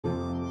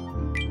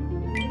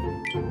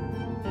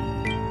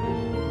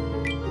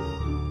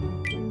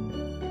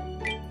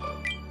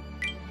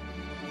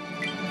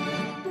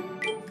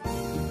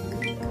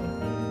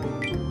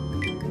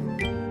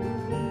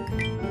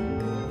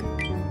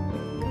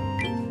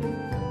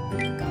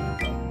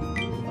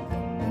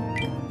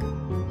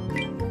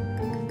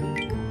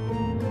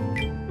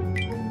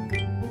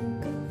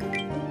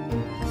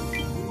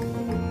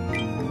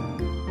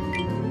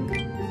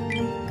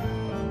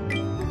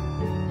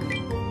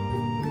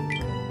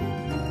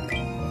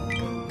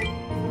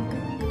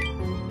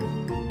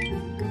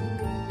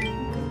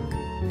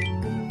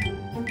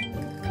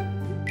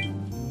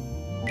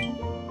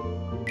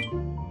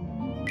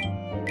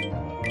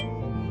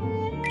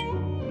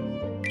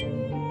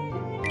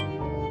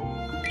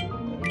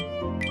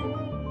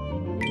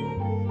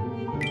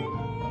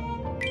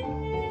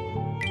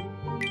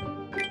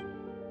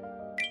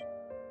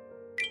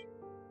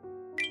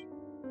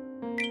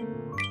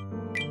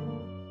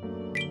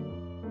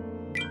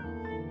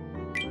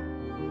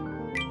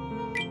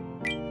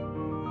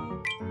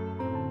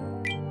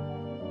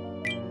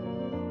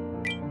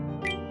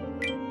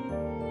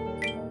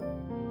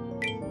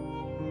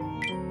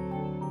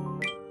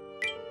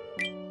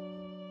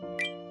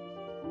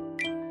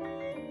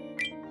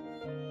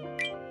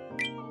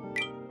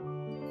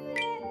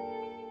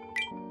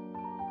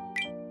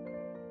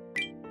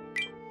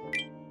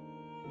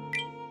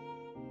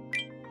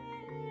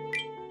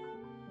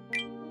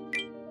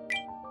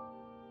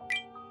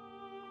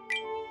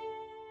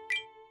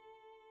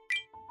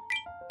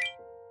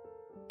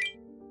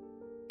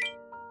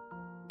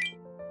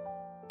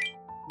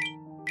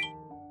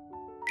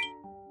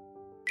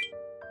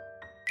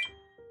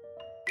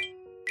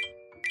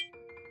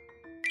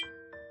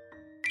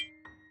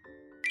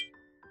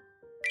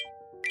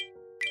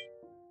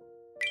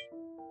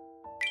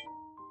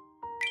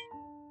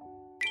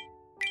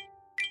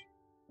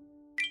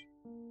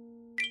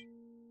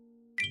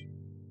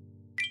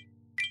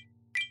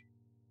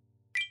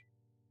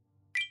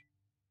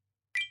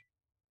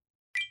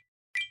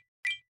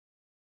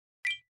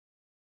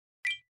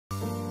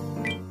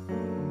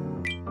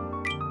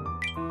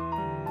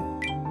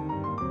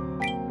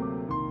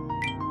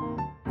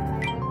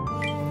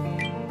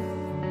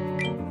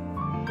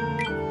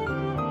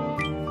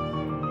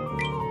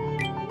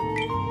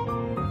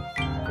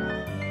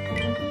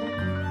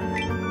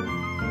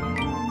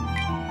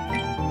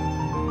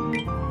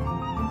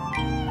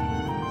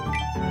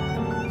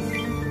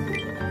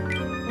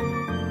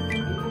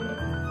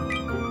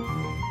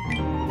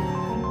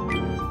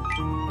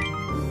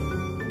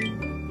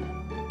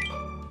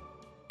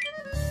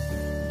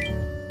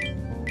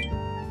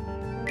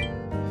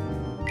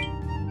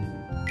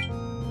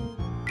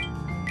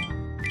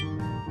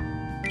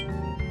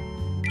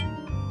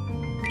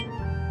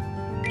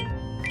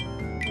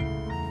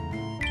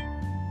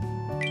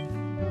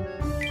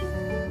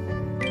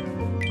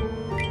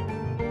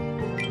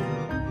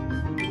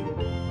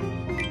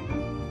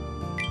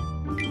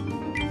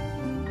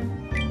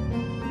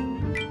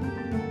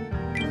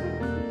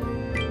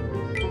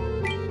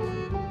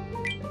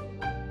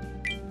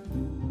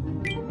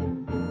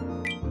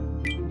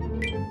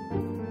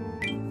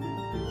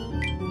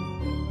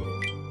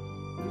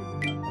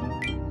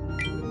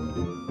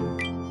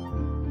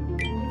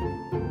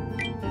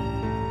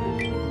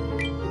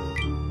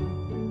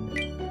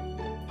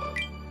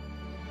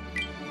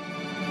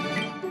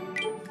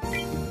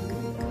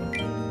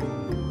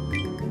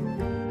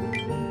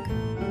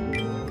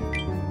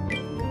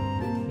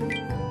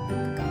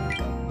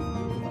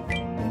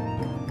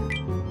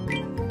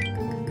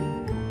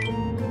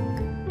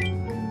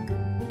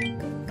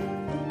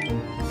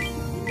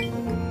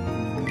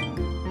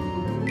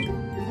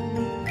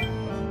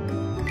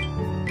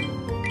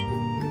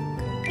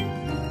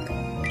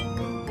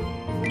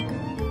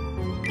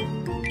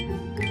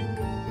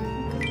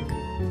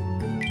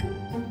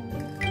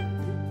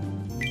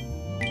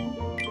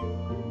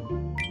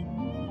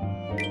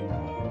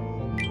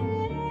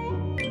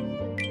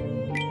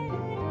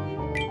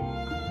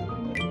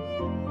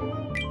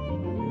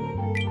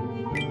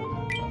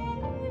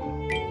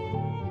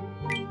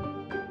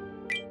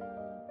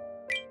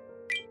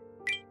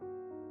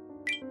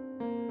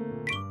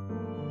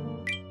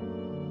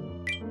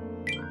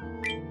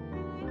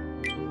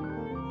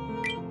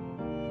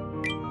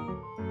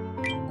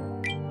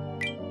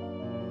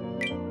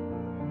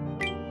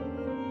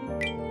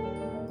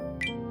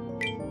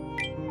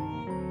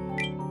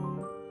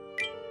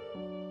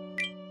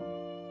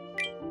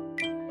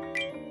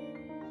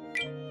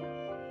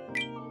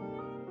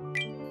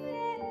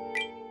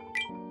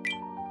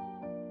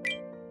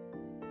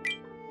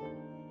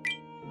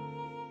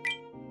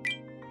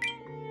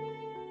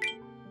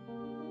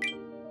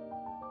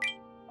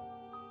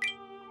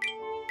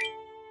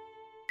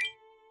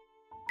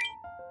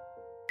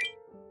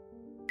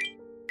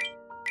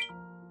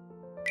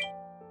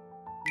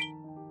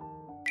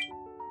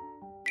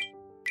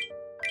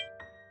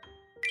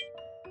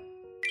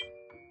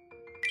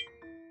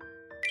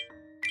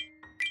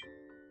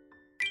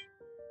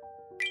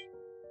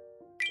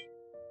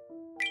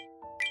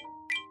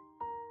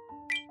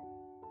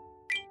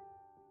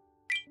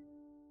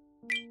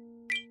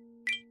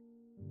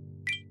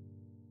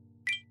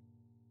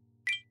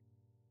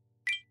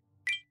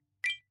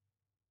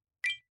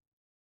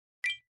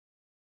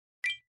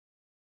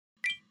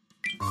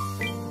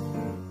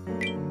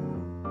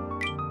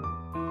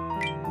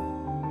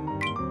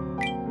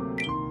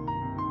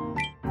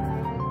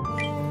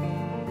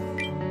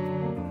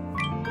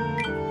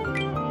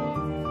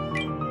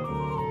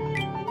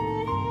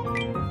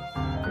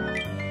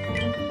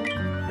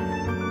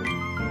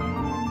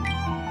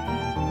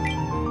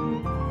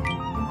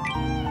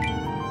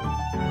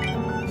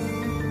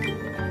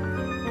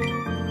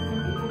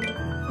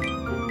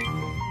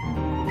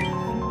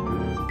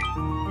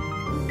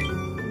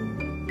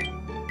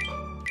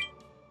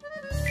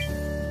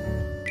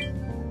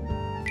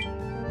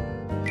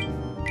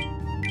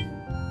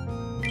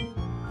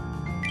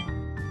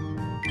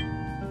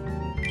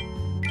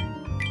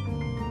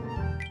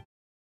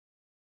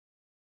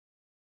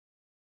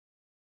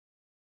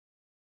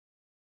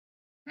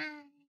Hi.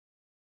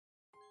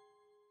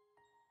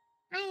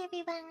 Hi,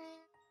 everyone.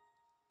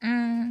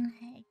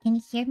 Can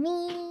you hear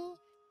me?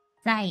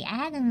 Sorry, I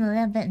had a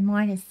little bit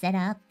more to set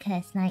up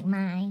because, like,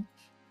 my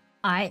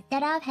art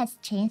setup has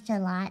changed a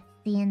lot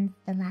since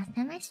the last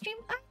time I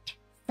streamed art.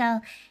 So,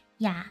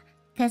 yeah,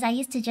 because I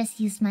used to just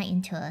use my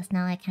Intuos.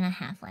 Now I kind of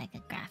have, like, a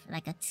graph,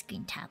 like a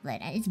screen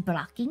tablet, and it's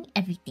blocking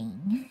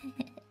everything.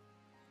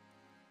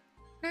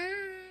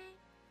 Hi.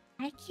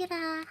 Hi,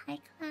 Kira. Hi,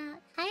 Cloud.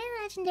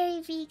 Hi,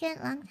 Legendary Vegan.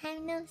 Long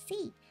time no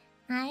see.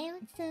 Hi,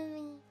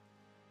 Matsumi.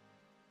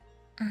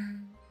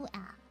 Who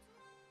else?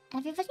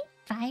 Everybody?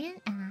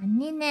 Brian,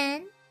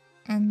 Ninan.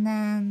 And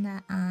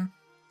then,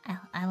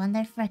 I wonder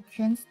if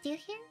Raccoon's still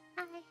here?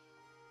 Hi.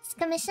 Is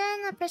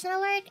commission or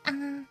personal work?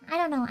 I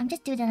don't know. I'm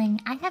just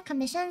doodling. I have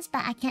commissions,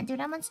 but I can't do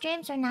them on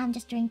streams, or now I'm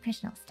just doing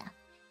personal stuff.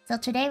 So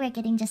today we're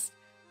getting just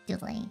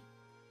doodling.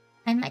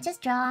 I might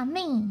just draw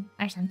me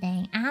or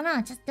something. I don't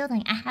know, just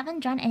doodling. I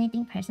haven't drawn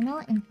anything personal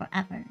in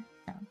forever,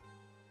 so.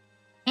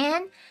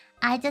 And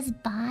I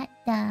just bought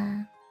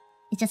the...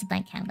 It's just a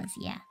blank canvas,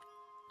 yeah.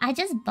 I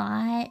just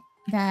bought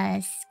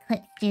the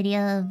Clip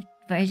Studio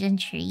version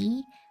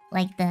 3,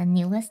 like the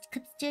newest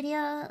Clip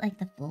Studio, like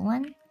the full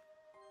one.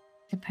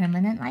 The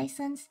permanent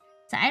license.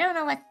 So I don't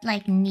know what's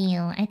like new.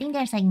 I think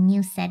there's like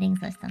new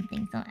settings or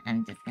something, so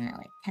I'm just gonna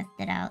like test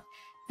it out.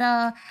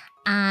 So,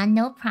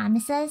 no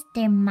promises.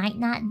 There might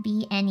not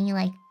be any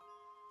like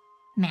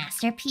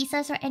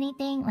masterpieces or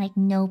anything. Like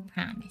no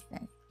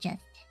promises.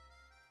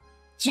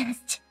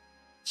 Just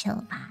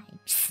chill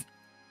vibes.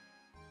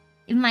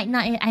 I might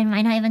not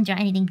even draw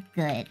anything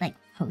good, like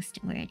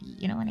post-wordy.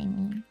 You know what I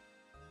mean?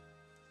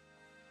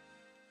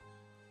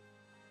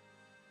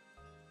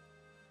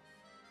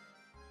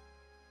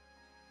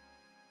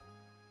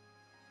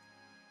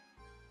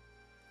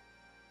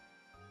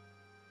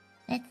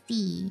 Let's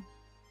see.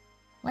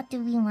 What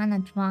do we want to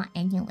draw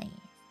anyway?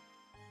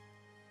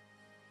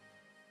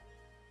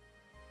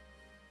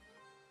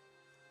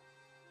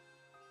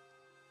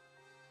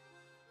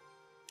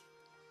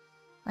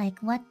 Like,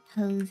 what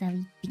pose are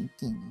we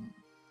thinking?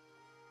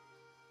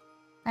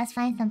 Let's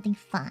find something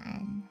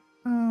fun.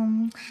 I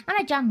want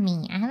to draw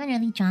me. I haven't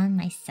really drawn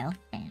myself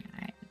fan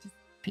art, which is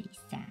pretty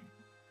sad.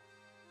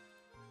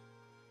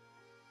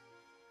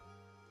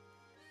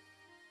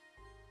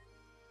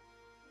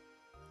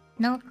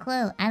 No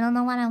clue. I don't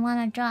know what I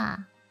want to draw.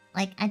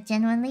 Like, I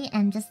genuinely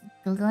am just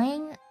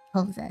googling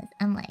poses.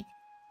 I'm like,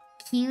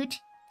 cute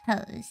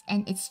pose.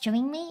 And it's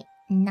showing me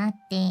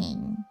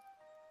nothing.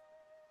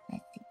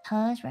 Let's see.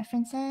 Pose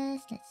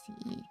references. Let's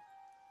see.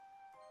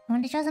 I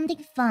want to draw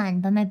something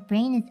fun, but my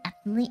brain is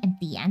absolutely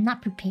empty. I'm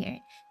not prepared.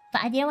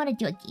 But I didn't want to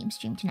do a game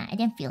stream tonight. I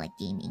didn't feel like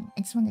gaming.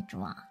 I just want to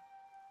draw.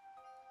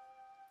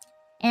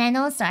 And I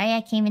know, sorry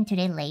I came in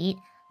today late.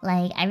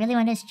 Like, I really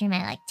wanted to stream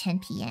at like 10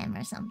 p.m.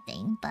 or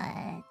something,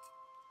 but...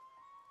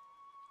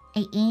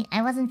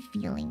 I wasn't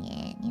feeling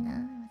it, you know? I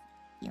wasn't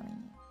feeling it.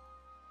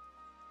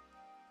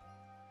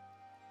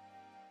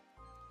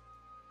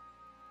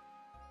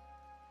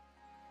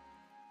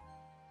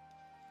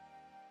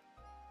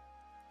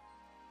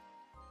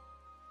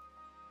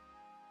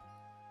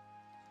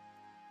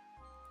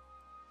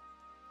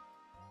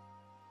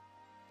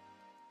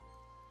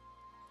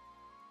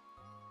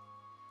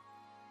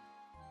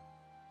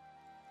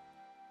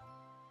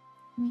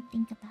 Let me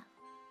think about...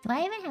 Do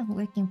I even have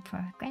work in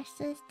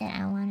progresses that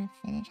I want to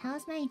finish?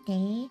 How's my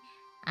day?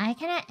 I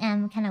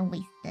am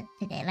wasted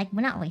today. Like,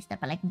 well, not wasted,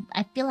 but like,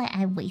 I feel like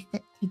I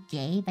wasted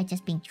today by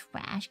just being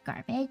trash,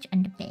 garbage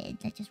on the bed.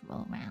 I just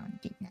roll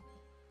around, did nothing.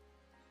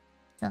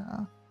 So,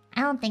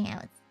 I don't think I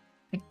was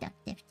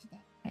productive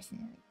today,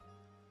 personally.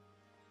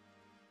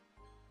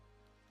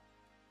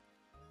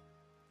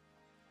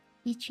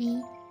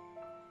 V3,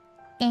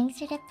 thanks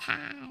for the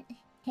pad.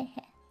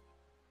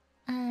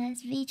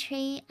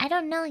 V3, I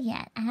don't know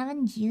yet. I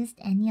haven't used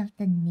any of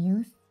the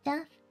new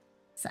stuff,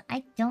 so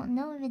I don't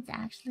know if it's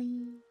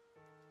actually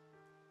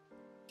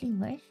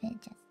worth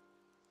it. Just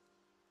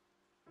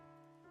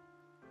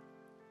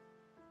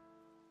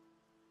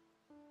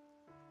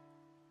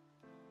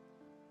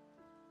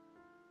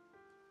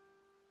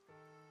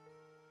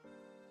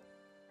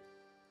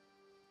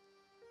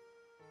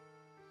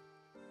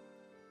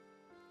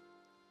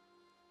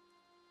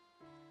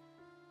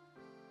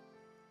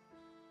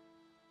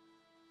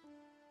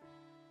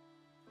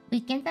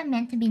weekends are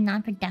meant to be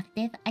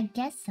non-productive. I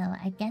guess so.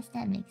 I guess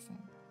that makes sense.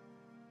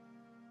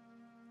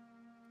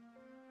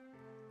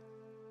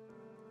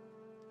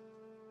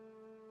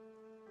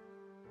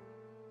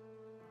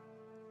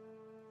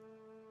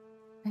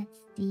 Let's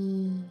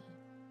see.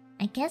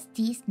 I guess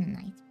these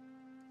nights.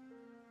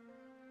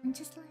 I'm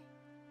just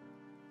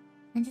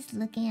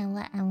looking at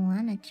what I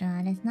want to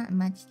draw. There's not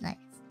much like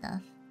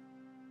stuff.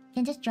 I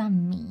can just draw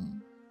me.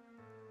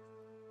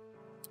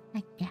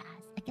 I guess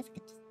I could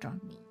just draw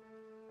me.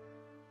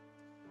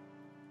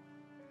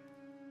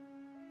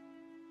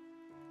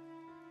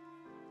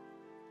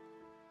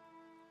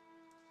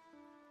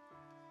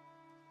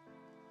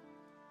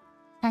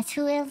 That's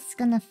who else is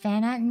gonna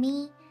fan at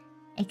me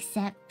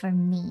except for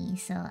me,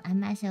 so I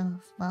might as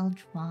well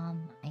draw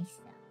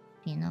myself.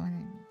 Do you know what I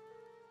mean?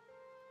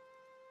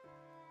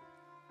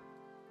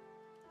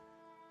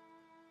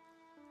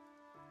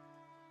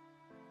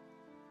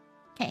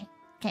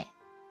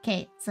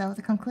 Okay, so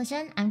the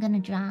conclusion, I'm gonna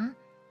draw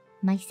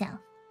myself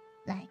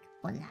like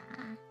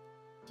Polaire.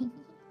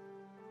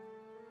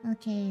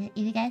 Okay,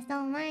 if you guys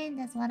don't mind,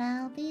 that's what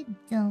I'll be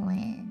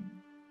doing.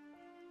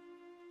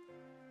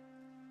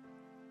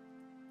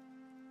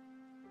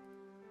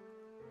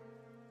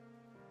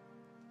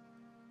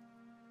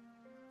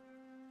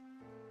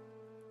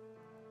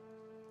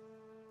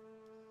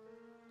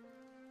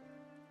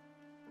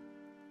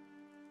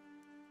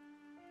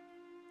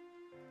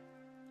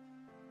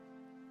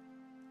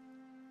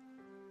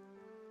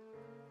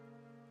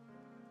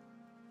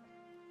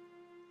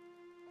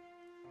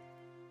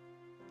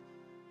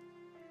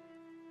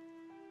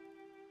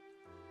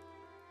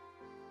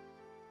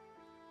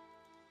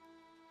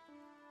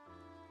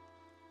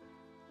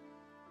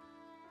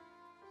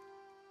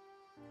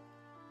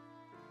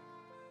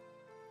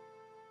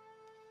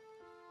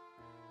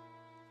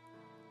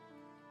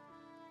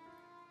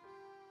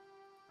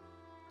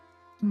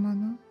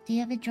 Mono, do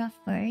you ever draw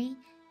furry?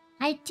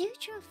 I do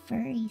draw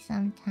furry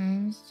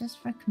sometimes, just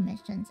for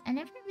commissions. I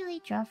never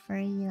really draw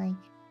furry, like,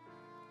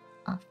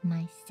 of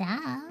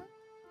myself.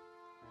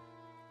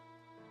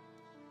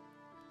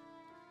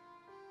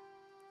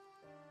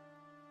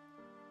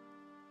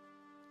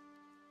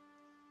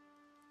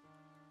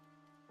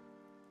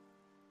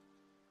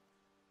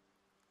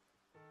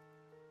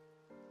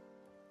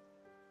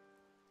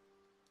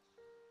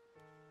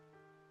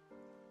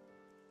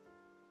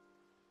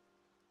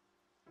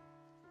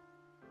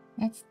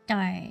 Let's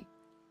start.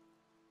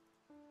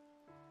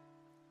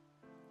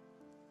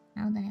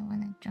 How do I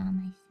want to draw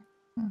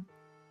myself?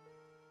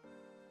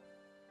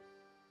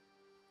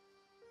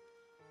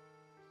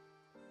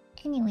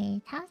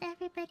 Anyways, how's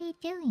everybody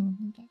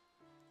doing?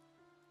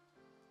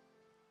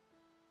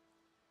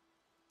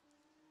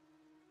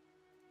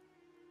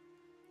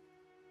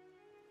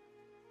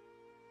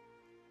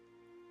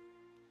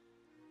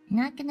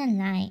 Not gonna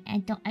lie,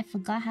 I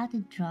forgot how to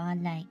draw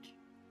like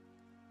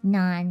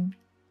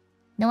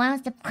no one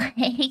wants to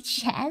play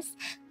chess.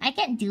 I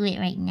can't do it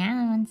right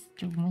now on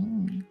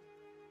stream.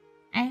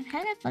 I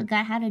kind of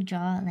forgot how to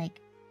draw like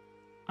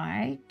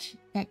art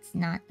that's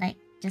not like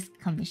just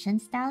commission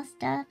style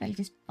stuff, like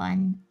just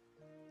fun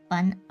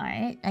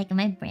art. Like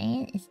my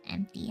brain is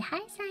empty.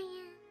 Hi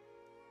Saya.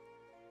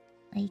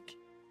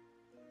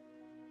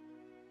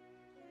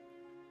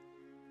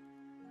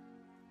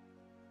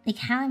 Like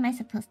how am I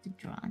supposed to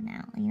draw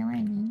now? You know what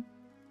I mean?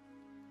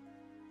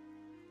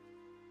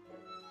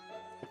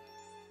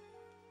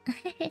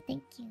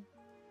 Thank you.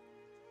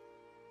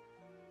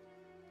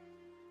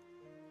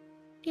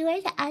 You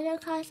went to Idol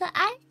concert?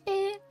 I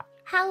did.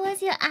 How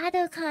was your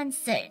Idol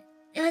concert?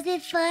 Was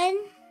it fun?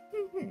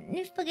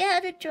 You forget how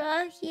to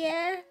draw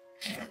here.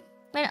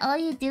 When all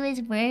you do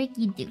is work,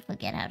 you do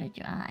forget how to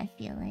draw, I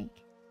feel like.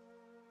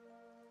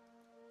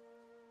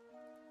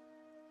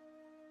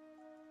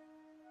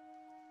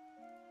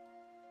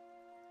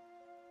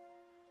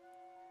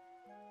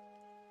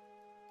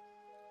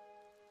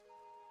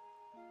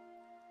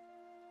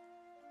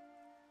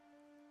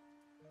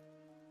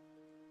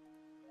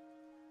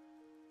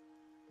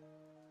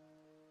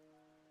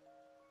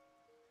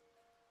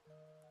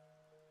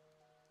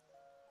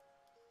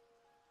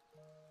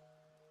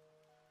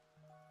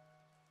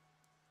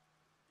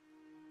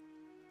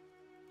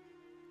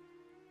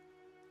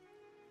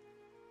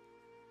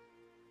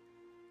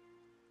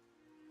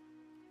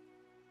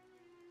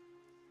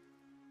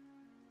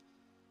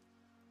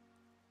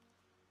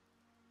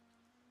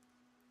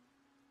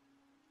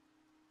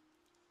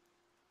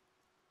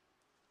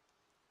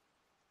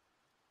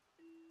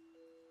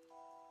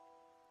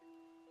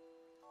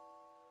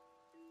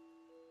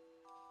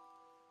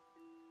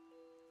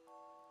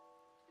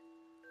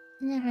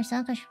 Isn't her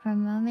song for a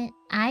moment?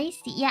 I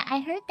see. Yeah, I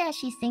heard that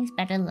she sings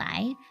better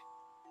live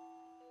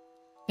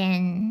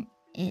than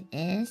it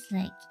is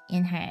like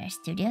in her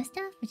studio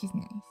stuff, which is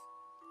nice.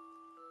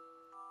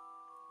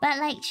 But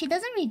like, she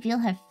doesn't reveal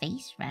her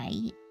face,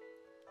 right?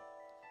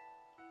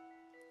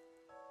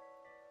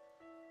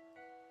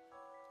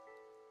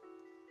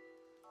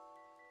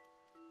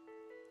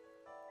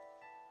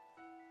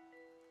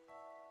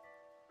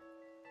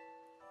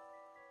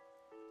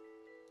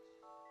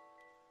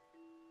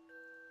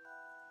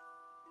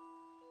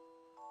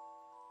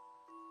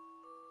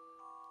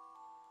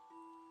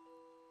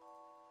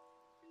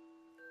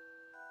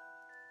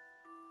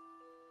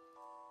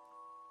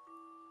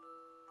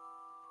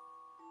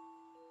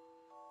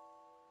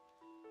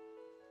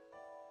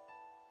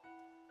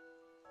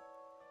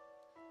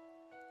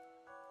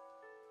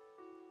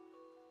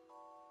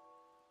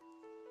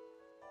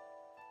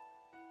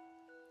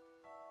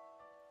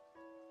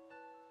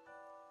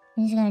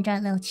 I'm just gonna draw a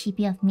little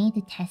chibi of me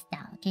to test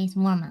out. Okay, it's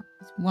warm up.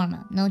 It's warm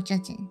up. No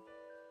judging.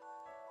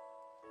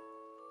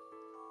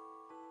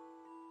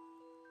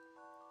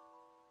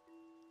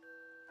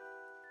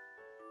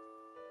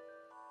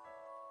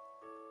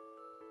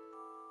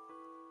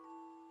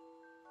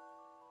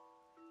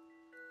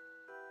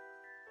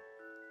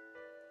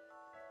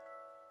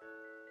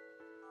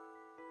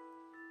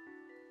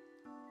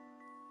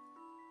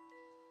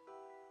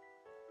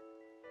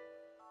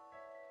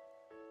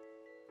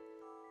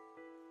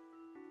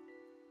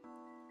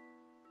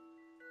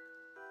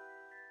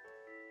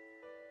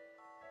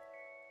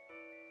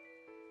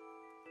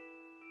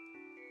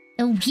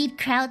 The weed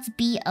crowds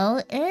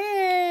BO.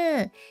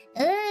 Ooh.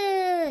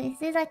 Ooh. Is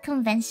this like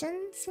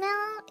convention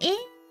smell?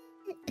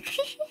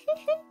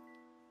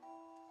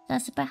 So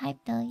super hyped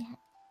though, yeah.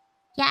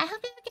 Yeah, I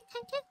hope you have a good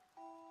time too.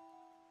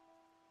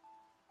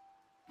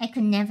 I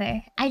could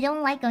never. I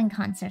don't like going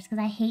concerts because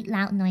I hate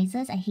loud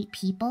noises, I hate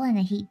people, and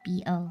I hate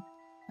BO.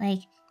 Like,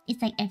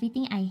 it's like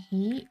everything I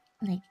hate,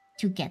 like,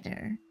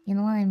 together. You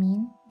know what I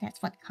mean?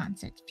 That's what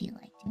concerts feel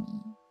like to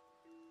me.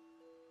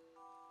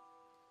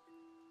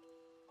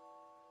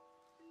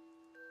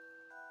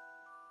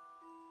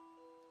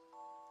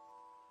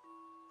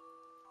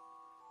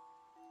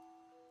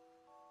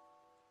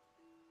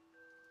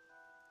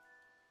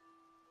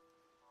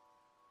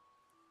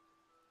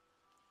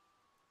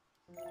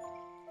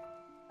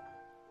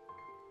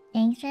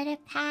 Thanks for the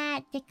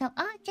pat, Jacob.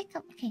 Oh,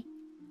 Jacob, okay.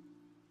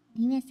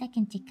 Give me a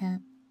second, Jacob.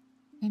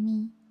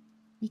 We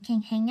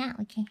can hang out,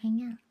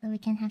 so we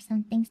can have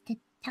some things to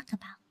talk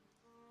about.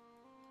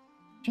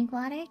 Drink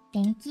water?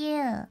 Thank you.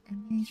 I'm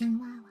gonna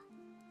drink water.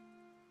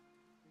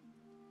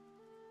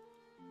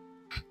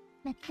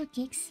 Medical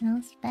cake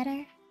smells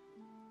better.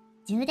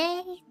 Do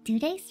they? Do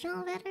they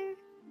smell better?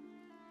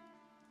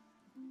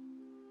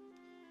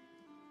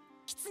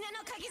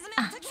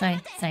 Ah,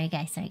 sorry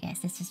guys.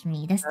 That's just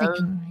me. That's like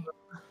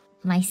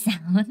my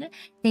sound.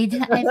 They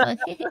do. I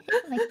fucking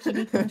my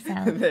kitty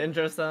sound. The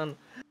intro sound.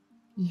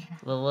 Yeah.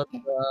 Well, what's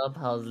up?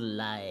 How's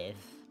life?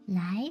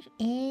 Life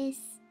is.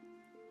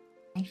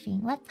 I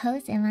think. What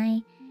pose am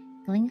I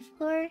going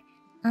for?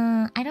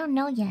 I don't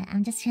know yet.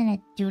 I'm just trying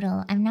to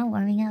doodle. I'm now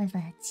warming up with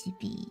a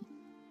chippy.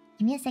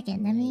 Give me a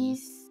second. Let me.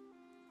 Is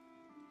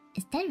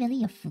that really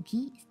your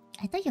fugi?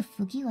 I thought your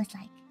fugi was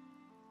like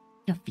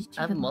your feature.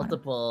 I have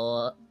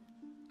multiple.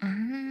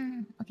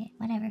 Ah, okay,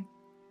 whatever.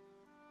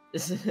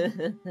 Works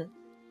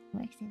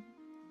it.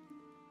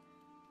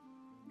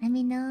 Let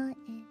me know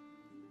if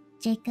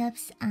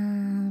Jacob's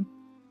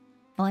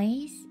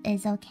voice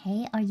is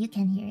okay, or you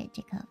can hear it,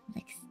 Jacob,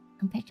 like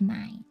compared to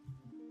mine.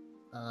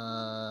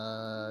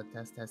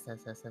 Test.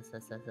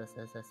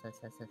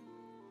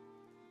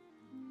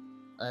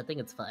 I think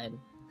it's fine.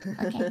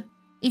 Okay.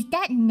 Is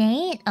that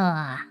Nate?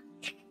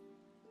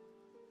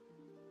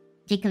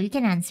 Jacob, you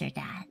can answer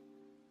that.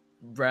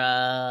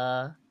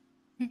 Bruh.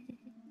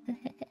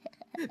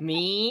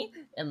 Me?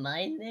 Am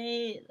I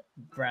Nate?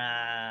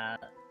 Bruh. Are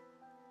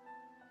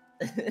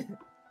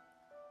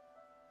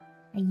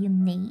you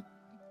Nate?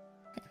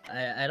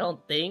 I don't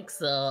think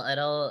so. I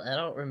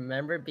don't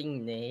remember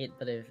being Nate,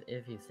 but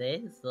if you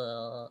say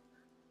so.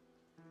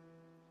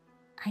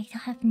 I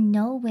have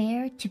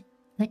nowhere to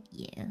put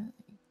you.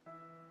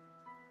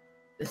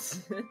 That's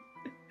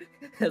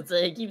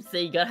why I keep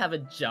saying you gotta have a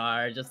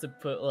jar just to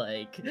put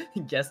like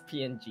guest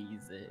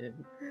PNGs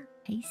in.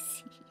 I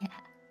see,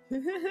 yeah.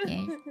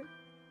 Yes.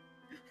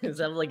 Just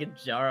have like a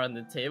jar on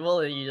the table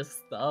and you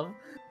just stuff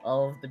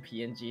all of the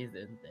PNGs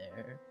in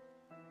there.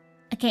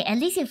 Okay, at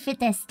least you fit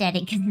the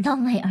aesthetic because it's not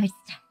my art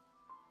style.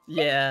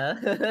 Yeah.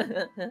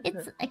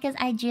 It's because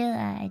I drew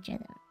them.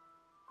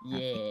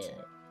 Yeah.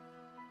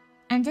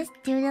 I'm just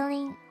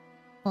doodling.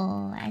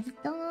 Oh, I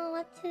just don't know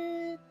what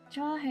to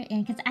draw her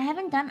in because I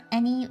haven't done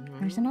any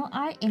personal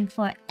art in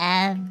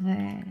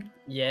forever.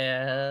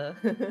 Yeah.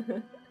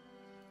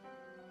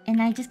 And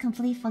I just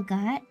completely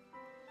forgot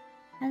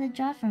how to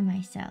draw for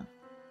myself.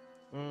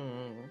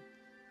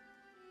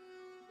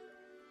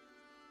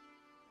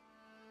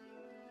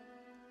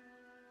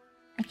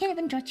 I can't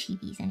even draw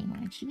chibis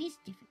anymore. Chibis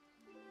different.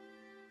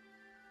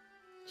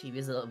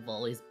 Chibis have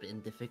always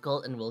been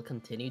difficult and will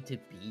continue to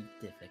be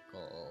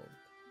difficult.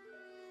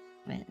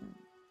 Well,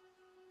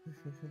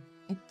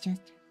 it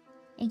just...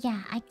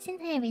 Yeah, since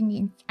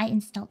I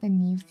installed the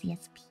new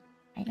CSP.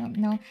 I don't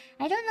know,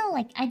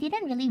 like, I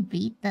didn't really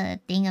read the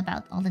thing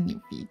about all the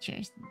new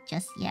features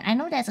just yet. I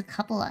know there's a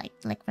couple, like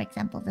for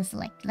example, the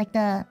select, like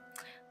the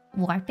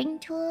warping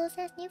tools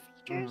has new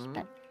features,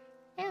 but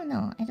I don't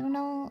know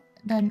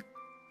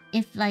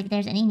if like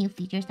there's any new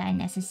features that I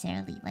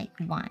necessarily like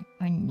want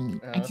or need.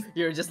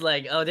 You're just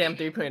like, oh damn,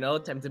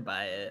 3.0, time to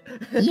buy it.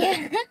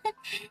 Yeah.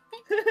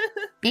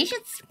 They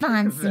should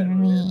sponsor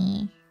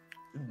me.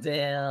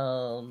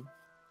 Damn.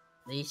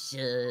 They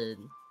should.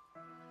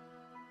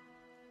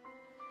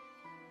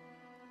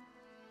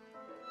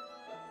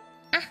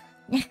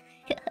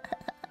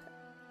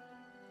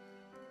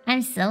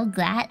 I'm so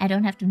glad I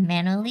don't have to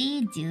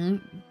manually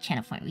do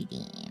channel point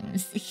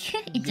redeems.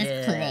 It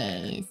just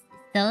plays.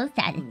 So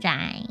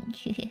satisfying.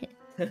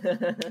 It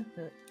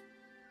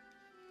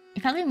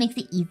probably makes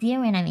it easier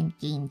when I'm in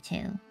game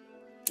too.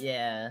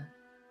 Yeah.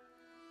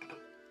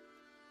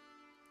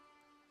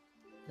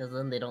 Because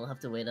then they don't have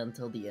to wait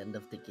until the end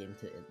of the game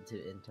to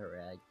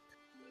interact.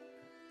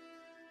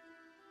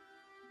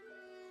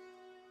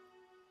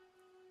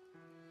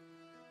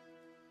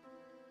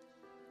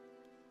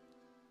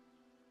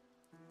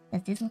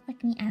 Does this look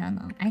like me? I don't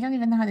know. I don't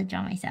even know how to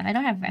draw myself. I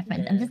don't have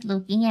reference. I'm just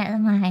looking at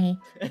my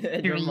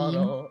Your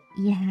model.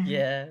 Yeah.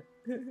 Yeah.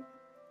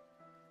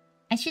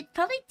 I should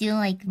probably do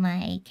like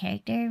my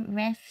character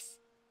refs,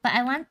 but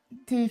I want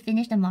to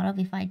finish the model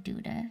before I do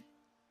the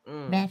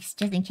refs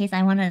just in case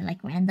I want to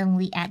like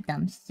randomly add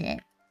dumb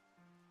shit.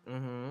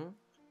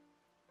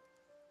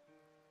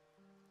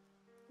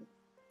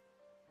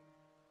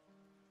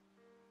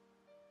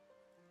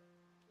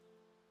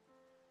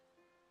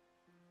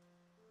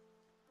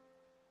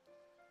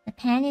 The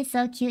pen is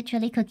so cute,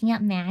 truly cooking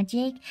up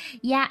magic.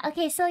 Yeah,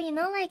 okay, so you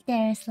know like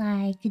there's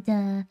like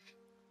the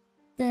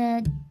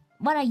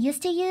what I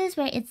used to use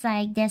where it's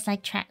like there's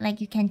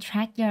like you can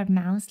track your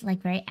mouse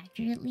like very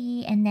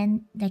accurately, and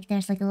then like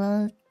there's like a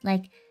little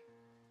like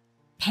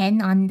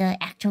pen on the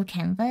actual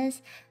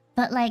canvas.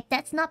 But like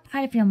that's not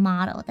part of your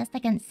model. That's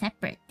like a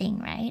separate thing,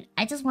 right?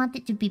 I just want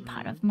it to be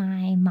part of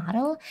my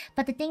model.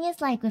 But the thing is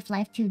like with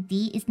Live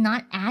 2D, it's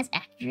not as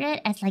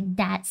accurate as like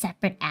that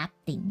separate app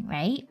thing,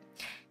 right?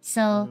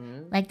 So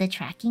like the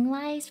tracking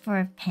wise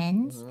for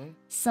pens.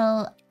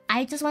 So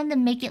I just wanted to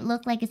make it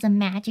look like it's a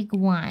magic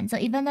wand. So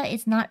even though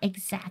it's not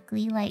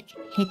exactly like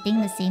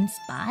hitting the same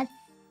spot,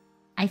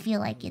 I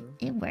feel like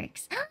it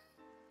works.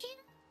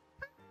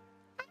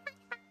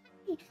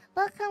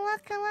 Welcome.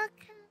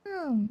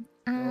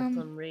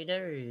 Welcome,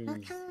 readers.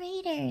 Welcome,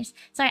 readers.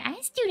 Sorry, I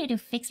asked you to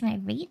fix my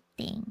rate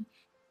thing.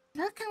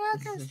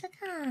 Welcome,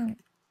 Sakam.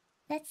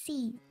 Let's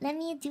see. Let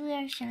me do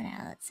your shout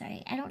out.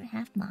 Sorry, I don't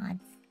have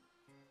mods.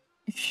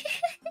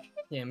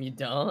 Damn, you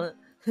don't?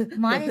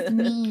 Mod is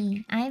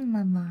me. I'm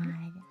a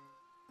mod.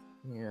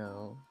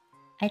 No.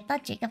 I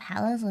thought Jacob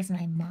Hallows was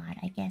my mod.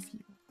 I guess he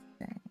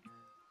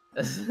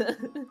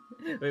wasn't.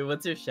 Wait,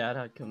 what's your shout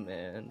out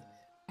command?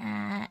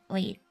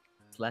 Wait.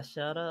 Slash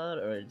shout out,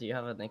 or do you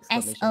have an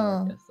exclamation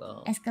SO. mark?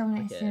 SO.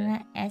 Exclamation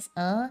mark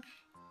SO.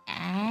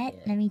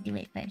 Let me do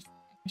it first.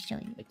 I'll show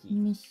you.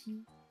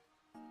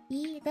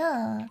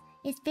 Mihiro.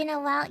 It's been a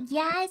while.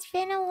 Yeah, it's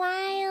been a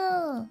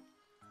while.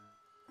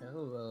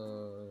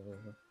 Hello.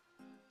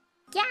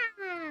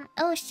 Yeah.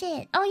 Oh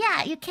shit. Oh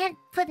yeah, you can't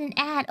put an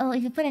ad. Oh,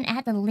 if you put an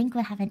ad, the link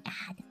will have an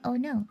ad. Oh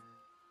no.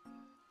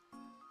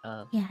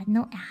 Yeah,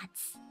 no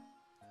ads.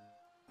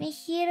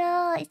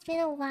 Mihiro, it's been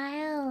a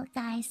while,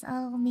 guys.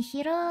 Oh,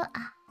 Mihiro.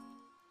 I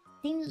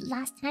think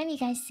last time you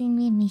guys seen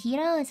me in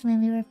Mihiro is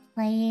when we were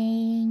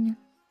playing.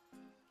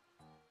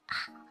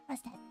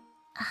 What's that?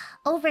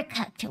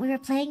 Overcooked. We were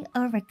playing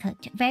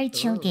Overcooked. Very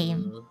chill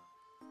game.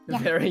 Yeah.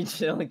 Very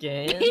chill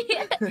game.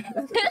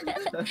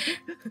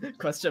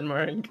 Question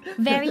mark.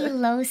 Very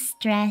low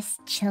stress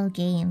chill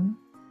game.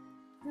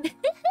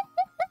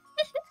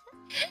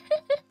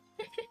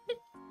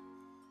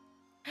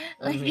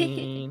 I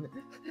mean,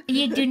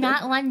 you do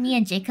not want me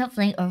and Jacob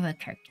playing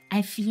Overcooked.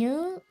 I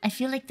feel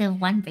like the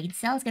one brain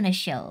cell is gonna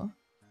show.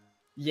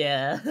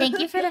 Yeah. Thank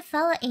you for the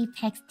follow,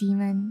 Apex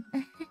Demon.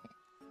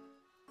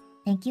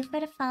 Thank you for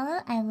the follow.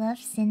 I love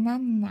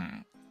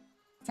Sinanat.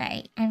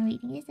 Sorry, I'm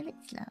reading this a bit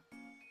slow.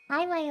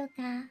 Hi,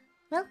 Mayoka.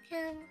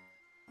 Welcome.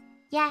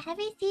 Yeah,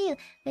 happy to see you.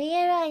 But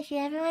if you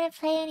ever want to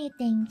play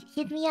anything,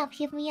 hit me up,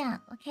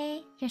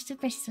 okay? You're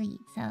super sweet,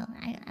 so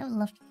I would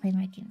love to play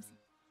more games.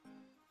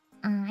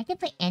 I can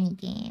play any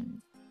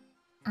games.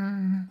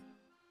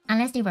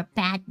 Unless they're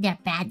bad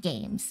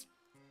games.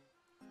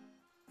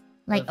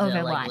 Like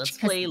Overwatch. Like, let's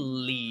play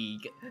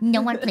League.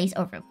 No one plays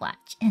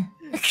Overwatch.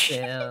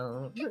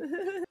 Yeah.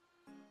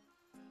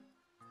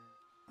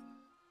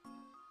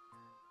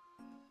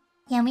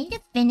 Yeah, we need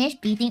to finish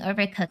beating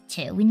Overcooked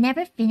too. We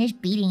never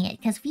finished beating it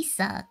because we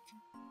sucked.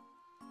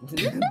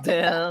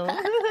 Damn.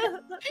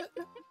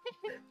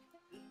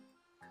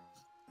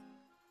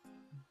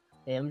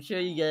 Hey, I'm sure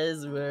you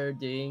guys were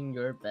doing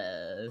your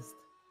best.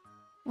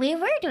 We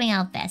were doing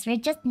our best. We're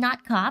just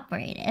not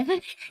cooperative.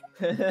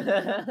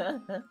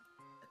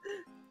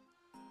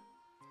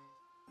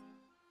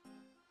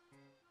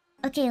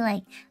 Okay,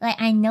 like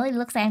I know it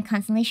looks like I'm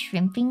constantly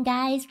shrimping,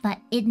 guys, but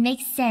it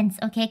makes sense,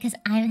 okay? Because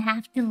I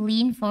have to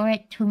lean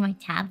forward to my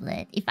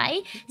tablet. If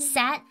I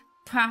sat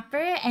proper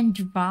and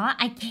draw,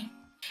 I can't.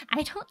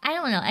 I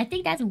don't know. I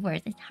think that's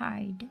worse. It's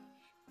hard.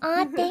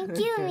 Aw, thank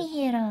you,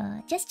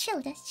 Mihiro. Just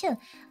chill.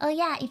 Oh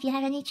yeah, if you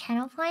have any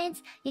channel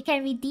points, you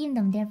can redeem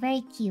them. They're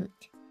very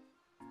cute.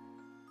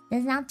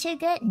 Does not too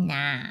good?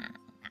 Nah.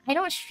 I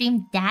don't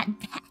stream that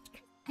bad.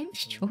 I'm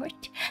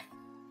short.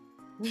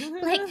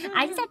 Like,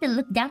 I just have to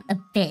look down a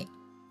bit.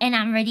 And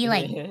I'm already,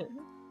 like,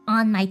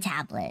 on my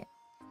tablet.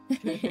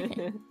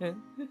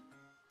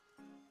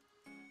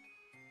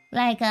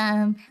 Like,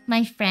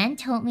 my friend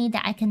told me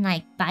that I can,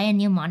 like, buy a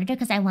new monitor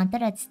because I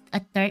wanted a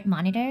third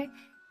monitor.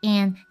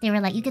 And they were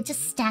like, you could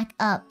just stack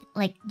up,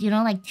 like, you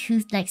know, like,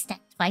 two, like,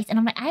 stack twice. And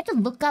I'm like, I have to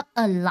look up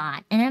a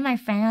lot. And then my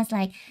friend was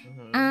like,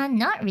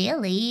 not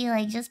really.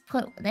 Like, just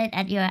put it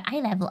at your eye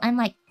level. I'm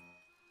like,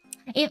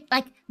 if,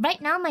 like, right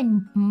now my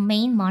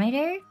main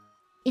monitor...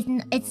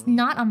 It's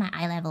not on my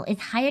eye level. It's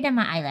higher than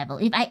my eye level.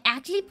 If I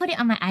actually put it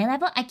on my eye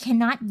level, I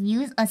cannot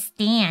use a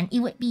stand.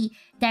 It would be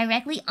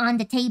directly on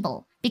the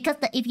table. Because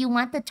if you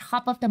want the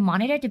top of the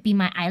monitor to be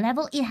my eye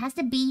level, it has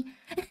to be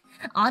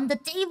on the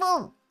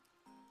table.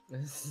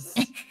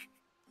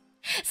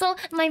 So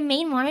my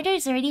main monitor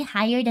is already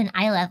higher than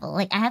eye level.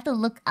 Like I have to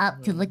look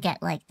up to look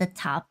at like the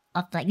top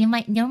of like you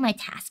know my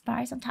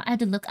taskbars on top. I have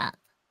to look up.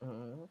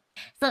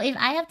 So if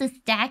I have to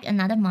stack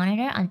another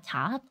monitor on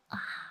top,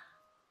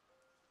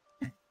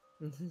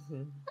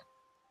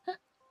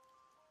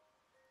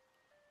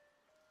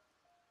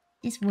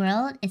 this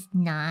world is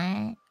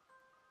not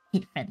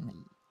kid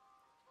friendly.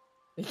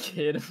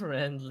 Kid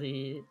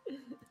friendly.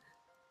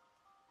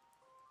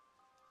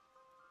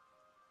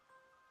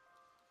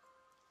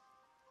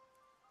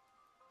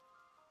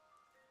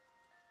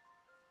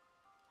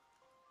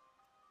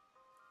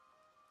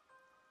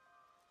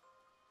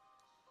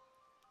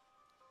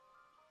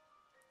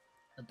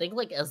 I think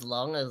like as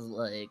long as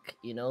like,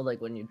 you know,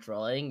 like when you're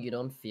drawing, you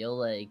don't feel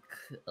like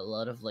a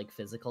lot of like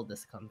physical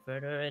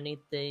discomfort or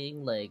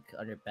anything like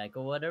on your back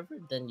or whatever,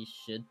 then you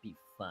should be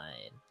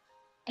fine.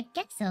 I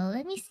guess so.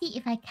 Let me see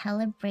if I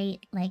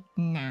calibrate like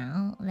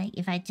now. Like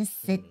if I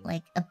just sit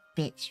like a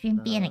bit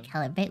shrimpy and I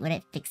calibrate, would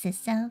it fix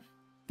itself?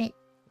 Bit.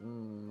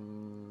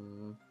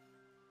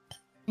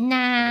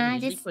 Nah,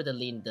 usually just for the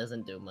lean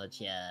doesn't do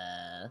much,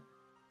 yeah.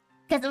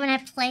 because when I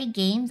play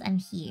games, I'm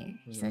here,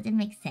 so it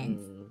makes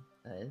sense.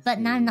 But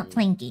now I'm not see.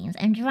 playing games.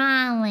 I'm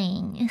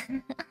drawing.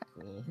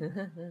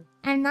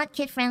 I'm not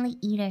kid friendly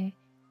either.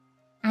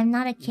 I'm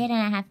not a kid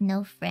and I have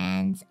no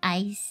friends.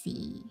 I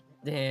see.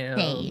 Damn.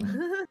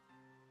 Same.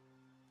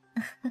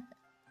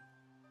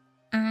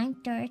 I'm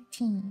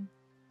 13.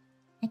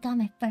 I got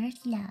my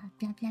first love.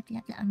 Blah blah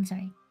blah blah. I'm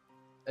sorry.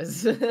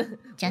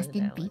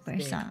 Justin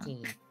Bieber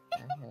song.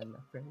 I had my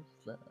first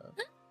love.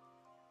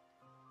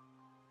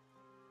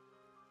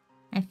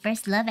 My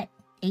first love at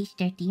age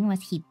 13 was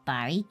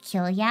Hibari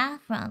Kyoya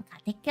from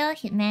Katekyo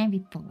Hitman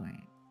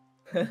Reborn.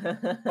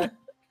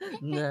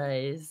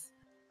 Nice.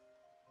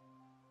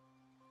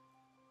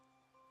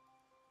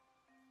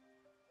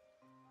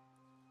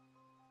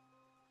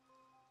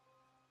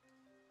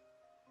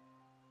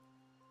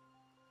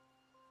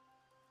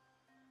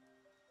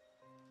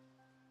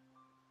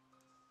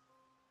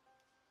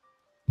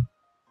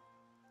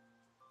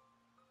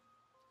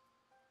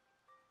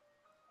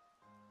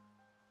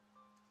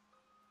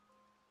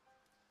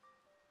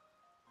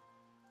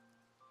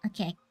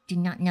 Okay, I do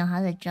not know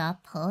how to draw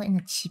Po in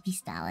the chibi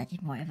style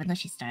anymore, even though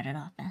she started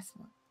off as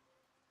one.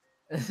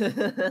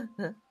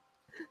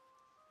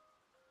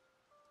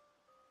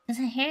 Because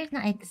her hair is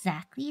not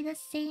exactly the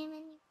same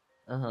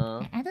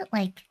anymore. I don't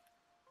like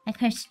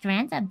her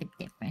strands are a bit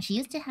different. She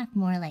used to have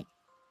more like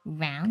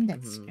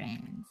rounded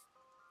strands.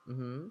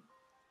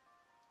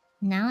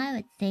 Now I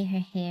would say her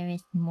hair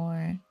is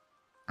more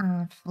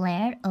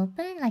flared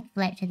open, like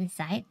flared to the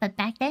side. But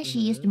back then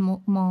she used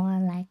more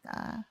like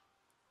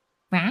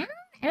round?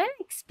 I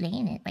don't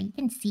explain it, but you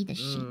can see the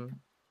shape.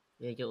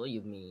 Yeah, I get what you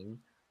mean.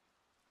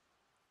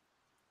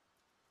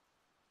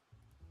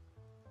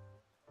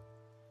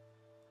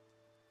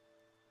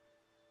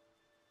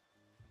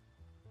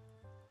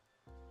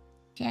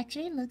 She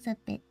actually looks a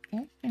bit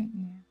different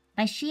now.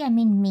 By she, I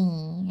mean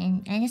me.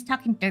 And I just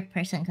talk in third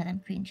person because I'm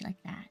cringe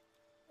like that.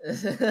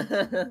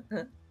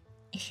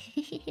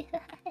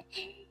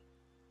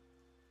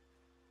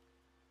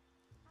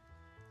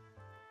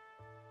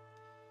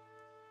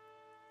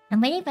 I'm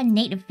waiting for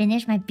Nate to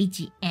finish my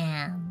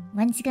BGM.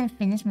 When's he gonna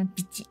finish my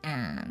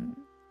BGM?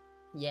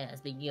 Yeah,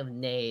 speaking of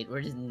Nate,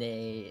 where's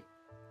Nate?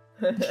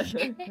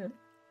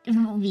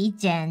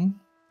 VGen.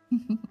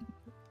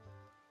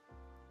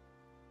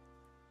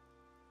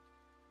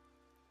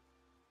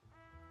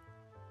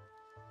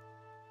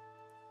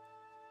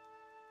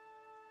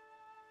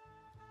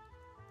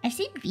 I've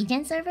seen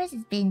VGen servers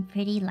has been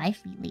pretty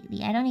lively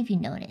lately. I don't know if you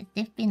noticed.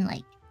 They've been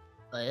like...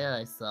 Oh yeah,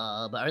 I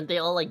saw. But aren't they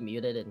all like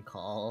muted in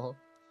call?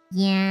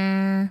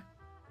 Yeah.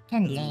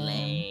 Kinda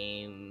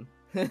lame.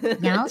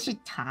 Y'all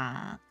should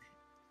talk.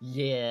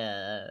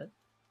 Yeah.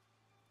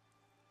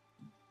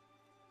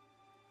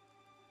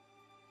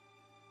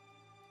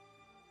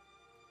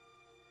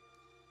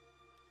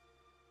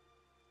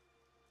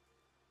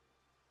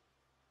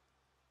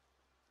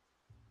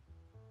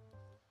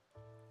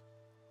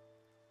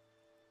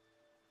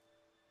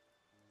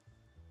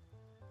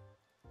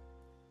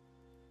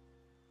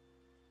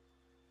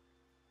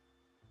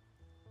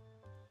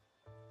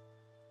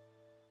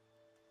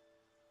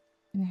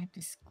 And I have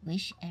to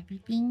squish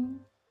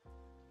everything.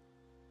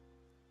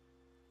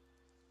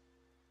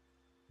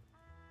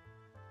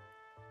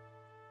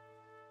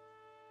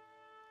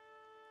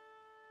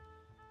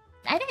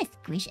 Either I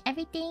squish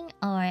everything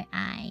or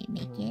I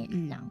make it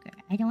longer.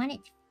 I don't want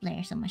it to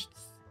flare so much.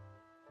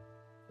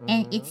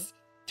 And it's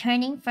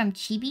turning from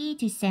chibi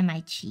to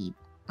semi-cheap.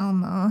 Oh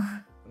no.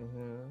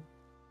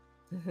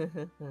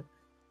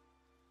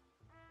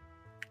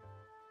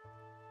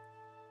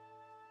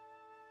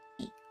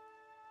 Cute.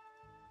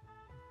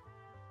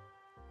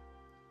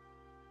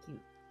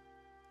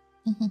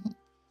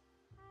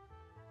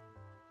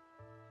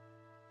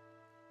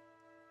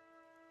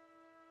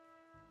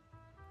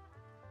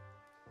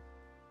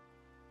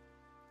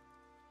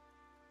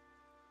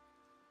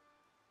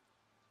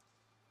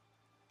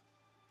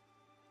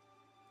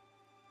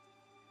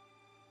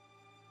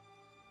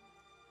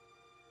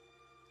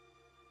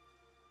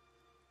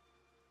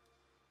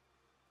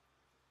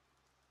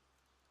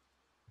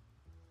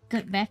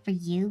 Good rep for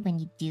you when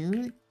you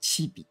do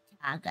chibi.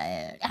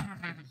 good.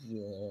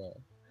 Yeah.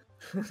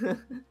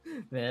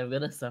 Man, I'm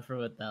gonna suffer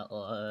with that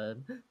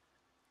one.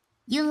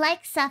 You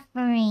like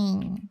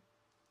suffering.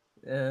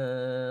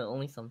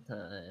 Only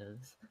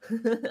sometimes.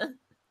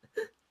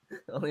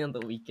 Only on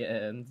the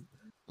weekends.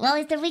 Well,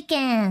 it's the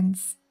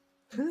weekends.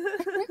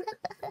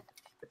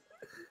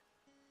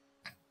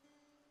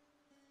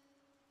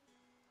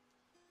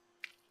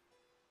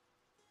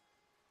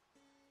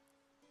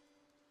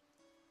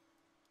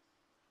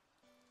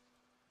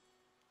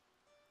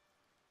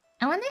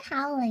 I wonder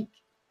how,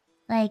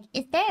 like,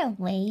 is there a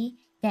way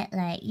that,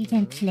 like, you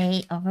can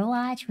play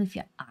Overwatch with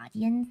your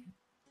audience?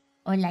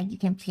 Or, like, you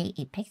can play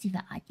Apex with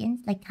your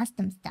audience? Like,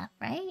 custom stuff,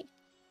 right?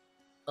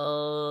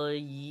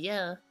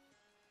 Yeah.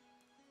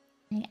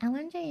 Like, I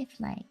wonder if,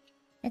 like,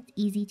 that's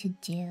easy to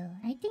do.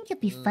 I think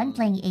it'd be fun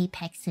playing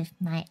Apex with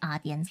my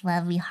audience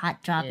while we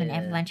hot drop and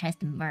everyone tries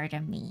to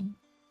murder me.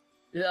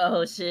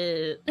 Oh,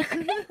 shit.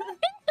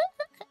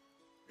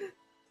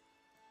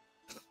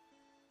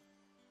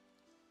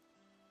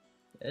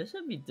 It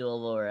should be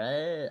doable,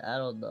 right? I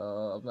don't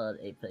know. I'm not an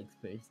Apex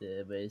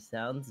person, but it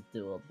sounds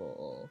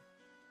doable.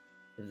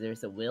 If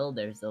there's a will,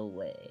 there's a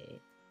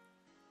way.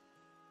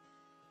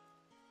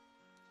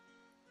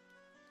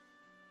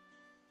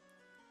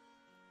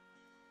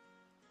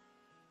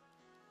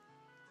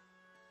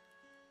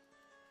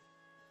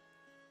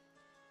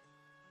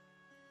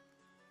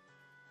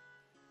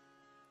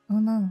 Oh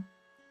no.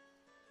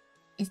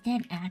 Is there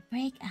an ad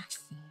break? I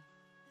see.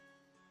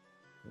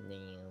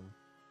 Damn.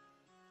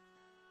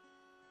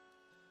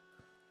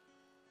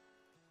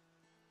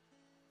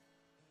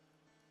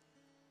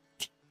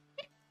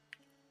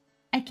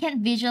 I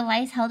can't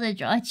visualize how to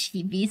draw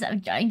chibis. I'm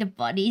drawing the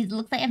body. It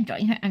looks like I'm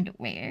drawing her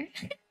underwear.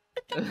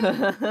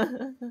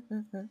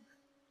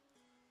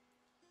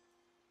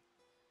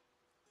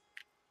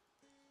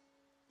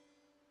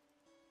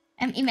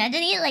 I'm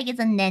imagining it like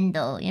it's a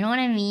Nendo. You know what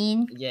I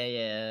mean?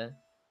 Yeah.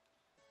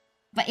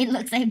 But it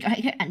looks like I'm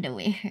drawing her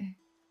underwear.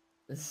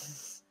 I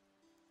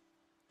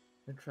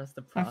trust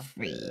the process. For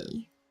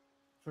free.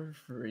 For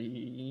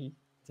free.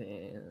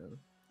 Damn.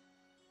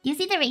 You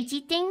see the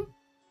Reichi thing?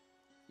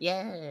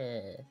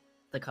 Yeah.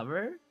 The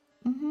cover?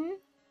 Mm-hmm.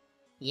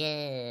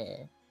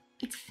 Yeah.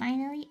 It's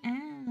finally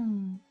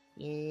out.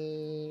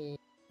 Yeah.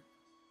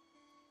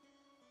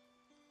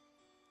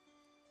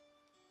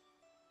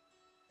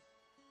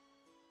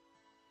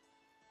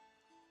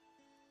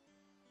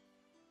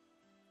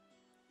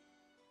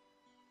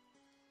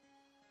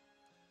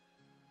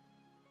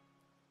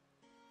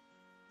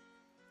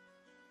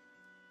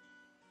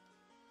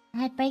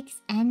 Ad breaks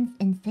ends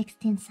in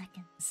 16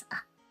 seconds.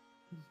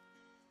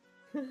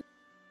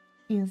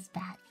 Feels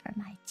bad for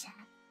my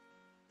chat.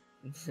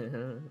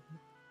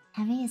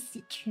 Having a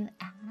sit-through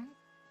ad?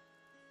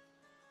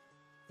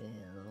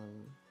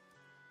 Damn.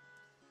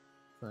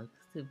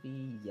 Sucks to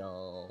be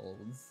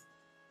y'all's.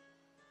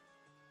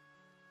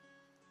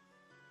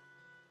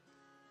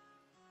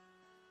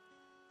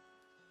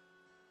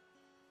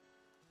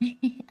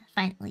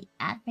 Finally,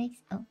 ad breaks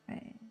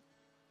over.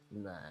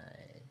 Nice.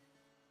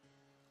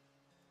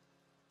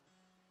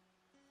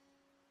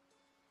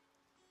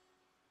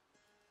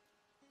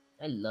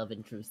 I love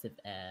intrusive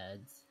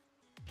ads.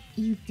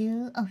 You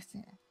do? Oh,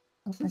 so,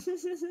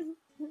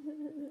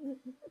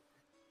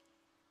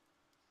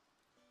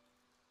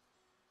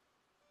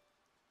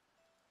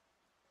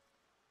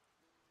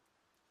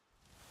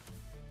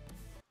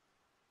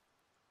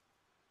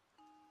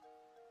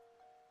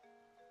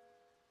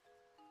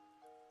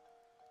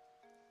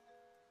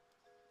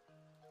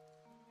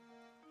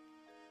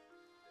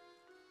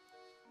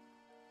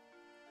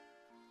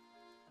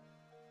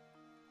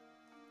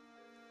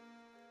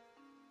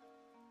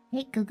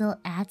 Hey, Google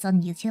Ads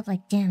on YouTube,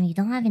 like, damn, you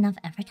don't have enough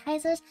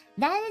advertisers?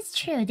 That is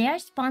true. They are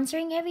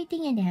sponsoring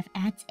everything and they have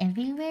ads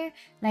everywhere.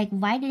 Like,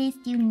 why do they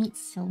still need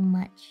so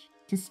much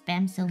to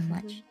spam so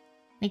much?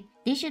 Like,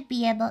 they should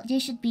be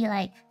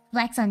like,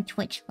 flex on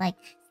Twitch. Like,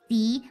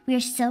 see, we're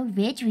so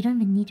rich, we don't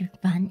even need to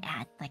run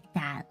ads like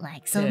that.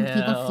 Like, so many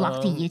people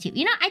flock to YouTube.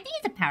 You know, I think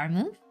it's a power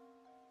move.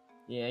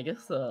 Yeah, I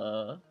guess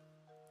so.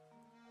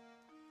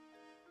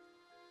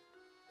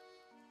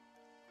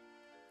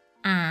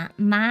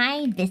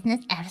 My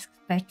business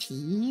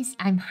expertise,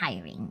 I'm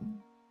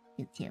hiring.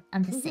 YouTube.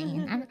 I'm just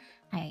saying, I'm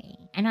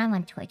hiring. I know I'm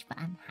on Twitch, but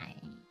I'm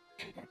hiring.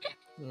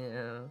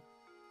 Yeah.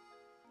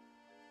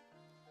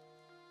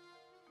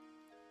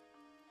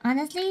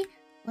 Honestly,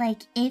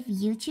 like, if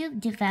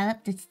YouTube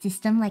developed a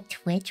system like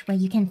Twitch where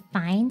you can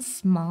find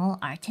small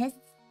artists,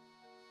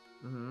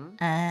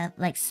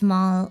 like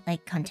small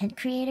like content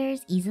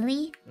creators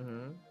easily,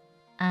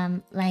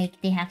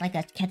 like they have like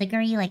a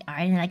category like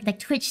art and like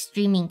Twitch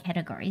streaming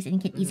categories, and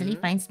you can easily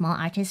find small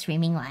artists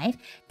streaming live,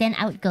 then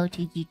I would go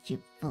to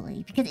YouTube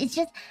fully, because it's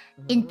just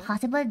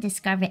impossible to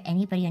discover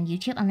anybody on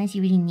YouTube unless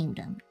you really knew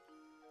them.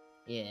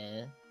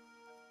 Yeah.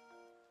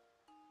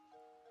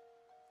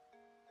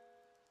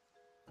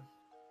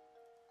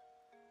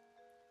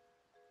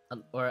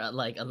 Or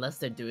like unless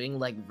they're doing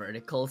like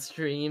vertical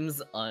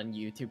streams on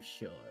YouTube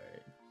Short.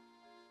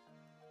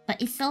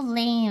 But it's so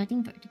lame. I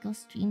think vertical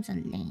streams are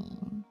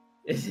lame.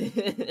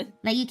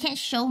 Like, you can't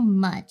show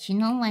much, you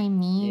know what I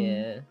mean?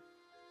 Yeah.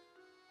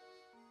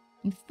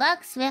 It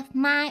fucks with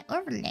my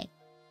overlay.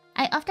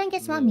 I often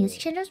get small music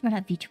channels but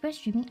have VTubers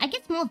streaming. I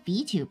get small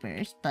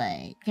VTubers,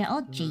 but they're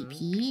all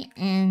JP,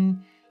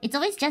 and it's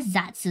always just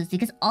Zatsus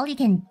because all you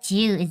can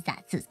do is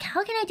Zatsus.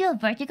 How can I do a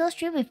vertical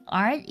stream with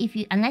art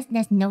unless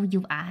there's no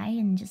UI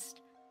and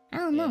just I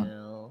don't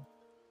know.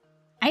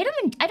 Yeah. I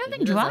don't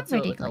even draw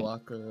vertically.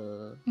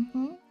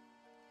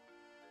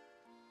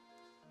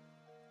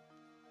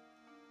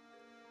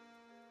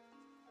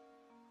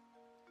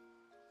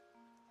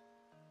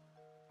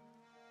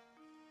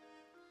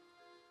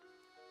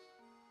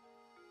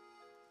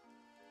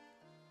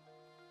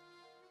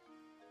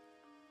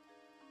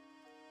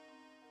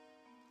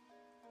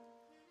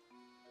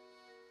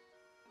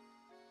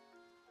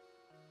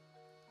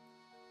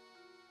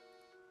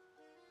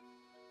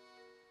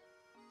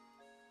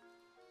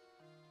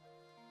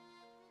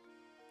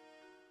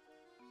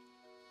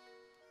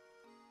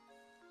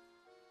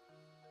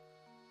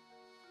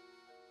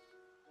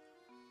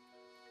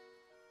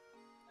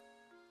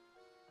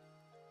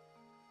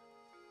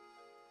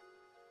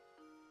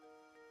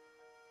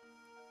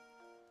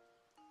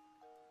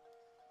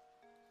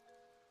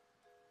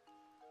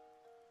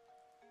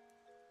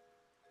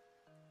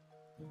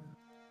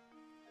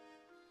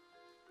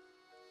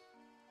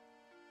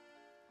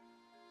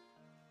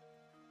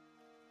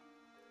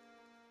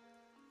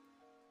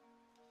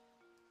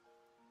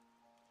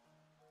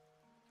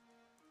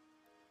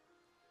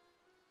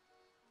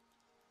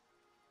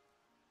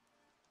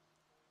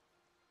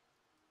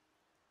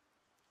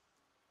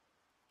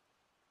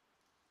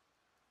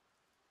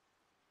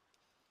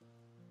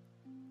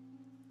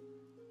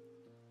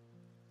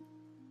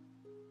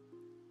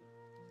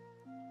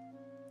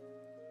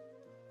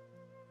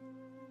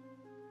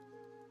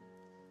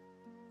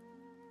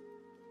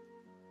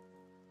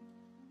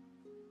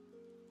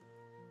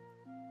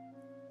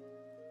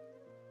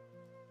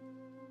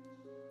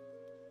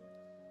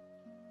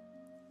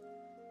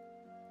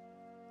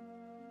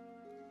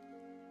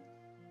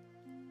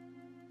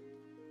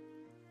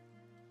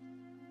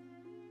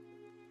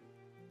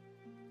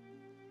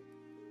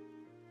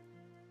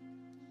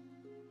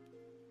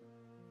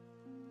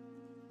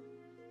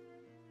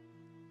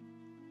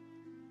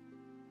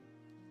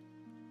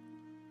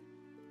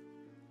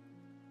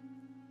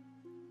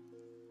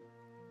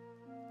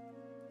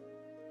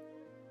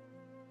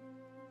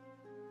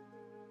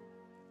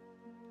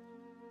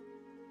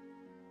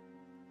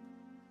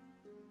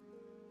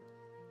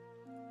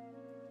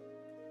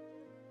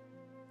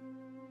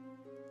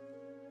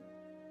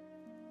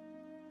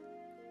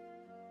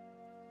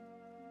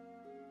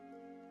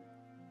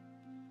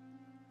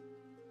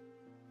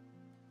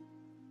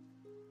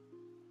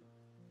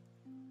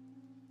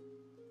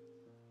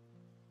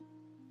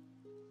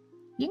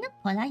 You know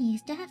Pola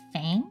used to have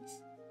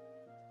fangs?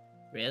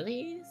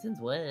 Really? Since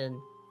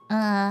when?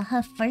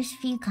 Her first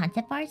few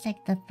concept arts,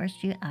 like the first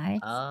few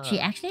arts, she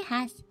actually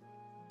has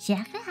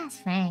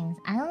fangs.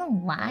 I don't know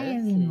why I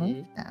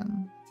removed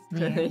them.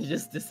 You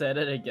just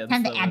decided against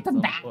them to add them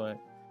back. Point.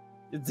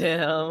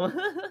 Damn.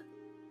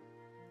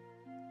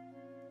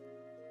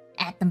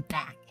 Add them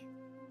back.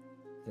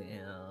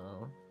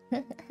 Damn.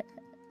 Let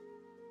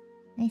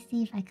me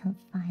see if I can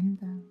find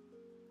them.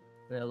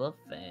 I love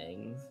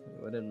fangs.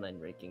 I wouldn't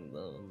mind raking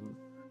them.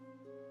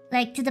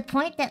 Like, to the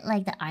point that,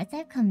 like, the arts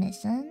I've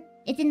commissioned,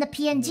 it's in the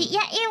PNG.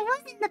 Yeah, it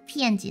was in the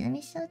PNG. Let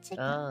me show check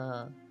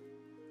out.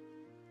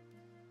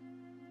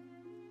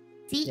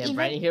 See, yeah,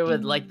 Brian here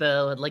with like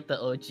the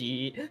OG.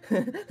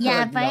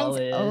 Yeah,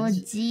 Brian's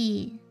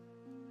OG.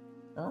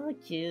 Oh,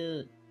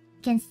 cute.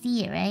 You can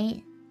see it,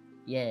 right?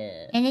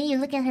 Yeah. And then you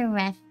look at her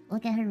ref.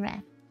 Look at her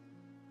ref.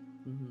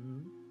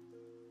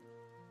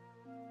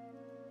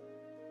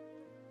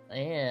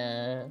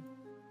 Yeah.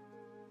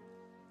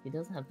 She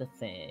does have the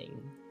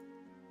fang.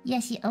 Yeah,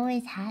 she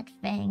always had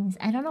fangs.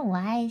 I don't know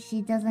why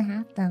she doesn't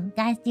have them.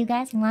 Guys, do you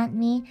guys want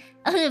me?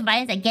 Oh,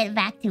 Brian's like, get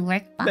back to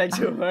work, Papa. Back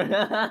to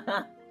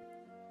work.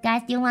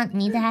 Guys, do you want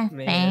me to have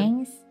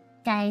fangs?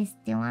 Guys,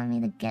 do you want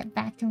me to get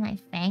back to my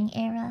fang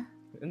era?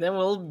 And then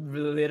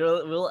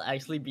we'll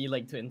actually be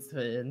like twins.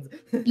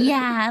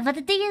 Yeah, but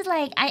the thing is,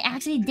 like, I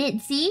actually did,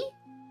 see?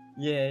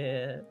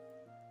 Yeah.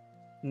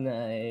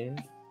 Nice.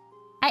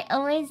 I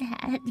always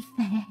had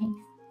fangs.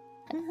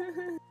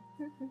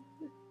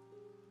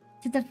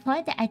 To the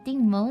point that I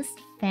think most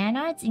fan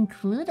arts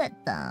included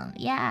them.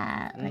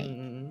 Yeah, like...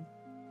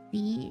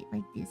 See,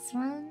 like this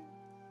one?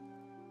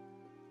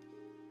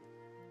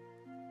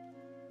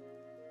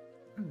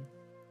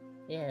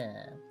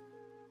 Yeah.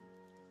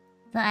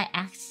 So I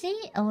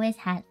actually always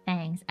had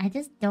fangs. I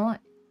just don't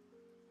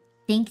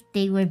think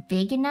they were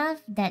big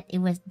enough that it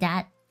was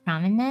that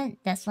prominent.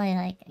 That's why,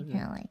 like, I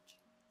kind of, like...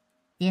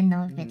 Didn't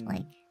know if it,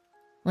 like...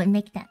 would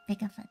make that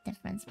big of a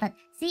difference. But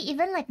see,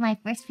 even like my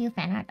first few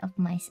fan art of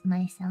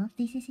myself,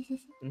 this.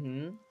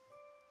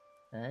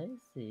 I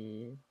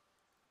see.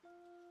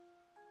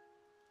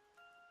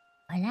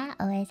 Ola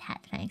always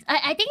had fangs.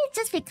 I think it's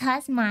just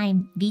because my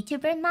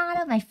VTuber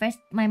model, my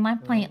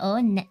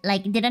 1.0,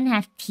 like didn't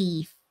have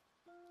teeth.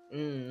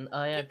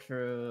 Oh yeah,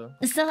 true.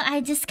 So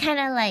I just kind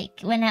of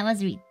like, when I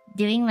was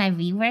doing my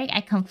rework,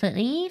 I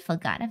completely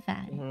forgot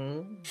about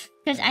it.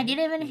 Because I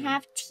didn't even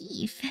have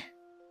teeth.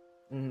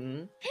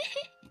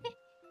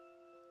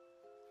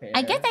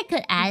 I guess I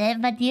could add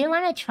it, but do you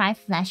want to try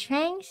flesh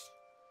fangs?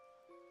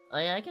 Oh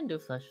yeah, I can do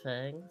flesh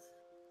fangs.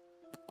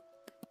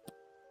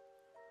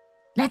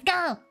 Let's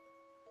go!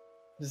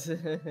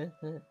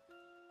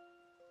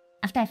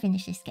 After I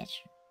finish this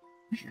sketch.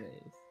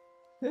 Nice.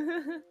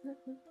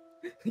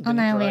 Oh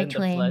no, we're the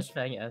twins. flesh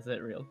fang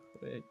asset real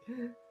quick.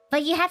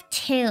 But you have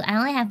 2. I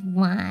only have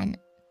 1.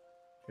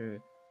 True.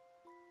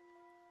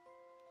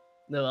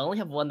 No, I only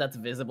have one that's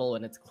visible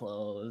when it's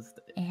closed.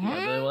 Yeah?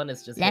 The other one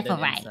is just Left hidden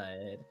or right?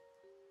 inside.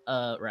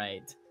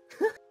 Right.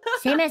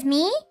 Same as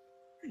me?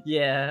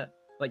 Yeah,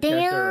 like Damn,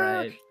 character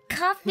right.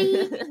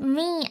 copy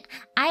me.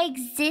 I You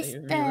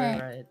existed. were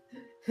right.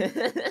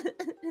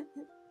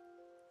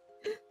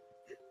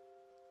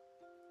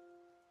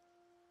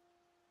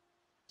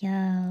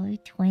 Yo, we're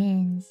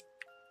twins.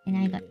 And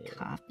I got Yeah.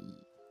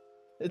 copied.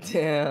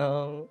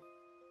 Damn.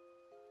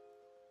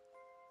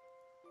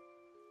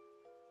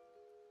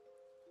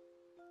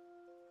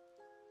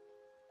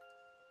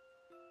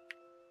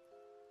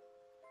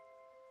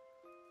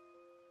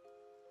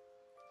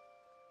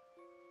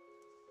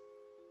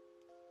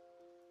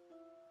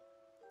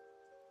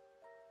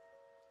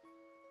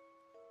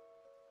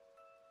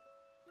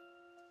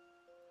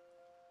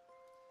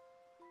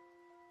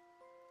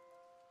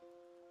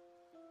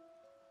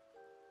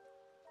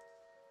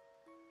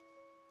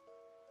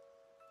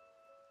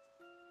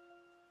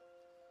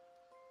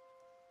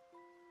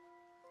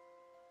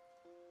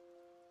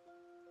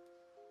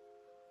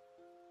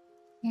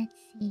 Let's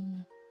see.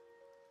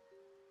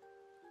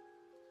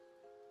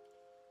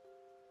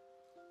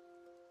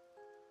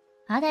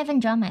 How'd I even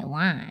draw my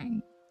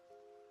wand?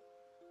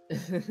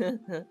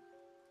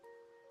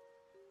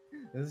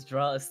 Just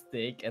draw a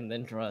stick and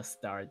then draw a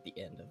star at the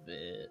end of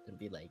it and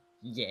be like,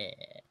 yeah.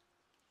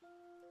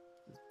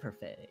 It's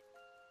perfect.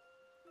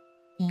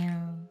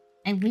 Damn.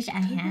 I wish I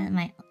had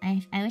my...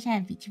 I wish I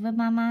had VTuber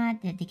Mama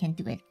that they can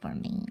do it for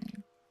me.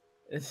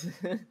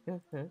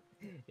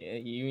 Yeah,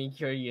 you mean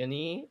Cure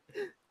Uni?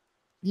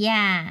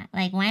 Yeah,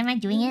 like why am I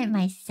doing it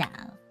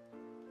myself?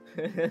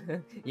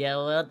 Yeah,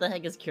 what the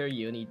heck is Cure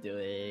Uni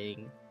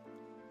doing?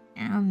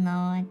 I don't know.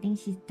 I think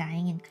she's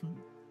dying in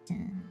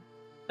commotion.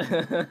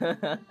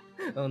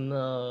 Oh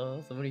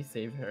no, somebody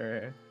save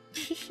her.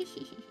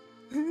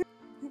 So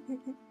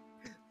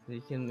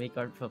you can make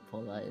art for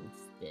Pola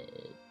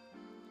instead.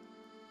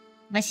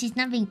 But she's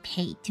not being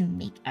paid to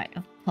make art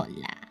of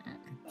Pola.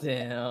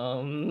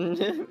 Damn.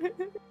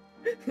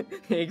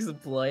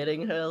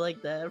 Exploiting her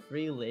like that?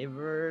 Free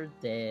labor?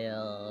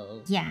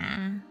 Damn.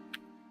 Yeah.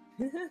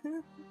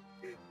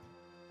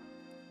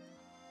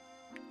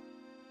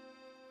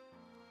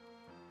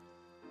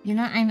 You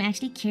know, I'm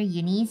actually Cure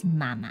Uni's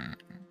mama.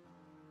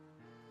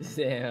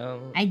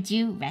 Damn. I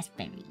drew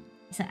Raspberry.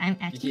 So I'm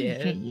actually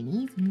Yeah. Cure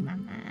Uni's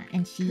mama.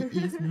 And she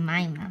is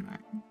my mama.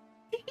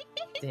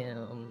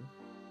 Damn.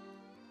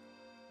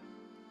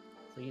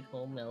 Sweet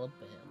home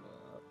Alabama.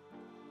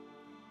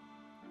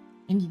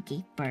 And you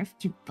gave birth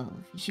to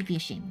both. You should be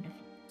ashamed of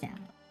yourself.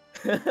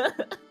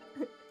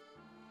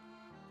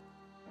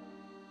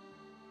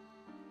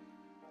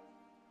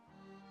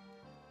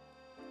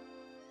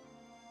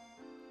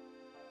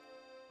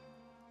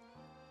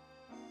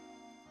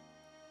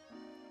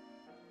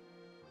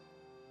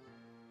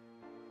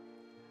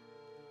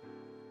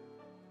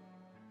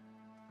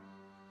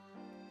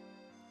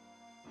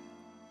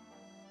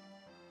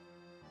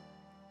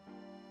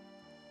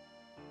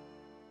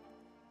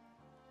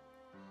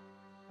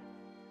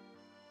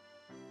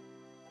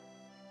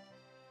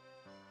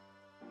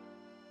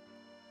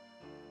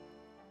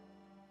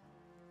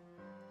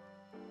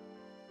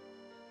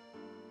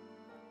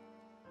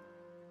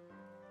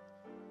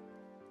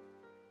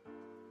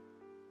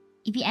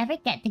 If you ever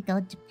get to go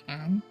to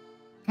Japan,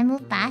 I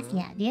moved fast,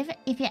 yeah. Do you ever,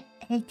 if you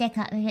ever get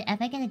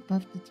to go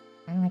to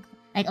Japan,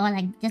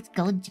 or just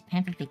go to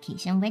Japan for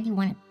vacation, where do you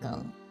want to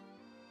go?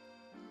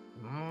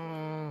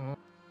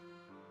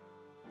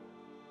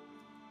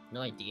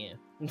 No idea.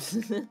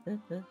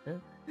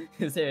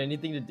 Is there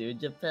anything to do in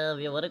Japan?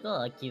 We wanna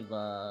go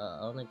Akiba.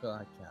 I wanna go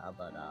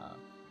Akihabara.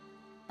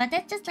 But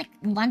that's just like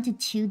 1 to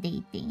 2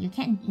 day thing. You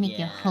can't make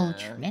your whole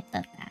Yeah. trip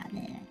about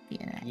it, I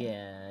feel like.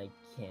 Yeah, I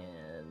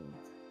can't.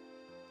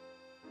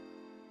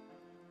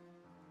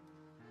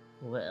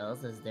 What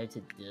else is there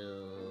to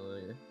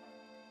do?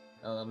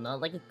 I'm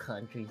not like a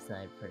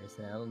countryside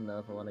person. I don't know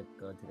if I want to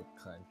go to the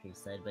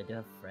countryside, but I do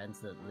have friends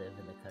that live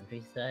in the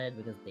countryside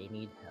because they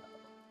need help.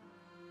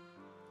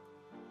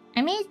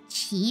 I mean,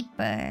 it's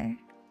cheaper.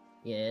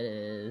 Yeah, it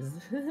is.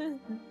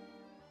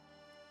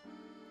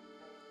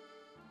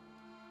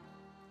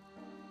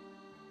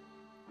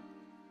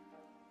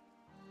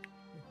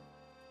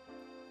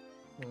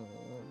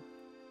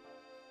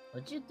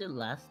 What'd you do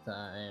last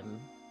time?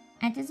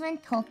 I just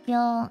went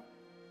Tokyo,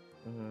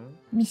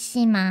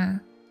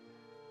 Mishima,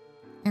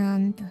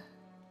 and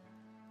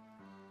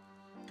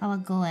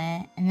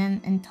Kawagoe, and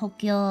then in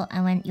Tokyo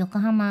I went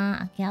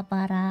Yokohama,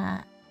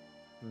 Akihabara,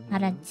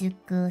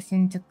 Harajuku,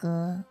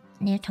 Shinjuku,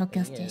 near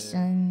Tokyo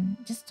Station.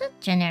 Just the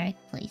generic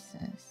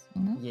places,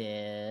 you know?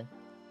 Yeah.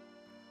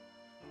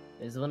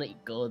 I just want to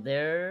go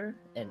there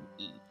and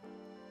eat.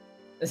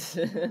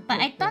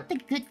 But I thought the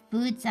good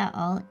foods are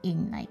all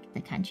in like the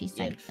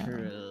countryside. Yeah,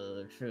 though.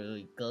 true.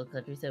 We go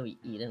countryside, we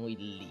eat and we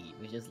leave.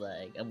 We're just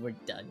like, we're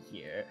done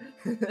here.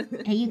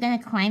 Are you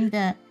gonna climb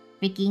the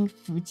freaking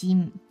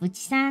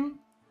Fujisan?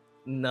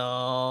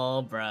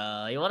 No,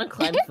 bro. You wanna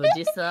climb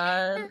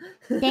Fujisan?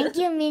 Thank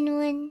you,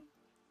 Minwon.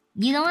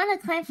 You don't wanna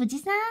climb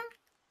Fujisan?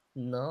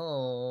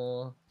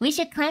 No. We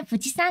should climb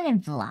Fujisan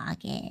and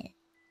vlog it.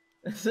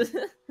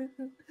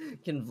 You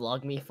can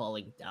vlog me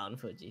falling down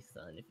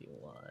Fujisan if you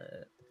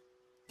want.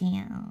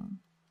 Damn.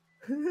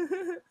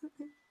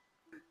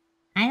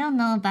 I don't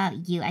know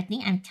about you. I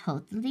think I'm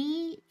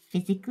totally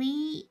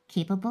physically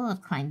capable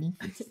of climbing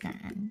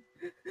Fujisan.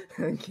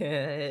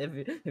 Okay,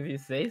 if you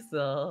say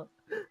so.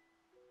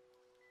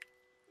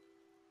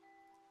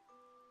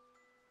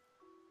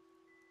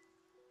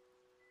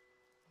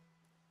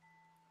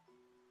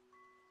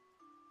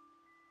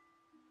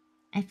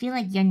 I feel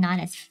like you're not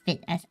as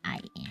fit as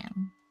I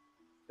am.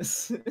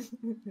 So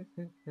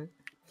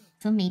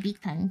maybe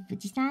climbing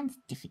Fujisan is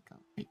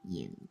difficult for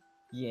you.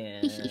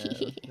 Yeah.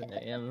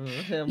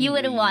 You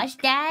would watch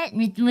that?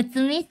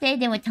 Mutsumi said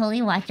they would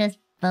totally watch us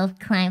both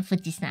climb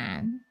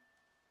Fujisan.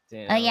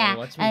 Damn, Oh yeah,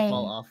 watch me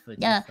fall off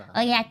Fujisan.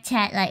 Oh yeah,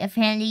 chat. Like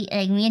apparently,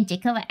 like me and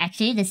Jacob are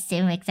actually the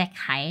same exact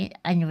height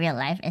in real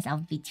life as our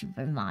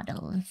VTuber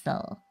model.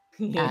 So,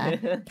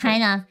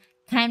 kind of.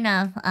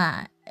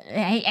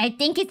 I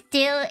think it's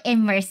still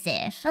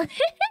immersive.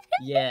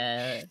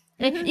 Yeah.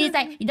 It's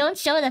like you don't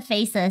show the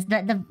faces,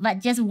 but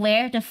just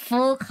wear the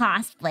full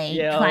cosplay.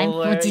 Yeah, climb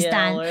wear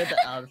Fujisan.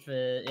 the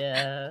outfit.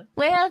 Yeah.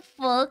 Wear a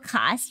full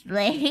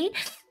cosplay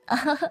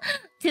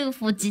to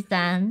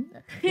Fujisan.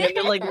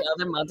 Yeah, like the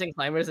other mountain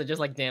climbers are just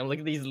like, damn, look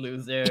at these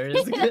losers.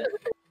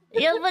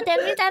 Yeah, but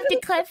that means I have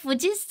to climb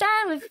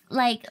Fujisan with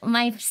like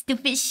my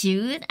stupid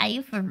shoes. Are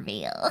you for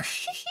real?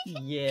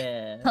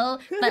 Yeah.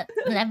 But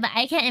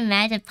I can't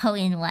imagine Poe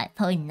in what?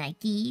 Poe in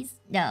Nikes?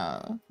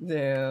 No.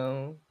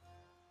 Damn.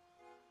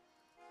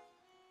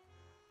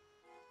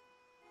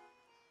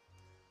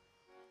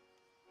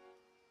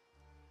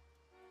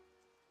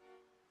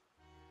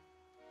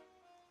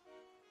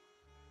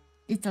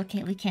 It's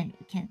okay. We can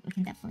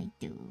definitely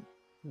do.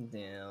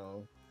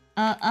 Damn.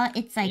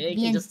 It's like you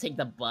can just take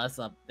the bus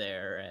up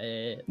there,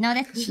 right? No,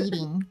 that's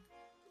cheating.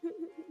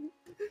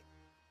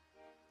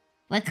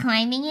 We're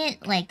climbing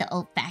it like the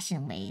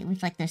old-fashioned way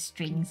with like the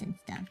strings and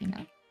stuff, you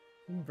know.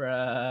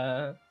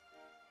 Bruh.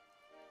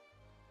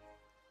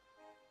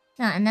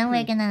 So and then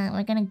we're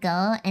gonna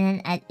go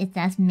and then it's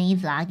us me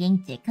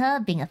vlogging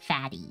Jika being a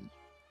fatty.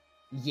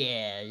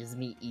 Yeah, just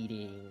me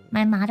eating.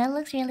 My model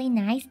looks really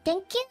nice.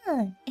 Thank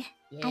you.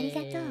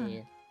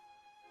 Yay.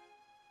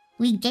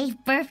 We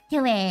gave birth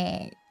to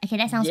it. Okay,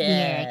 that sounds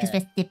weird because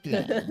we're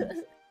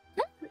siblings.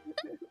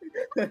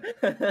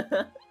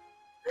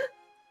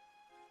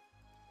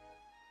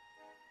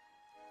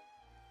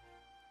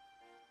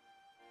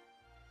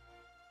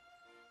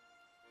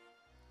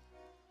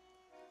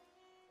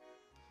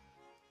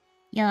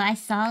 Yo, I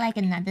saw like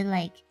another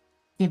like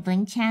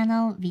sibling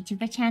channel,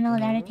 VTuber channel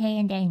the other day,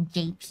 and they're in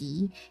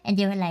JP, and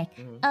they were like,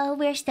 "Oh,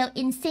 we're still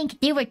in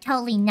sync." They were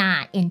totally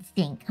not in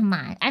sync. Come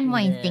on, I'm more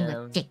in sync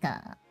with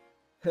Jika.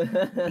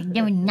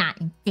 They were not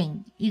in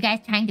sync. You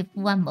guys trying to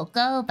fool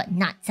Moko, but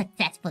not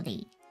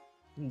successfully.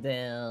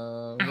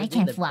 Damn. I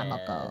can fool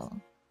Moko.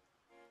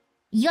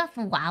 You're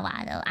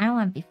Fuwawa though. I don't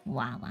want to be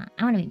Fuwawa.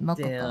 I want to be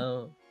Mokoko.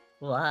 Damn.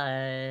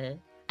 Why?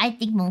 I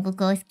think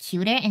Mokoko is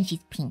cuter and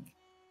she's pink.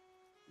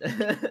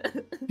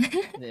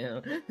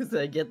 Damn. So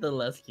I get the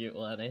less cute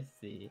one, I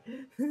see.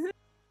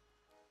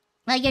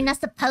 Well, you're not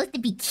supposed to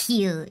be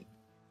cute.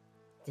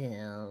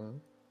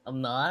 Damn. I'm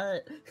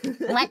not?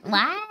 What?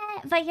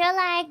 But you're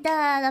like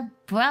the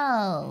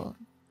bro.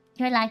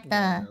 You're like the...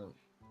 Damn.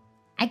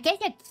 I guess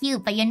you're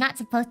cute, but you're not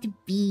supposed to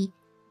be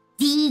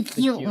the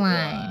cute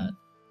one.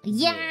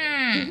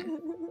 Yeah!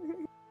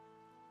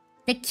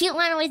 The cute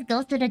one always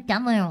goes to the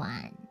dumber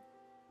one.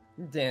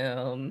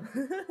 Damn.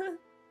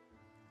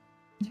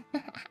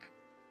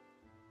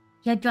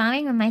 Your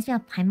drawing reminds me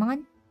of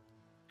Paimon.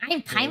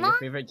 I'm Paimon? Your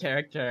favorite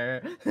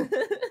character.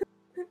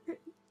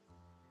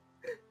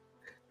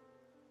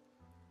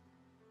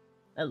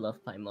 I love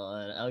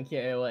Paimon. I don't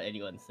care what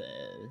anyone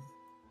says.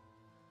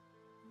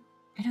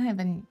 I don't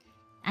even...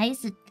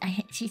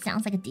 she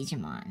sounds like a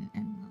Digimon. I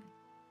don't know.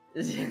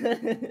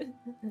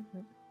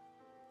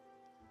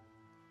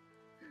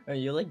 Are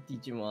you like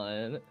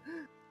Digimon?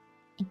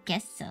 I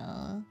guess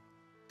so.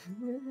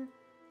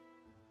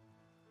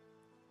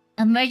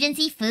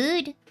 Emergency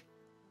food?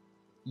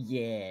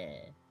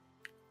 Yeah.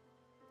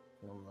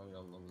 Nom nom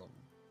nom nom nom.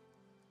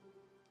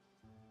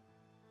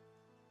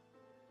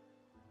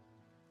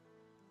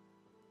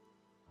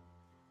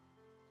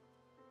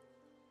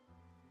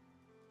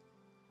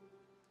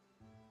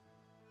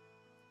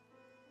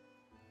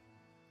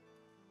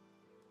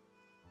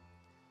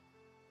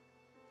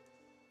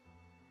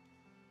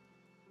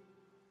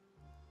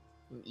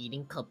 I'm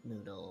eating cup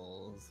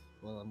noodles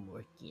while I'm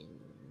working.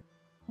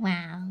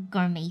 Wow,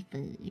 gourmet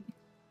food.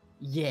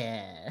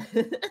 Yeah.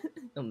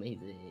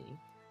 Amazing.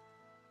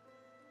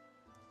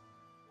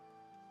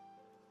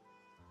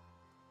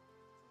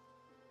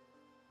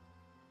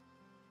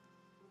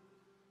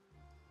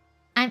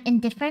 I'm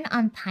indifferent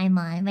on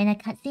timeline. When a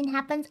cutscene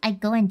happens, I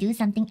go and do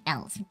something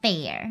else.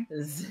 Fair.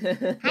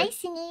 Hi,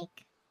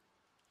 Cynic.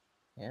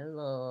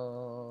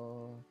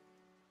 Hello.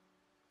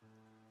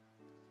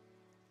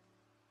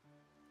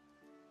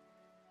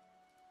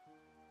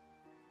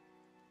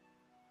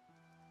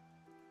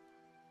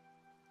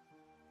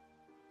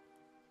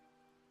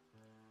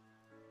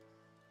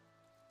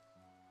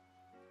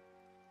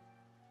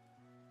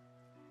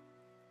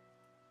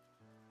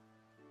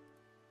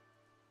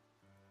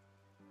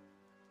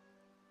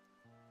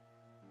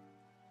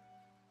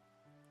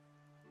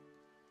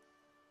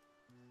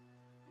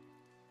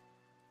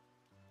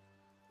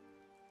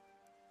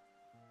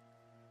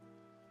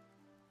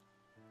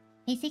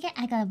 Basically,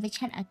 I got a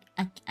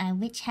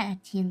witch hat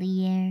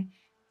atelier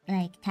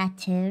like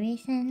tattoo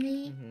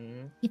recently.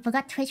 You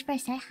forgot Twitch for a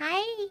sec.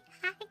 Hi,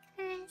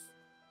 Chris.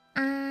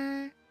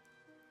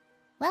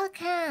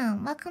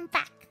 Welcome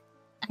back.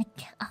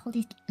 All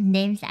these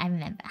names I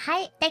remember.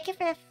 Hi, thank you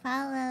for the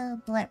follow,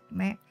 Blurp.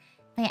 But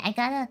yeah, I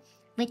got a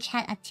witch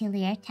hat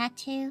atelier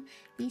tattoo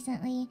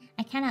recently.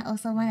 I kind of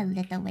also want a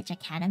Little Witch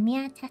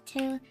Academia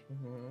tattoo.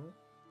 I'm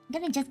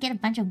gonna just get a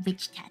bunch of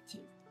witch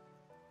tattoos.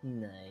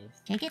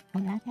 Nice. Should I get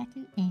Polaire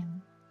tattoo?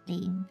 Damn.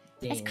 Lame.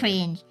 That's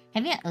cringe.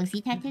 Having an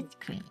OC tattoo is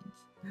cringe.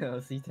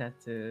 OC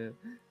tattoo.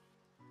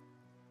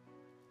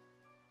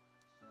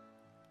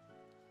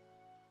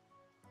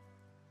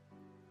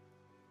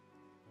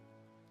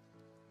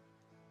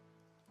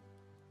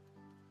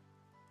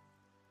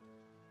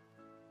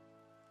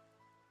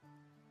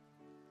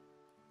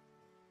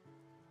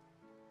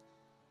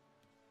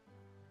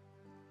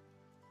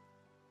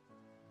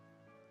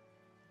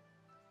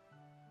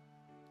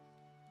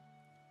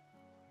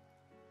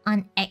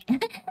 On X.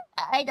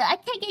 I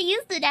can't get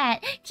used to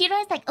that.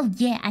 Kira's like, oh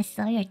yeah, I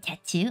saw your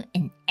tattoo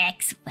in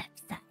X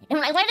website. I'm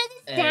like, why does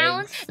it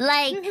sound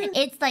like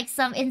it's like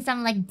some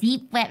like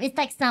deep web? It's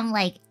like some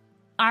like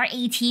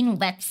R18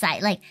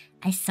 website. Like,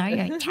 I saw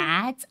your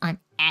tats on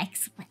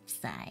X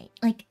website.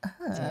 Like,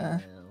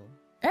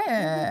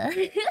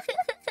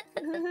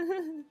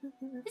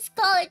 Just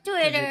call it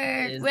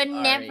Twitter.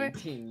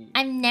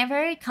 I'm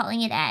never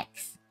calling it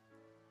X.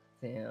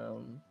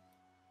 Damn.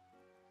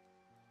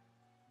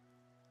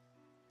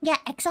 Yeah,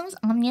 Exxon's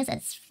ominous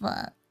as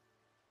fuck.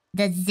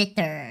 The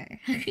zitter.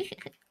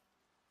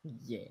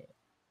 Yeah.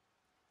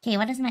 Okay,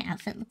 what does my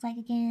outfit look like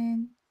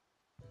again?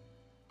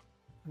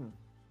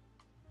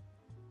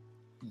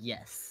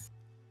 Yes.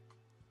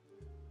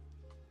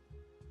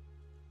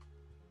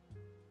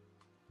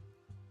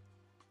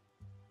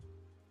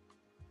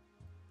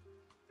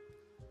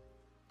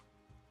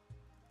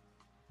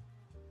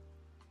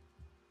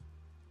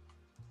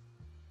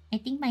 I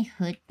think my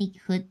hood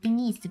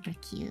thingy is super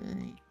cute.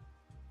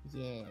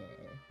 Yeah.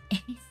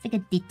 It's like a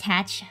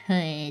detached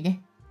hood.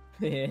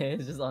 Yeah,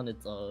 it's just on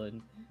its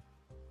own.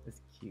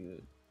 It's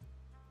cute.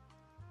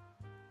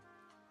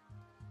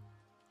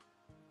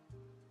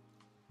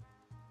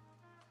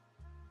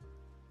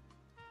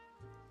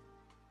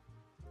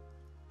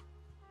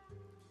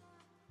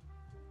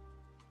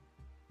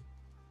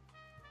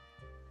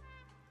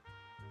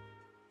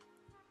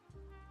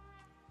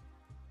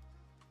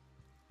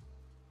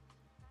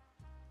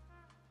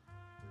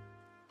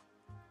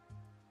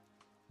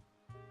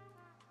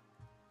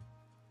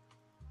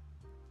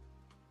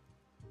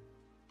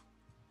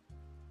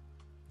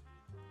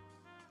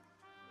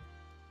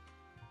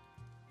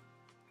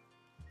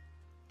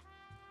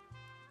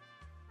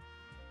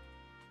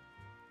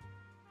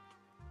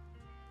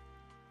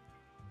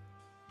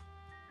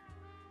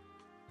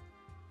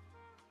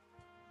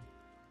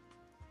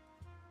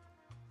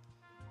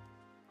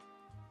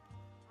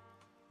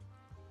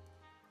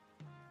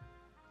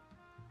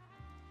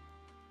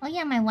 Oh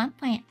yeah, my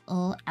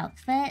 1.0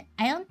 outfit.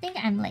 I don't think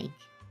I'm like...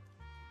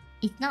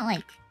 It's not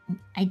like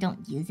I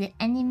don't use it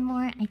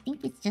anymore. I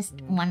think it's just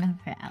one of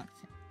her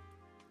outfits.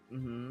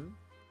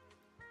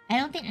 I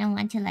don't think I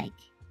want to like...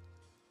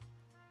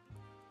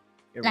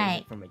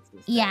 Erase it from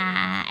existence.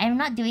 Yeah, I'm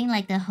not doing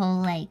like the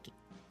whole like...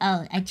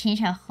 Oh, I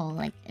changed her whole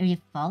like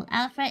default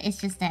outfit.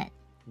 It's just that...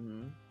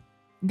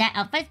 That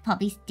outfit's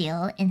probably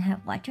still in her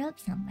wardrobe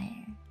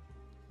somewhere.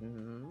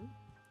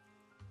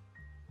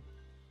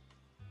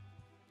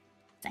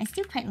 So I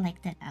still quite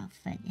like that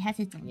outfit. It has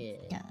its own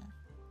stuff.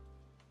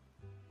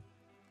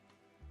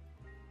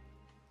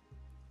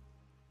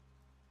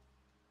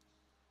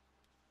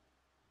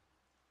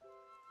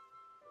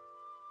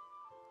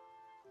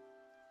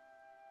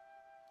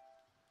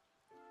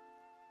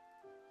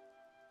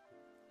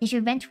 They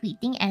should ban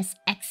tweeting as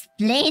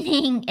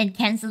explaining and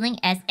cancelling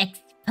as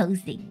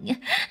exposing.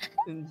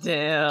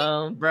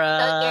 Damn,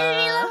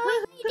 bruh.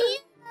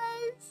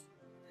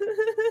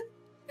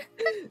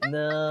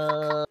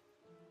 No.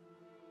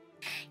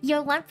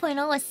 Your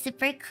 1.0 was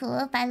super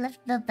cool, but I love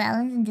the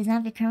balance and design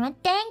of your current one.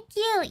 Thank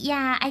you!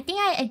 Yeah, I think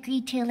I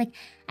agree too. Like,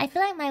 I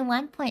feel like my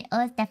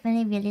 1.0 is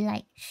definitely really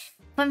like...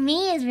 For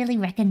me, is really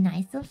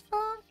recognizable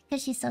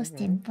because she's so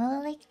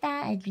simple like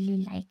that. I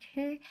really like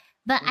her.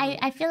 But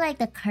I feel like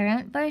the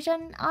current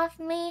version of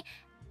me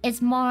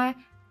is more...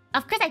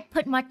 Of course, I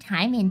put more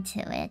time into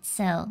it,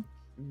 so...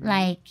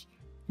 Like,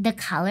 the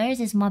colors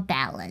is more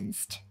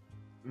balanced.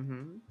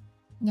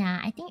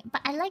 Yeah, I think...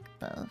 But I like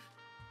both.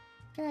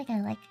 I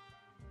feel like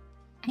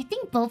I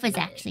think both is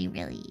actually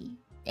really...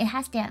 It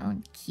has their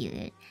own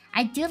cute.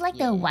 I do like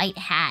the white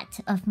hat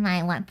of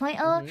my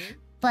 1.0,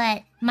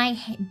 but my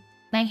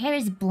hair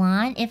is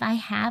blonde. If I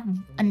have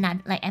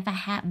another... Like, if I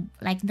have,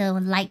 like, the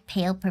light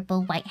pale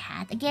purple white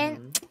hat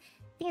again, I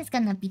think it's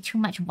gonna be too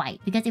much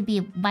white. Because it'd be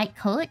a white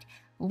coat,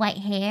 white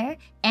hair,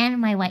 and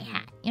my white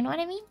hat. You know what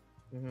I mean?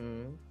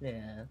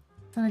 Yeah.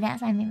 So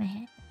that's why I made my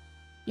hair.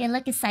 Yeah,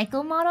 look, a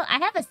cycle model. I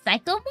have a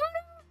cycle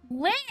model?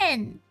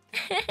 When?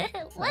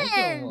 When?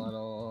 Cycle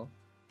model.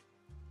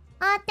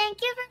 Oh,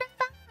 thank you for the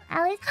follow,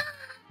 Alice.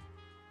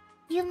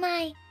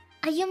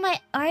 Are you my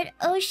art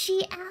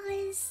Oshi,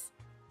 Alice?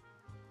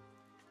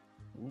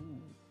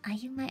 Ooh. Are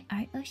you my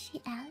art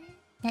Oshi, Alice?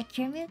 That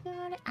Kirimiku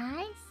model?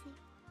 I see.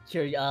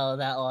 Sure, oh,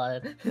 that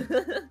one.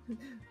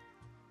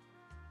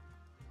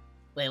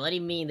 Wait, what do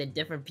you mean, they're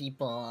different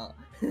people?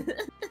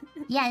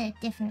 Yeah, they're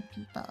different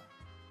people.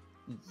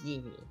 Yeah.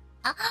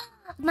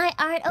 My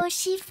art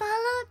Oshi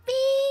followed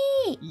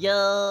me!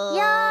 Yo!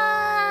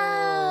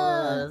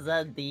 Yo! Is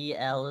that the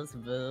Alice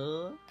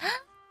Boo?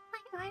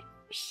 My art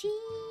Oshi!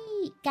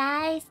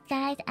 Guys,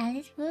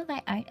 Alice Boo,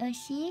 my art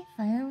Oshi,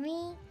 follow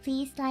me.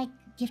 Please, like,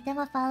 give them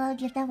a follow,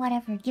 give them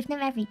whatever. Give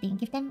them everything.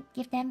 Give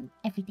them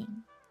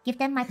everything. Give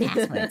them my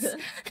passwords.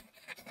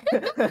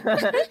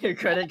 Your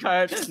credit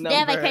card number.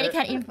 Yeah, my credit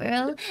card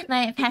info,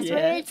 my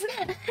passwords.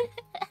 Yeah.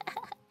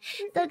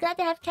 So glad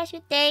to have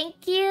Cashew.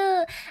 Thank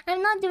you.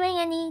 I'm not doing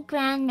any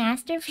grand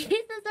masterpieces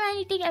or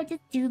anything. I'm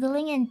just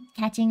doodling and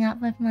catching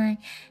up with my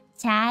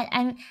chat.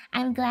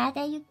 I'm glad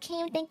that you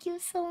came. Thank you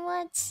so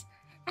much.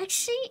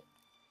 Actually,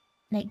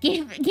 like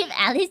give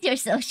Alice your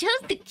social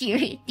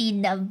security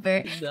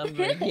number.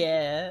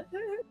 Yeah.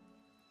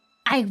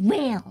 I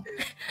will.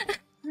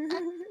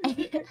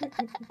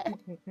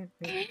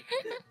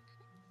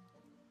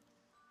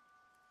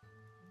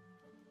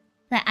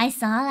 But I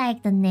saw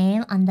like the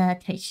name on the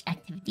Twitch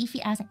activity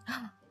feed. I was like,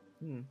 oh,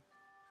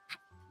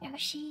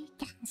 Yoshi,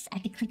 yes. I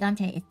could click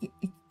onto it.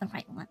 It's the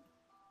right one.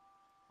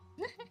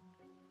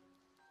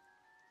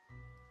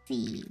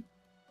 See.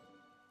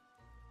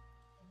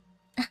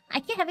 I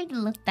keep having to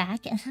look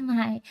back at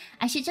my...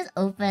 I should just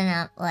open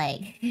up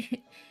like...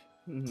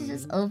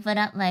 just open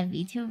up my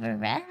VTuber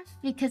ref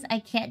because I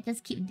can't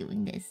just keep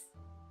doing this.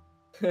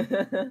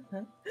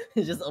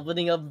 Just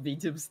opening up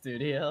VTube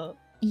Studio.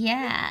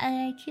 Yeah,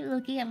 I keep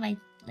looking at my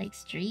like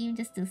stream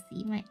just to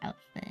see my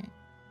outfit.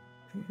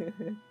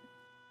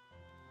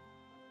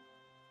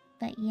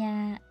 But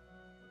yeah,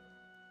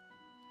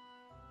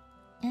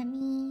 let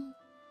me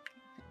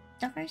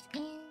put doors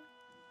in.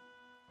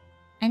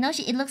 I know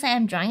it looks like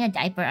I'm drawing a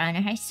diaper on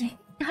her. I swear,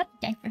 not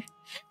a diaper.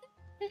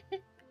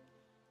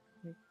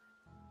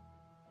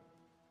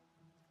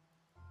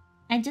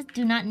 I just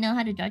do not know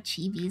how to draw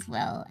chibis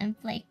well. I'm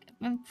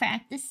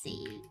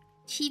practicing.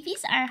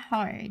 Chibis are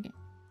hard.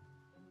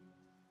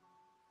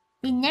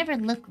 They never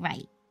look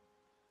right.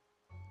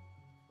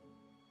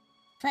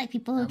 It's like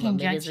people who can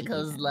draw maybe it's chibi.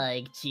 because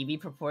like chibi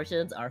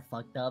proportions are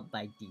fucked up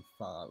by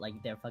default.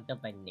 Like they're fucked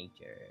up by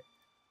nature.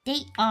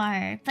 They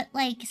are, but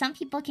like some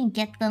people can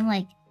get them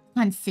like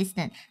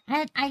consistent.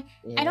 I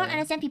don't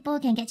understand people who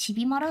can get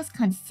chibi models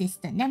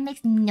consistent. That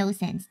makes no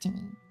sense to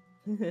me.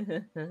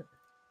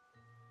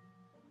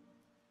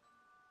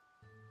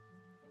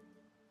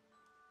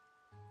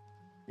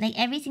 Like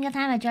every single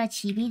time I draw a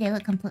chibi, they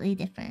look completely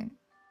different.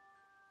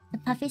 The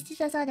puffy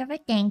stitches are over.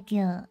 Thank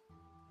you.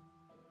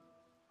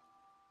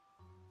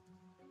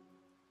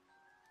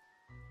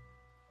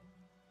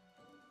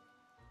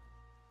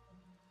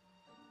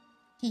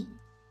 Okay.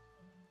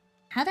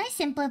 How do I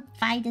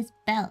simplify this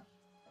belt?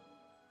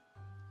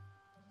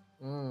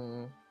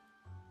 I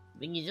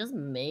think you just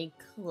make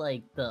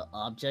like the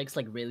objects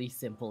like really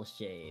simple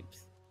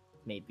shapes.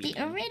 Maybe. They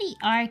already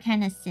are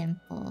kind of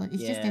simple.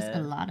 It's just there's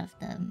a lot of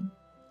them.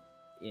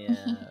 Yeah.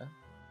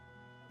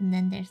 And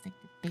then there's like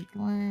the big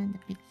one, the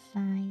big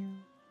file.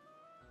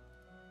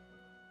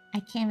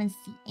 I can't even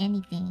see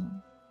anything.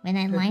 When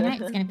I line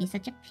art, it's gonna be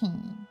such a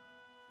pain.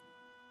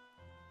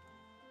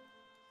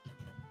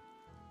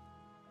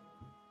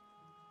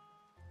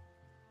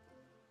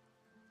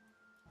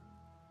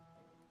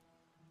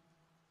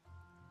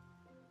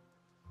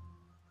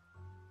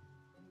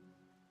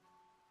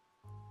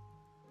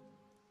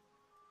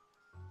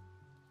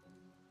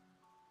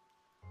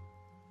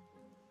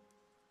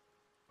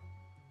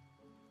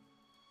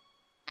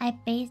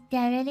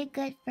 They're really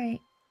good for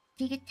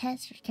figure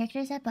tests for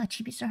characters that but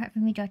chibi so hard for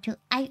me to draw too.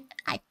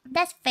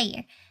 That's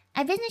fair.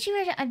 I've been a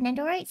chibi on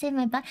Nendo, right? Save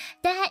my butt.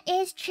 That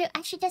is true.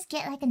 I should just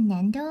get like a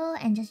Nendo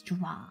and just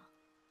draw.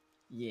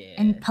 Yeah.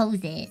 and pose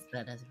it.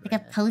 That is Like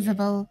a rad,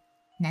 posable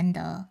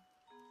Nendo.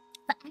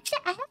 But actually,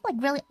 I have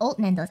like really old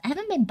Nendos. I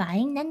haven't been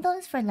buying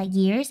Nendos for like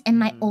years, and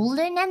my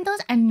older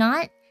Nendos are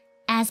not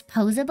as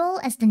posable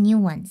as the new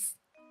ones.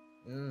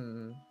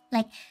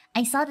 Like,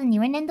 I saw the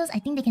newer Nendos, I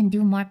think they can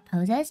do more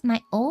poses.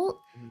 My old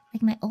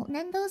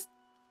Nendos,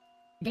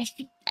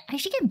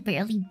 she can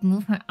barely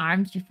move her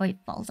arms before it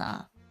falls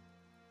off.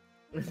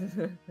 I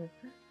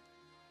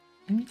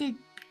need to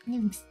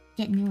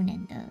get new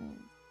Nendos.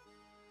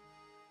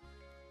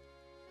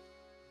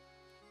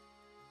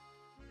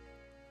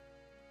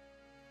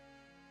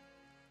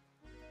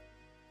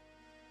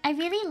 I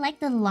really like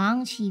the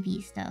long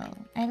chibis though.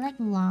 I like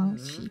long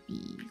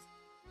chibis.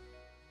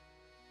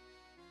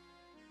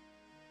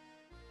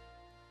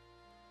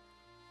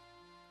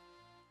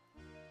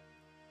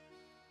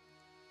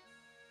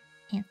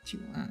 Can't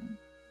too long.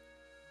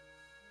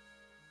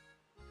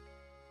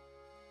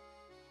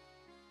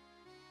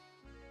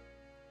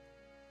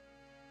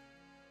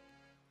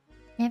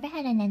 Never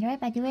had an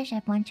Android, but I do wish I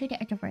have one too. They're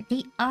adorable.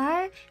 They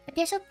are, but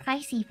they're so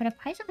pricey. For the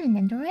price of an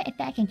Android, I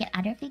bet I can get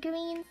other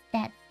figurines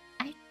that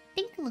I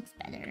think looks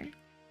better.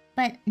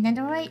 But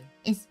Nendoroid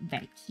is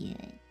very cute.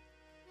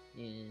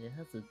 Yeah, it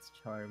has its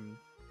charm.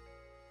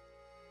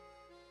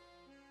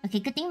 Okay,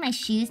 good thing my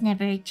shoes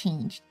never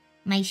changed.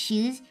 My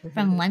shoes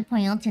from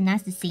 1.0 to now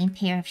is the same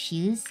pair of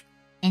shoes,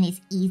 and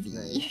it's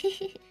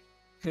easy.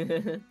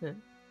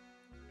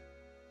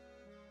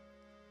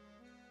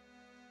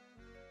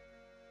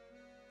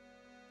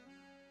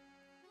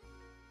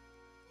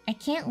 I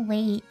can't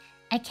wait.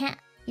 I can't.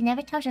 You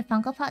never touch a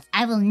Funko Pops?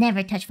 I will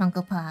never touch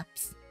Funko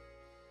Pops.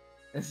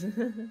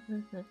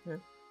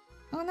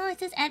 Oh no, it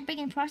says ad break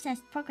in progress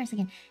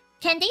again.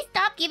 Can they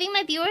stop giving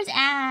my viewers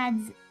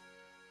ads?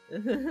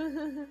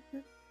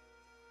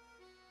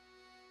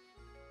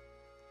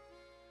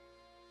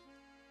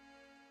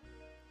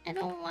 I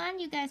don't want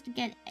you guys to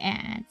get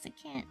ads. I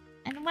can't.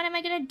 And what am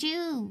I gonna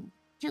do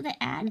till the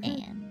ad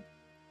ends?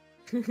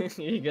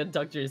 You're gonna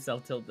talk to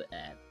yourself till the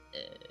ad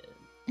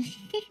ends.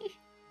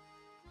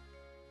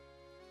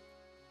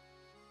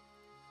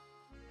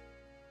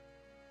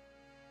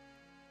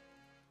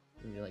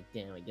 And you're like,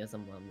 damn, I guess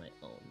I'm on my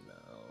own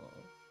now.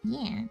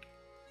 Yeah.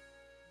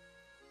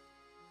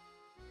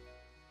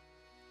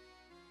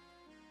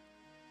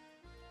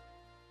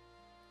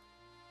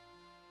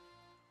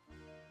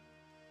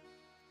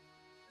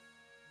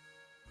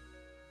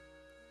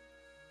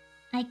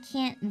 I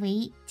can't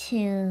wait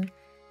to,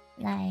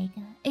 like,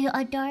 you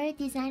adore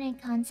design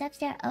and concepts.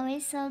 They're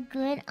always so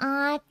good.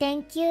 Aw,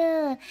 thank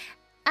you.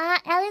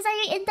 Alice, are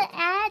you in the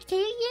ad? Can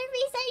you hear me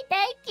say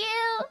thank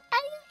you?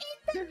 Are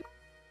you in the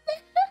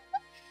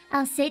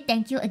I'll say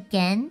thank you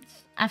again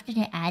after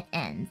the ad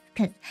ends,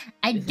 because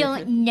I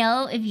don't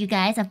know if you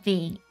guys are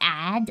being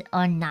ad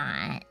or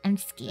not. I'm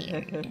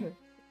scared.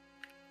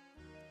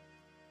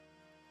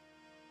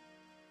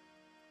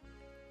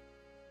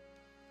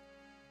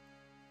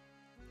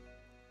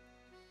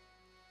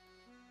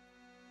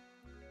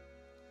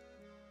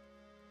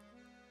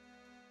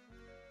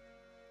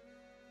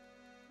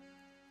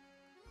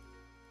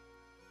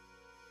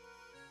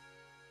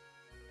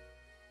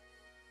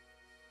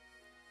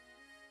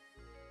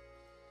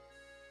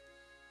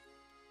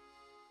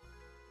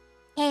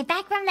 Hey,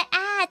 back from the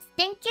ads.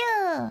 Thank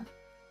you.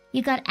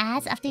 You got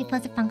ads after you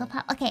posted Funko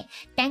Pop. Okay,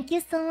 thank you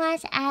so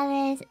much,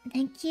 Alice.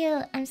 Thank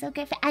you. I'm so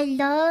grateful. I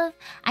love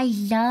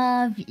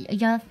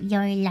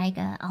your like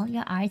all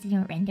your arts and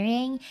your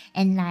rendering,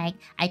 and like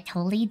I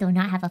totally do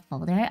not have a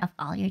folder of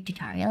all your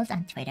tutorials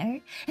on Twitter.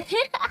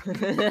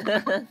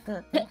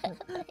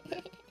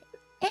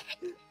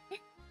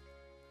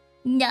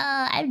 No,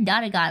 I'm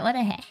not a god. What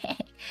the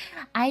heck?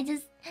 I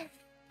just.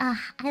 I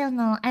don't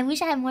know. I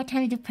wish I had more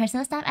time to do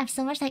personal stuff. I have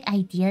so much like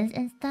ideas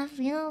and stuff,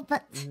 you know.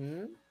 But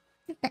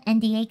the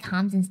NDA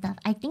comms and stuff.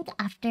 I think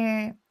after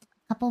a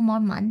couple more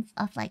months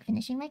of like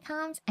finishing my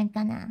comms, I'm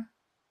gonna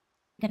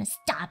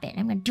stop it.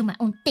 I'm gonna do my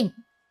own thing.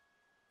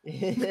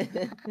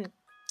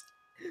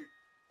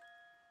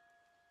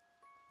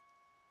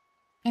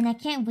 And I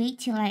can't wait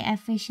till I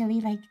officially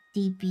like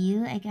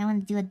debut. Like I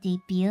want to do a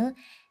debut,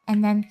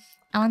 and then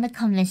I want to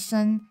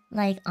commission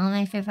like all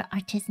my favorite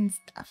artists and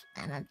stuff,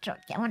 and I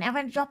want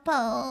to drop.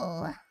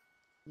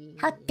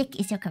 How thick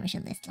is your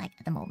commission list like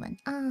at the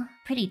moment? Oh,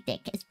 pretty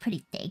thick. It's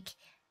pretty thick,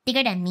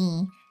 bigger than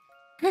me.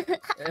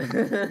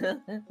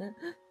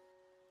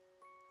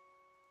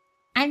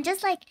 I'm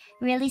just like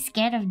really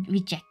scared of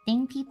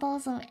rejecting people,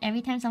 so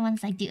every time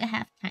someone's like, "Do you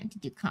have time to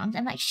do comms?"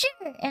 I'm like, "Sure,"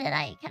 and then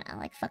I kind of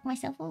like fuck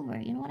myself over.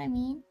 You know what I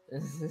mean?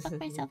 Fuck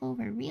myself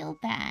over real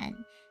bad.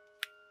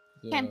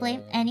 Yeah. Can't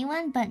blame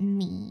anyone but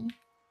me.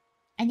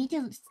 I need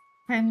to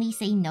firmly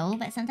say no,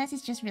 but sometimes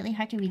it's just really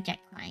hard to reject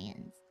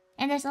clients.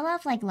 And there's a lot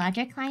of like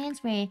larger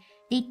clients where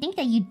they think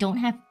that you don't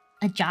have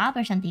a job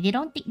or something.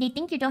 They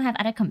think you don't have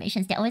other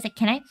commissions. They're always like,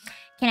 can I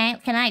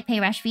like pay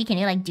rush fee? Can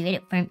you like do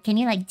it for, can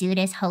you like do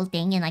this whole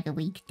thing in like a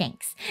week?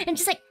 Thanks. And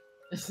just like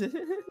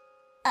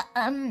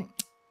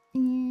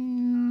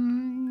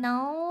no.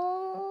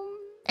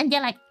 And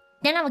they're like,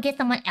 then I will get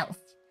someone else.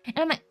 And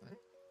I'm like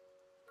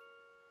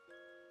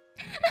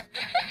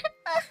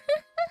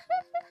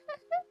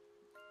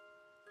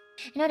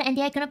You know, the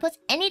NDI couldn't post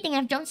anything.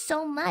 I've drawn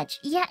so much.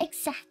 Yeah,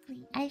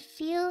 exactly. I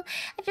feel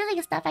like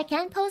the stuff I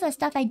can post are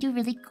stuff I do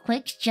really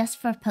quick just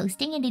for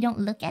posting, and they don't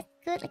look as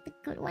good. Like the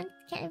good ones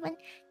can't even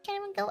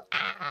go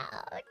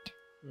out.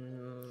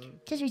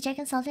 Just reject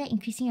and solve it,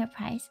 increasing your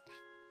price.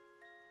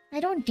 I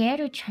don't dare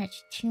to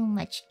charge too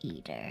much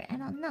either. I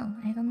don't know.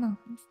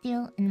 I'm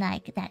still in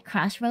like that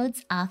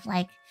crossroads of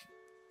like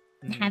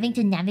having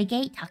to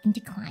navigate talking to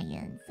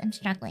clients. I'm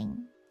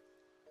struggling.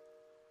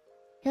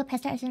 He'll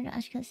pester us into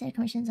ask us their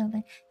commissions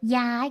open.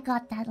 Yeah, I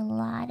got that a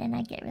lot, and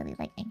I get really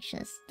like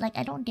anxious. Like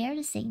I don't dare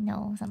to say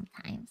no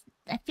sometimes.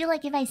 I feel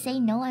like if I say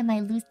no, I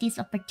might lose this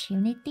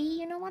opportunity.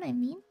 You know what I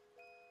mean?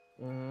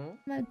 I'm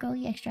gonna grow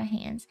you extra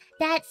hands.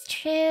 That's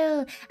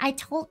true. I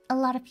told a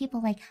lot of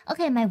people like,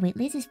 okay, my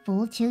waitlist is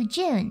full till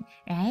June,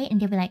 right?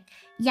 And they'll be like,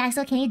 yeah,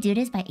 so can you do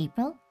this by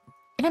April?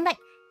 And I'm like,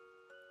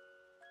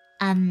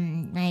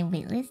 my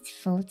waitlist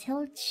full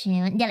till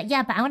June. They're like,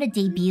 yeah, but I want to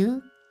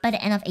debut by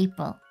the end of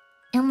April.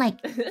 And I'm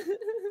like,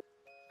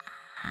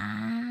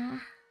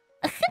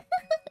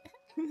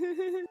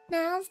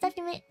 now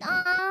Stephanie,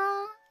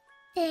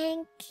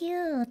 thank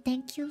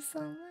you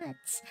so much.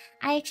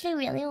 I actually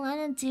really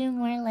want to do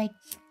more like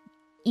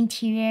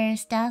interior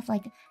stuff,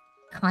 like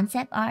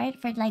concept art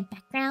for like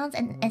backgrounds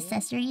and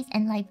accessories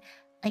and like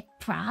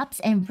props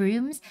and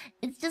rooms.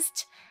 It's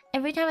just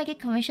every time I get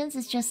commissions,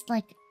 it's just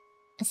like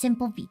a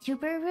simple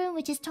VTuber room,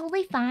 which is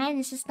totally fine.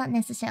 It's just not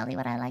necessarily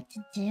what I like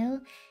to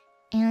do,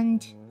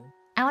 and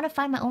I want to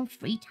find my own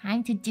free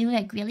time to do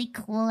like really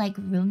cool like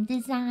room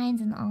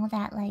designs and all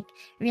that like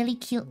really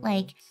cute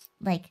like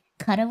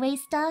cutaway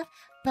stuff.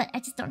 But I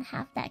just don't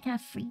have that kind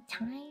of free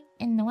time,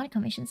 and no one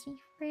commissions me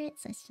for it.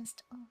 So it's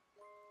just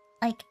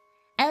like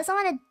I also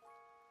want to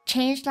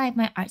change like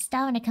my art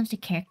style when it comes to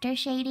character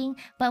shading.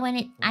 But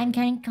when I'm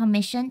getting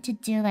commissioned to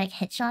do like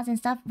headshots and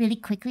stuff really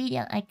quickly,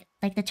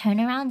 like the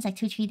turnaround is like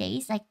 2-3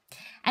 days. Like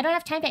I don't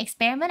have time to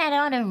experiment. I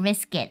don't want to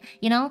risk it.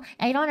 You know,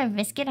 I don't want to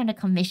risk it on the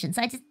commission.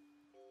 So I just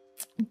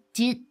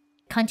do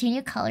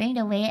continue coloring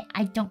the way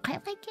I don't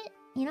quite like it.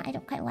 You know, I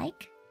don't quite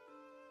like.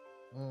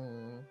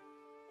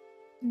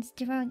 It's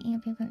different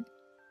ink and paper.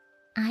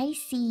 I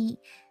see,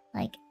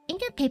 like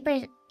ink and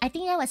paper. I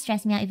think that would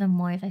stress me out even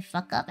more if I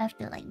fuck up. I have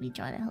to like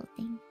redraw the whole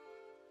thing.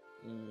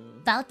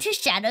 About to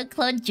shadow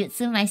clone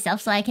jutsu myself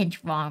so I can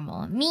draw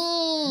more.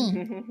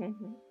 Me.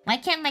 Why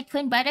can't my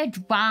twin brother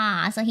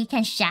draw so he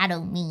can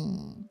shadow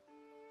me?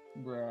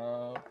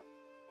 Bro.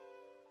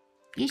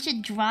 You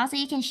should draw so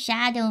you can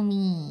shadow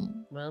me.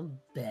 I'm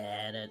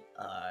bad at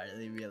art.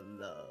 Leave me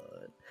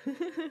alone.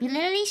 We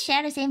literally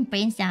share the same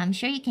brain cell. I'm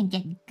sure you can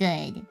get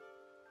good.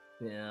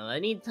 Yeah, I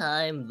need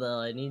time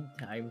though. I need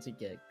time to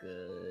get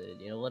good.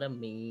 You know what I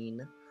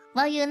mean?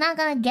 Well, you're not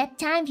gonna get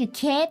time if you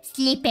keep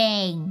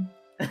sleeping.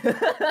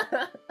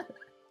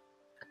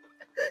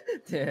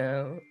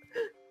 Damn.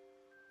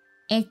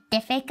 It's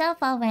difficult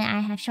for when I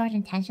have short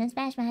attention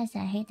spans, but as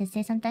I hate to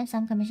say, sometimes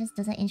some commissions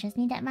doesn't interest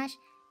me that much.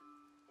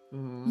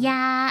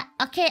 Yeah,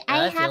 okay,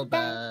 I have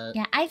that.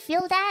 Yeah, I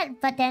feel that,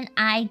 but then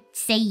I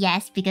say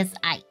yes because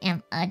I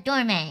am a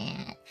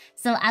doormat.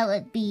 So I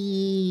would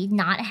be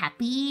not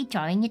happy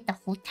drawing it the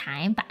whole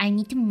time, but I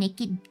need to make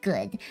it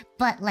good.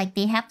 But like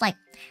they have like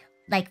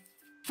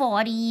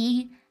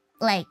 40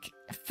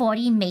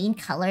 main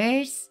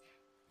colors,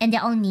 and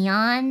they're all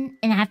neon,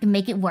 and I have to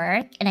make it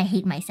work, and I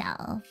hate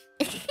myself.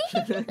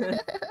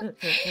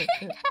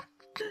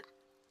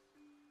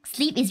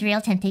 Sleep is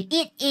real temptation.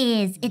 It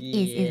is, isn't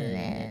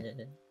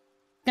it?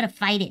 Gotta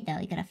fight it though,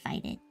 you gotta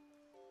fight it.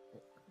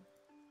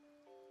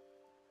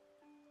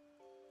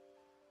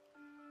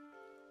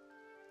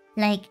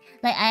 Like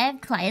I have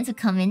clients who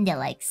come in, they're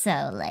like,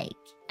 so like,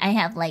 I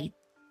have like,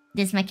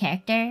 this is my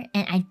character,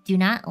 and I do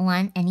not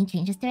want any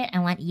changes to it. I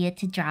want you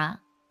to draw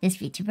this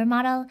VTuber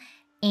model,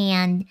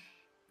 and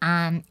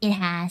it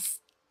has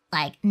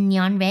like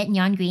neon red,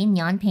 neon green,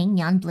 neon pink,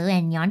 neon blue,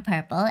 and neon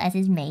purple as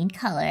its main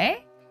color.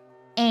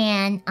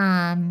 And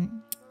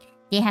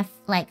they have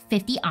like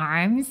 50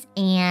 arms,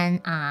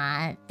 and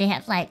they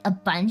have like a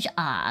bunch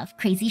of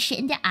crazy shit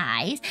in their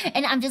eyes,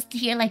 and I'm just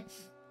here like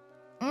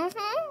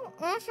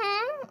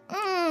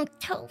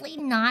totally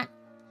not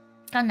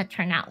gonna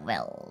turn out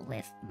well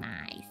with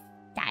my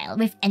style,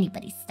 with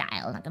anybody's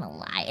style, not gonna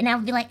lie. And I'll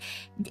be like,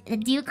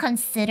 do you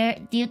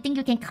think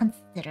you can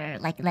consider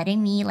like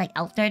letting me like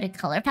alter the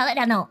color palette?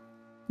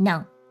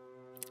 No,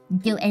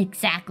 do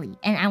exactly.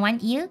 And I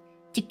want you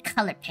to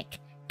color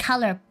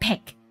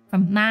pick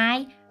from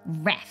my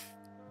ref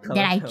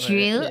that I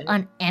drew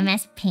on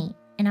MS Paint.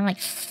 And I'm like,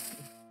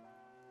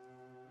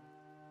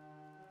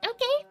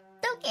 okay.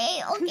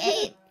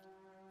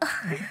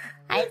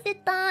 Hi,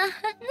 Zitan.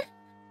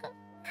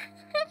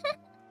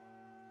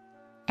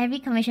 Every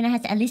commissioner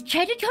has to at least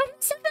try to draw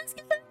themselves.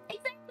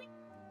 Exactly.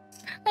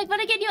 Like,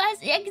 but again, you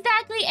ask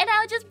exactly, and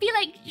I'll just be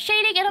like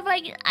shading, and I'm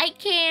like, I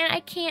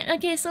can't.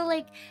 Okay, so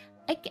like,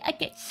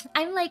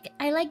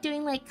 I like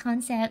doing like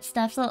concept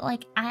stuff. So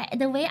like,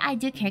 the way I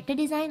do character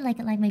design, like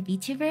my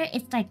VTuber,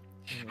 it's like,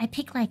 I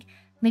pick like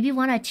maybe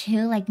 1 or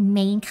 2 like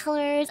main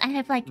colors. I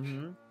have like,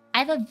 I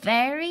have a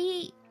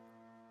very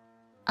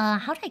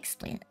how to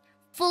explain it?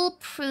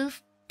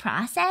 Foolproof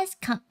process,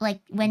 like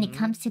when it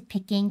comes to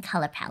picking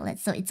color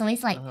palettes. So it's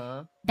always like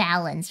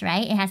balanced,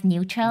 right? It has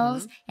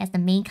neutrals, it has the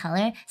main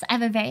color. So I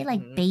have a very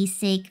like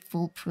basic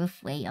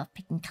foolproof way of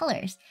picking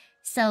colors.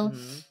 So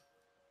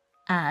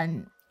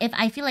if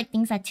I feel like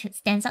things that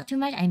stands out too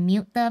much, I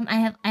mute them.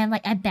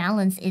 I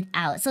balance it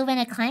out. So when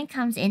a client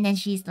comes in and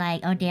she's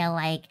like, or they're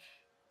like,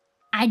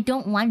 I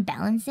don't want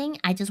balancing,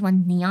 I just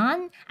want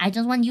neon. I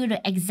just want you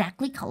to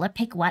exactly color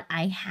pick what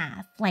I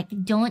have. Like,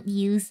 don't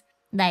use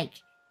like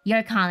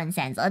your common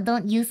sense, or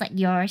don't use like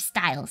your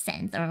style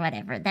sense or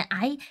whatever. That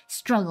I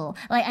struggle.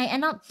 Like, I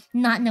end up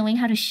not knowing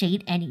how to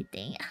shade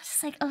anything. I was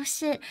just like, oh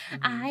shit,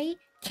 I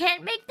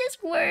can't make this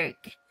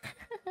work.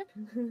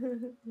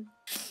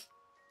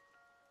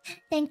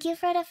 Thank you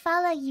for the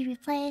follow, you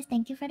replace.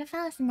 Thank you for the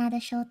follow, Sanada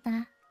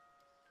Shota.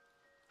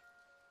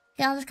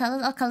 All those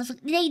colors, all colors.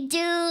 They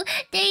do,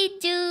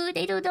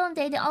 don't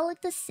they? They all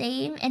look the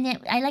same, and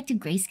then I like to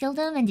grayscale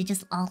them, and they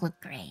just all look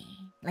gray,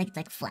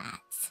 like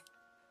flats.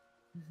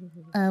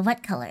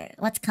 What color?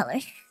 What's color?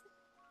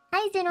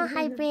 Hi, Xeno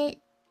Hybrid.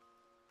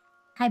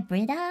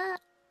 Hybrida?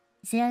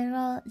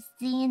 Xeno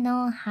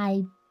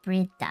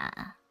Hybrida.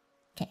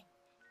 Okay.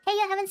 Hey,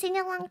 you haven't seen me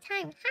in a long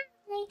time.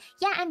 Hi.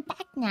 Yeah, I'm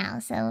back now,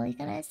 so you're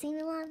gonna see me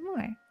a lot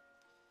more.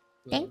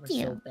 Thank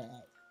you. So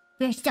back.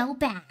 We're so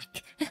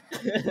back.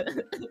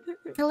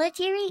 Color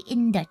theory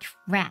in the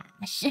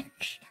trash.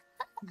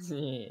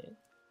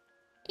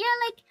 Yeah,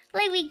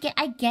 like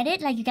I get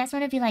it. Like, you guys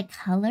want to be like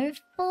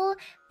colorful,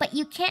 but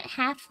you can't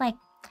have like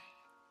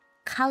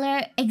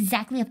color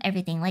exactly of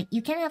everything. Like,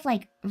 you can't have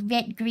like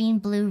red, green,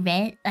 blue,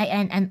 red,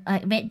 and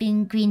red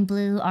being green,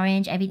 blue,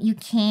 orange. Everything you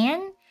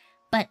can,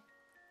 but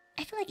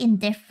I feel like in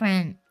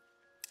different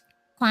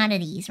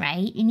quantities,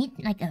 right? You need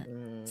like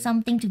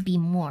something to be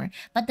more.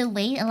 But the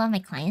way a lot of my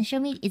clients show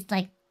me, it's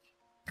like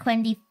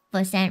 20%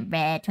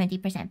 red,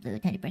 20% blue,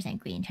 20%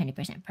 green,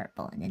 20%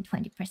 purple, and then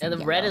 20% and the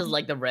yellow. Red is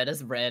like the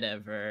reddest red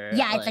ever.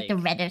 Yeah, it's like the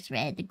reddest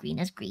red, the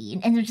greenest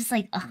green, and they're just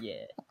like, oh.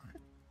 Yeah.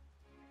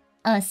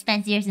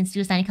 Spencers and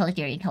Suicide color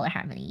theory and color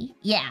harmony.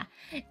 Yeah.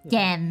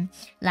 Damn.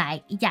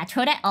 Like, yeah,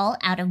 throw that all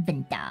out of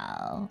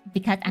window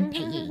because I'm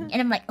paying.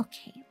 And I'm like,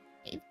 okay.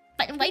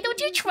 But why don't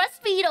you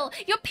trust me though?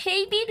 You're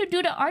paying me to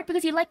do the art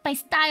because you like my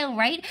style,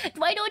 right?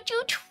 Why don't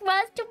you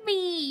trust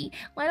me?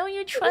 Why don't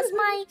you trust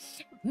my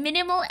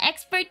minimal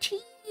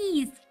expertise?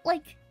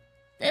 Like,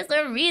 there's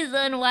a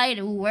reason why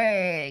it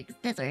works.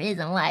 There's a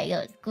reason why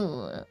it's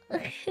cool.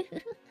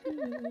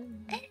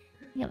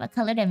 You have a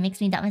color that makes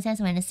me doubt myself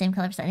when the same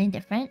color for something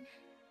different.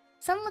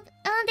 Some look,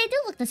 they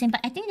do look the same, but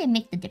I think they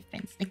make the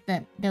difference. Like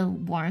the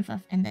warmth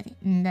of and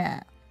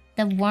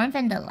the warmth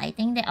and the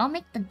lighting, they all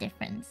make the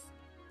difference.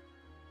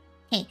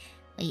 Hey,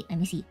 wait, let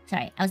me see.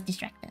 Sorry, I was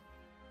distracted.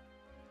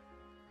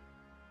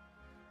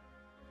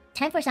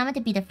 Time for someone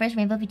to be the first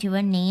rainbow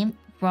VTuber named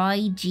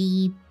Roy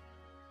G.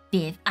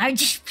 Biv.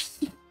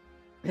 RGB.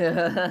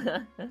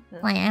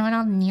 Why, I want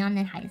all the neon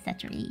and high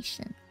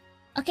saturation.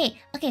 Okay,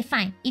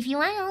 fine. If you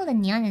want all the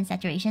neon and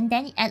saturation,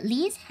 then at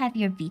least have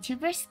your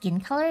VTuber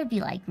skin color be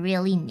like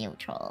really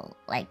neutral,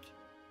 like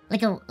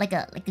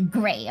a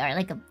gray, or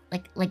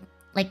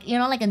like you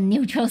know, like a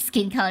neutral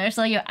skin color,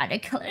 so your other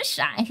color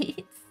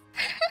shines.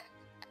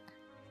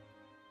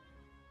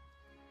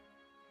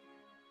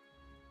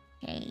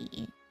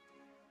 Okay.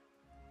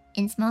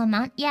 In small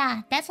amount,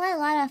 yeah. That's why a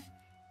lot of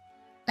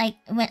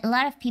when a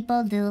lot of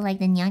people do like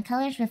the neon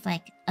colors with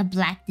like a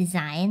black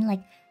design,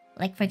 like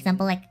for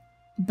example, like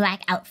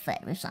black outfit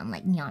with some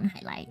like neon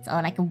highlights,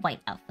 or like a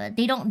white outfit.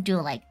 They don't do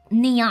like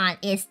neon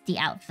is the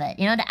outfit.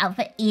 You know, the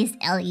outfit is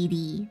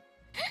LED.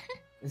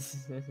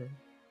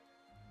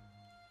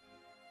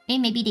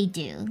 Maybe they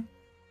do,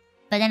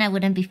 but then I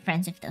wouldn't be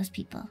friends with those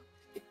people.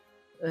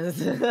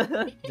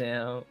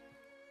 Damn.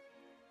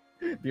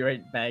 Be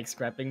right back,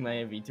 scrapping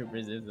my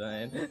VTuber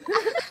design.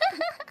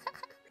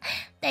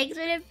 Thanks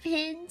for the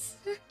pins.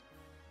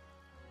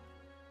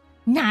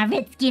 Nah,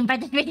 red skin,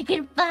 but it's really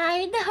good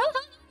fine.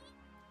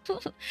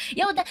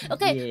 Yo,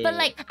 okay, yeah. But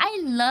like,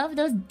 I love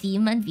those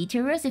demon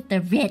VTubers with the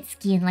red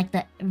skin, like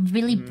the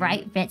really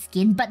bright red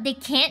skin, but they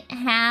can't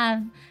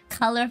have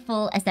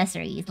colorful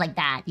accessories like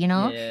that, you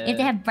know? Yeah. If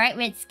they have bright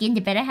red skin, they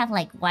better have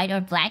like white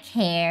or black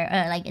hair,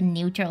 or like a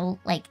neutral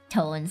like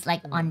tones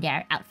like on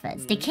their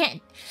outfits. They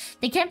can't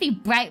be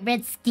bright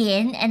red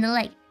skin and then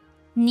like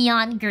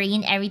neon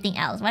green everything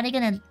else. What are they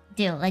gonna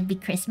do? Like be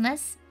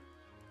Christmas?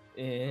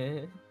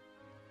 Yeah.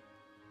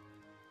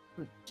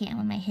 Okay, I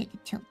want my head to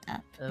tilt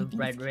up. A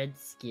bright red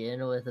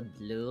skin with a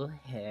blue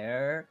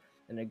hair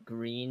and a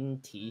green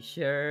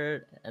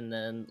t-shirt, and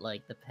then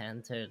like the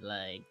pants are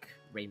like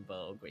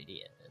rainbow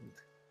gradient.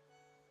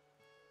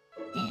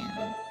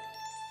 Damn.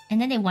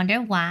 And then they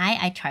wonder why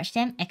I charge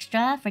them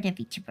extra for the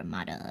VTuber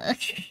model.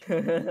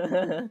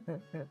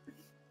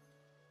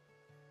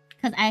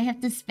 Because I have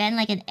to spend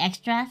like an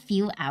extra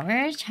few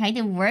hours trying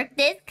to work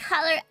this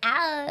color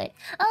out.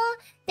 Oh,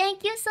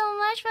 thank you so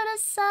much for the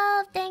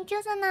sub. Thank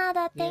you,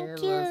 Sanada. Thank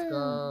you. Let's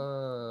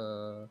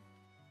go.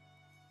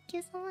 Thank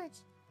you so much.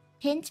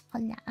 pinch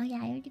Polaire. Oh yeah,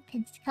 I already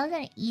pinched. Colors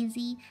are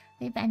easy.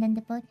 And then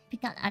the book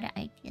pick out other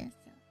ideas.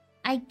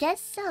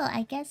 So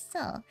I guess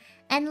so.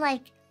 And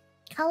like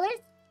colors,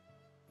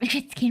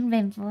 red skin,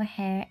 rainbow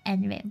hair,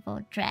 and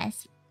rainbow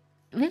dress.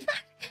 That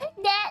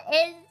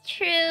is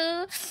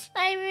true.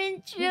 I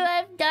mean, true.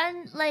 I've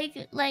done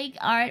like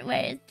art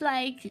where it's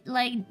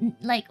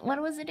like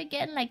what was it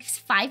again? Like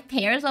 5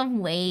 pairs of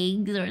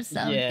wings or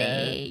something.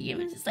 Yeah. You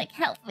were just like,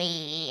 help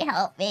me.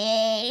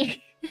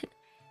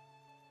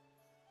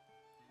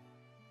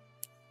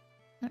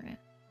 Alright.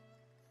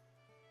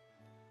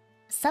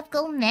 Sup,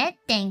 go Met?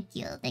 Thank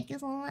you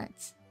so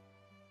much.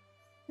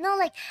 No,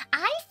 like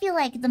I feel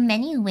like the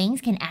many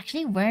wings can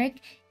actually work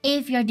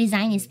if your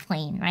design is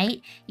plain,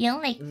 right? You know,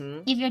 like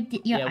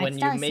if your art when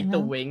style you is make simple,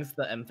 the wings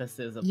the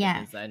emphasis of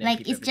the design and like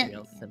keep it's everything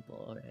just else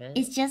simple, right?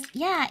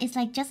 it's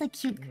like just a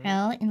cute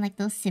girl in like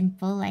those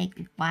simple like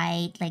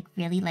white like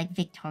really like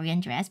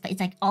Victorian dress, but it's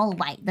like all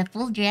white. The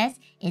full dress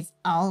is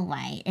all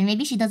white, and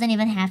maybe she doesn't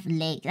even have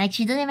legs, like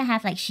she doesn't even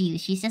have like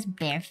shoes. She's just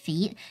bare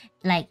feet,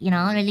 like, you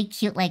know, really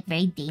cute, like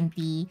very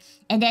dainty.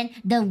 And then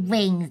the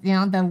wings, you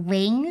know, the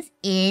wings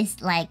is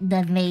like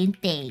the main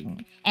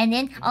thing. And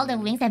then all the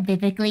wings have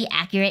biblically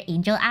accurate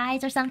angel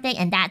eyes or something,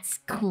 and that's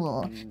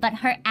cool. But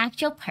her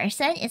actual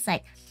person is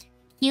like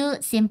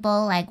cute,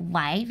 simple, like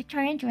white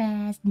Victorian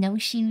dress, no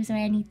shoes or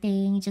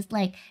anything, just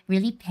like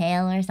really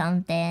pale or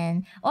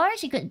something. Or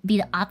she could be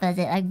the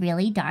opposite, like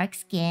really dark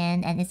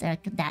skin, and it's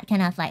like that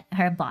kind of like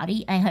her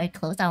body and her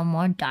clothes are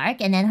more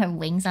dark, and then her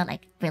wings are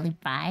like really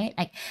bright.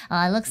 Like,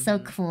 oh, it looks so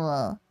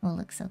cool. It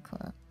looks so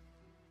cool.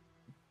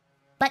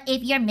 But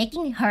if you're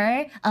making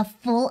her a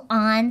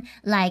full-on,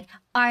 like,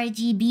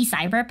 RGB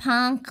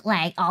cyberpunk,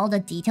 like, all the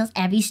details,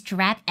 every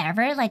strap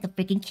ever, like a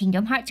freaking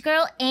Kingdom Hearts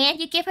girl, and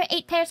you give her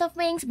 8 pairs of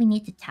wings, we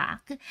need to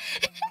talk.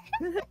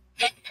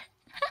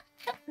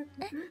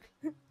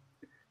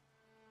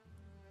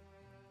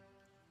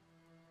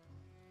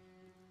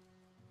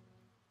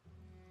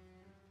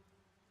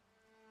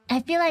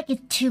 I feel like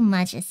it's too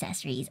much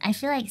accessories. I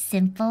feel like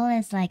simple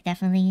is, like,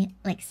 definitely,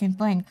 like,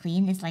 simple and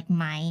clean is, like,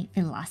 my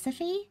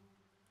philosophy.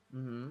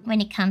 When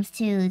it comes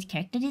to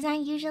character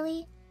design,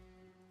 usually.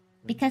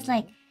 Because,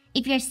 like,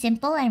 if you're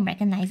simple and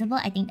recognizable,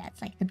 I think that's,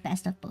 like, the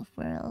best of both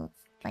worlds.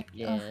 Like,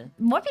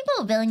 more people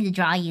are willing to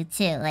draw you,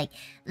 too. Like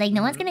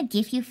no one's gonna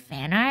give you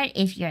fan art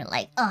if you're,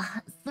 like,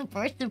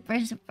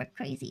 super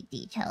crazy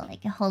detail.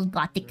 Like, a whole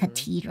gothic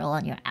cathedral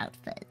on your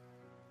outfit.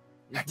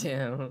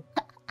 Damn.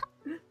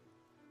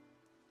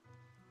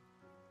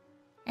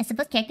 I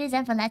suppose character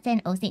design for Let's Say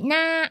and OC.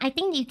 Nah, I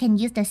think you can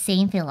use the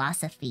same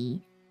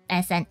philosophy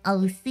as an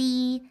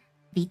OC,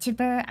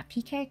 VTuber,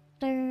 RP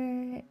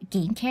character,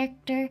 game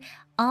character.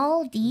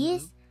 All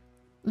these,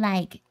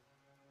 like,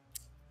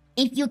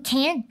 if you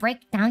can't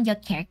break down your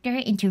character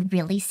into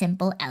really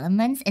simple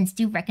elements and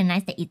still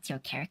recognize that it's your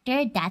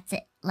character, that's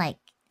it. Like,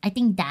 I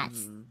think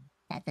that's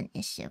an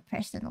issue,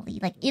 personally.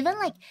 Like, even,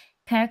 like,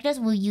 characters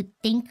who you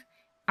think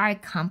are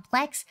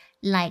complex,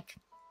 like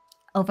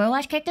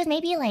Overwatch characters,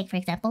 maybe, like, for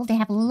example, they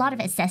have a lot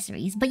of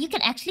accessories, but you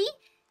can actually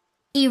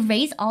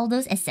erase all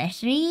those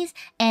accessories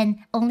and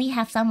only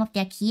have some of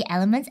their key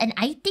elements, and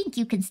I think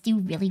you can still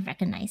really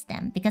recognize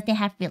them because they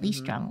have really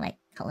strong, like,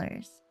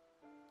 colors.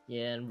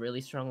 Yeah, and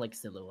really strong, like,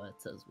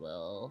 silhouettes as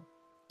well.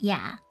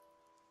 Yeah.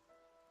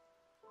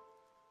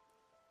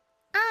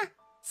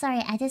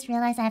 Sorry, I just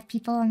realized I have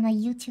people on my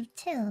YouTube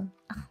too.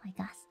 Oh my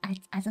gosh,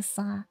 I just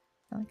saw.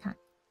 So I can't.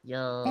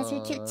 Yo, That's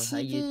your cute hi,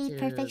 chibi. YouTube.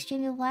 Perfect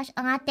stream to watch.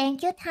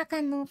 Thank you,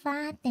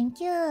 Takanova.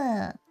 Thank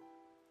you.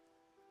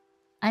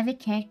 Every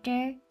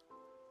character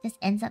just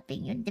ends up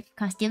being in different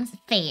costumes.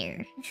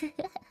 Fair.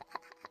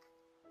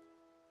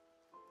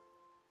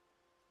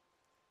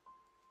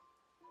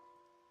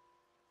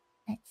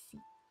 Let's see.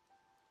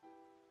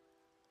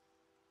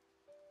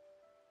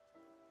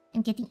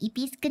 I'm getting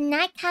EPs. Good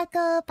night,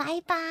 Kako.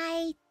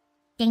 Bye-bye.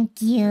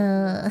 Thank you.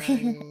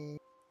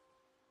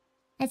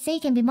 Let's say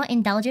you can be more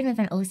indulgent with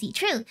an OC.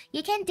 True,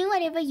 you can do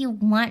whatever you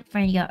want for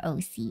your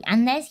OC.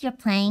 Unless you're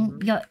playing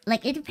your...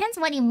 Like, it depends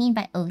what you mean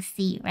by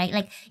OC, right?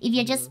 Like, if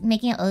you're just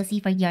making an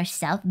OC for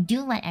yourself,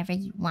 do whatever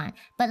you want.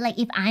 But, like,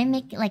 if I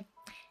make, like,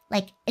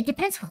 it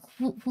depends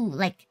who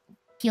like,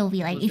 POV.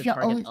 Like, Who's if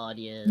your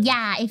audience?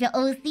 Yeah, if your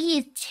OC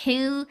is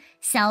to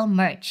sell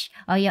merch,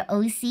 or your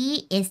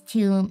OC is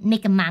to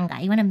make a manga.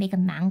 You want to make a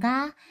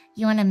manga?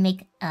 You want to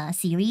make a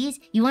series?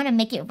 You want to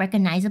make it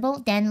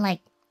recognizable? Then,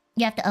 like,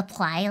 you have to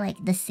apply,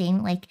 like, the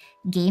same, like,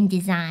 game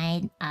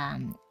design,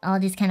 all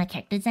this kind of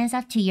character design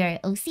stuff to your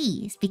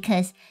OCs.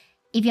 Because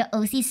if your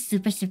OC is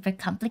super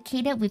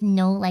complicated with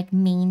no, like,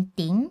 main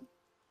thing,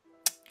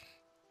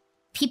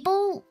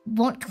 people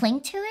won't cling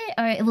to it,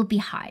 or it will be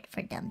hard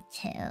for them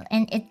to.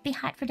 And it'd be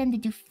hard for them to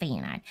do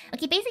fan art.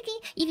 Okay, basically,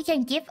 if you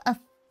can give a,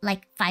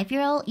 like,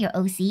 5-year-old your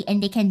OC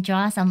and they can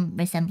draw some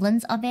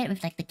resemblance of it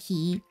with, like, the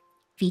key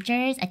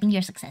features, I think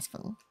you're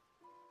successful.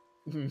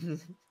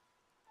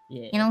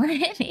 Yeah. You know what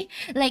I mean?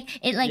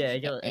 Like, it, like... Yeah, I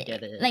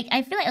get it. Like,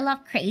 I feel like a lot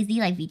of crazy,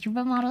 like,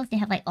 VTuber models, they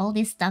have, like, all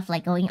this stuff,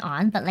 like, going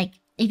on, but, like,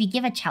 if you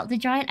give a child to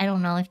draw it, I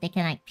don't know if they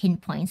can like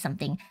pinpoint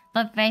something.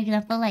 But for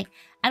example, like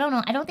I don't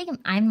know, I don't think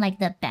I'm like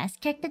the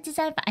best character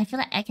designer, but I feel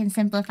like I can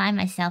simplify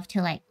myself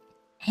to like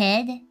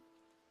head,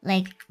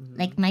 like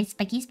my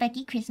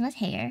spiky Christmas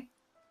hair,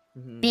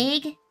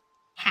 big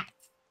hat,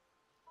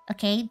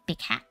 okay,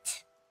 big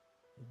hat,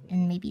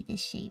 and maybe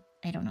this shape,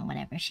 I don't know,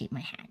 whatever shape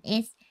my hat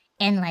is,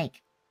 and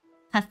like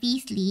puffy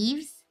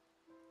sleeves,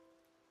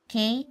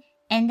 okay,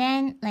 and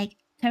then like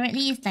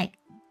currently it's like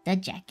the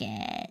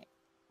jacket,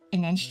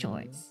 and then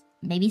shorts,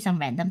 maybe some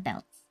random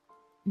belts.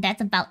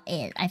 That's about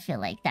it. I feel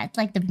like that's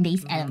like the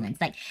base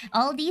elements. Like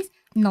all these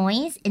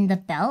noise in the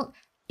belt,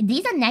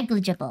 these are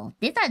negligible.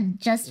 These are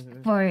just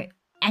for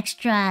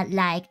extra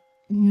like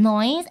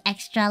noise,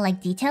 extra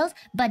like details,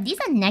 but these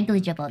are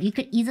negligible. You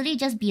could easily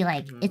just be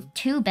like, it's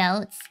 2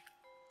 belts,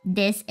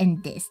 this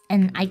and this,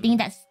 and I think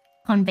that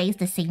conveys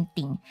the same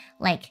thing.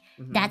 Like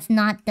that's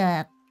not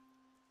the,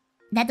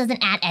 that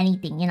doesn't add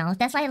anything, you know?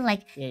 That's why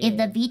like if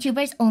the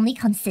VTuber is only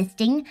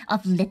consisting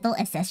of little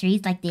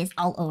accessories like this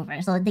all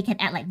over, so they can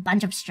add like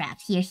bunch of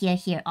straps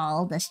here,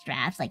 all the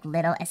straps, like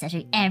little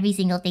accessory, every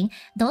single thing.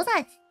 Those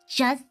are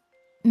just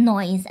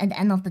noise at the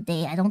end of the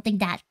day. I don't think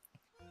that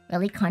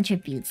really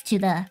contributes to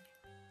the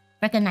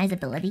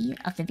recognizability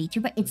of the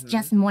VTuber. It's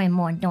just more and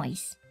more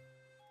noise.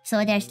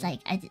 So there's like,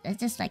 it's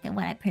just like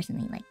what I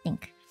personally like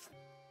think.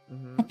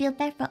 I feel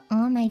bad for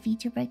all my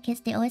VTuber kids.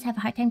 They always have a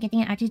hard time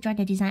getting an artist to draw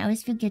their design. I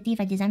always feel guilty if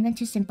I design them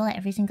too simple. Like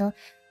every single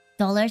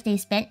dollars they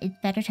spend, it's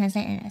better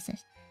translate in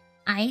essence.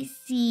 I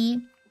see.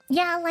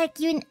 Yeah, like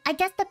I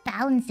guess the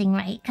balancing,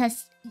 right?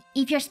 Because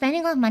if you're spending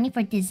a lot of money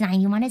for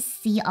design, you want to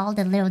see all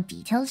the little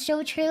details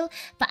show true.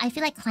 But I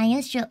feel like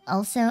clients should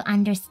also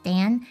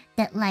understand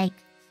that like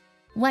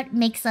what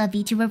makes a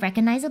VTuber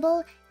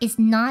recognizable is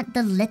not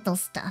the little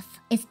stuff.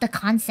 It's the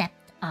concept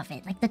of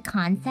it. Like the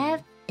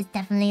concept is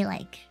definitely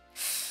like,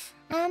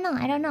 I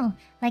don't know.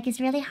 Like it's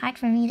really hard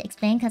for me to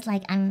explain because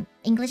like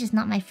English is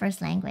not my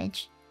first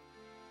language.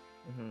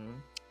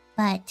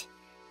 But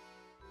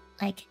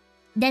like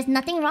there's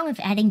nothing wrong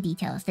with adding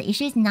details. The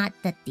issue is not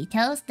the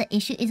details. The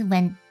issue is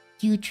when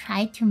you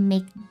try to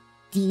make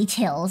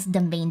details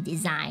the main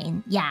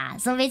design. Yeah,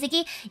 so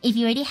basically if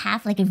you already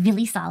have like a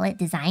really solid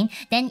design,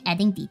 then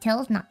adding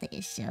details not the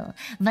issue.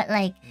 But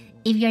like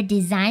if your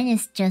design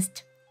is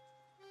just,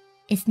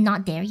 it's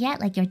not there yet,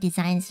 like your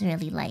design is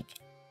really like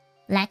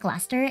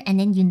lackluster, and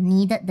then you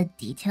needed the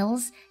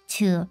details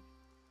to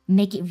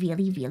make it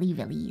really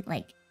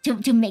like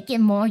to make it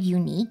more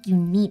unique, you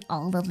need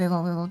all the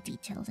little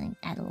details and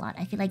add a lot.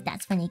 I feel like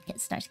that's when it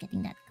starts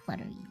getting that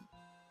cluttery.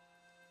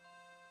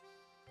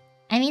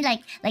 I mean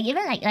like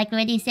even like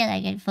when they say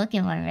like in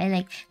Pokemon, right?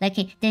 Like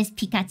okay, there's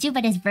Pikachu,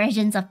 but there's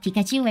versions of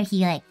Pikachu where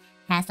he like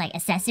has like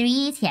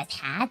accessories, he has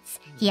hats,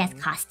 he has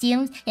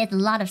costumes, he has a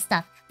lot of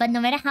stuff. But no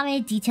matter how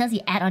many details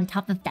you add on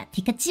top of that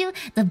Pikachu,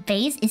 the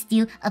base is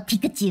still a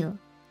Pikachu.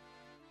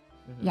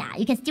 Yeah,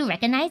 you can still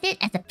recognize it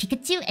as a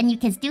Pikachu, and you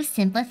can still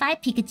simplify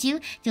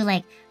Pikachu to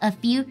like a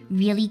few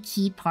really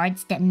key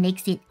parts that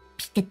makes it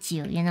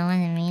Pikachu, you know what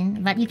I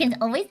mean? But you can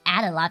always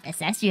add a lot of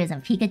accessories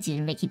on Pikachu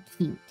to make it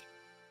cute.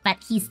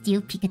 But he's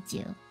still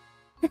Pikachu.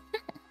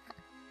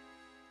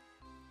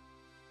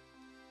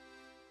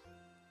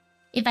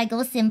 If I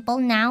go simple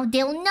now,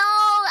 they'll know!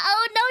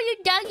 Oh no, you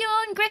dug your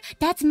own grave!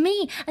 That's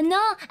me!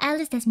 No,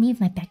 Alice, that's me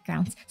with my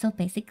backgrounds. So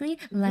basically,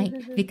 like,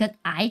 because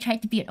I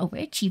tried to be an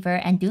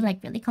overachiever and do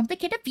like really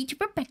complicated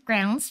VTuber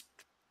backgrounds.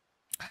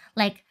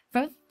 Like,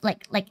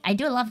 I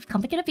do a lot of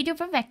complicated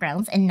VTuber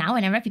backgrounds, and now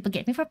whenever people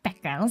get me for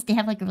backgrounds, they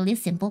have like a really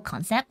simple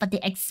concept, but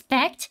they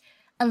expect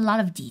a lot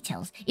of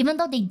details. Even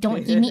though they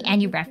don't give me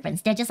any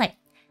reference. They're just like,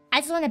 I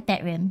just want a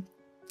bedroom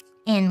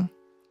and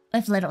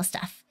with little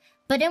stuff.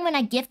 But then when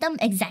I give them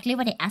exactly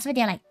what they asked for,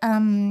 they're like,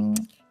 can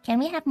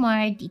we have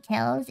more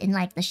details in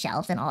like the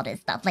shelves and all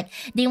this stuff? Like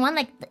they want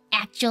like the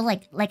actual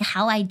like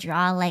how I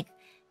draw like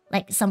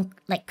some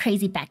like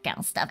crazy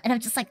background stuff. And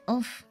I'm just like,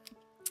 oh,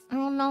 I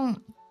don't know.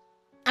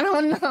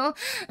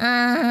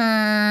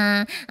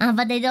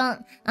 But they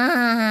don't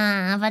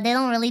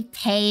really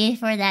pay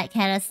for that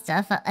kind of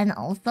stuff. And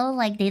also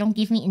like they don't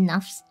give me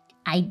enough.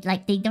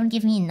 They don't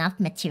give me enough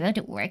material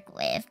to work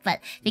with, but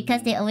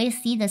because they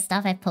always see the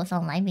stuff I post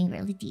online being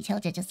really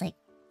detailed, they're just like,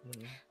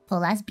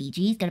 Polaire's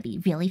BG is gonna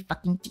be really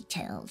fucking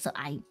detailed, so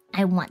I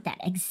want that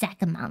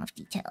exact amount of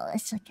detail.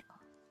 It's like,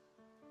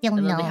 they'll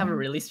know. They have a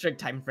really strict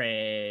time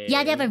frame.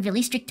 Yeah, they have a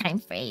really strict time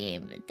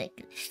frame.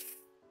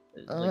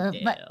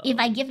 But if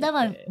I give them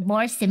a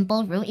more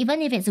simple room,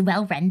 even if it's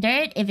well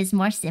rendered, if it's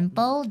more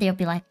simple, they'll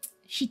be like,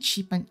 she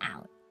cheapened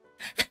out.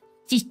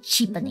 She's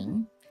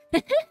cheapening.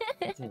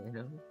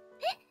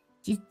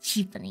 She's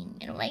cheapening.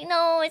 And I'm like,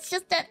 no, it's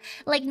just that,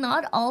 like,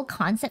 not all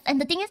concepts.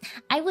 And the thing is,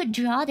 I would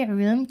draw the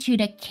room to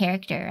the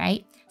character,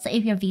 right? So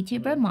if your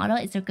VTuber model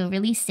is like a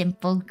really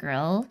simple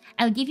girl,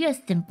 I would give you a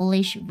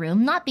simple-ish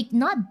room. Not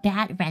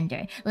bad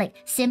rendered. Like,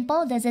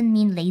 simple doesn't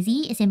mean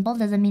lazy. Simple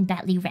doesn't mean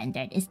badly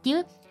rendered. It's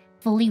still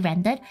fully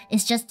rendered.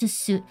 It's just to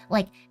suit,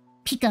 like,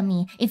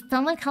 Pikami. If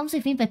someone comes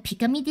with me with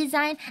Pikami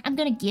design, I'm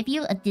gonna give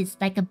you a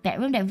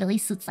bedroom that really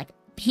suits like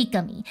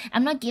hikami.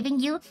 I'm not giving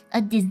you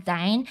a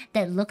design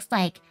that looks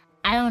like,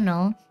 I don't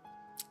know,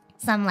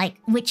 some like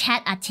witch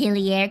hat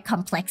atelier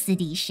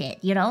complexity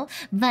shit, you know?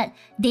 But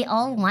they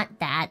all want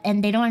that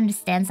and they don't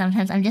understand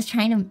sometimes. I'm just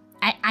trying to...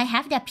 I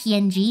have that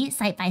PNG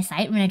side by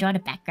side when I draw the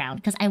background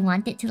because I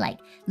want it to like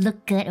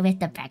look good with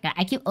the background.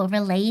 I keep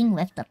overlaying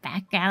with the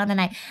background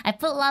and I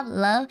put a lot of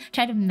love,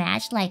 try to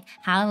match like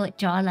how I would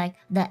draw like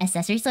the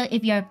accessories. So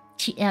if your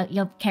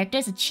character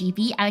is a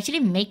chibi, I actually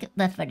make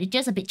the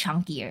furniture a bit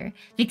chunkier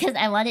because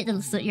I want it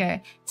to suit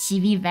your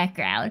chibi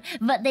background.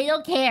 But they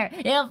don't care.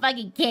 They don't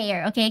fucking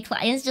care. Okay,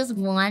 clients just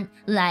want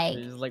like...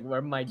 It's like, where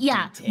are my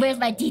details? Where's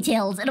my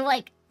details? And I'm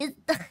like,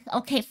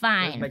 okay,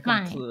 fine, where's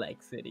my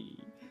complexity?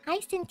 Hi,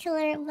 Sin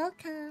Killer,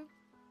 welcome.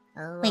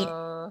 Hello. Wait,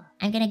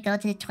 I'm gonna go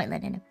to the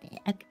toilet in a bit.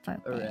 Okay, for a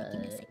bit. Right.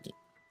 Give me a second.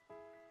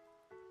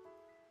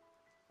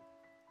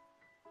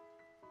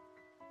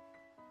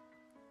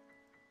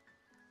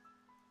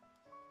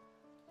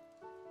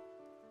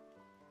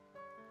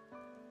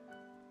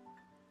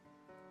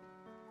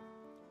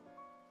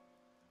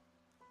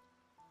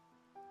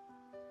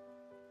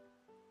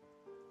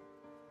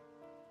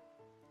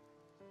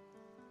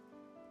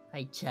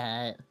 Hi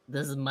chat,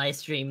 this is my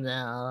stream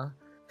now.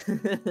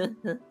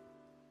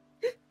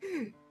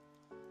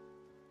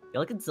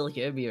 Y'all can still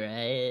hear me,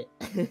 right?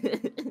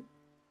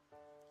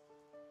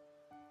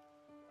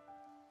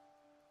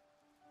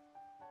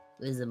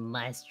 This is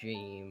my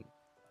stream.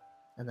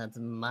 And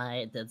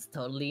that's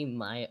totally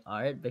my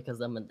art because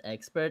I'm an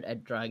expert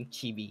at drawing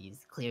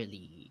chibis,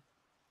 clearly.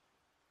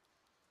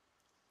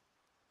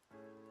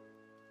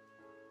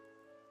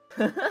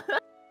 That's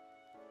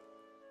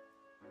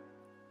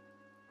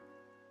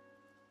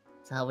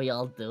how we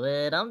all do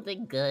it. I'm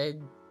doing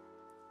good.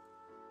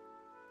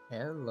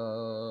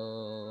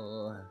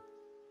 Hello.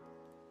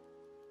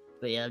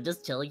 But yeah, I'm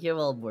just chilling here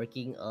while I'm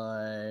working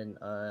on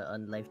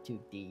Live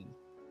 2D.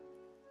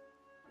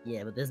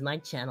 Yeah, but this is my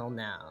channel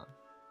now.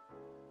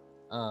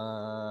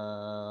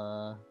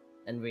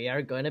 And we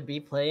are going to be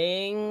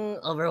playing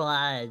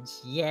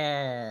Overwatch.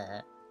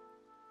 Yeah.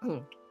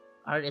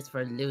 Art is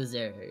for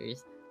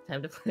losers.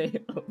 Time to play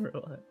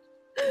Overwatch.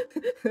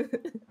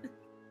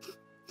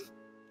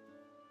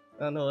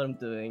 I don't know what I'm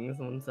doing.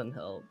 Someone send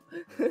help.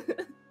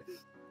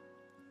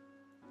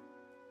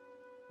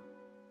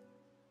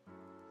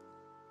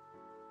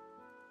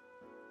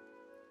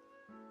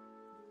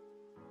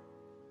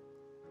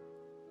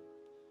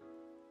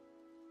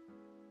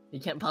 You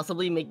can't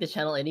possibly make the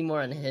channel any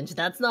more unhinged.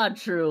 That's not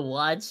true.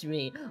 Watch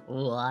me.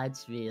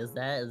 Watch me. Is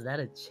that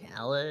a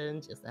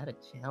challenge? Is that a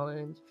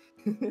challenge?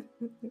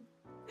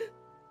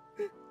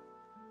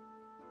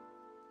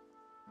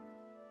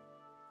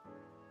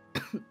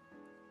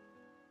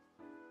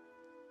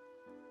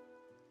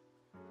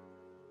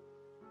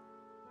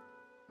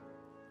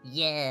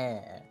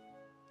 Yeah.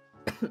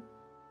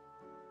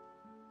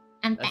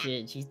 I'm back. Oh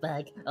shit, she's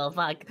back. Oh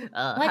fuck.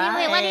 What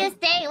do you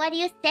say? What do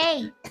you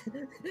say?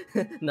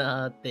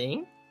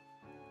 Nothing.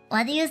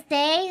 What do you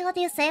say? What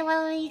do you say? What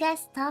were you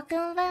guys talking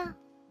about?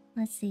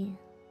 Let's see.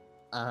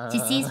 She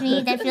sees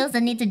me, then feels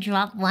the need to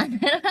drop one.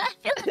 I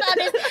feel about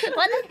it.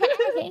 What the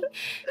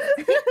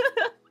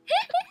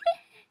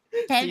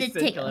heck? Time to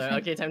take.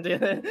 Okay, time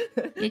to.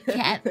 You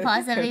can't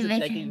possibly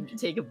make it.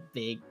 Take a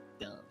big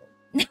dump.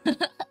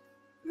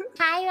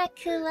 Hi,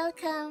 Raku,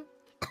 welcome.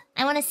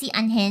 I want to see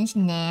Unhinged.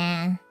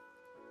 Nah.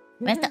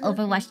 Where's the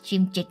Overwatch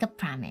stream Jacob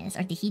promised?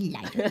 Or did he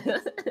lie to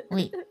us?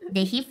 Wait,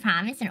 did he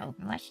promise an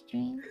Overwatch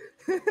stream?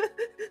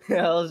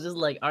 I was just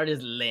like, art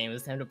is lame.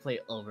 It's time to play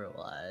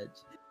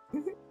Overwatch.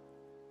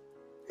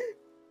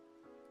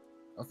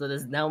 Also,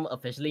 this is now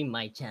officially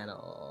my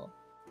channel.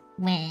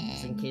 Man.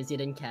 Just in case you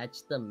didn't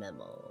catch the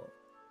memo.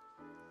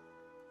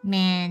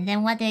 Man,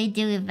 then what do I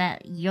do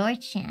about your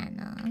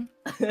channel?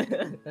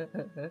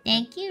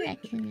 Thank you,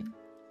 Raccoon.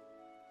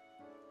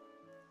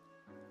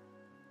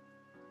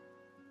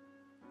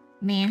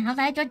 Man, how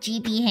do I draw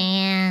chibi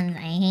hands? I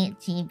hate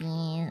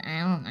chibis. I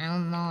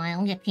don't know. I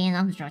don't get paid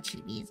enough to draw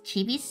chibis.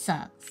 Chibi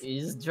sucks.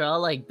 You just draw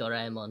like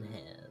Doraemon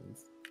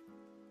hands.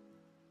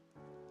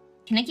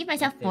 Can I give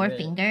myself 4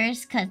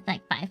 fingers? Cause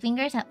like 5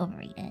 fingers are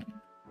overrated.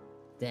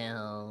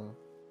 Damn.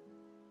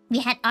 We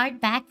had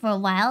art back for a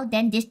while,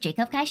 then this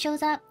Jacob guy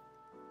shows up.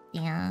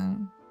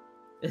 Damn.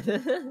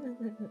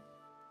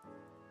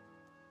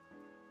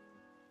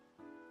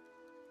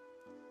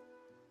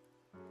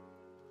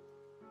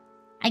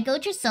 I go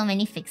through so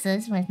many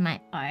fixes with my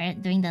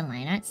art during the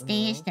line art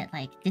stage that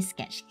like this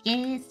sketch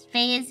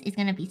phase is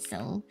gonna be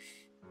so...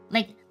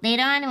 Like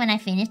later on when I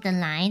finish the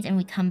lines and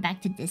we come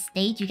back to this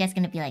stage, you guys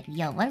gonna be like,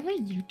 yo, what were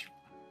you doing?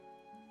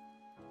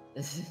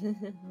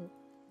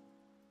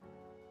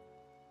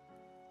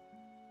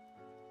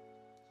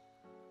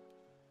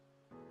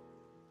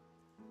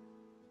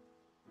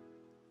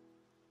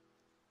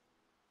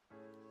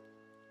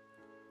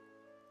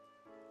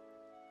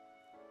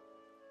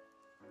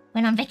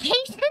 Went on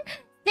vacation?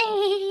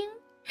 Same!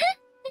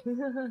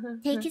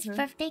 Take his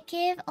birthday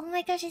gift? Oh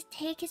my gosh, it's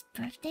Take his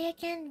birthday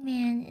again?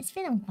 Man, it's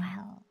been a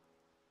while.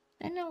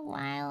 It's been a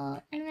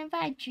while. I remember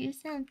I drew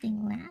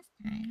something last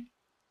time.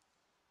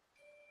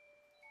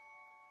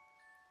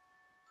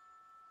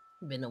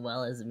 Been a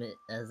while as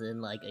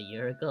in like a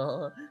year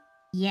ago.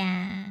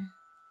 Yeah.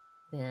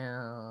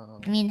 Yeah.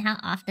 I mean, how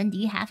often do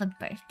you have a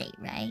birthday,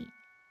 right?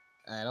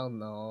 I don't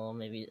know.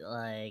 Maybe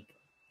like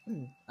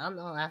I don't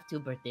know. I have 2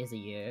 birthdays a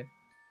year.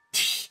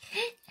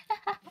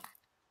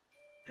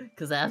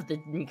 Cause I have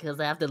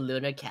the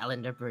lunar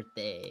calendar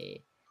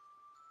birthday.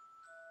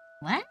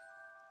 What?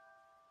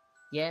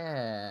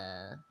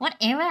 Yeah. What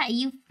era are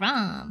you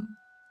from?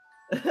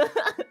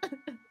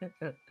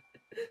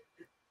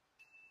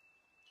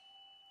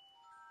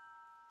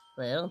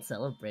 Like, I don't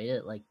celebrate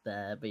it like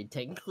that, but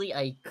technically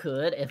I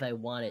could if I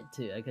wanted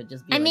to. I could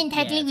just be I like, mean, yeah,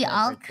 technically it's we my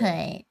all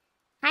birthday.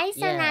 could. Hi,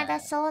 Yeah. Sanada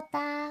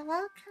Sota.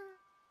 Welcome.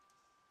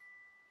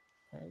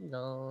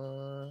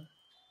 Hello.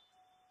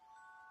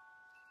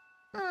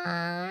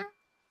 Aww.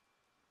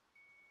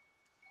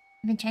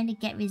 I've been trying to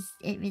get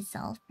it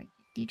resolved for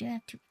you. Do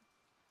have to?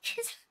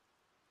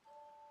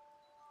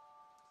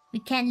 We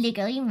can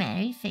legally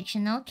marry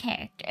fictional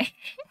character.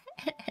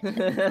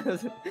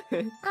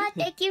 Oh,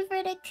 thank you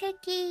for the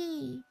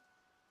cookie.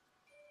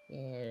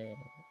 Yeah.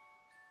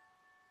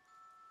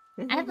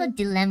 I have a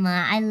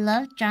dilemma. I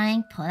love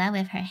drawing Pola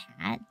with her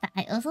hat, but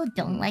I also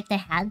don't like the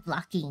hat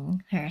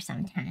blocking her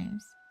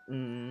sometimes. I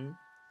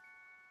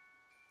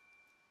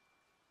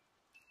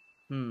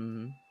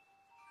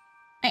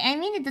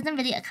mean, it doesn't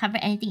really cover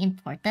anything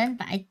important,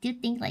 but I do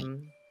think like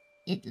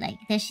it like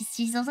that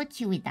she's also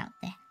cute without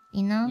the hat,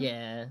 you know?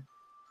 Yeah.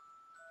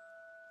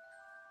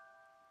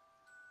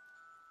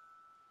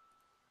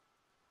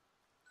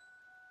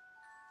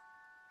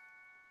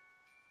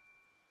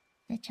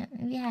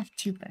 We have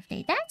 2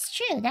 birthdays. That's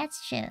true.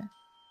 That's true.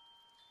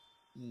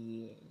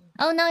 Yeah.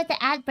 Oh no, it's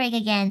the ad break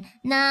again.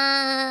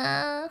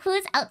 No,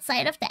 who's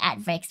outside of the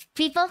ad breaks?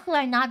 People who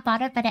are not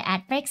bothered by the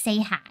ad break, say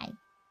hi.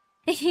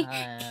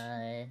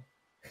 Hi.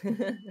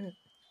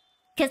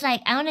 Cause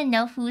like I want to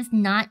know who's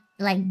not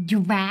like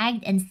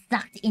dragged and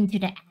sucked into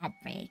the ad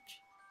break.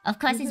 Of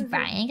course it's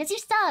Brian, cause you're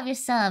subbed.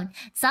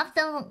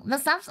 The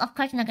subs of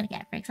course you're not gonna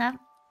get breaks up.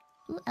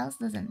 Who else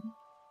doesn't?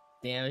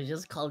 Damn, I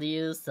just called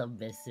you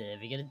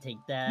submissive. You gonna take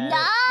that?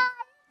 No!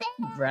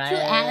 Brian. 2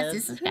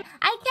 ads.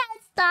 I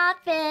can't stop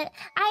it.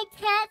 I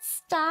can't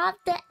stop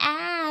the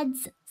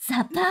ads.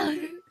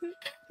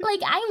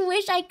 Like, I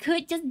wish I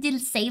could just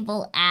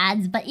disable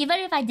ads, but even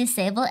if I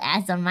disable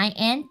ads on my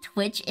end,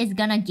 Twitch is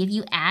gonna give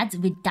you ads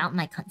without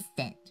my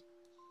consent.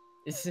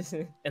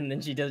 And then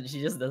she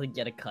just doesn't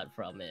get a cut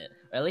from it.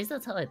 Or at least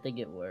that's how I think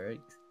it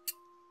works.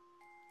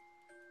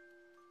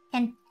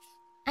 And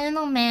I don't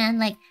know, man,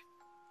 like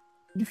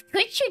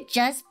Twitch should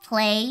just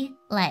play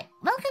like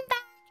welcome back.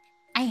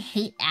 I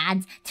hate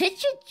ads. Twitch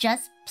should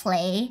just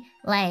play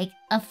like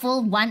a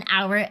full 1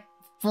 hour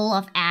full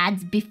of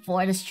ads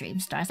before the stream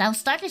starts. I'll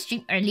start the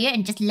stream earlier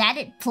and just let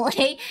it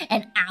play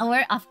an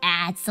hour of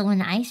ads. So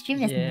when I stream,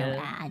 there's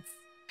no ads.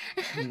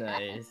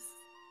 Nice.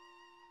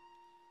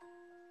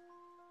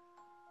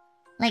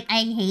 Like,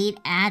 I hate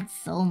ads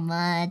so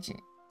much.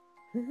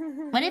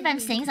 What if I'm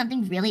saying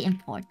something really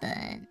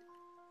important?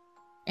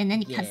 And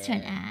then it cuts to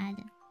an ad.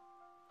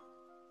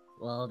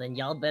 Well, then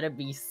y'all better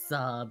be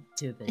subbed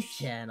to the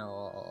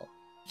channel.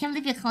 Can't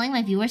believe you're calling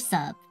my viewers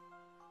sub.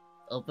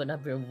 Open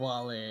up your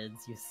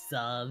wallets, you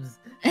subs.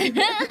 Don't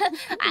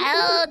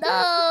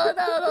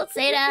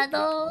say that.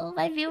 No,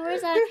 my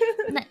viewers are.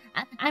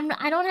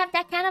 I don't have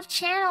that kind of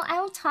channel. I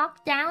don't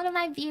talk down to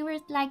my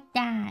viewers like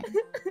that.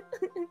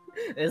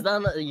 Is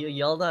that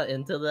y'all not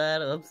into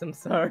that? Oops, I'm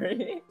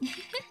sorry.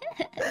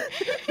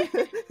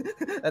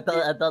 I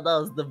thought that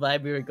was the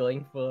vibe we were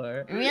going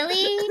for.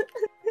 Really?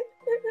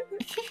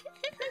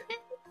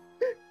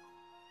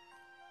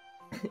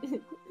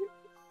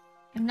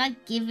 I'm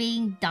not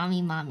giving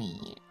dummy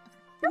mommy.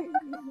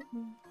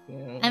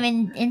 I'm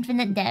in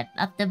infinite debt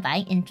after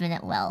buying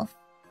infinite wealth.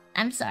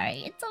 I'm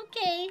sorry, it's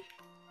okay.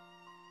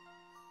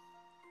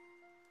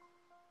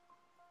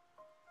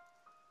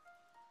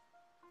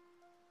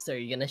 So are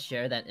you gonna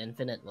share that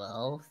infinite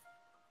wealth?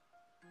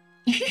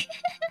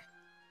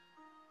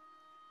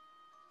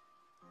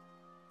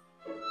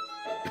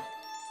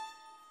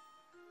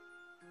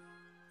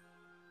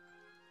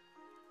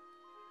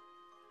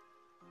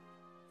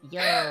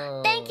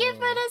 Yo. Thank you for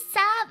the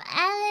sub,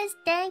 Alice.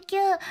 Thank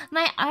you.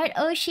 My art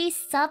Oshi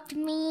subbed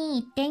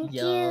me. Thank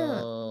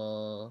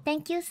you.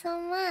 Thank you so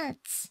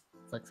much.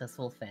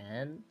 Successful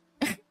fan.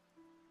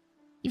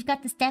 You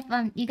got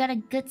a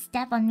good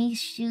step on me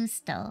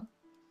shoes though.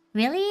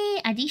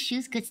 Really? Are these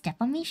shoes good step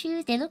on me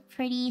shoes? They look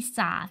pretty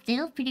soft. They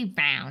look pretty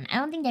brown. I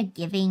don't think they're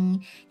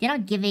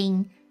not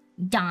giving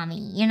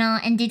Dommy, you know?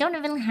 And they don't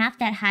even have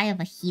that high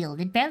of a heel.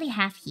 They barely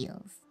have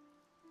heels.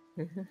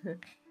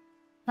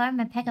 Bought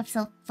my pack of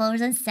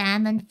frozen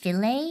salmon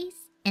fillets,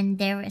 and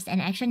there was an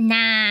extra.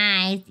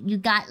 Nice! You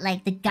got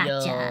like the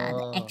gotcha,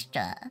 the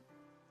extra.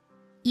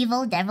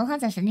 Evil devil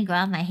horns are suddenly grow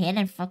off my head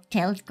and frog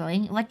tails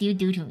growing. What do you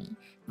do to me?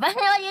 What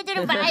do you do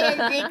to Brian,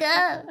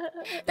 Jacob?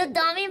 The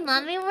dummy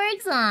mummy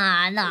works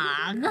on.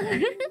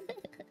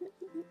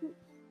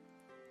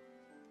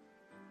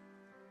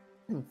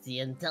 See,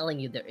 I'm telling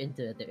you, they're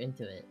into it. They're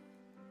into it.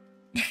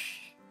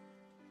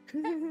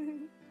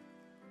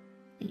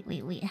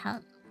 Wait. How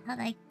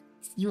like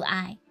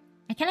UI?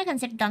 I kind of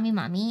consider Dummy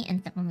Mommy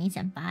and Step on Me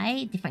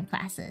Senpai different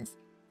classes.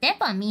 Step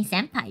on Me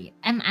Senpai.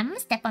 I'm a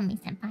Step on Me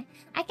Senpai.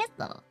 I guess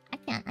so. I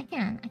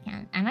can.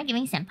 Am I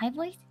giving Senpai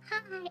voice?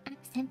 Hi, I'm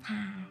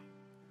Senpai.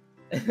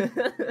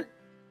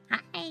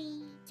 Hi,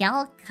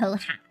 y'all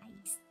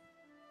co-highs.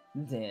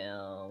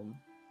 Damn.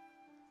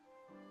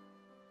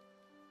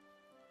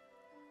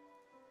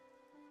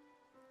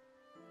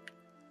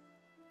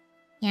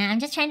 Yeah, I'm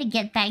just trying to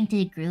get back into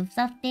the grooves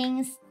of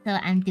things, so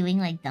I'm doing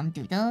like dumb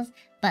doodles.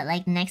 But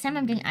like next time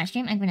I'm doing art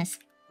stream, I'm gonna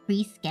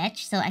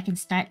pre-sketch so I can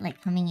start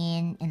like coming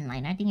in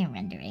line arting and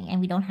rendering,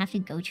 and we don't have to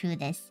go through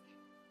this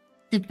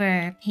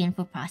super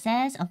painful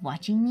process of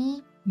watching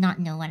me not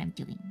know what I'm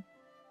doing.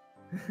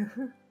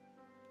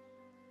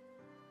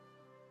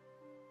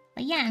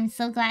 But yeah, I'm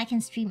so glad I can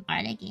stream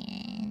art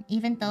again,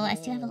 even though I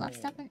still have a lot of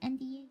stuff on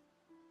NDA.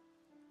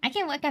 I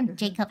can work on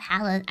Jacob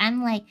Hallis.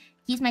 I'm like,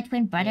 he's my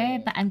twin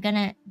brother, but I'm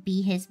gonna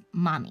be his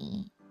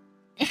mommy.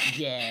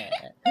 Yeah.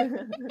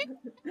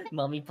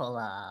 Mommy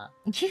Pola.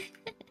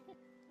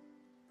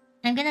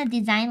 I'm gonna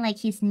design like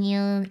his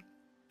new...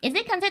 Is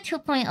it considered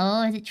 2.0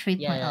 or is it 3.0?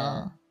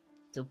 Yeah.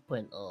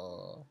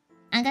 2.0.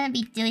 I'm gonna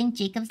be doing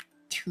Jacob's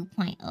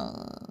 2.0.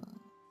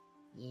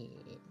 Yeah.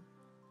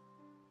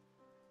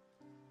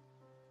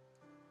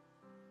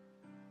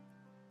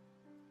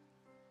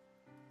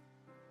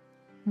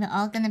 We're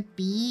all gonna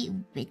be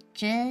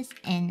witches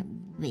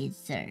and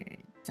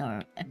wizards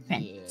or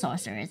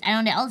sorcerers. I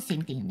don't know, they're all the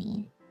same thing to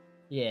me.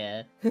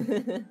 Yeah.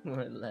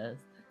 More or less.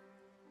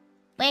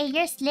 Wait,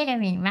 you're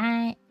Slytherin,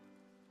 right?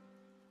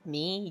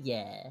 Me?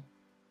 Yeah.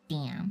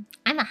 Damn.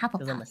 I'm a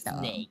Because I'm a Hufflepuff, though.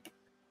 snake.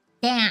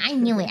 Damn, I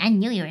knew it. I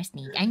knew you were a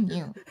snake. I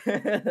knew.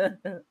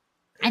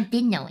 I've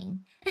been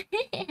knowing.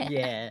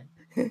 Yeah.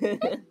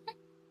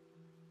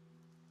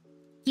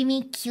 Give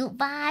me cute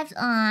vibes.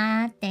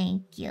 Aw,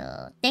 thank you.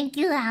 Thank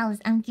you, Alice.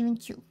 I'm giving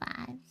cute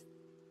vibes.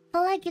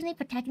 Polar gives me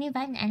protagonist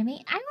vibe in anime.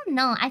 I don't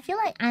know. I feel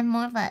like I'm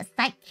more of a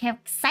side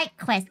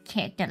quest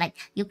character. Like,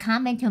 you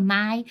come into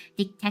my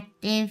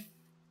detective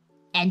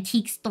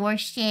antique store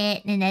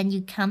shit, and then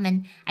you come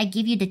and I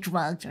give you the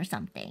drugs or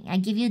something. I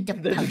give you the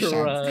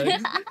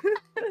potions.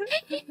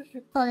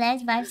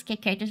 Polaire's vibes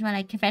characters more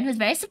like a friend who's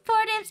very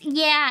supportive.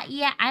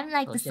 Yeah, I'm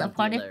like the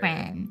supportive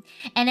friend.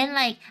 And then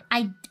like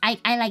I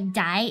like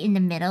die in the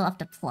middle of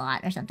the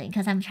plot or something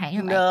because I'm trying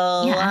to like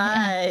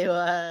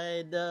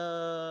why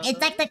no. It's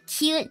like the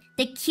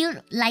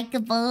cute,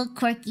 likable,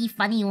 quirky,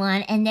 funny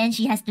one, and then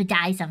she has to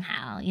die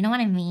somehow. You know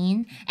what I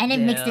mean? And it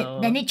makes it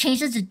then it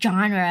changes the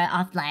genre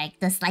of like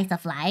the slice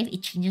of life.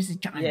 It changes the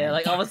genre. Yeah,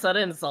 like all of a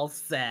sudden it's all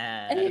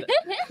sad.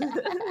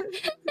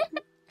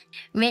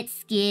 Red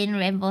skin,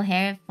 rainbow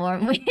hair, 4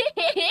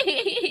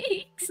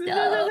 weeks.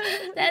 So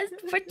that's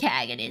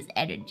protagonist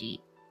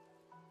energy.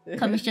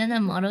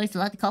 Commissioner Moto is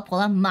allowed to call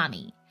Pola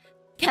mommy.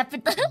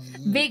 Capital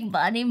big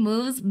money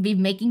moves be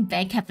making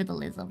bank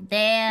capitalism.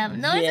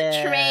 Damn, no, it's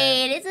a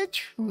trade. It's a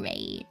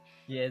trade.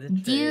 Yeah, it's a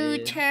trade.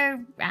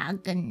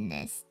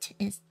 Deuteragonist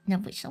is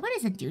what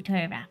is a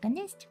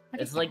deuteragonist?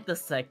 It's like the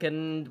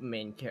second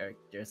main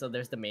character. So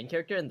there's the main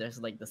character and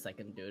there's like the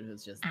second dude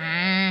who's just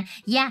there.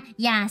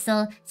 Yeah.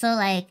 So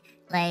like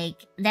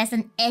that's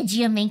an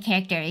edgier main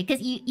character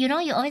because you know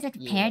you always have to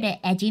pair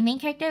the edgy main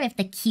character with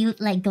the cute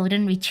like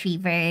golden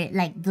retriever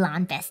like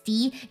blonde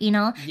bestie, you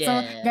know.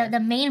 So the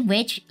main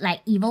witch like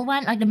evil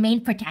one, like the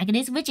main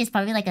protagonist, which is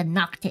probably like a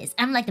Noctis.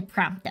 I'm like the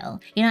Prompto,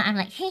 you know. I'm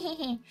like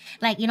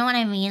like you know what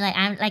I mean. Like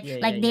I'm like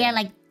they're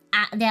like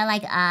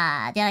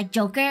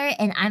Joker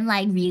and I'm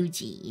like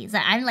Ryuji. So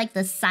I'm like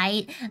the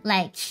side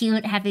like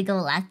cute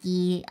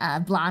happy-go-lucky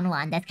blonde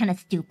one that's kind of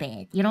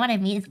stupid. You know what I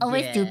mean? It's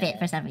always stupid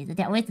for some reason.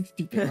 They're always the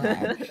stupid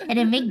one. And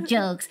they make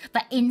jokes,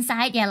 but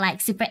inside they're like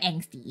super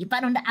angsty.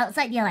 But on the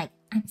outside they're like,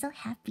 I'm so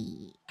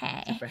happy.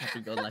 Hey. Super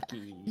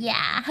happy-go-lucky.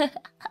 Yeah.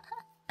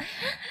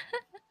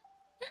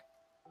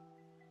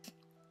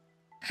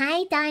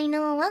 Hi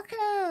Dino,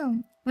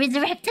 welcome.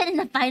 Resurrected in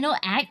the final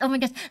act. Oh my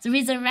gosh, so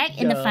resurrect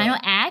in the final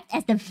act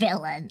as the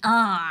villain.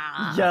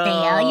 Oh,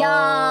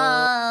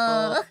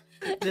 yo.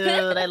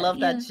 Dude, I love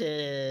that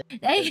shit.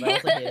 I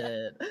also hate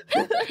it.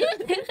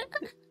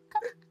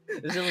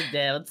 It's just like,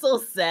 damn, it's so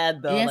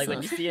sad though. Like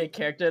when you see a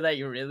character that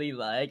you really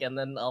like, and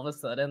then all of a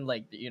sudden,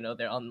 like you know,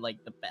 they're on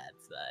like the bad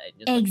side.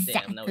 Just like,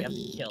 damn, now we have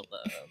to kill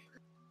them.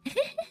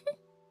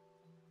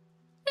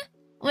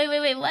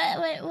 Wait,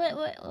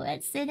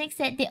 what? Cynic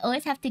said they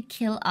always have to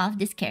kill off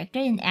this character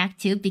in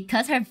Act 2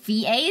 because her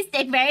VA is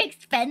like very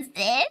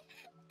expensive.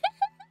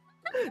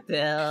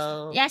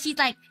 Damn. Yeah, she's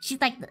like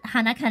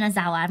Hana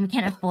Kanazawa. We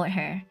can't afford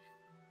her.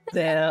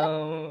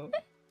 Damn.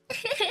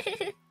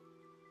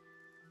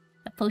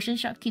 A potion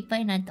shopkeeper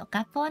in a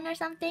dokapon or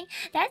something.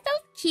 That's so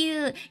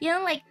cute. You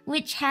know, like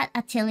Witch Hat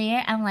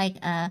Atelier. I'm like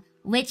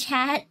Witch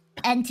Hat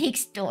Antique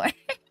Store.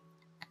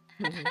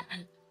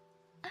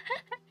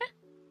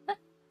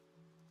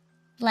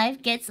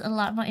 Life gets a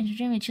lot more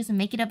interesting when you choose to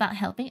make it about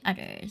helping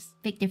others.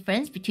 Big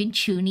difference between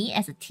Chuni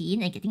as a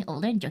teen and getting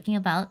older and joking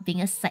about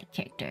being a side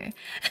character.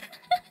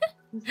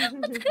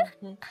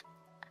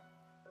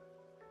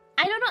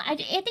 I don't know. I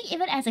think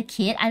even as a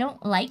kid, I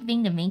don't like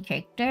being the main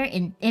character.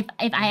 And if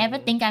I ever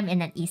think I'm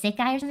in an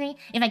isekai or something,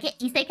 if I get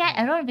isekai,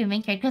 I don't want to be the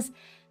main character because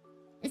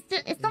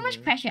it's so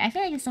much pressure. I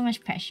feel like it's so much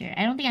pressure.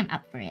 I don't think I'm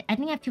up for it. I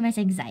think I have too much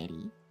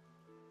anxiety.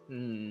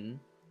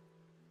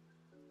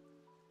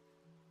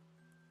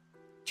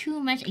 Too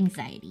much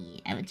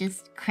anxiety. I would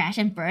just crash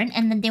and burn,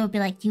 and then they would be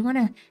like, "Do you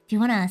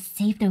wanna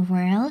save the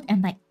world?" And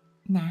I'm like,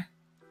 "Nah,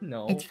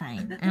 No, it's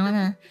fine. I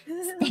wanna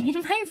stay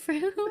in my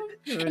room."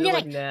 And they're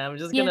like, "Nah, I'm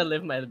just gonna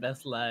live my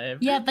best life."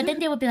 Yeah, but then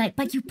they would be like,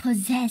 "But you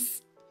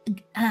possess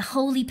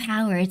holy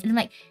powers," and I'm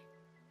like,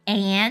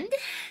 "And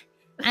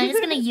I'm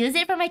just gonna use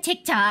it for my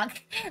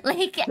TikTok."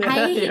 Like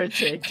your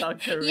TikTok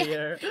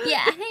career.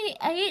 Yeah,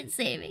 I hate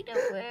saving the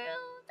world.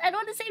 I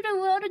don't want to save the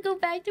world and go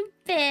back to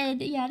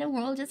bed. Yeah, the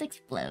world just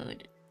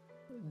explode.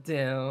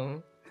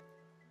 Damn.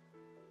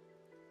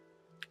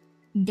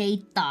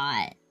 They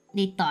thought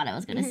I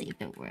was gonna save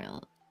the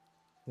world.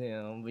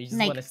 Damn, we just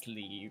Like- want to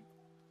sleep.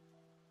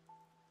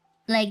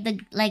 Like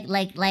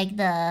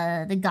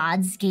the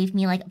gods gave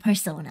me like a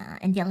persona,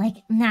 and they're like,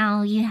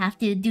 now you have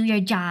to do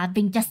your job,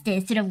 bring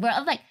justice to the world.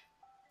 I'm like,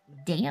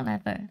 damn, I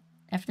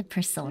have the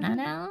persona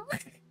now.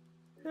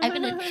 I'm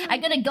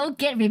gonna go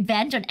get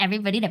revenge on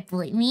everybody that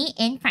bullied me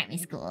in primary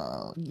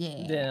school.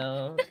 Yeah.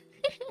 Damn.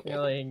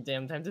 You're like,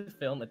 damn, time to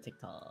film a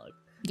TikTok.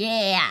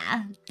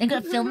 Yeah. They're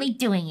gonna film me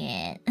doing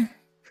it.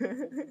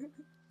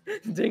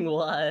 Doing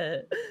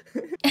what?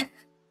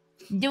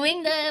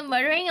 Doing the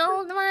murdering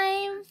all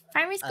my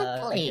primary school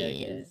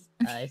bullies.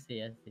 I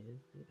see.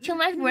 Too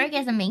much work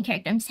as a main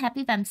character. I'm just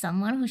happy if I'm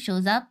someone who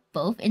shows up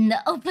both in the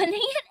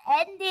opening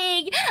and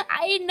ending.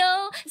 I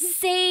know.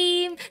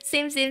 Same.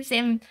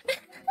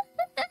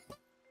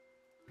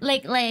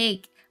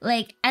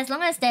 Like, as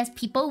long as there's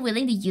people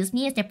willing to use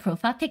me as their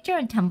profile picture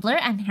on Tumblr,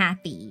 I'm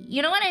happy.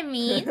 You know what I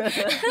mean?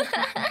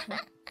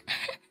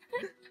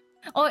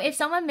 Or if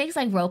someone makes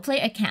like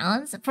roleplay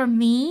accounts for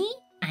me,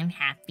 I'm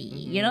happy.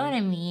 You know what I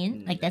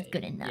mean? Like, that's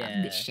good enough.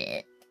 Yeah. Good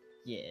shit.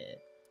 Yeah.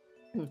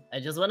 I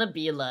just want to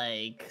be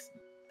like,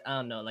 I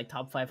don't know, like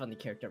top 5 on the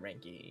character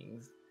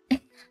rankings.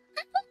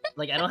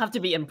 Like, I don't have to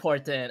be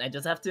important. I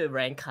just have to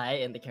rank high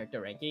in the character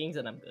rankings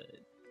and I'm good.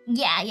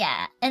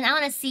 Yeah. And I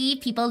want to see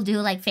people do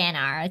like fan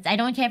arts. I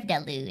don't care if they're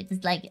lewd.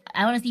 It's like,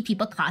 I want to see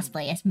people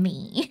cosplay as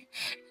me.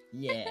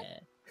 Yeah.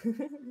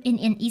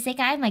 In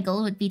Isekai, my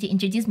goal would be to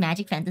introduce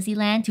Magic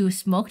Fantasyland to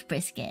smoked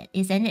brisket.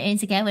 Is there an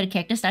Isekai where the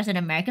character starts an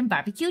American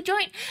barbecue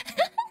joint?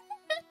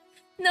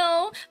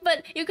 No,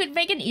 but you could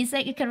make an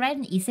isekai. You could write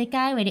an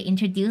isekai where they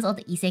introduce all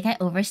the isekai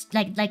over,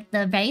 like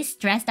the very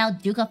stressed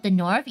out Duke of the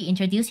North. You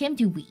introduce him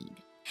to weed.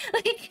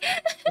 Like,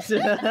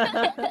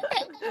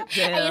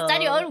 and you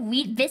start your own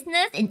weed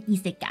business in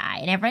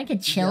isekai, and everyone can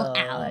chill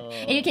out,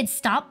 and you can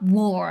stop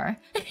war.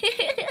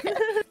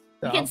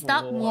 You can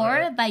stop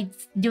war by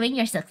doing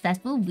your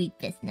successful weed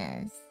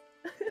business.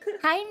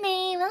 Hi,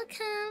 May.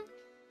 Welcome.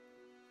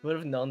 Would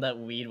have known that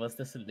weed was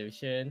the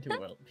solution to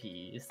world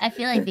peace. I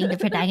feel like being the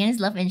protagonist's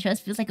love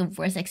interest feels like a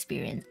worse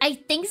experience. I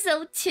think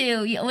so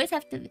too. You always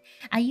have to.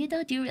 Are you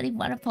though? Do you really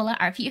want to pull out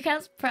RP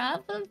accounts?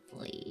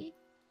 Probably.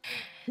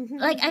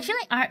 Like, I feel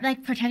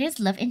like protagonist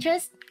love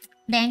interest.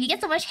 Damn, you get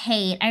so much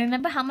hate. I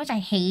remember how much I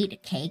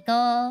hate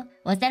Keiko.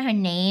 Was that her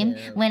name?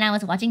 Yeah. When I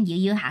was watching Yu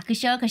Yu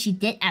Hakusho, because she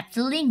did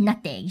absolutely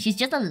nothing. She's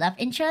just a love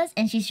interest,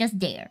 and she's just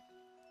there.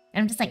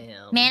 And I'm just like,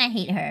 Damn. man, I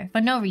hate her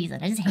for no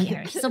reason. I just hate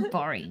her. She's so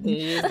boring.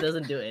 He just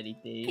doesn't do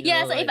anything.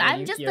 Yeah, Or, so if like, I'm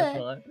you just cheer the-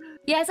 for-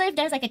 Yeah, so if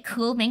there's like a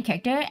cool main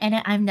character and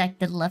then I'm like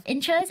the love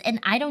interest and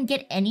I don't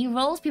get any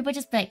roles, people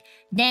just be like,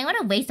 dang, what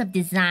a waste of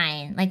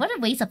design. Like, what a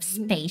waste of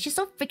space. She's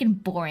so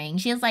freaking boring.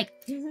 She has like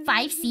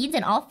 5 scenes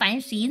and all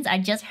 5 scenes are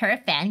just her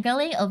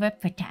fangirling over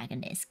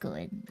protagonist.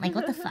 Good. Like,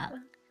 what the fuck?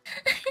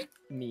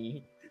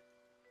 Me.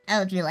 I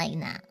would be like,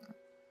 nah.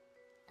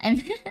 And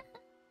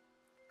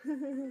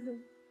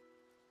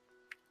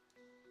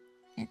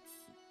let's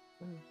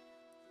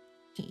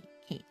see.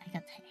 Okay, I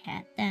got the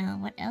hat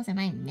down. What else am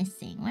I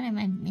missing? What am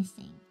I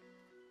missing?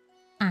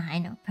 Ah, I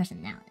know,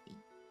 personality.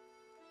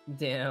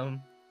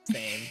 Damn.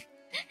 Same.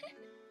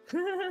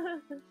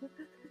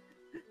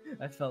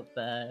 I felt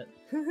that.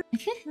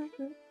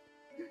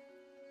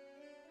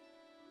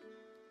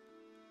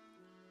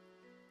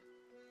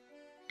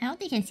 I don't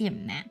think I can see a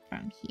map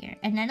from here.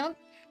 And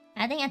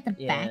I think at the back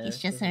Yeah, it's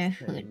just this her is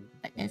hood, true.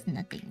 but there's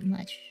nothing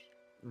much.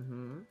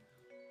 Mm-hmm.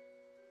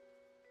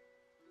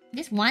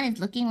 This one is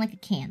looking like a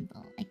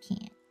candle. I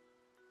can't.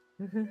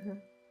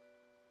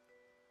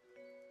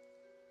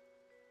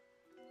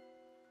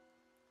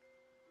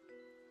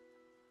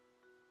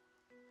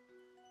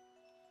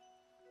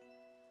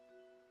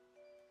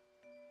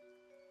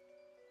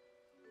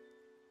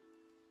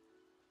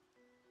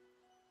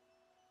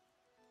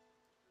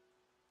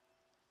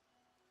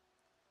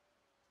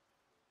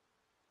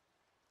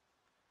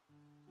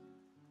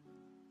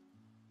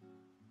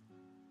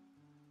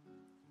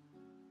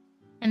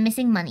 I'm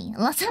missing money.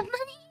 Lots of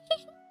money.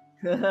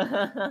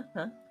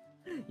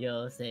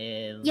 Yo,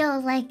 same. Yo,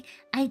 like,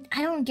 I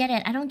don't get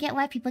it. I don't get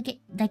why people get,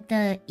 like,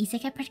 the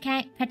isekai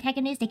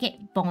protagonist, they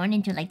get born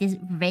into, like, this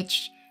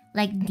rich,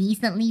 like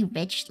decently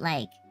rich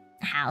like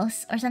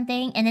house or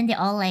something, and then they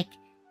all like,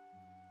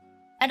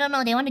 I don't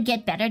know, they want to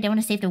get better, they want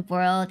to save the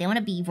world, they want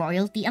to be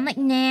royalty. I'm like,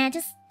 nah,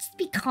 just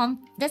be calm,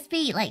 just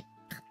be like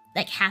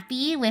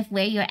happy with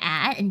where you're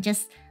at and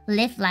just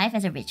live life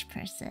as a rich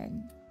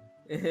person.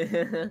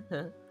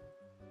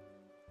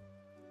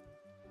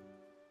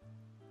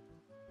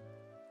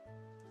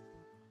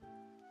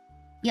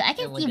 Yo, I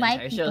can see why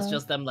people... show's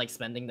just them like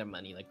spending their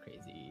money like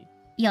crazy.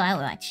 Yo, I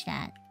watch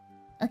that.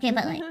 Okay,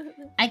 but like,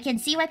 I can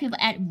see why people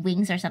add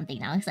wings or something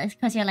now. It's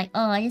because you're like,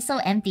 oh, it's so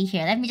empty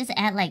here. Let me just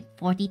add like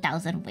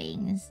 40,000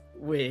 wings.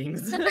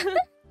 Wings.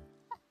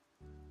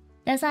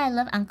 That's why I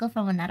love Uncle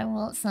from Another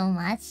World so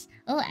much.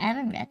 Oh, I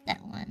haven't read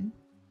that one.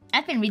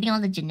 I've been reading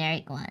all the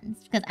generic ones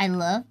because I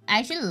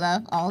actually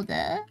love all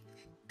the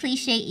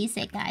cliche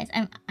isekais.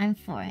 I'm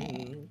for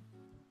it.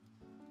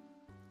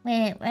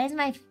 Wait, where's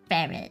my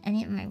ferret? I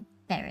need my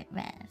ferret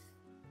ref.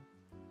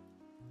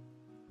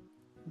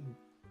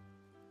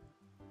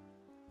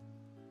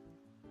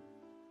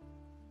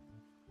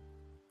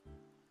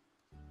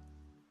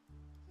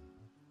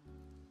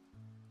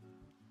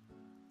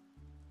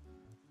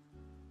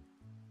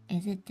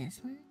 Is it this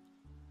one?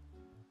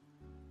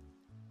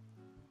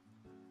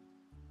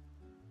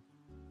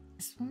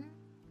 This one?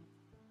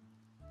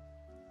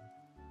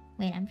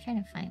 Wait, I'm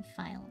trying to find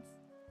files.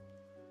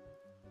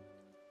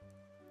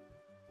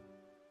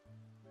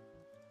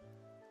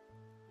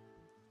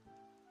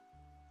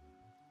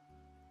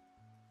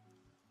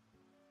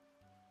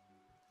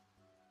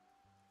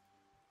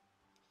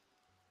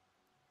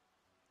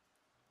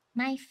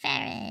 My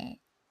ferret.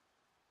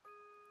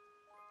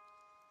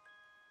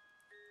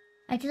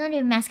 I just want to be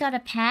a mascot, a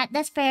pet.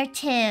 That's fair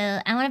too.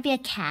 I want to be a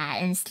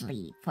cat and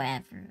sleep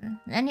forever.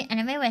 And I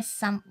remember where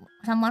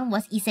someone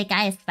was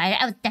isekai a spider,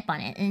 I would step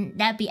on it, and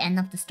that'd be end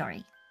of the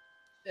story.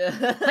 Where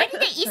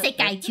did they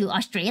isekai to?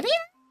 Australia?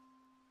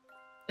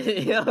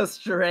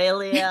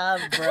 Australia,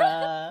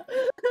 bruh.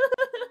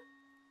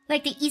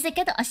 Like they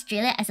isekai to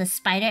Australia as a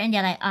spider, and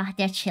they're like, ah, oh,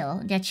 they're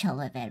chill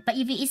with it. But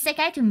if you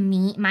isekai to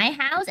my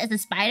house as a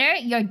spider,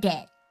 you're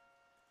dead.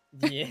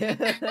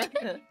 Yeah.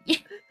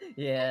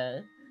 Yeah.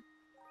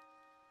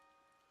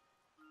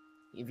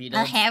 If you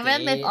don't a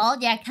harem with all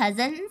their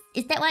cousins?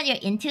 Is that what you're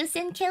into,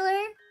 Sin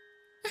Killer?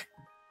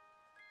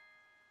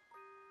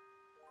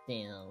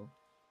 Damn.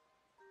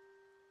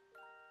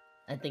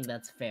 I think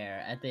that's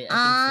fair. I think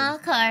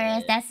of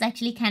course. That's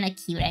actually kind of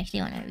cute. I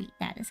actually want to read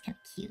that. It's kind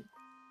of cute.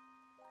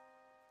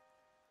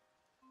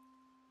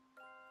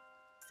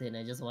 Sin,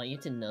 I just want you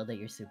to know that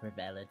you're super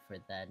valid for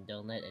that. And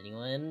don't let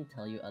anyone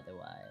tell you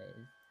otherwise.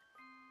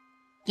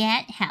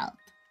 Get help.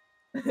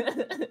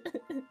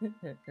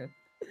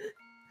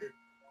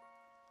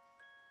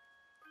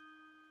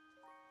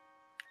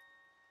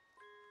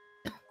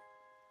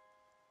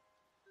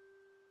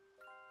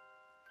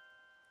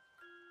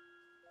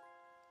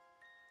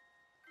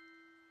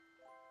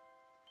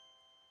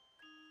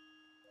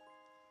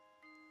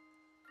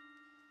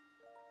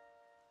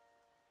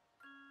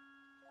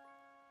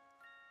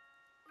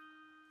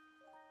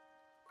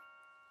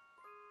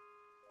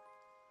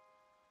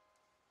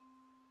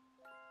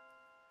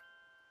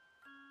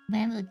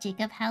 When will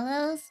Jacob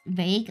Hallows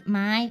rig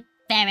my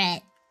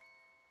ferret?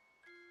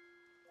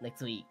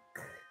 Next week.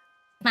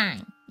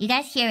 Fine. You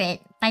guys hear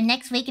it. By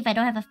next week, if I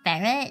don't have a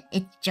ferret,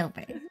 it's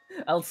Joker.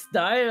 I'll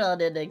start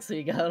on it next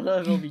week. I don't know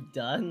if it'll be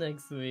done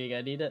next week.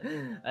 I need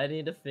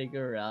to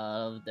figure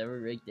out if I've never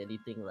rigged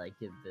anything like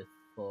it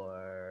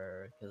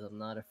before. Because I'm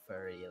not a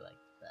furry like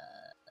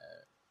that.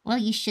 Well,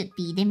 you should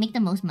be. They make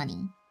the most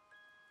money.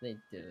 They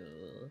do.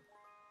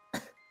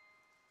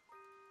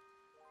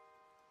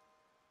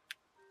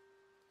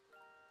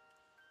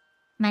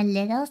 My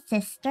little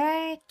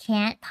sister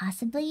can't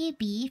possibly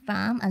be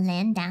from a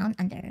land down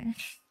under.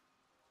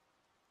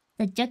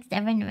 The joke's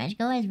ever in the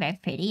magical is very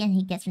pretty, and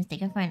he gets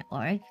mistaken for an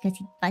orc because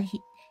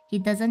he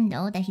doesn't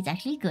know that he's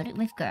actually good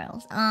with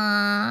girls.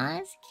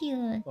 Aww, it's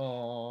cute.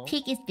 Aww.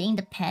 Peak is being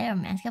the pet or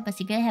mascot, but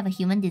secretly have a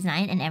human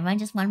design, and everyone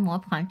just want more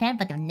content,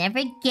 but they'll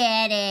never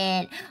get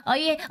it. Or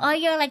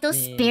you're like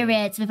those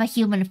spirits with a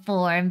human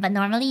form, but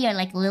normally you're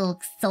like a little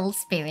soul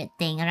spirit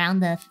thing around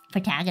the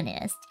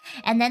protagonist.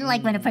 And then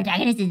like when the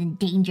protagonist is in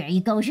danger,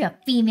 you go to a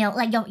female,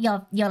 like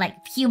you're like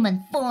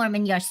human form,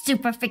 and you're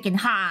super freaking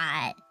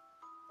hot.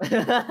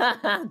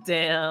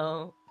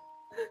 Damn.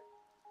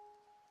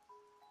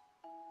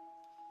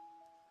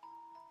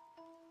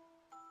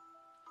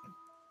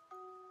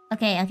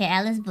 Okay,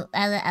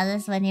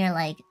 Alice, when you're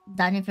like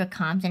done with your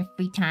comms and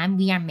free time,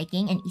 we are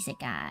making an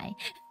isekai.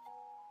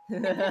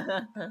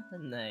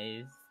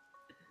 Nice.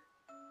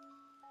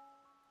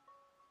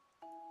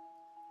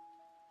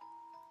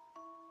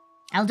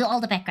 I'll do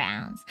all the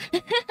backgrounds.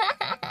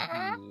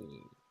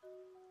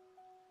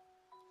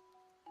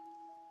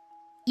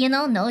 You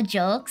know, no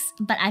jokes,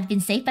 but I've been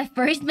saved by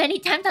furries many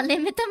times. The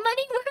limit the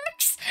money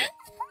works.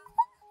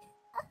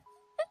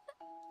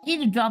 I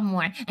need to draw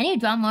more. I need to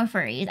draw more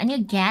furries. I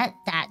need to get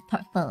that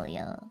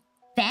portfolio.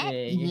 That?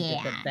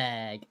 Yeah. Get the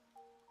bag.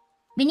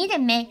 We need to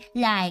make,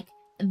 like,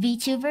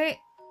 VTuber,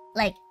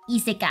 like,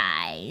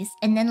 isekais,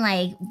 and then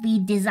like we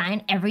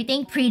design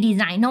everything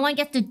pre-designed. No one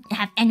gets to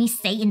have any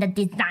say in the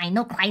design.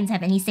 No clients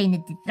have any say in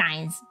the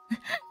designs.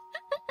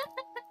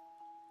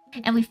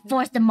 And we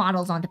force the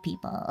models onto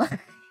people.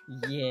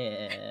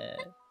 Yeah.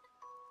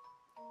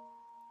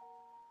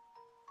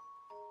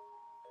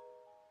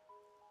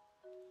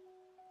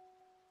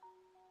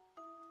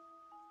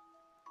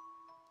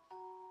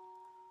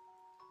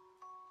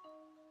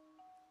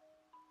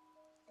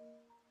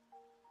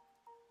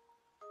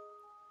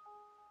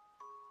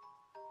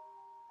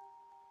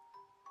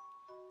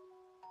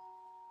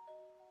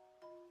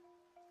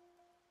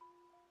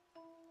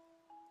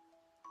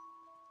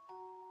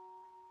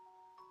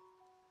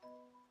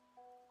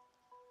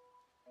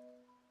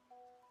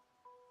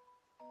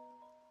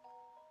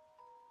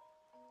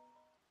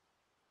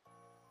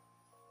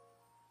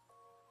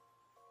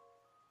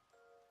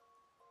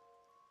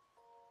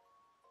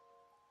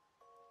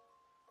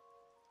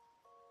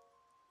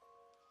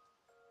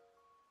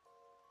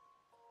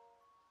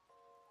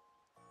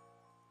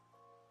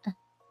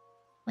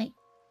 Wait.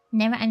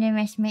 Never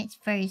underestimate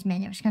furries,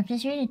 man. It was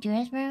considering the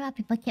duras where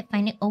people kept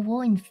finding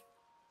oval in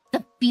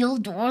the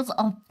field doors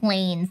of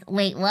planes.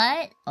 Wait,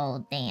 what?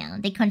 Oh,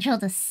 damn. They control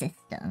the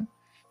system.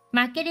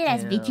 Marketed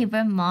as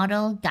VTuber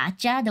model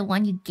gacha, the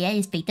one you get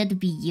is fated to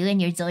be you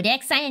and your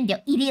zodiac sign and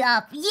they'll eat it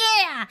up.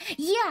 Yeah!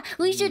 Yeah!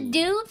 We should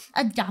do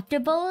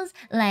adoptables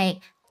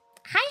like...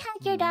 Hi,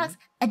 Hacker Dogs!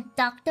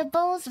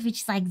 Adoptables,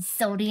 which is like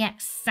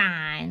zodiac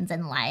signs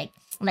and like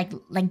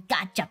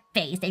gacha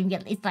face. And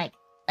it's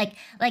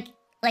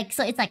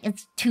so it's like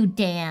it's too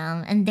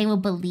damn and they will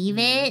believe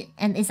it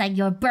and it's like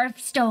your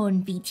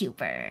birthstone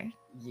VTuber.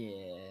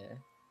 Yeah.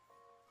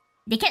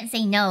 They can't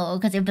say no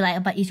because they'll be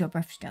like, but it's your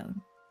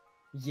birthstone.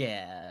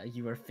 Yeah,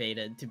 you were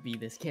fated to be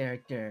this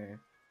character.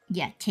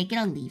 Yeah, take it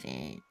or leave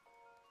it.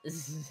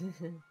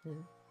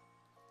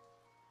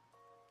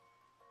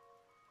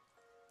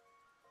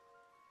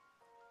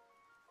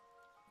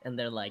 And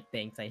they're like,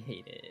 thanks, I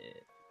hate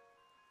it.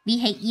 We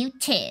hate you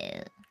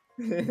too.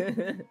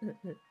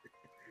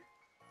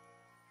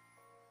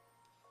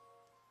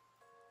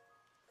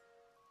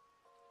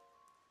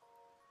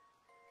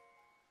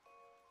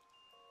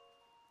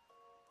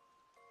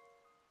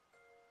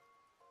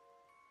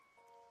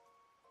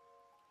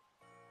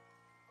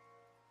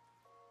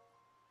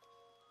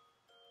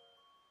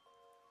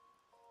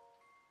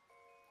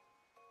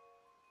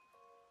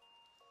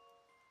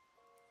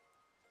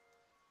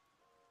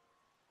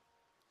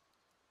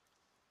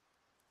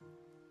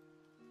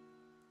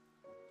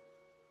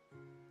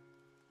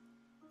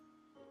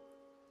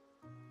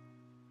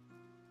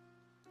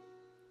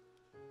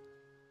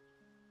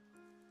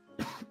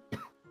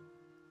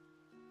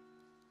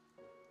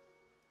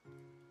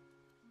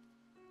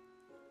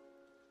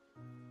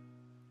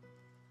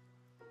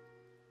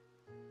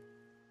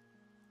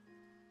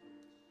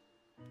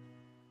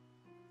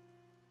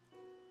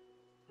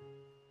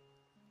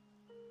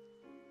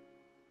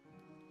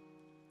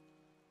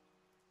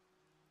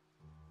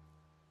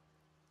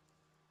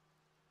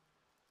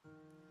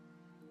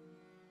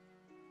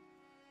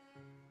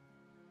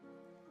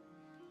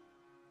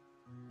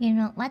 You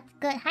know what's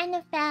good? Hi,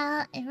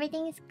 Nafel.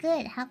 Everything is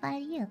good. How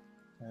about you?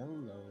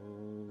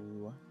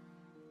 Hello.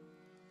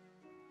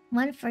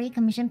 One furry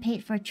commission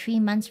paid for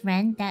 3 months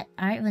rent. That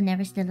art will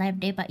never see the light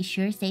of day, but it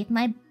sure saved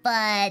my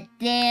butt.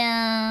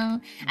 Damn.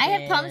 I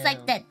have problems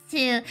like that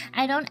too.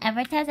 I don't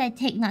advertise. I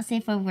take not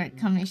safe for work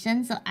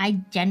commission, so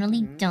I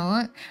generally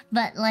don't.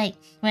 But like,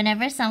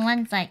 whenever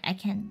someone's like, I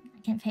can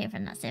pay for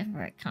not safe for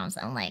work comms,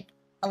 I'm like,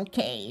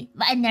 okay.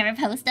 But I never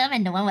post them,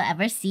 and no one will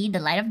ever see the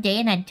light of day,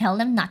 and I tell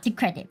them not to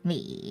credit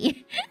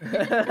me.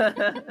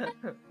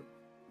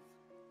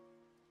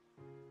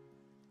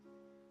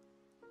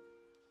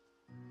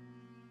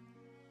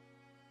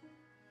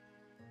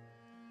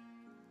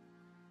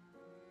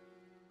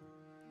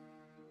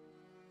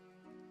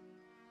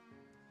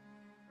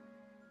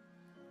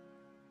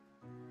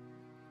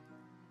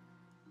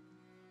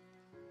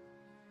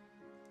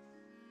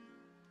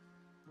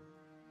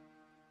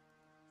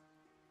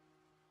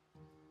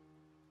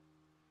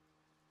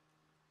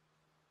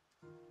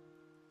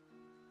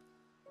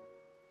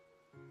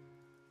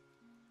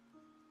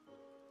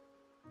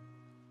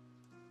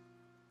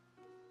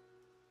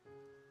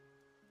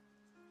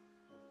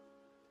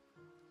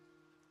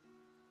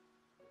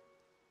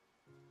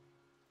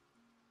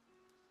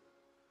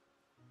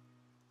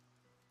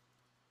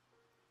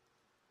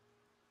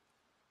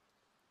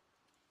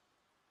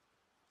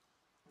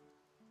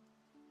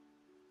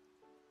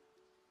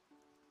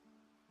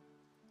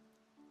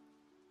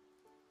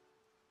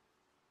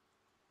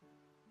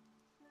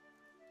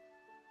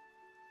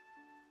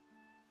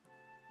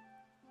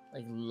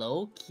 Like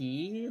low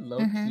key,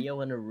 I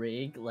want to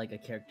rig like a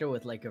character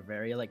with like a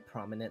very like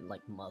prominent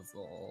like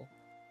muzzle.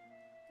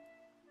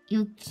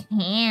 You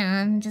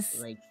can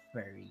just like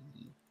furry.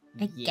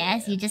 I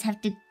guess you just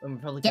have to I'm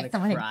probably get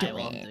gonna someone cry to do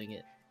while it. I'm doing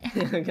it.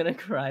 I'm gonna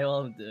cry while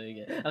I'm doing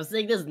it. I'm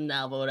saying this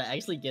now, but when I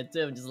actually get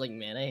to it, I'm just like,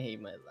 man, I hate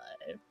my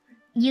life.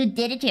 You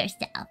did it to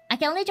yourself. I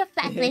can only draw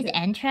fast-paced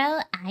intro.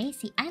 I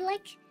see. I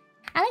like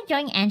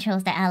drawing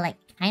intros that are like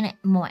kind of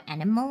more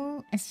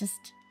animal. It's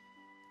just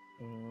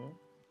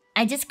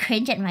I just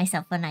cringe at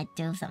myself when I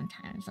do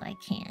sometimes, so I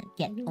can't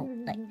get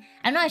like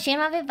I'm not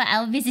ashamed of it, but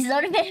I'll be so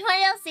if anyone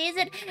else sees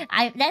it.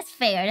 That's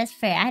fair. That's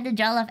fair. I had to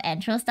draw a lot of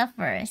intro stuff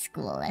for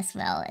school as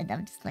well, and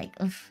I'm just like,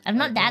 oof. I'm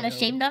not that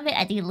ashamed of it.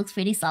 I think it looks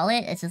pretty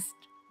solid. It's just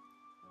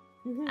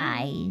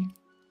I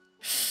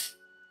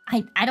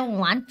don't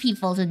want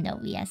people to know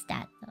me as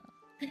that though.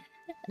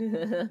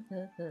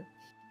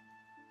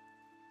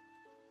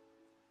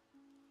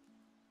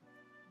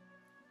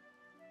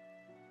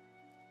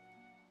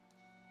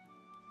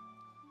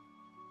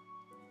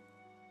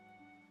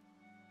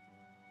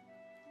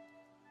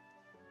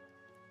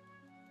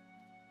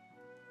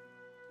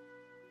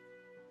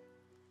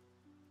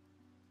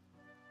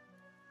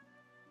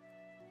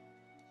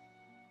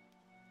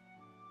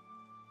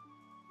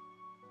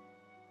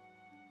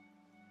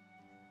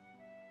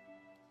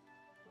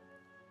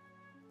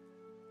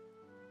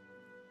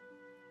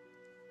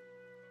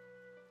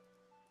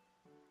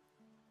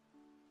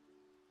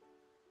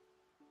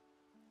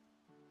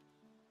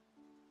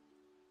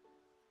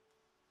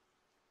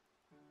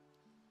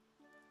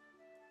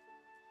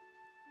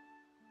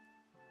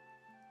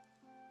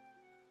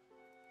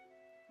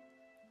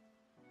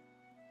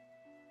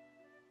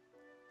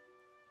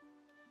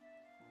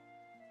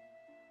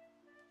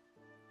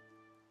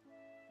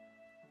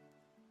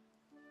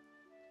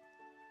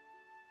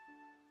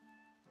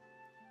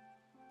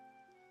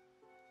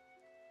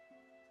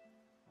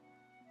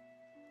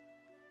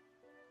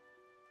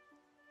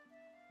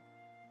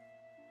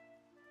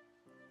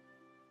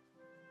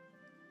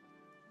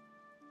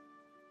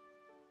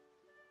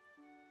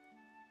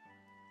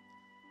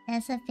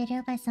 There's a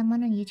video by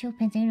someone on YouTube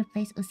pretending to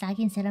replace Usagi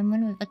and Sailor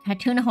Moon with a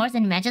cartoon horse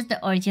and matches the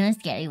original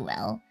scary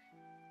well.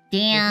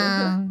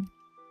 Damn.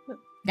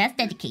 That's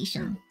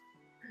dedication.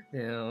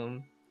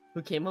 Damn.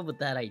 Who came up with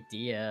that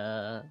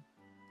idea?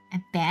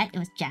 I bet it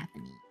was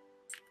Japanese.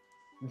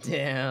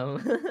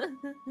 Damn.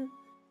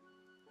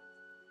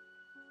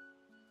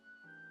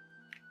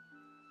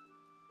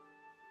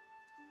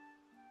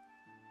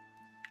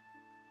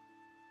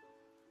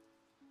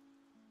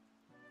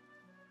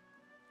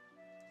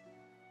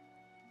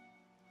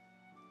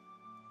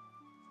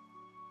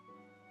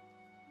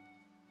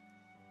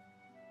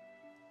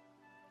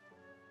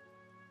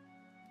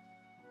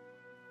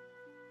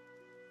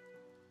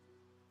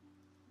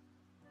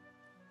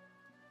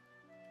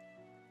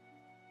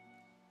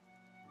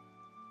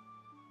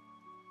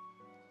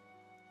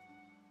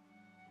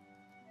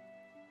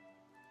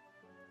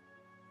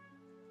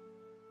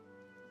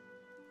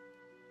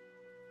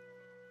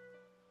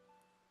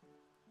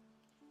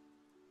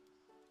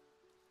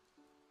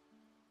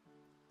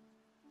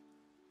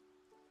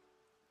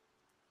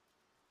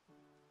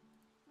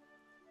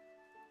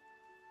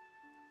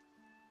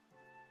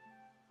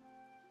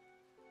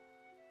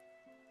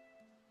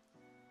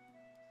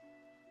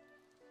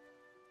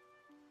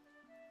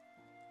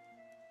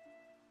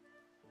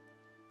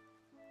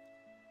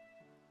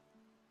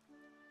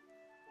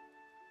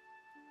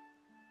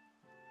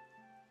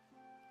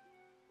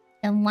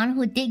 The one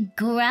who did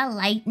Gura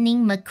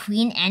Lightning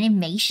McQueen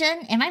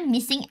animation? Am I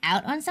missing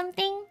out on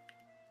something?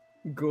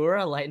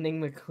 Gura Lightning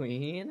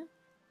McQueen?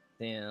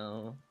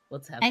 Damn.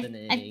 What's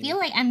happening? I feel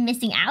like I'm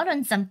missing out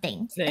on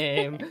something.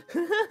 Same.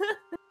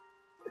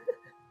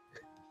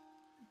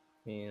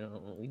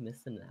 Damn, we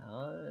missing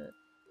out?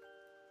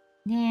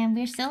 Damn,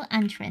 we're so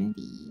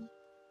untrendy.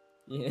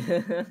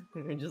 Yeah,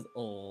 we're just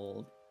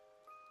old.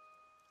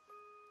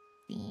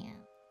 Damn.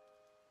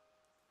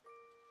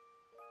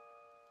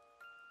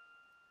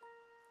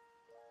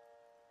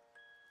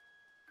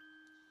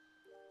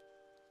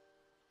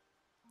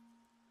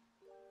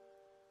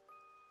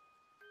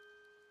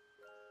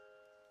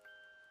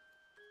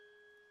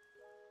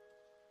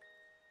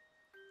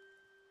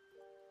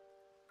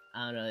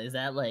 I don't know, is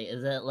that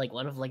like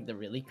one of like the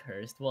really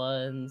cursed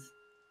ones?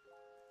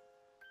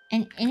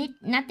 And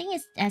nothing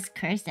is as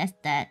cursed as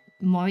that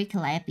Mori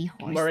Calliope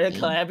horse. Mori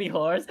Calliope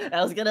horse?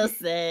 I was gonna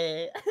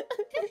say.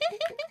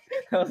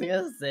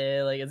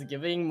 Like, it's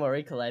giving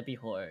Mori Calliope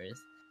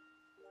horse.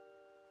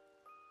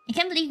 I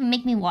can't believe you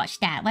make me watch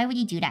that. Why would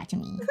you do that to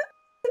me?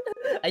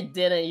 I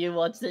didn't, you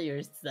watched it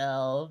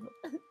yourself.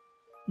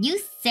 You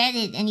said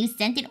it and you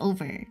sent it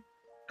over.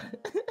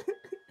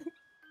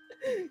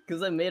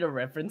 Because I made a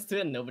reference to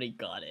it and nobody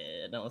got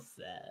it, and I was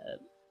sad.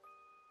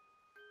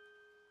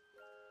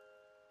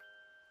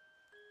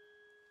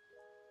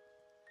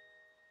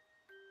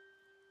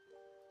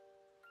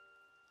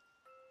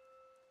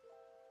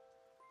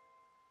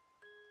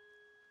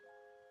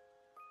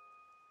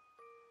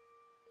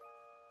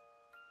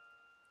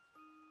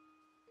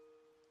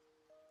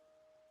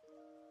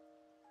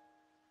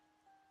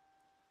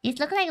 This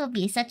looks like it would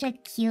be such a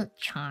cute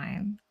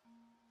charm.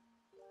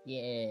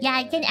 Yeah. Yeah,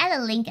 I can add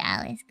a link,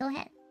 Alice. Go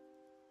ahead.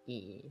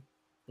 Yeah.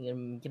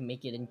 You can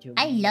make it into...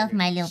 I love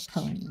My Little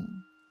Pony.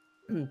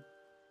 I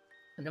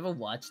never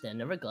watched it. I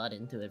never got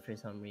into it for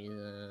some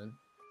reason.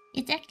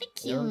 It's actually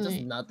cute. I'm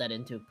just not that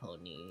into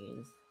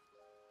ponies.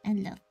 I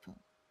love ponies.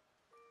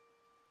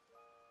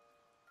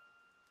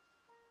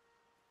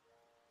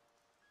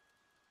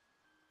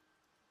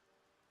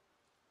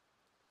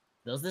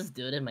 There was this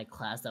dude in my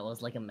class that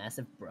was like a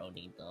massive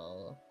brony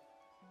though.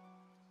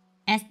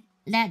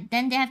 Then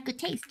they have good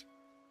taste.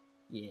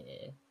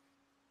 Yeah.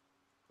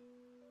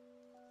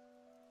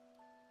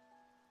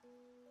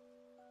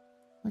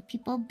 Would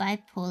people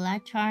buy Polar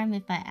Charm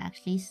if I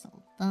actually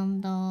sold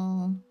them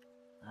though?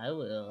 I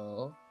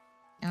will.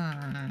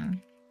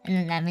 And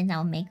then that means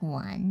I'll make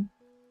one.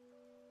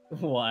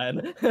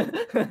 One.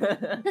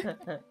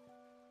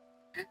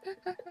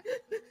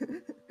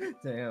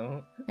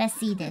 Damn. Let's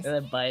see this. And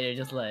then Biter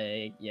just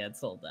like, yeah,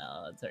 it's sold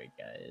out. Sorry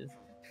guys.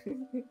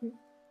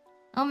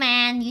 Oh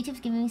man, YouTube's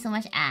giving me so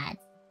much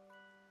ads.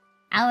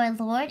 Our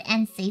Lord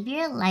and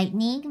Savior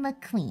Lightning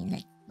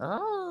McQueen.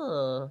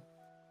 Oh.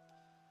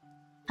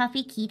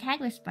 Puffy key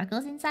tag with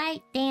sparkles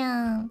inside?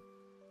 Damn.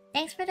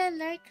 Thanks for the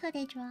alert code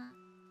I dropped.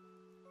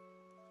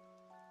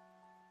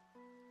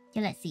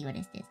 Okay, let's see, what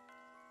is this?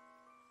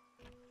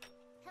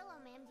 Hello,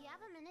 ma'am. Do you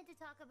have a minute to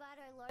talk about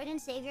our Lord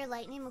and Savior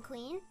Lightning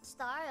McQueen?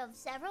 Star of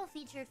several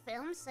featured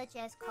films such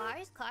as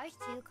Cars, Cars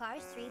 2,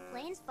 Cars 3,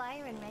 Planes,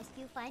 Fire and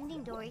Rescue,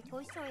 Finding Dory,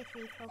 Toy Story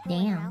 3, Coco,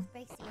 and Ralph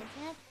Breaks the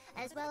Internet,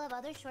 as well as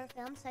other short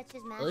films such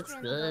as Master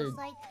and the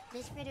Ghostlight,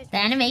 Miss Critters. The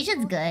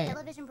animation's good.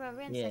 Television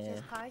programs such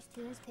as Cars,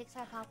 Toons,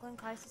 Pixar, Popcorn,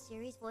 Cars the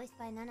series, voiced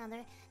by none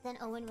other than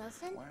Owen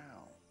Wilson.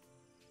 Wow.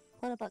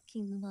 What about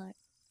Kingdom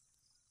Hearts?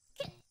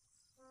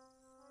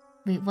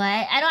 Wait, what?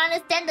 I don't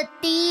understand the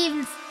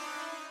themes!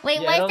 Wait,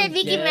 Yeah, why I is that don't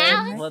Mickey get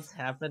Mouse? What's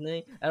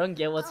happening? I don't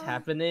get what's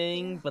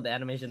happening, but the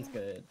animation's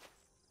good.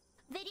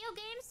 Video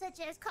games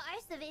such as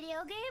Cars, the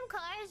video game,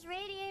 Cars,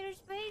 Radiator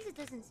Springs. It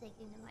doesn't say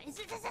Kingdom Hearts.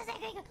 It doesn't say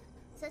Kingdom.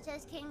 Such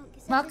as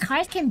Well,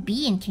 Cars can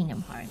be in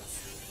Kingdom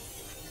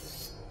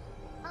Hearts.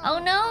 Oh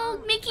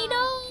no, Mickey,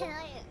 no!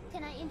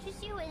 Can I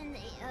interest you in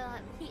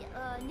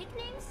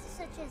nicknames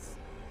such as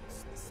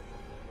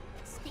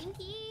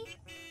Stinky?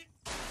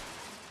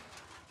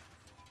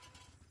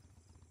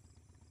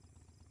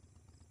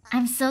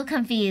 I'm so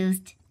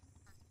confused.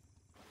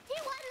 He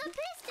won the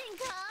Piston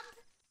Cup.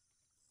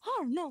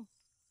 Oh no!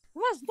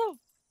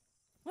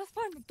 Let's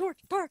find the door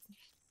to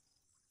darkness.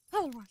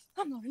 Otherwise,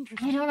 I'm not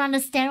interested. I don't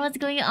understand what's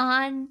going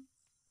on.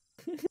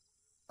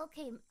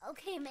 Okay,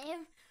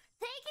 ma'am.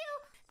 Thank you,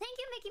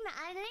 Mickey Mouse.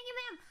 Thank you,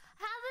 ma'am.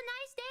 Have a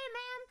nice day,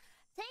 ma'am.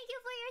 Thank you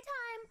for your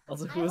time.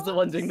 Also, who's the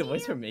one doing the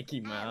voice for Mickey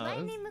Mouse?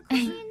 Lightning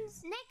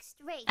McQueen's next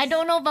race. I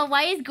don't know, but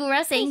why is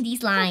Gura saying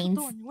these lines?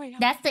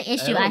 That's the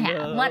issue I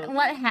have.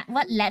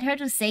 What led her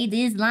to say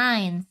these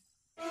lines?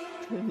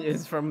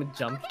 It's from a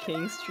Jump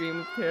King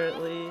stream,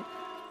 apparently.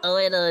 Oh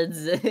wait, no,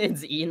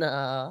 it's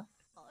Ina.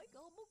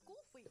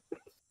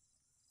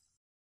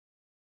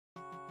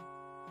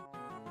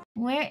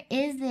 Where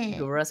is it?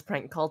 Gura's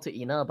prank call to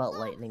Ina about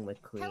Lightning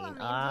McQueen. Hello, ma'am.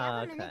 Do you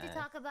have a minute to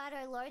talk about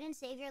our Lord and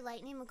Savior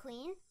Lightning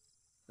McQueen?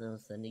 I'm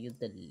sending you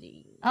the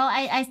link. Oh,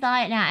 I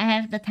saw it now. I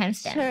have the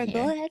timestamp. Sure,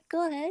 here.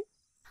 go ahead.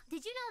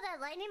 Did you know that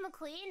Lightning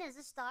McQueen is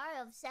a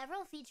star of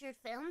several featured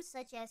films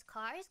such as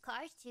Cars,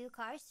 Cars 2,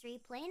 Cars 3,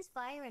 Planes,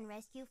 Fire and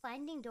Rescue,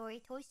 Finding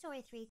Dory, Toy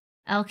Story 3.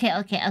 Okay.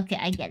 I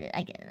get it.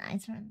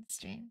 Nice from the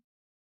stream.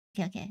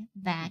 Okay.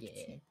 Back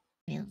to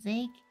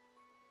music.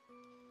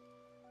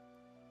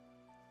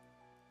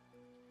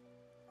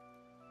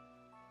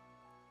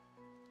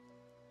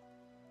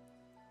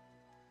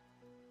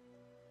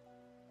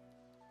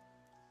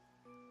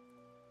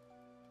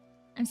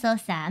 I'm so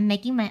sad. I'm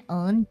making my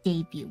own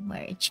debut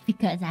merch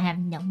because I have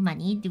no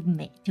money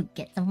to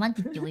get someone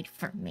to do it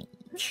for me.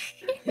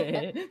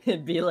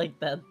 It'd be like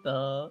that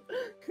though.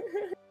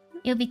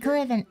 It would be cool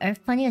if an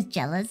Earth Pony was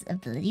jealous of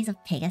abilities of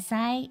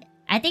Pegasi.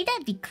 I think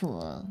that'd be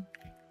cool.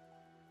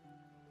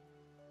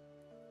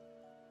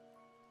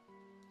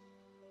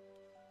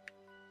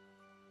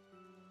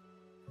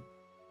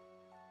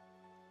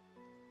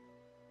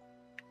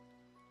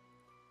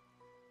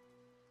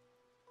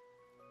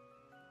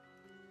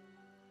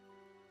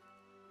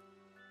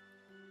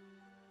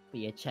 But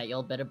yeah, chat,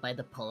 y'all better buy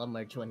the Pola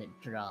merch when it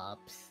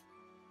drops.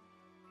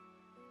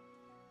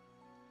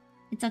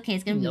 It's okay,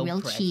 it's gonna be real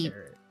pressure. cheap.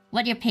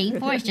 What you're paying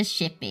for is just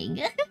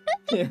shipping.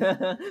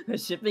 Yeah,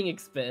 shipping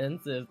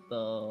expensive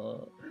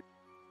though.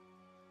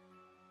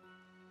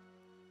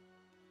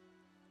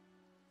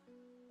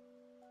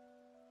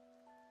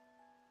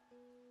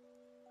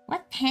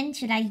 What pen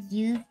should I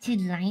use to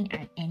line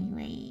art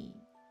anyway?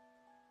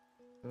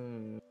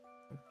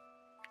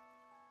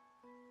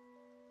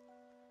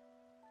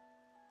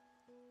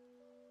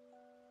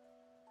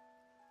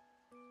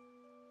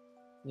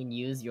 You can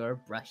use your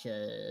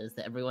brushes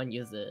that everyone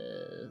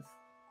uses.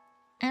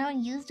 I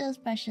don't use those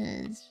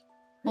brushes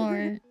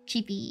for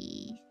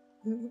cheapy.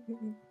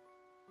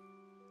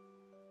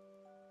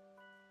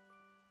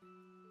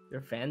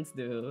 Your fans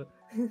do.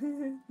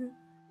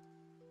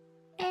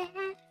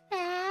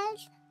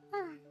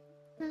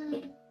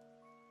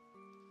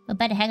 But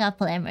better hang out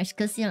Polaire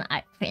because you know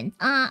art prints.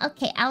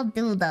 Okay, I'll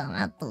do them.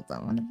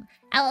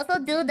 I'll also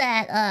do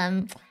that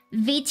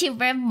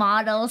VTuber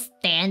model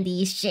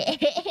standee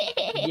shit.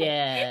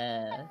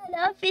 Yeah.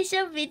 An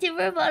official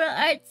VTuber model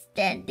art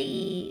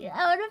standee.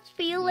 I wanna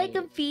feel like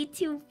a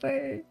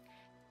VTuber.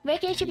 Where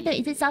can you ship it to?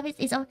 Is it Southeast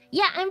Asia?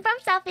 Yeah, I'm from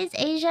Southeast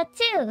Asia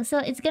too. So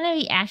it's gonna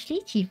be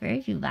actually cheaper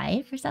if you buy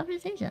it for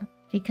Southeast Asia.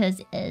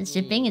 Because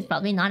shipping is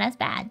probably not as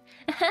bad.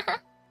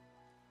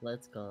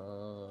 Let's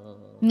go.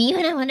 Me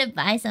when I want to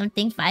buy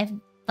something $5,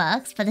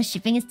 but the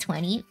shipping is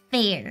 20.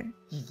 Fair.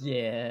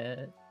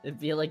 Yeah. It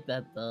feel like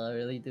that though. I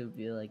really do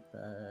feel like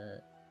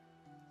that.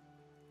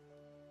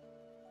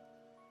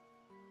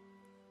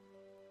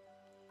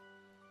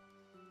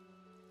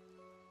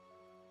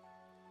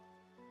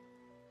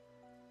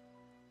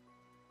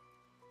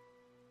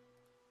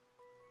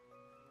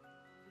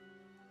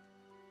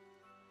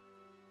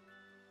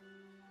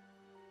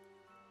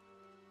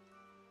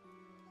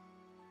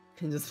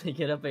 Just pick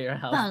it up at your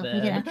house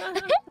Pick it then.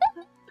 up.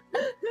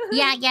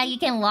 Yeah, you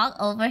can walk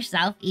over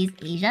Southeast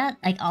Asia,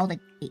 like all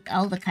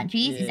the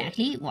countries is Yeah.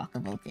 actually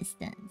walkable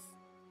distance.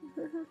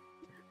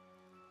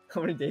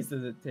 How many days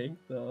does it take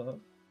though?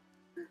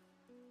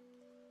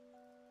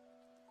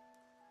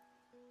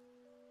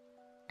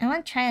 I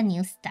want to try a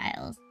new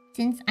style.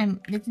 Since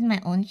this is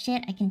my own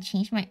shit, I can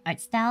change my art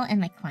style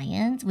and my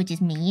clients, which is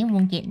me,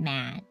 won't get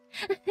mad.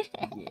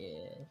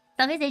 Yeah.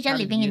 Southeast Asia How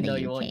do living you in the know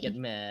UK. you won't get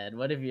mad?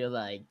 What if you're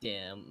like,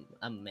 damn,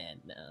 I'm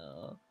mad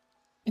now.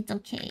 It's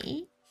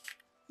okay.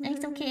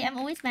 It's okay. I'm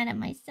always mad at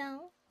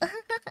myself.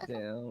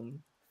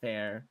 Damn.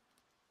 Fair.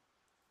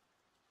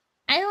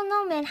 I don't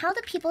know, man. How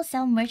do people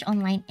sell merch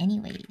online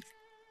anyways?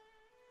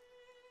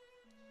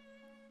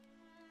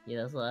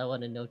 Yeah, that's what I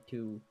want to know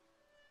too.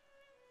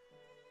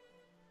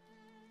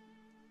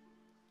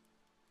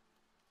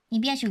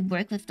 Maybe I should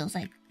work with those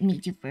like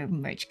mediocre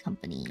merch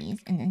companies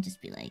and then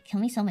just be like, can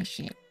we sell my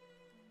shit?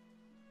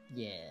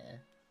 Yeah.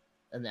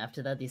 And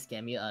after that, they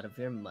scam you out of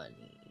your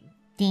money.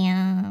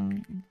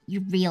 Damn,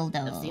 you're real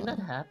though. I've seen that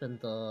happen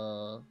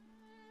though.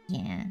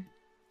 Yeah.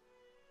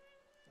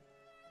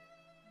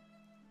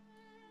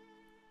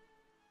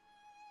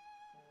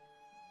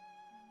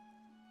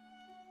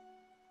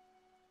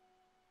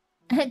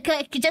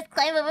 Just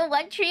climb over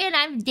one tree and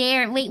I'm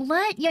there. Wait,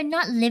 what? You're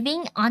not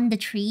living on the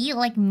tree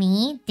like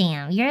me?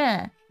 Damn,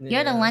 you're the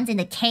Yeah. ones in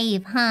the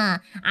cave, huh?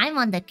 I'm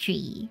on the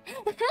tree.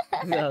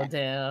 Oh,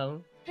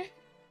 damn.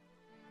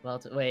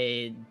 Well,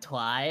 wait,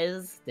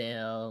 twice?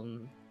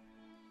 Damn.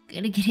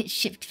 Gonna get it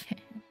shipped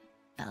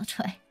about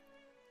twice.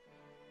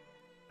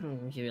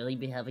 You really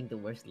be having the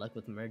worst luck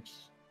with merch.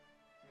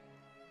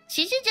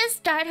 She should just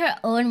start her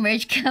own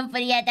merch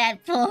company at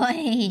that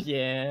point.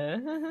 Yeah.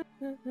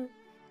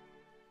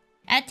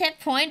 At that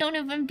point, don't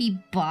even be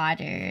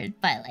bothered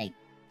by like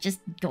just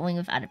going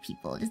with other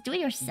people. Just do it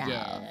yourself.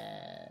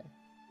 Yeah.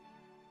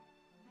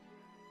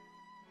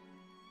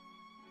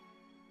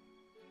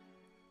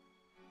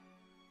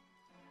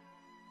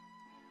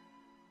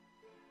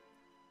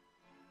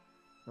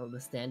 Will the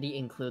standee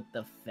include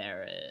the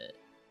ferret?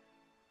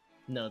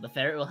 No, the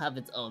ferret will have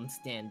its own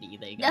standee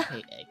that you gotta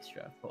pay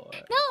extra for.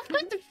 No, of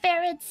course the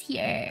ferret's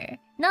here.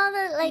 No,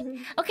 like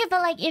okay,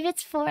 but like if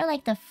it's for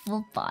like the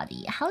full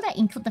body, how would I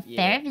include the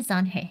Yeah. ferret is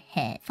on her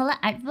head for the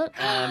art book?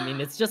 I mean,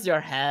 it's just your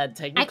hat.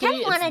 Technically,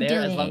 it's wanna there do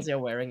as long it. as you're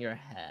wearing your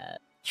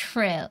hat.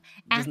 True.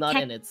 Just not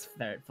Tech- in its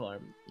ferret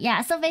form.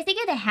 Yeah, so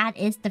basically the hat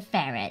is the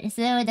ferret.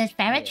 So the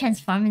ferret Yeah.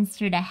 transforms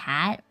through the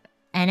hat,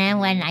 and then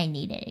when Mhm. I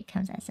need it, it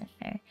comes as a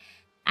ferret.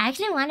 I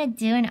actually want to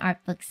do an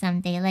art book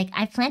someday. Like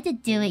I plan to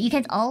do it. You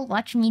can all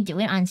watch me do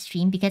it on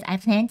stream because I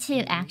plan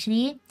to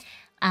actually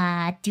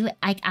do it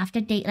like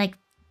after day, like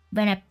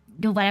when I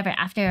do whatever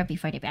after or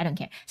before day, I don't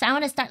care. So I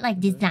want to start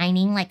like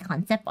designing like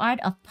concept art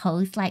of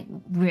Poe's like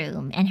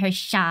room and her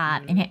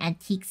shop and her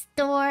antique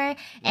store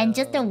and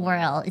just the Yeah.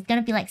 world. It's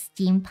gonna be like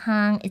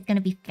steampunk. It's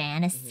gonna be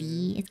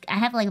fantasy. I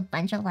have like a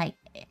bunch of like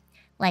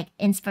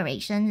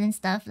inspirations and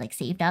stuff like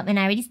saved up, and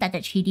I already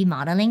started 3D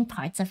modeling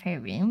parts of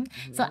her room.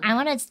 So I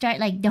want to start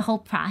like the whole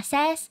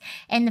process.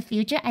 In the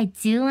future, I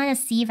do want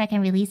to see if I can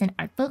release an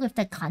art book with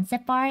the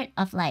concept art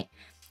of like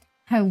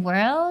her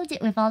world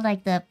with all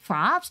like the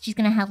props. She's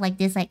gonna have like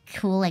this like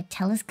cool like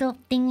telescope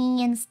thingy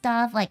and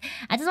stuff. Like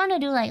I just want to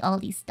do like all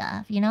these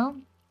stuff, you know?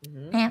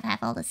 Mhm. I have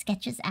all the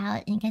sketches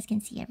out and you guys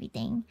can see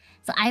everything.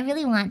 So I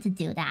really want to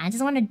do that. I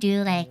just want to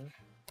do like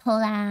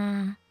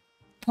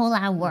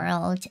Polar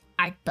World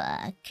art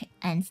book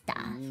and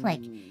stuff.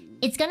 Like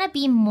it's gonna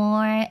be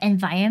more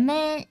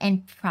environment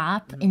and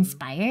prop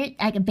inspired,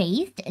 like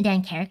based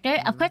than character.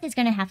 Of course, it's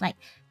gonna have like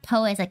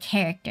Poe as a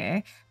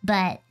character,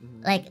 but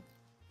like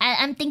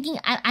I'm thinking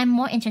I'm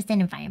more interested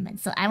in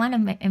environments. So I want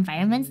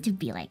environments to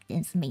be like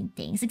this main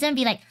thing. So it's gonna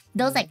be like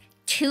those like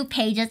 2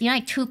 pages, you know,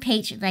 like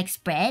 2-page like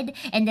spread,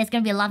 and there's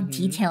gonna be a lot of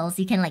details.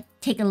 You can like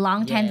take a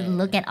long time to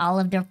look at all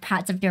of the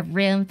parts of the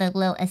room, the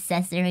little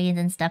accessories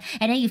and stuff.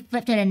 And then you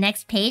flip to the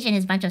next page and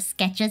there's a bunch of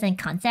sketches and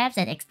concepts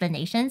and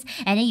explanations.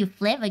 And then you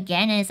flip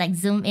again and it's like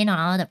zoom in on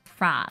all the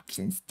props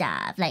and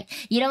stuff. Like,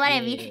 you know what I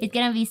mean? It's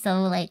gonna be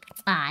so like,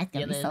 it's gonna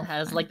Yeah, be then so it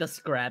has fun. like the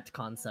scrapped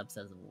concepts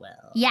as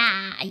well.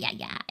 Yeah.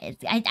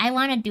 I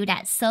want to do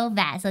that so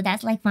bad. So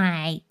that's like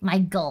my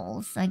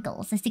goals,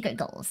 the secret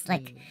goals.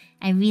 Like,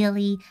 I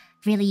really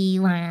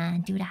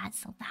want to do that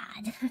so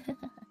bad.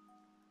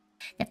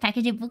 The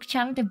packaging book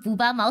charm, the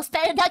Booba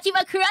mousepad, and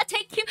Dakimakura,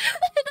 thank you.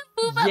 The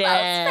Booba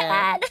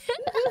mousepad.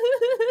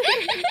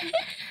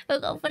 We're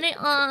gonna put it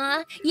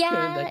on.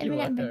 Yeah, I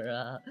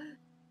remember.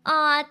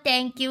 Aw,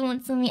 thank you,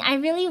 Mutsumi. I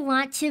really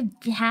want to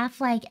have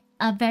like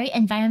a very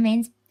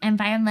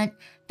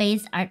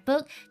environment-based art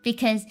book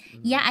because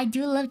yeah, I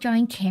do love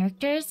drawing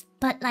characters,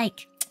 but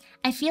like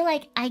I feel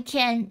like I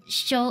can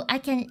show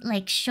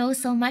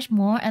so much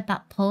more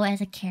about Po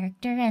as a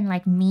character and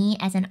like me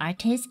as an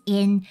artist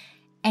in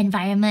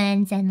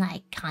environments and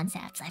like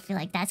concepts. I feel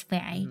like that's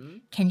where I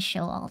can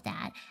show all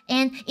that.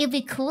 And it'd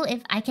be cool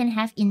if I can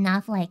have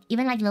enough like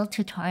even like little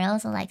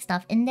tutorials or like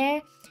stuff in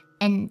there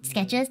and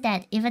sketches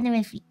that even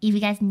if you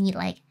guys need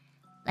like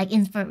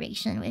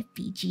inspiration with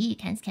BG, you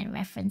guys can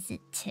reference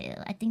it too.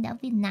 I think that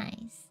would be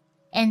nice.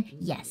 And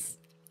yes,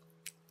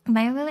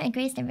 environment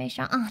agrees they're very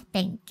strong. Oh,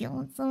 thank you,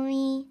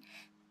 Mutsumi.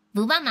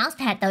 Booba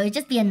mousepad though, it'd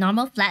just be a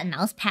normal flat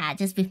mousepad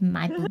just with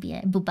my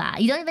booba.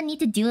 You don't even need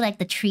to do like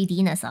the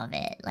 3D-ness of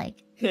it.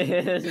 Like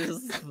it's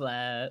just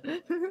flat.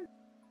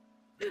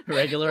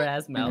 Regular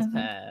ass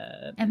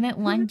mousepad. I meant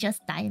one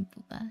just diet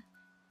booba.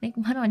 Like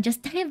one on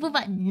just diet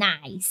booba.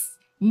 Nice.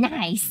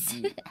 Nice.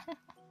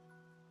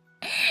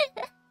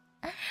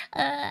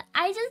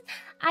 I just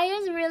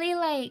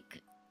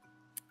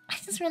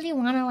really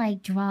want to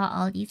like draw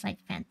all these like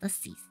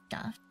fantasy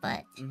stuff,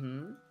 but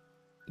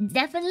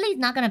definitely it's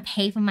not gonna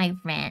pay for my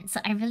rent.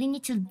 So I really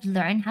need to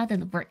learn how to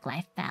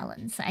work-life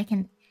balance. So I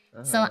can.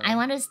 So I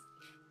want to.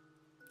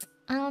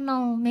 I don't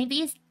know.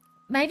 Maybe it's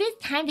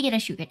time to get a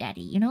sugar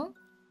daddy. You know.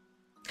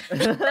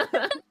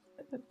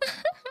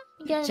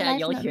 Chat,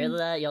 you'll hear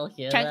that. You'll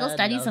hear Charcoal that.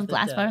 studies of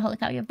glass bottle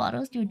helicopter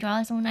bottles. You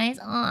draw so nice.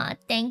 Aw,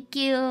 thank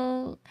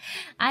you.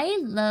 I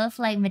love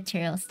like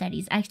material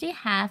studies. I actually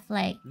have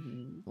like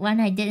one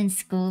I did in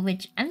school,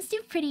 which I'm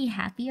still pretty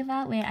happy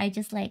about, where I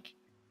just like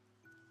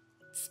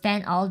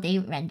spent all day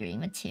rendering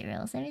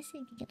materials. Let me see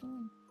if I can get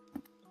one.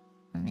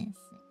 Let me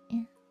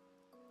see.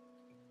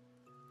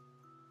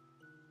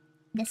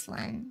 This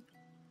one.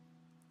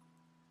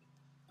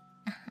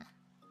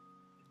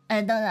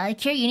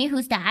 Kiryuni,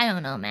 who's that? I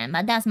don't know, man.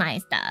 But that's my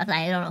stuff. Like,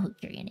 I don't know who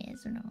Kiryuni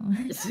is or no.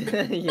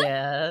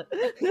 Yeah.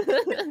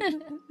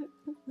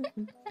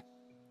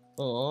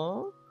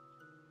 Oh.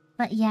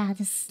 But yeah,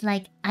 just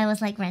like I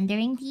was like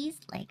rendering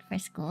these like for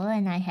school,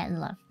 and I had a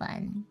lot of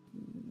fun.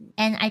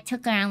 And I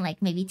took around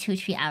like maybe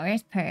 2-3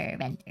 hours per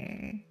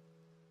render,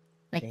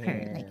 like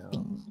per like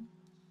thing.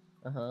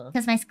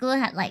 Because my school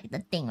had like the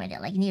thing where they're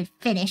like, you need to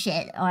finish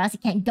it or else you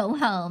can't go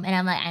home. And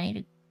I'm like, I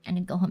need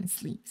to go home and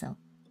sleep. So.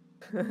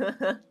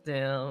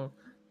 Damn.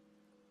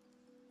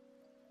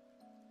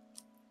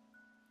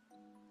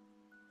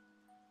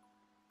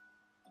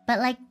 But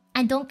like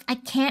I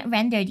can't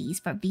render these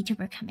for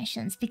VTuber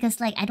commissions because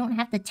like I don't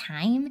have the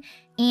time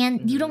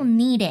and you don't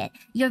need it.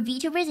 Your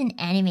VTuber is in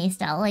anime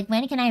style. Like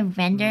when can I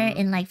render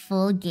in like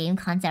full game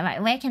concept?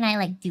 Right? Where can I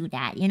like do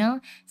that? You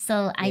know?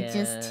 So I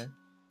just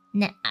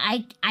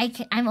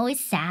I'm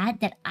always sad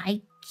that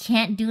I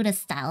can't do the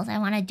styles I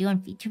want to do on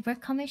VTuber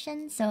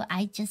commissions. So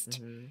I just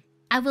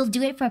I will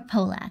do it for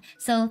Pola.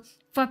 So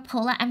for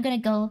Pola, I'm gonna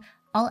go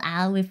all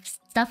out with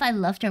stuff I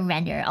love to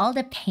render. All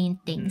the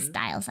painting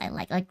styles I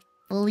like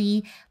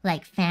fully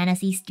like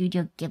fantasy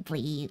Studio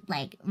Ghibli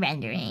like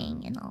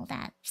rendering and all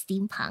that.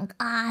 Steampunk.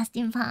 Ah,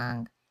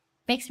 steampunk.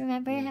 Bricks,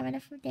 remember? Have a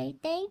wonderful day.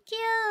 Thank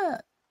you.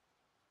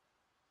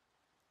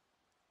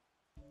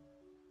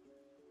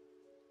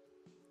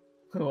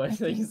 Was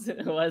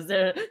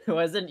there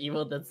an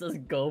emote that says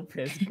 "Go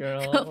piss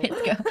girl"? Go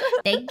piss girl.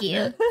 Thank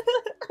you.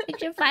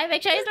 Picture 5.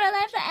 Make sure it's my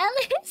life to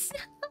Alice.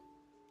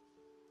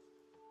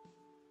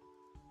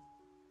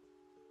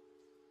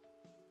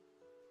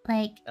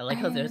 Like I like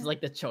how there's like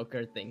the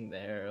choker thing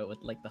there with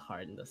like the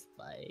heart and the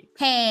spike.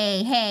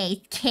 Hey,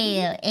 it's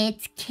cute.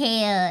 It's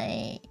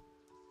cute.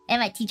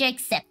 And my teacher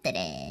accepted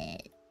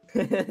it.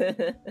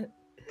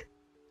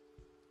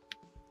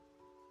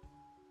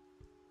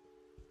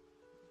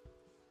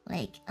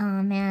 Like,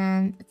 oh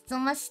man, so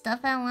much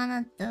stuff I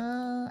wanna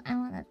do.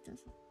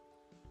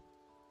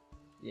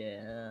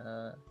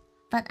 Yeah.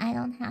 But I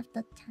don't have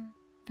the time.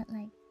 But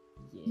like,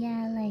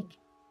 yeah, like,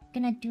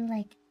 gonna do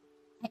like,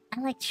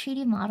 I like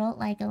 3D model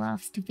like a lot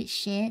of stupid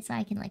shit so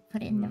I can like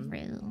put it in the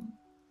room.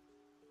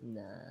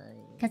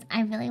 Nice. Cause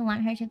I really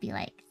want her to be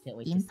like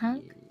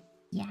steampunk.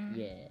 Yeah.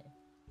 Yeah.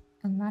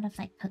 A lot of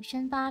like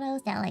potion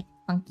bottles that are like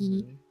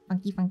funky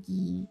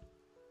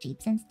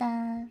jeeps and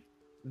stuff.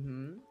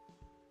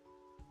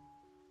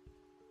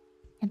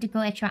 Have to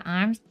grow extra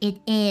arms? It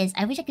is.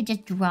 I wish I could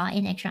just draw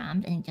in extra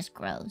arms and it just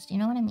grows. Do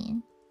you know what I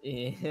mean?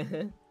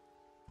 Yeah.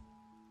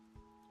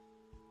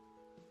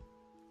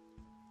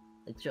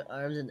 Extra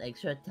arms and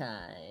extra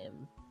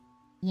time.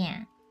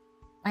 Yeah.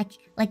 Like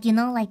you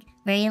know, like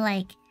very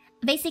like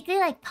basically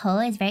like Poe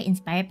is very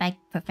inspired by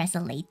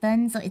Professor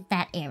Layton, so it's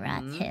that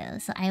era too.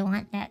 So I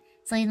want that.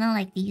 So you know,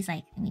 like these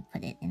like let me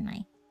put it in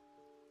my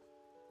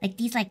like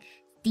these like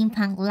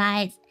steampunk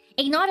lights.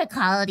 ignore the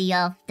quality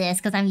of this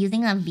because I'm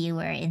using a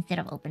viewer instead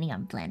of opening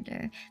on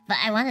Blender. But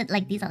I wanted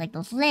like these are like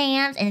those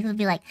lamps, and it's gonna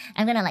be like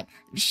I'm gonna like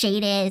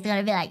shade it. It's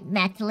gonna be like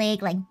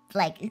metallic, like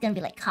it's gonna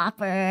be like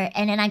copper,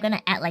 and then I'm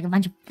gonna add like a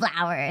bunch of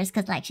flowers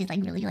because like she's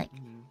like really like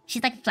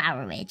she's like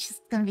flower witch.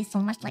 It's gonna be so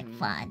much like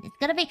fun. It's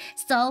gonna be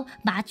so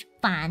much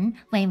fun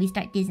when we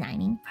start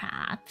designing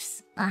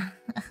props.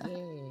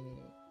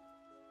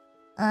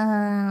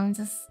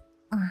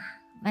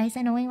 Why is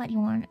that knowing what you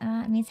want?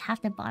 It means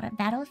half the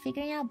battle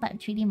figuring out, but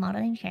 3D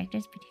modeling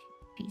characters pretty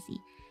crazy.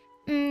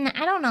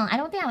 I don't know. I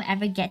don't think I'll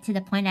ever get to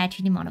the point that I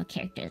 3D model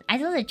characters. I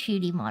do the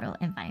 3D model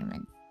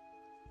environment.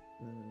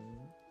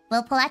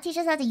 Well, Pola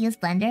teaches how to use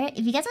Blender.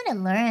 If you guys want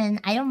to learn,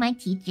 I don't mind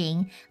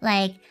teaching.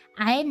 Like,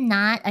 I'm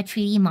not a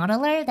 3D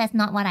modeler. That's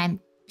not what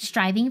I'm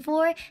striving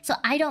for. So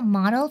I don't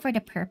model for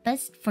the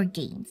purpose for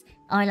games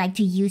or like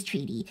to use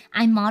 3D.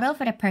 I model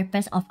for the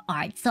purpose of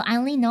art. So I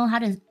only know how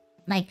to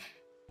like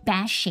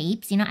bash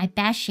shapes. You know, I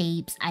bash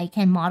shapes. I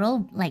can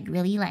model like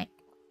really like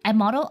I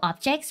model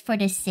objects for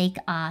the sake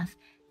of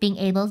being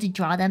able to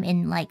draw them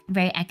in like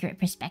very accurate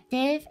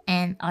perspective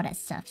and all that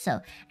stuff.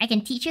 So I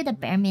can teach you the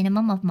bare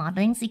minimum of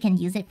modeling so you can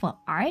use it for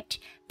art.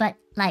 But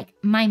like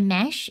my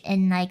mesh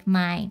and like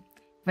my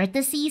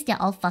vertices,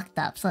 they're all fucked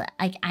up. So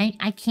like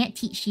I can't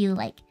teach you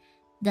like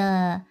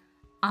the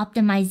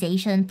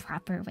optimization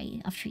proper way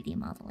of 3D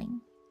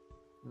modeling.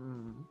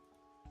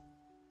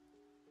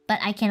 But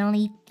I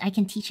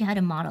can teach you how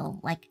to model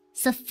like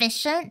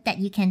sufficient that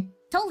you can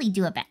totally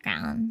do a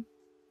background.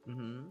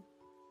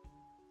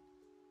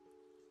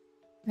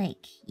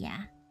 Like,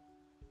 yeah.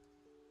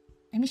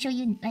 Let me show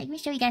you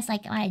guys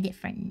like what I did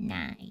for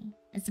Nai.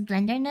 It's a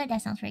Blender nerd.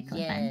 That sounds very cool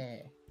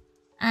and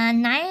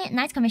fun.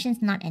 Nai's commission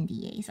is not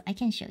NDA, so I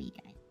can show you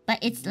guys. But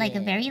it's like a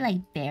very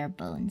like bare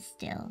bones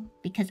still.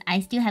 Because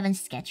I still haven't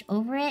sketched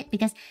over it.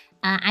 Because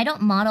I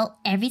don't model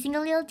every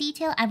single little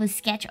detail. I will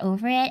sketch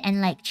over it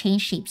and like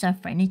change shapes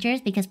of furnitures.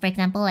 Because for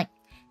example, like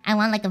I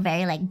want like a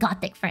very like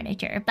gothic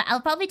furniture. But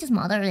I'll probably just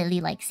model a really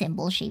like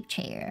symbol shaped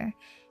chair.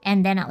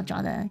 And then I'll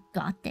draw the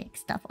gothic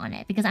stuff on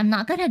it. Because I'm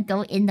not gonna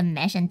go in the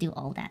mesh and do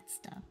all that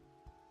stuff.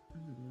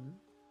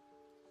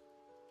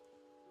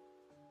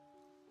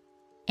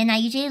 And I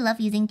usually love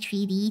using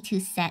 3D to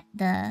set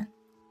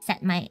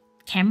my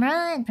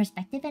camera and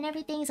perspective and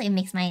everything. So it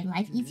makes my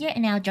life easier.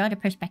 And I'll draw the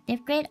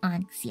perspective grid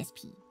on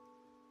CSP.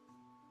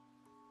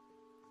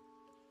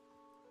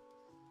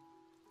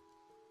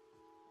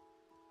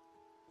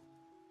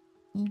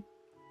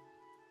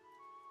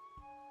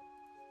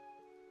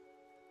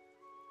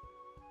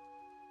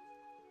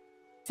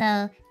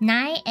 So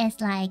Nai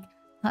is like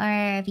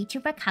her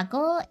VTuber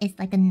Kago is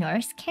like a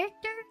nurse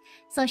character.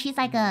 So she's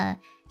like a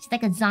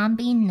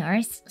zombie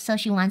nurse. So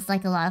she wants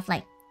like a lot of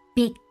like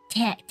big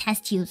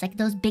test tubes, like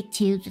those big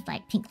tubes with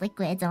like pink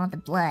liquids and all the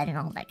blood and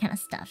all that kind of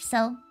stuff.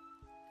 So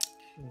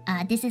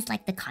this is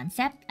like the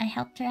concept I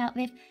helped her out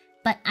with,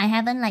 but I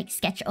haven't like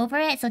sketched over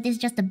it. So this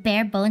is just a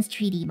bare bones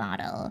 3D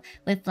model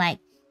with like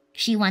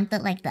she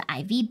wanted like the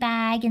IV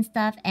bag and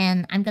stuff,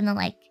 and I'm gonna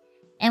like.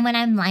 And when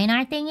I'm line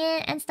arting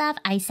it and stuff,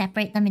 I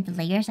separate them into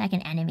layers so I can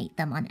animate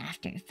them on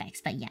After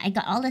Effects. But yeah, I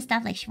got all the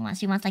stuff like she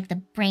wants. She wants like the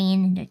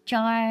brain in the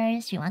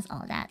jars. She wants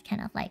all that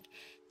kind of like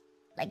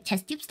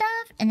test tube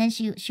stuff. And then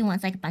she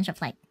wants like a bunch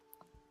of like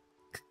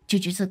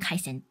Jujutsu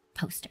Kaisen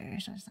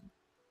posters or something.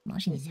 Well,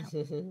 she needs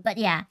help. But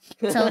yeah,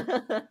 so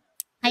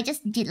I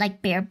just did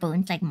like bare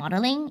bones like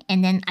modeling,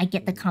 and then I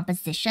get the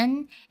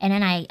composition, and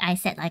then I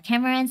set like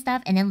camera and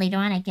stuff, and then later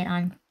on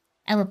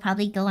I will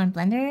probably go on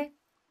Blender.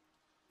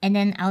 And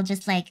then I'll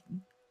just like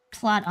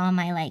plot all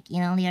my like,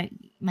 you know,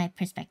 my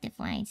perspective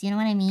lines. You know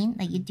what I mean?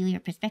 Like you do your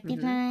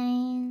perspective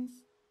lines.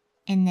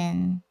 And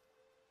then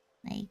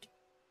like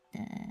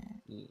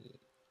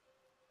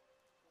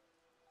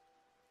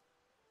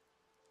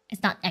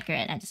it's not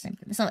accurate.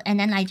 And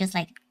then I just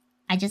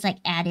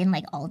add in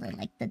like all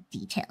the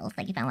details.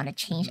 Like if I want to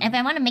change, if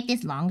I want to make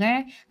this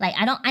longer, like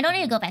I don't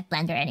need to go back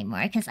Blender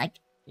anymore because like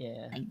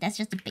that's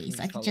just the base.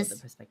 So I could just the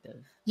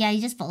perspective. Yeah,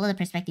 you just follow the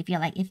perspective. You're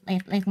like, if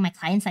my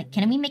client's like,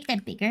 can we make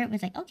that bigger? It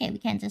was like, okay, we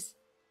can just,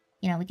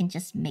 you know, we can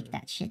just make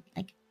that shit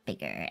like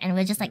bigger, and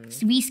we'll just like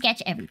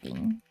resketch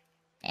everything.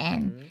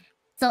 And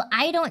so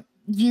I don't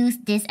use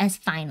this as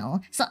final.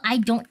 So I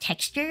don't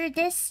texture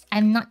this.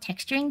 I'm not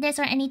texturing this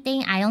or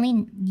anything. I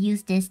only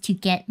use this to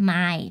get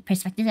my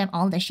perspective of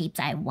all the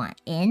shapes I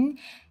want in,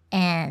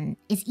 and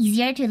it's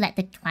easier to let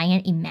the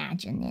client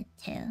imagine it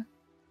too.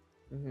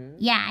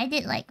 Yeah, I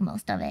did like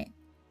most of it.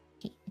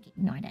 Okay,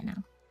 ignore that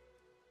now.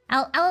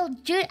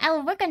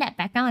 I'll work on that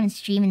background and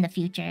stream in the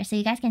future, so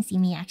you guys can see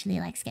me actually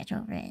like sketch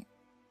over it.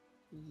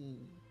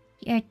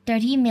 You're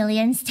 30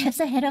 million steps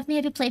ahead of me.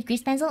 Have you played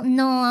Grease Pencil?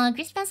 No,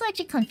 Grease Pencil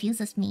actually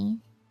confuses me.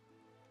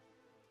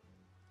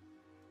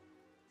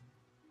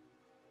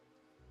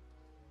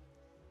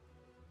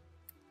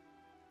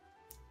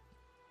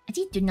 I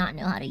actually do not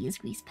know how to use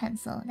Grease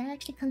Pencil. That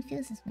actually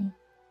confuses me.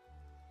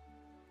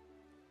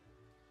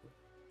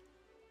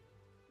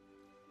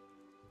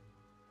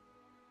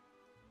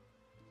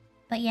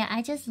 But yeah,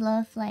 I just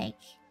love like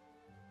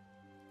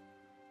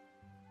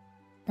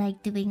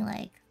doing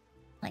like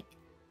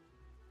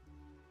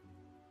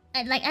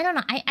I don't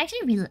know. I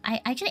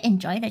actually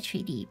enjoy the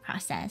 3D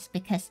process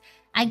because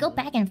I go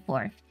back and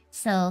forth.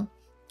 So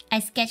I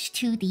sketch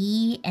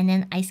 2D and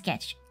then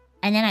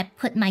I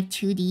put my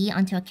 2D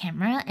onto a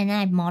camera and then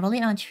I model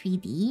it on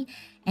 3D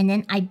and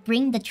then I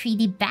bring the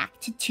 3D back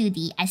to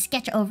 2D. I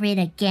sketch over it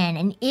again,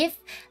 and if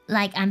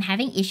like I'm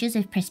having issues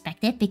with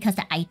perspective because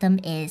the item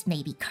is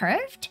maybe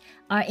curved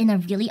or in a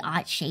really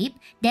odd shape,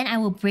 then I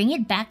will bring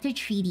it back to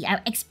 3D.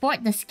 I'll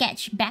export the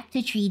sketch back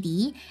to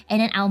 3D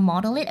and then I'll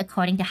model it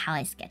according to how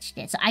I sketched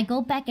it. So I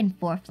go back and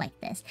forth like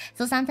this.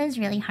 So sometimes it's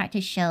really hard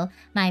to show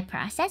my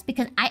process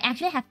because I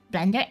actually have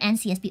Blender and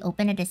CSP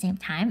open at the same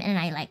time and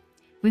I like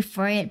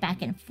refer it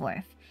back and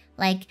forth.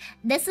 Like,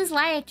 this is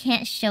why I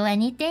can't show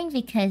anything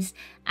because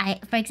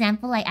for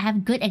example, like I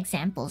have good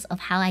examples of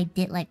how I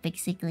did like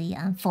basically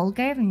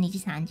Folger from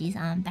Niji Sanji's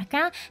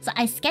background. So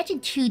I sketched in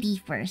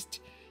 2D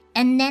first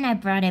and then I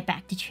brought it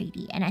back to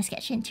 3D and I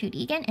sketched in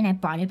 2D again and I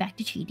brought it back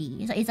to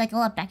 3D. So it's like a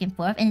lot back and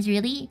forth and it's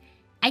really,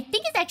 I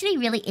think it's actually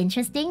really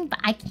interesting, but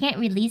I can't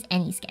release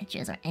any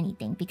sketches or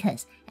anything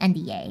because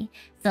NDA.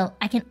 So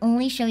I can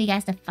only show you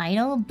guys the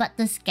final, but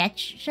the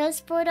sketches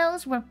for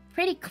those were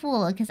pretty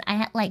cool because I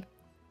had like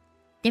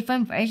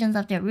different versions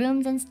of the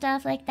rooms and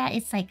stuff like that.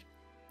 It's like,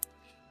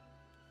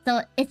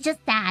 so it's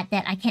just sad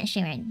that I can't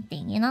share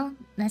anything, you know?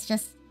 That's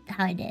just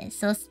how it is.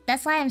 So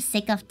that's why I'm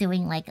sick of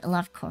doing like a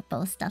lot of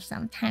corpo stuff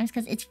sometimes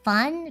because it's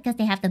fun because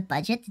they have the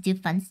budget to do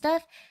fun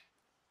stuff,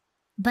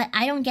 but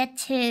I don't get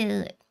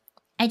to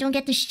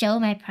show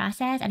my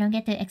process. I don't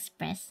get to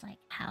express like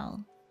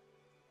how,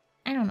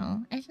 I don't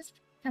know. It's just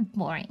kind of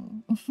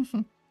boring.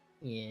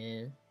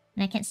 Yeah.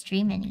 And I can't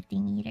stream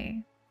anything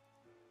either.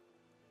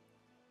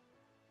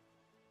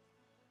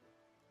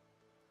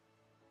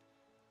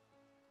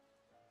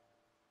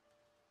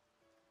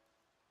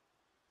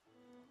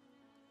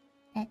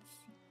 Let's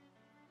see.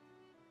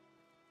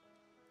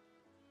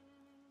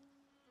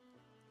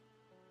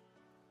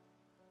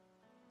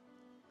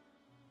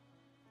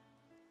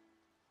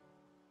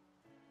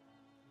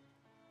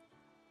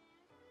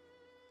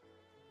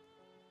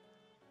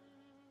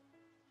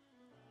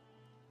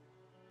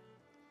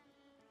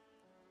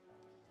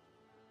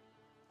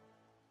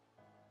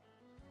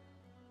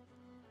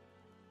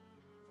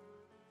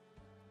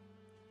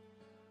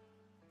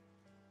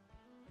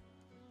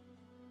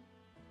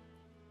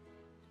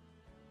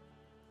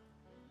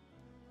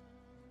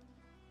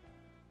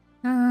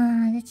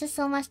 There's just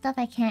so much stuff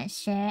I can't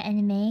share and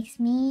it makes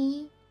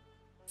me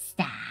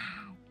sad.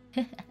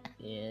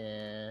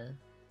 Yeah.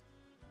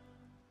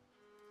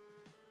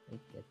 I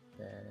get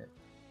that.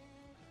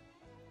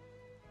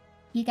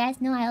 You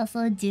guys know I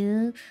also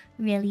do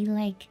really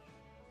like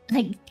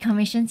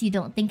commissions you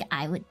don't think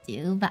I would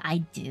do, but I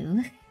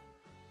do.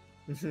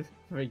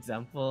 For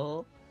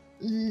example?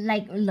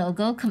 Like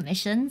logo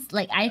commissions.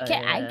 Like I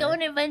Yeah.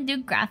 don't even do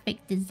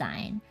graphic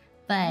design,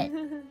 but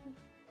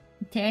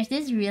there's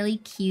this really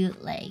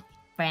cute like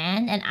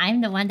brand and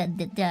I'm the one that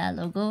did their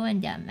logo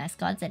and their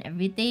mascots and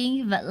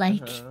everything, but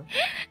like I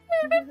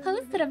never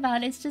posted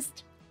about it. It's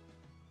just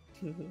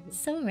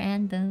so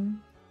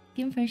random.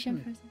 Give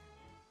person.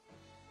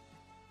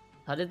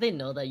 How did they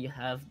know that you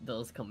have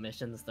those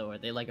commissions though? Are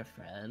they like a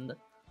friend?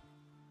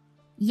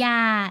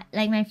 Yeah,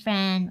 like my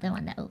friend, the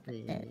one that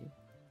opened it.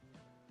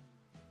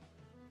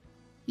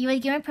 You were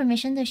given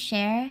permission to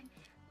share?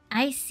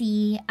 I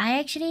see. I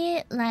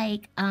actually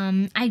like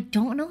I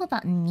don't know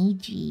about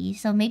Niji,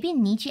 so maybe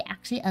Niji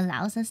actually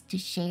allows us to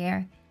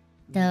share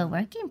the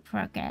work in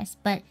progress.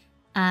 But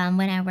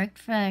when I worked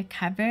for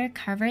Cover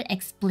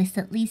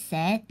explicitly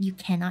said you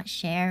cannot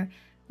share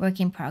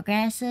work in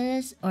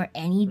progresses or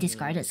any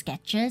discarded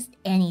sketches,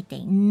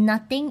 anything,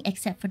 nothing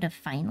except for the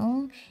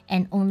final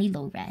and only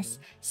low res.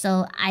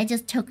 So I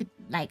just took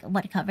like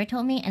what Cover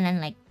told me, and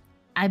then like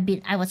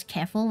I was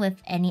careful with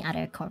any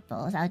other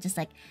corpos. I was just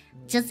like,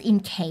 just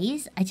in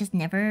case, I just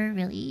never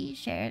really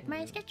shared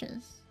my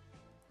sketches.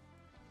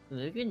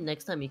 Maybe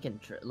next time you can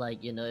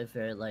like, you know, if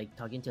you're like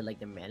talking to like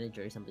the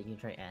manager or something, you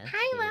try asking.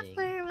 Hi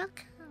Waffler,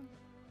 welcome.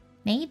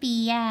 Maybe,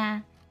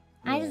 yeah.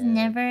 I just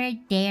never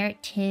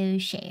dared to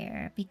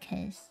share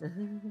because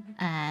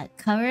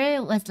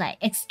Cover was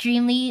like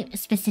extremely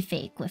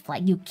specific with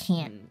like you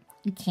can't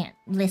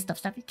list of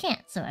stuff you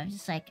can't. So I was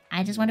just like,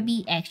 I just want to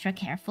be extra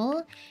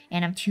careful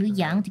and I'm too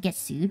young to get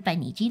sued by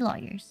Niji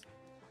lawyers.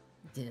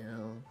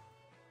 Damn.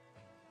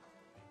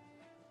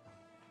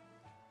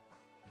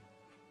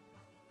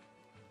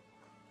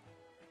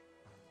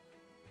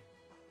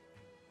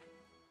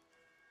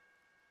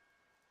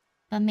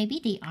 But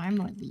maybe they are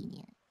more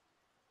lenient.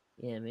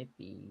 Yeah,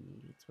 maybe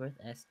it's worth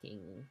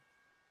asking.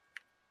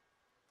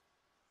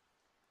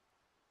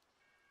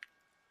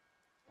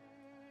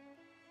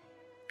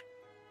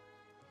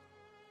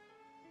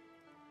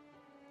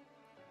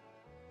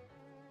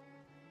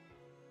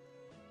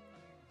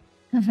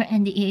 For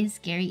NDA is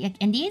scary. Like,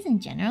 NDAs in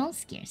general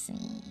scares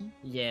me.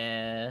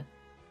 Yeah.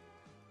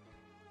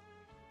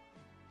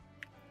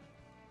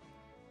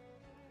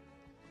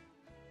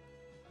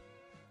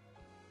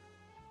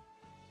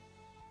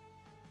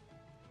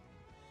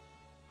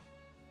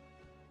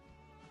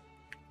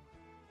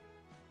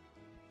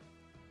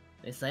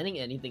 Signing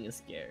anything is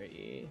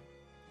scary.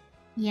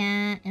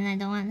 Yeah, and I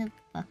don't want to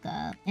fuck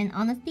up. And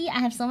honestly, I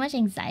have so much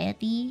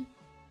anxiety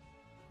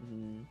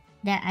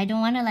that I don't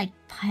want to like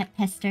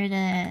pester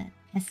the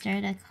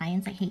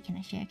clients. Like, hey, can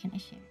I share? Can I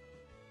share?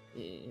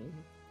 Yeah.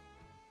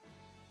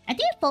 I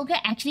think Folger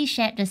actually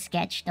shared the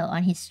sketch though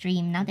on his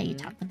stream. Now that you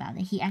talked about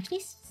it, he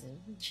actually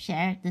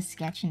shared the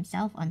sketch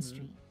himself on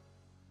stream.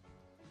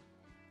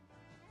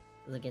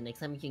 Like, next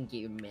time you can get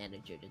your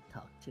manager to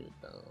talk to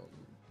them.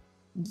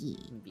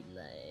 Yeah. And be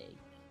like,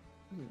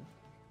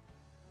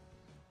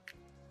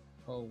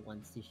 Paul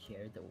wants to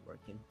share the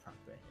work in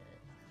progress.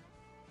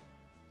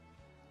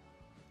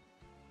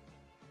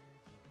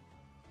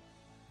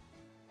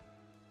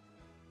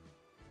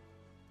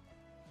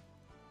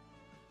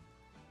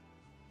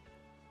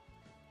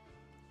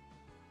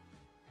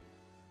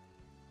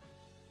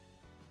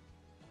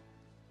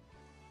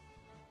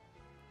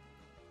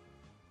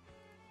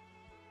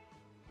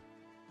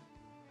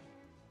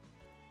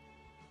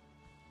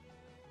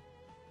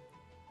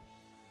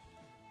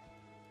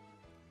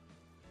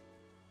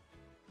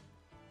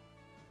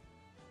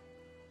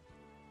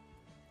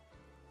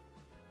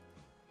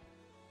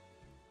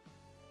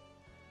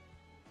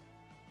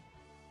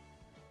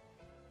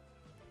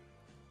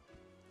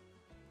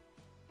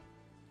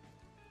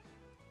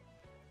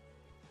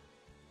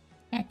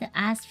 Had to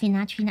ask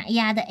Fina.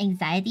 Yeah, the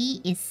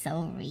anxiety is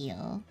so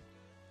real.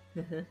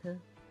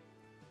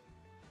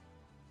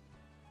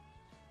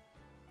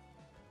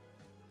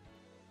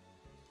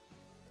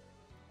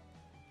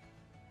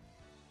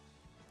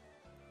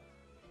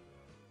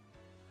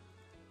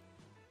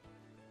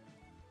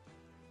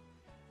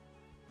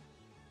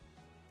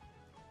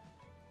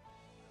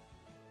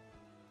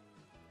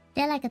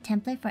 They're like a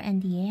template for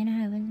NDA, and I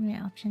haven't made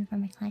an option for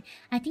my client.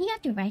 I think you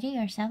have to write it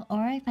yourself, or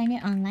I find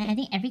it online. I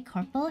think every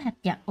corpo have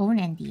their own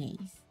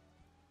NDAs.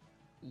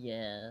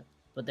 Yeah,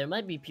 but there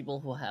might be people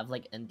who have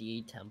like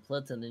NDA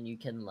templates, and then you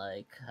can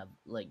like have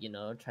like, you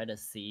know, try to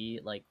see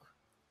like,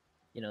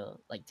 you know,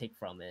 like take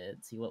from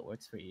it, see what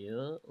works for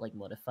you, like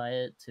modify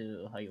it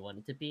to how you want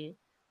it to be.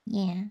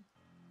 Yeah.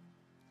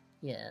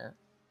 Yeah.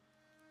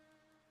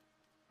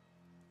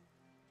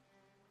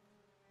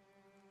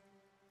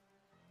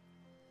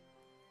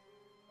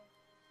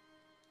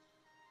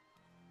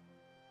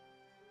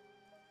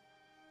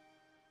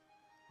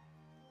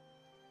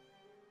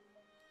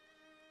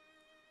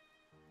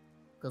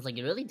 Because like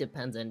it really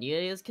depends.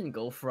 NDAs can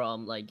go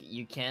from like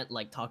you can't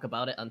like talk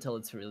about it until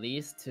it's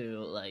released to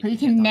like You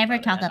can't can never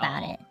talk talk at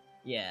about all. it.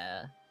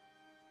 Yeah.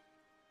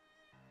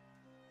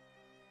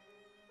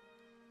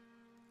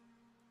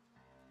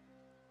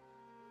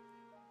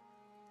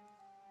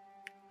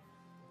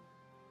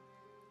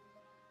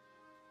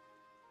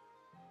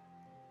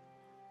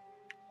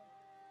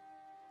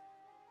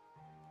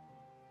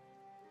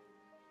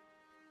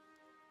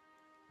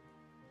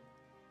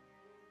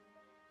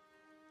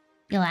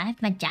 Yo, I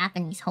have my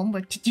Japanese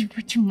homework to do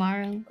for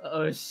tomorrow.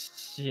 Oh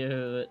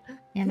shoot.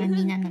 Yeah, my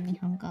Mina no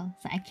Nihongo,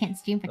 so I can't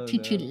stream for Oh,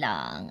 too no.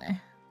 long.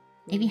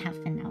 Maybe half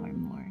an hour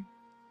more.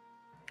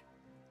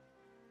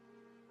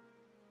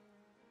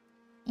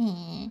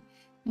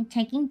 I'm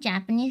taking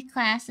Japanese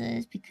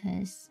classes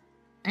because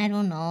I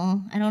don't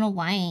know. I don't know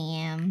why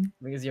I am.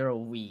 Because you're a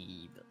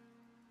weeb.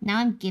 Now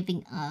I'm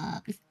giving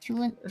up. It's too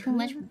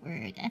much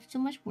work. I have so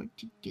much work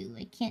to do.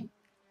 I can't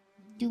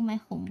do my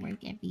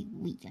homework every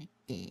week like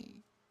this.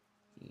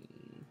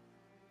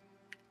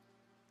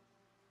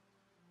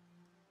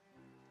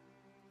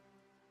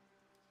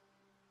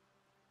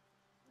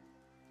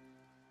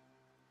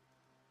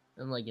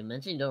 And like you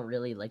mentioned, you don't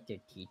really like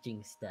their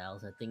teaching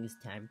styles. I think it's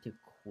time to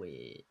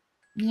quit.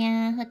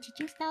 Yeah, her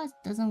teaching style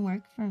doesn't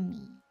work for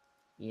me.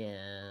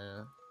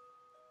 Yeah.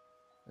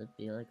 It'd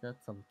be like that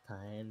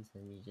sometimes,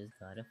 and you just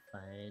gotta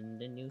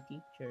find a new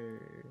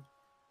teacher.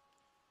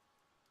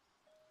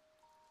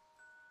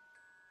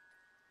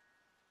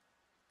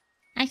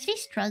 I actually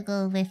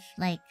struggle with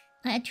like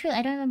true.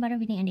 I don't even bother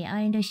reading NDA.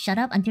 I just shut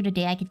up until the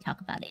day I can talk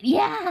about it.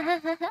 Yeah,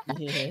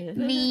 Yeah.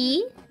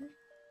 me.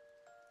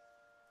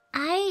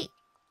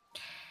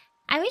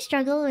 I really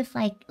struggle with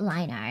like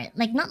line art.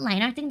 Like not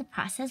line art in the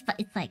process, but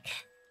it's like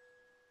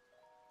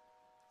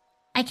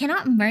I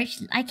cannot merge.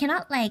 I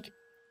cannot like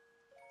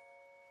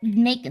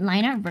make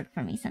line art work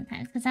for me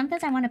sometimes. Because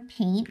sometimes I want to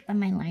paint, but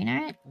my line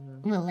art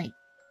will like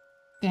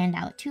stand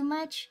out too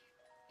much.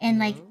 And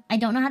like I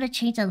don't know how to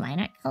change the line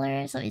art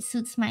color, so it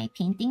suits my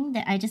painting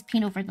that I just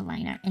paint over the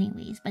line art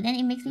anyways. But then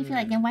it makes me feel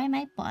like, then why am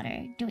I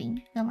bother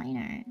doing the line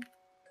art?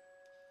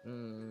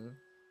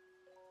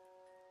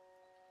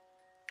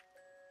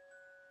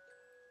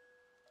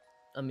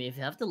 I mean, if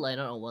you have the line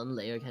art on one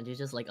layer, can't you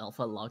just like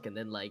alpha lock and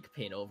then like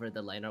paint over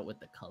the line art with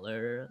the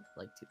color,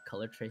 like to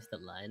color trace the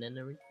line and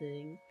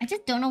everything? I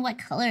just don't know what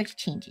color to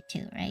change it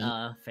to,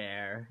 right?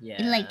 Fair,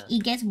 yeah.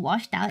 It gets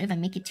washed out if I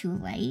make it too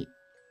light.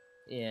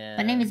 Yeah.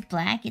 But if it's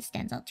black, it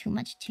stands out too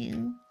much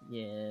too.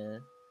 Yeah.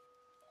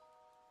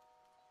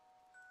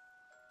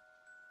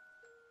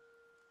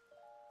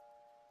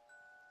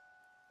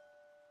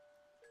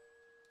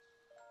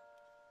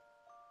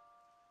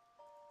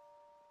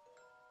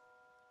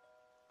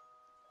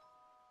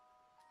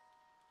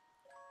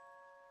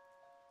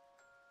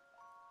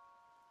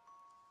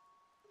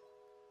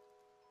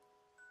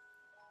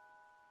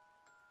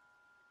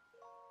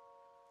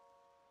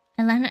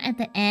 Eyeliner at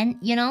the end.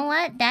 You know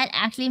what? That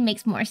actually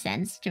makes more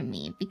sense to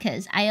me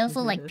because I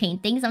also like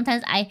painting.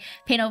 Sometimes I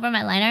paint over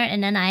my liner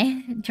and then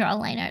I draw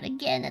liner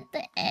again at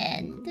the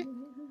end.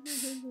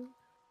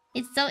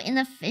 It's so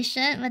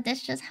inefficient, but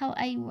that's just how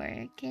I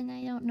work, and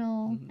I don't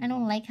know. I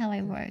don't like how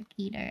I work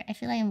either. I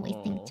feel like I'm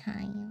wasting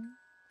time.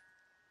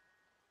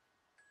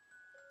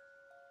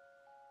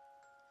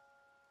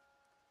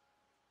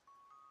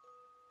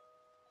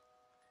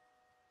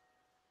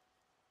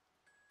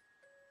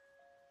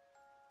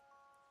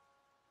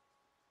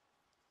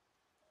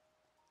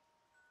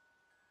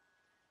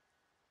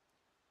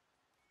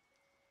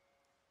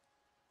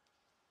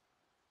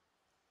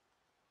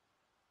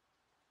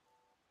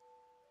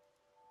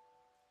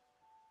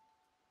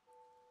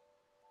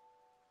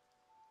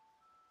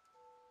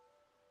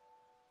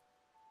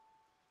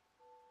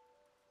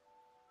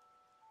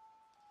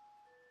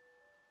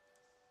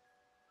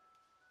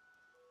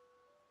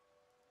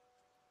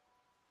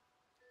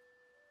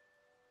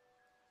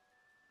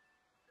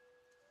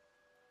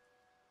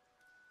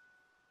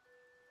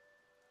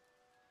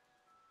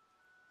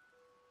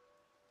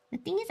 The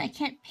thing is, I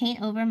can't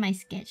paint over my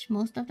sketch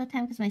most of the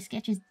time because my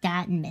sketch is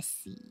that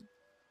messy.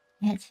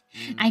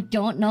 I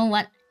don't know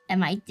what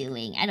am I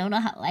doing. I don't know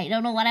how. I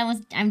don't know what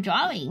I'm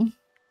drawing.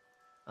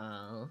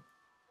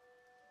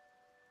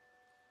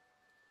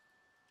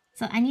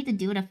 So I need to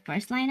do the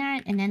first line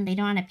art, and then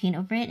later on I paint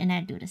over it, and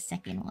I do the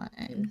second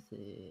one.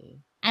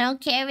 I don't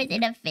care if it's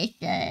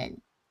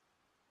inefficient,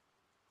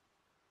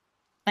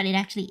 but it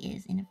actually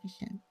is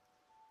inefficient.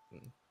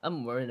 I'm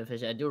more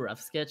inefficient. I do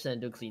rough sketch and I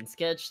do clean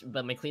sketch,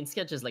 but my clean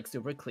sketch is like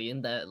super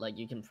clean that like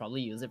you can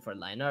probably use it for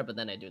line art, but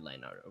then I do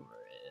line art over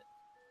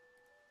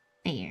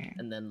it. Fair.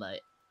 And then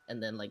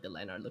the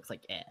line art looks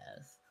like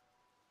ass.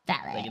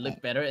 Valid. Like it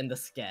looked better in the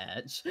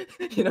sketch.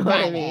 You know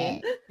what I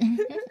mean?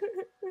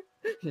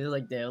 You're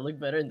like, they look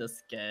better in the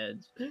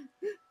sketch.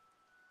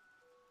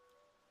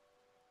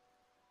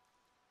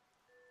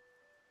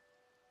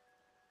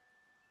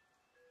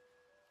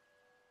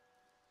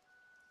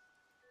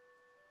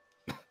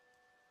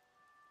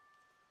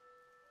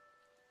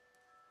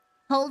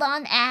 Hold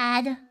on,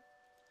 ad.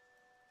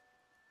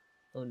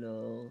 Oh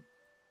no.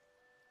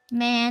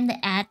 Man,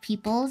 the ad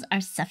peoples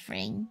are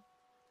suffering.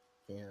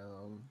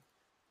 Damn.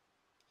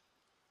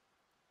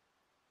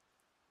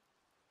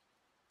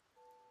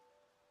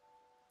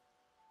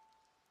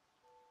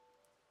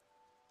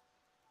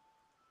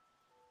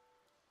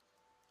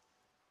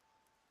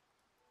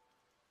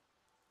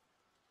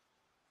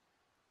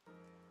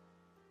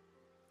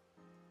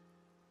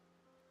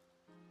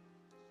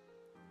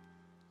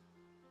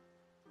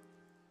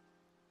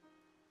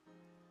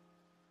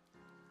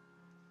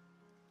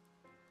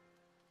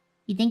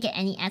 You didn't get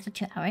any ads for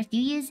 2 hours? Do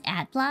you use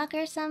AdBlock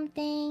or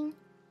something?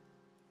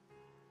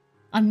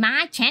 On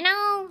my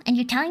channel? And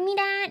you're telling me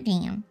that?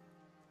 Damn.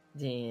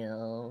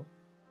 Damn.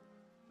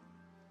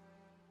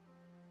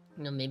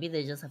 No, maybe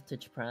they just have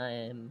Twitch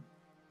Prime.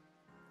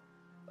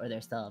 Or they're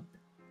subbed.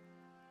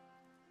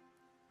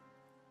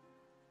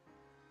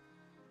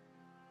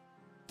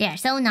 They're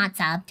so not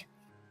subbed.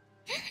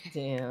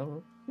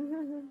 Damn.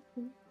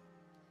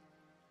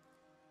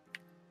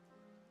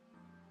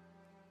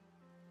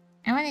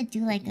 I want to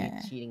do like You're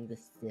a... cheating the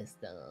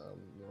system.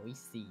 We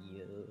see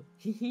you.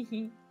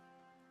 You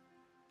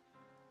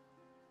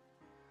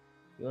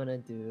wanna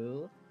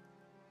do?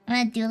 I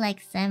want to do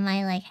like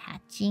semi like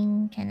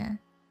hatching kind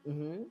of...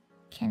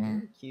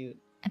 Cute.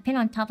 I pin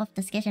on top of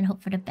the sketch and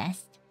hope for the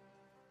best.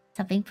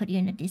 Something put you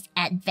in a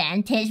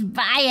disadvantage.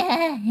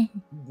 Bye.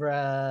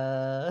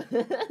 Bruh.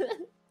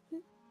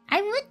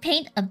 I would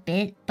paint a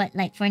bit, but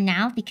like for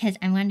now, because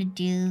I'm going to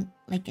do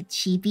like a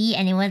chibi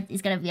and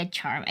it's going to be a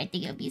charm, I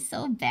think it would be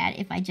so bad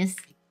if I just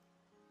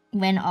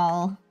went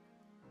all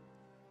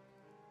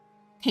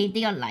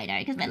painting on light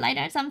art. Because my light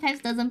art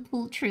sometimes doesn't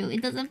pull true.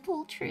 It doesn't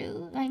pull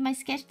true. Like my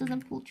sketch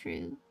doesn't pull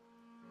true.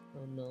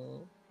 Oh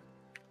no.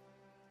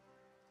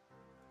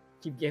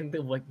 Keep getting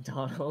the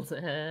McDonald's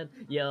ad.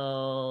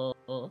 Yo.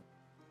 Those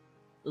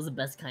are the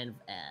best kind of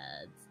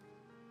ads.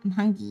 I'm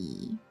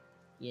hungry.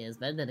 Yeah, it's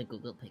better than a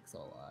Google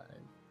Pixel one.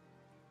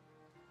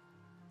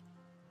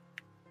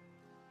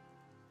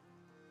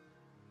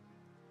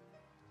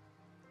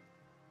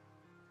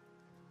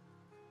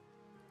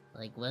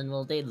 Like, when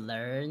will they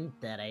learn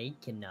that I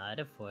cannot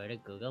afford a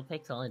Google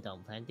Pixel and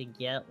don't plan to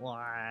get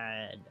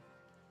one?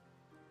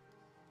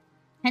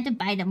 Had to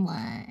buy them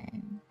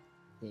one.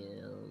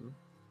 Damn.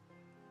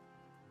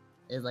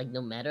 It's like,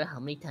 no matter how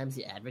many times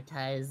you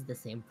advertise the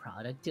same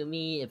product to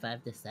me, if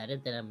I've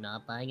decided that I'm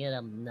not buying it,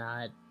 I'm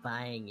not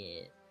buying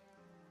it.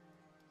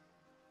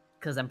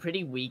 Cause I'm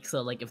pretty weak,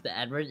 so like if the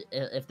ad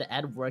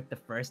worked the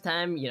first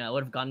time, you know, I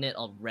would have gotten it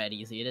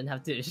already, so you didn't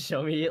have to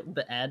show me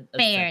the ad a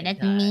Fair, second that's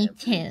time. me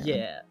too.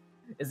 Yeah.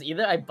 It's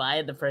either I buy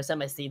it the first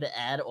time I see the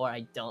ad, or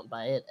I don't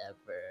buy it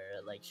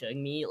ever. Like,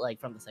 showing me, like,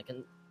 from the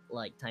second,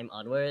 like, time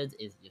onwards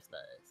is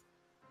useless.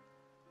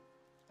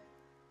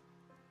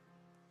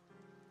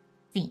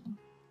 See.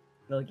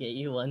 They'll get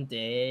you one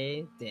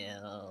day?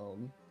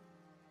 Damn.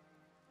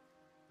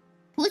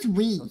 Who's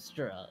we? I'm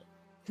struck.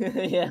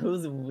 Yeah,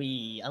 who's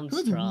we? I'm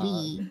Who's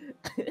strong.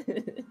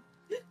 we?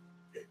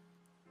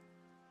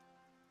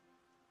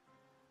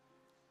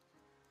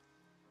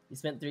 You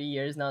spent 3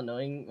 years not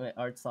knowing my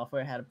art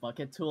software had a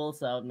bucket tool,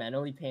 so I would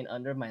manually paint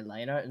under my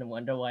line art and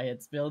wonder why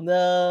it spilled.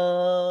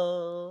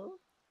 No.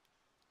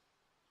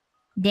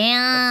 What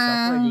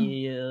software do Damn. you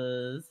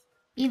use?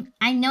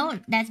 I know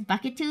that's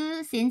bucket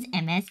tool since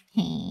MS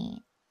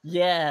Paint.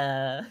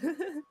 Yeah.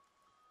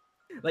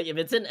 Like if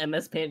it's in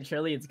MS Paint,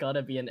 surely it's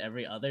gotta be in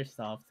every other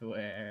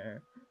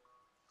software.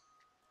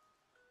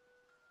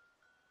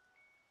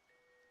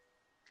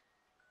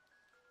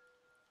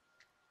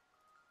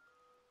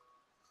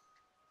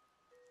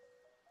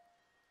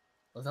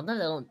 Well,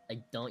 sometimes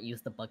I don't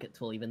use the bucket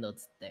tool even though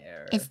it's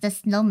there. It's the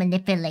snow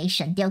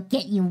manipulation. They'll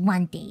get you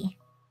one day.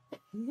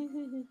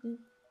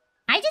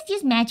 I just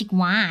use magic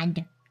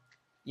wand.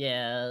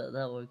 Yeah,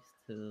 that works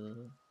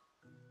too.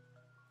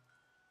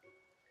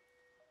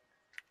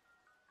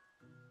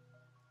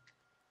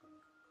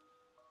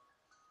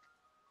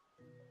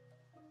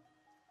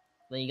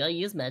 Then you gotta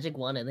use magic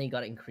wand and then you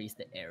gotta increase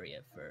the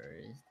area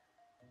first.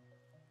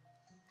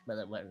 But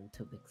that went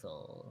 2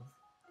 pixels.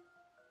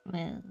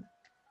 Well,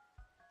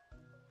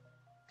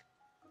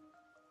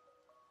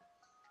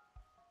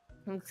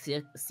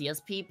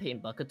 CSP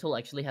Paint Bucket Tool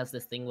actually has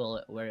this thing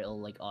where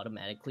it'll like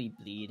automatically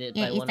bleed it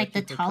yeah, by it's 1 like or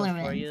 2 the pixels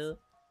tolerance for you.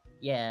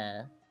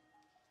 Yeah.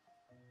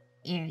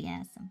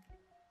 area.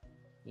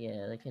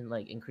 Yeah, they can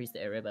like increase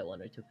the area by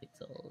 1 or 2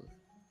 pixels.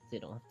 So you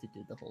don't have to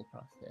do the whole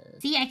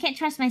process. See, I can't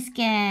trust my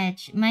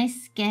sketch. My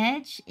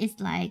sketch is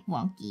like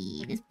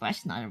wonky. This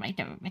brush not in the right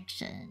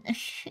direction.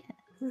 It's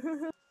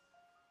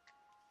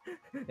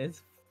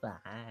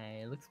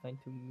fine. It looks fine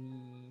to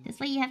me.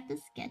 That's why you have to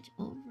sketch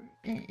over.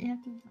 You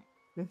have to like...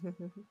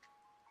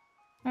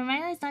 But right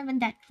now it's not even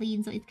that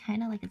clean, so it's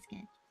kind of like a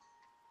sketch.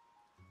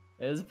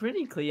 It's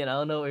pretty clean. I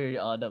don't know what you're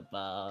on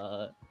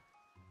about.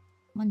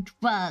 I'm on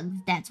drugs,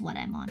 that's what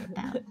I'm on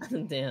about.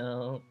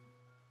 Damn.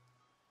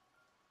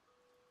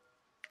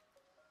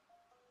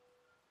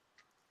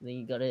 Then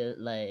you gotta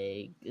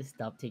like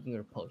stop taking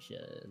your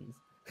potions.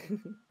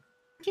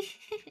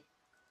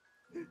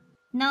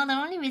 No, the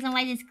only reason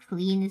why it's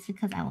clean is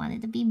because I want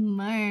it to be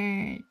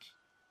merged.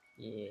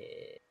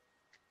 Yeah.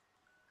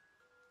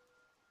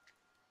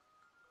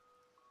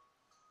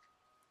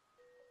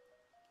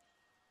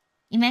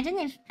 Imagine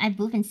if I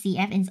move in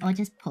CF and it's all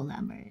just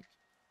Polar merge.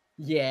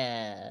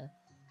 Yeah.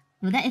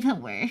 Would that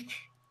even work?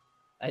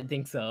 I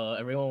think so.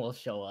 Everyone will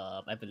show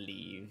up, I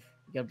believe.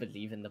 You gotta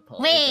believe in the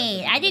poll.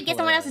 Wait, I did get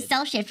someone else to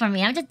sell shit for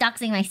me. I'm just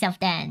doxing myself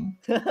then.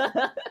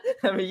 I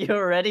mean, you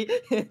already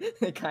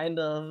kind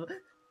of.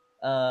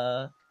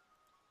 No.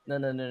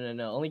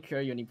 Only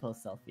Cure Uni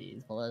posts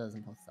selfies. Paula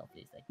doesn't post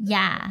selfies. Like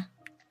yeah.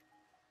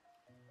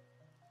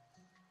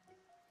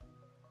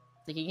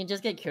 Like you can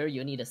just get Cure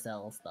Uni to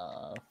sell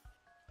stuff.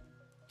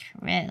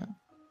 True.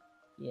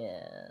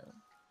 Yeah.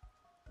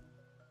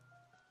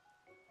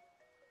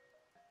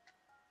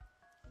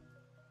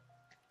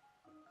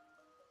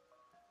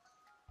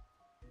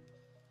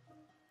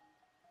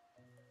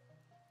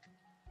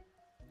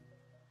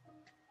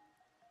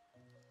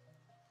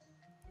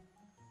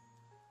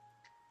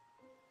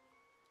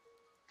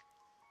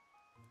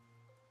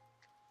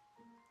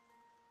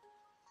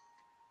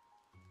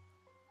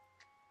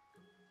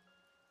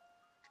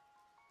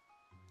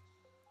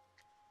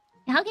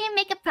 How can you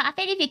make a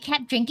profit if you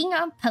kept drinking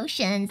your own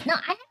potions? No,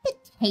 I have to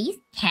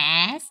taste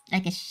test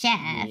like a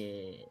chef.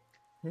 Yeah.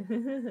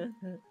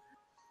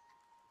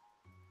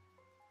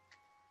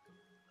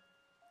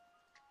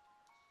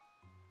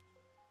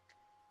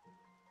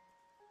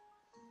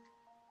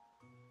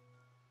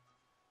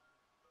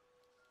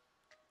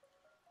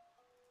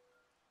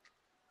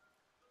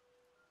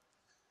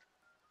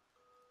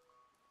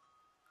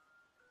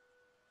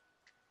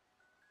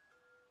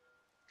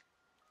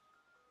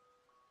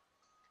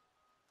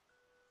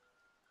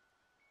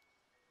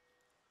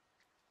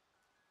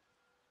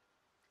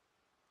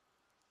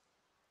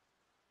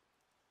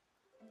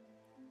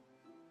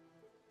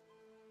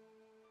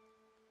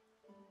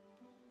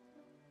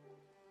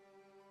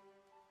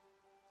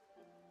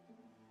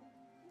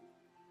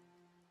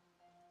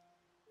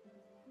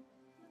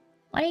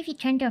 What if you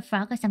turned to a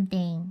frog or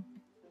something?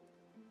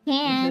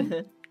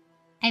 Can.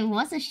 I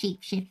was a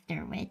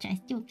shapeshifter, which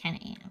I still kinda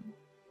am.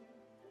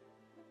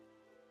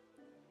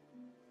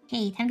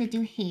 Okay, time to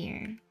do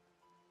hair.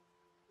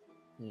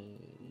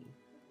 Yay.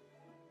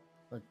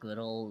 A good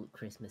old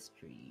Christmas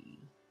tree.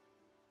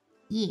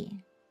 Yeah.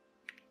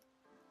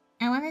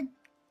 I wanna...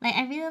 Like,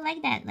 I really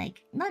like that,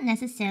 like, not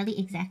necessarily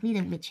exactly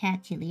the witch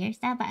hat Tillier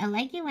style, but I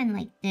like it when,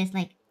 like, there's,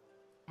 like,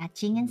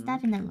 hatching and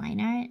stuff in the line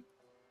art.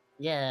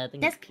 Yeah, I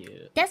think it's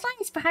cute. That's why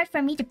it's hard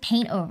for me to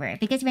paint over,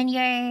 because when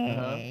your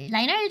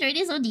line art is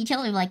already so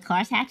detailed with, like,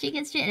 cars hatching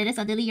and shit, and then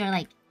suddenly you're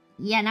like,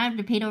 yeah, now I have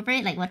to paint over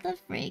it, like, what the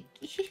frick?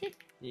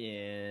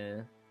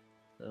 Yeah.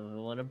 So if we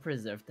want to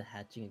preserve the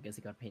hatching, I guess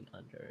you gotta paint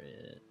under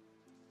it.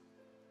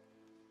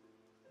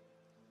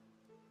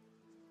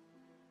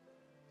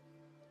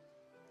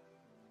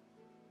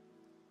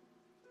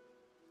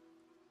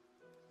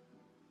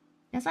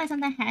 That's why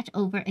sometimes hatch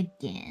over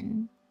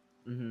again.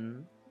 Mm-hmm.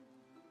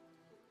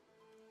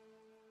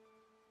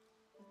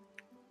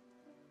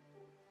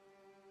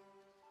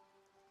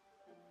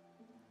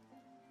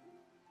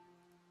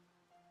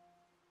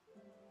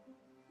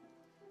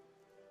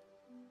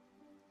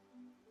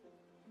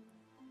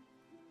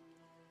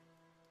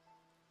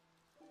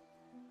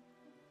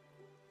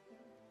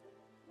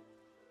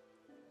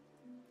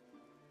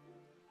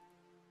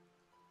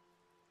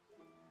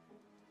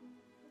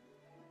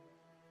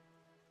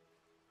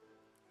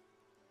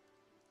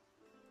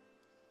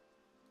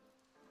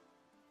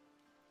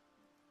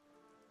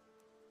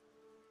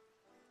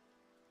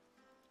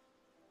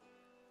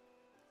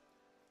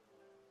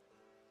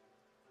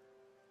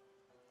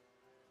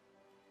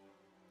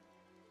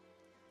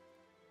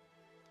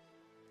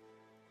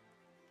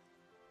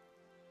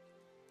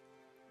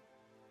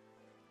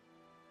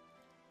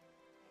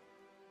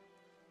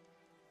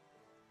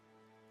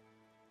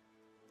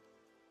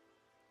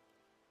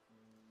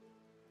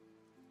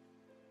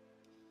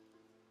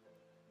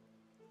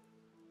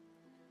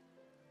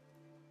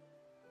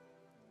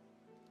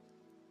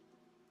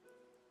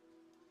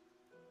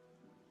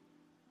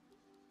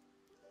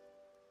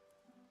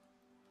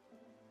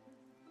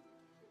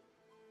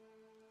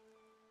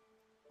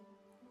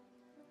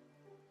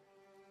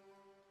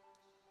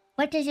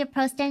 What does your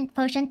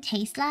potion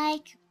taste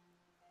like?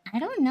 I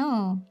don't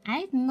know.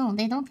 I don't know.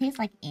 They don't taste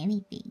like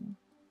anything.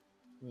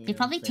 Yeah, They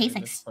probably taste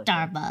like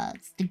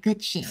Starbucks, the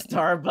good shit.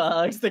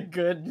 Starbucks, the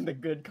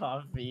good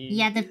coffee.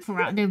 Yeah,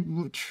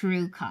 the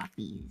true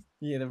coffees.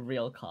 Yeah, the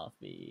real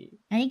coffee.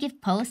 I think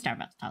give Poe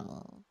Starbucks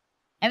toggle.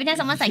 Every time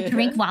someone's like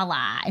drink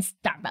voila, it's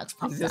Starbucks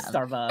pops It's just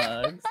up.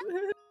 Starbucks.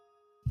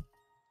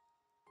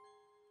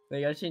 They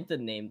gotta change the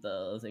name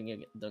though, so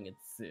you don't get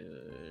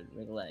sued.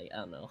 Make like, I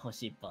don't know,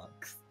 Hoshi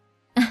Bucks.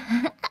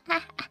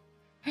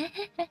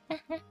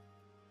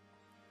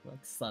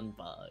 Like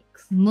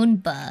Sunbucks.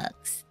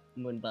 Moonbugs.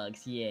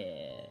 Moonbugs,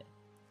 yeah.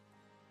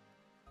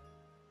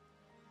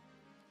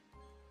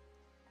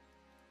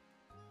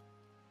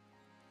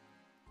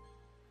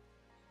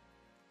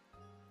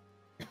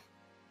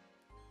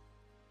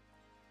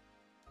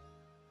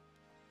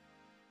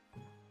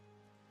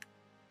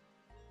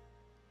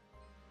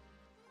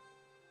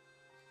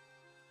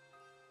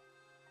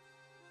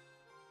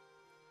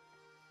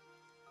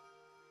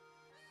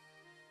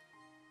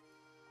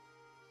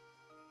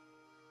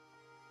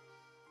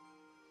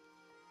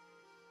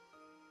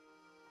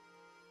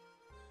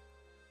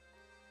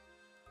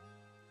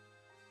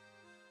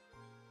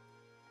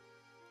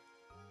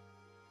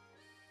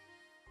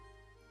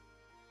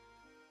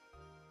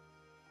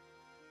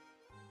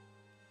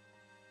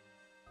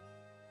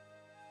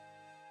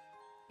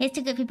 It's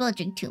too good people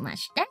drink too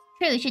much. That's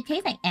true. It should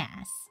taste like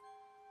ass.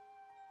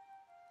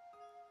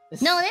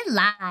 No, they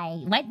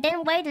lie.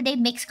 Why do they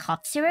mix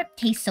cough syrup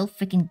taste so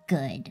freaking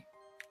good?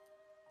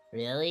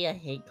 Really? I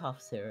hate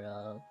cough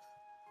syrup.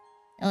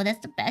 Oh, that's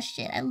the best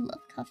shit. I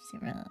love cough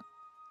syrup.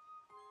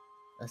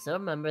 I still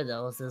remember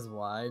there was this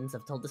once,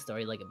 I've told the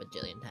story like a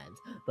bajillion times,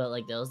 but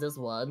like there was this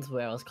once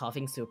where I was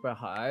coughing super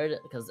hard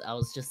because I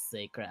was just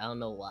sick, or I don't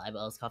know why, but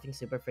I was coughing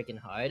super freaking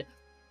hard.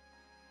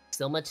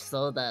 So much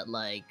so that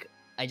like,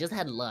 I just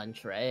had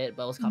lunch, right?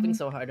 But I was coughing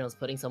so hard and I was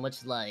putting so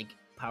much like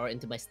power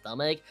into my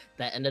stomach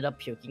that I ended up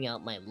puking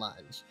out my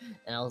lunch.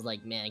 And I was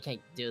like, man, I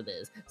can't do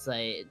this. So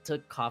I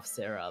took cough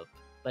syrup.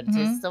 But it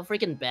tastes so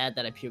freaking bad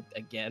that I puked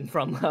again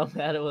from how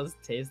bad it was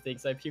tasting,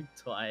 so I puked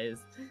twice.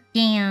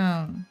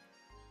 Damn.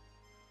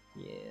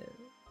 Yeah.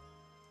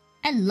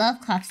 I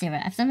love cough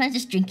syrup. I sometimes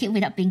just drink it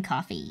without being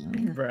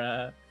coughing.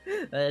 Bruh.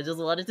 I just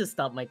wanted to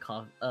stop my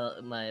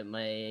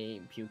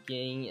my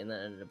puking, and then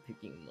I ended up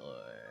puking more.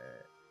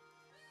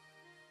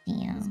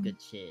 Damn. It's good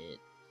shit.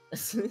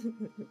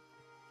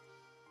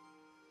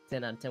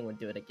 10 out of 10 would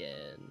do it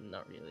again.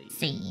 Not really.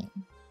 Same.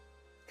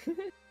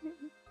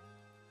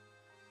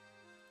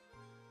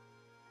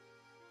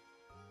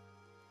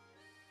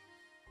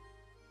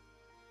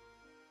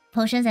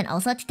 Potions and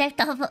also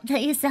detective.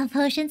 You sell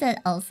potions and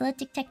also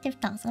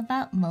detective talks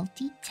about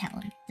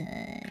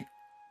multi-talented.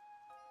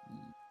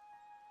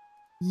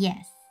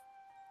 Yes.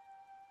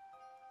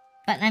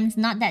 But I'm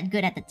not that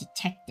good at the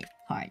detective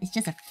part. It's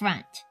just a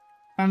front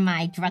for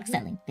my drug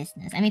selling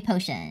business. I mean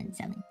potion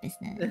selling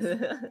business.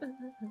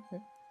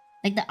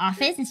 Like the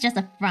office is just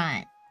a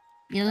front.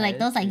 You know, like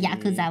those like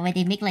Yakuza where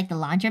they make like the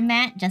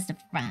laundromat, just a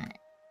front.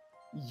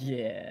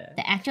 Yeah.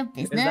 The actual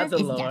business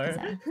is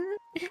Yakuza.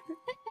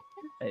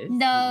 I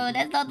No, see.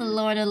 that's not the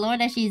lore. The lore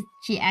that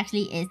she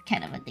actually is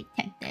kind of a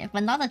detective,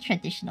 but not a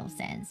traditional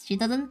sense. She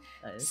doesn't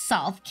I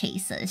solve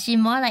cases. She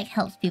more like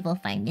helps people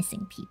find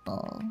missing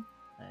people.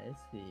 I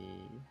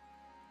see.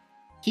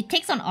 She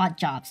takes on odd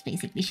jobs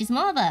basically. She's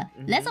more of a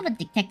less of a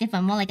detective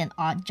and more like an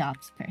odd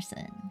jobs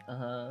person.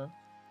 Uh-huh.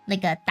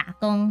 Like a 打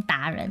工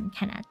达人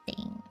kind of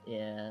thing.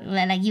 Yeah.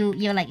 Where like you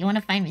want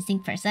to find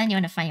missing person, you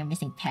want to find your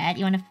missing pet,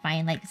 you want to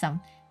find like some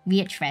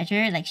weird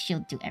treasure, like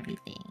she'll do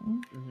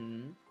everything.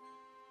 Mm-hmm.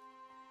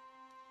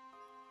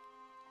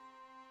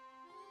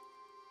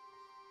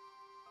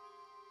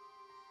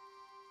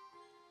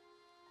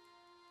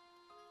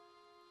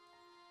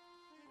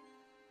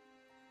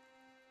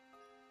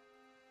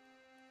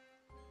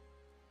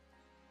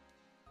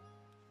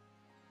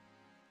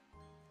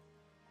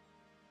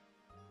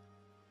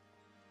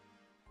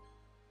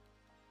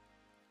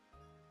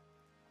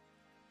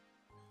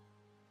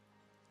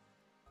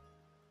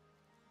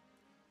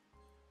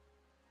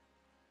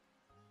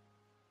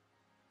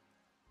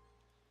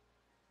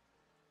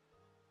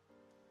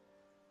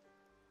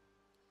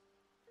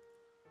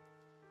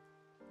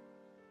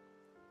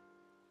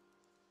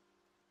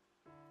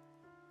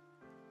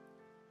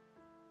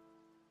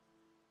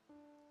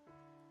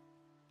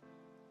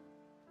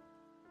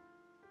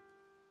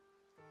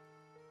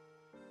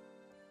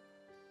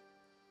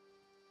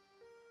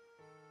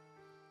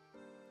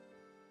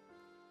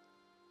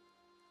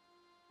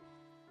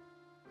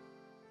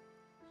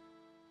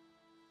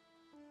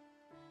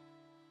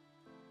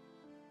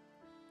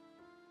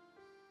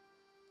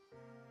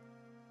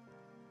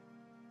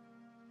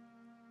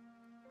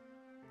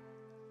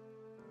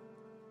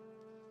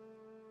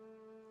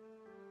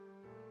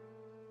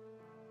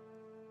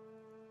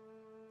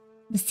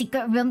 The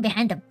secret room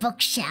behind the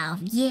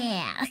bookshelf.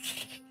 Yeah.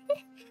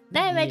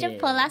 Then imagine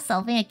Pola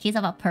solving a case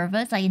of a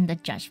pervert like in the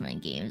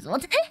Judgment Games.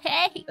 What the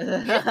heck?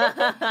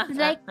 It's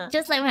like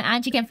just like when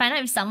Angie can find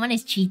out if someone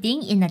is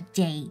cheating in a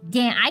day.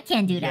 Damn, I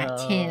can do that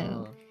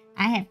too.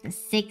 I have the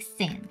sixth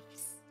sense.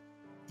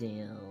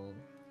 Damn.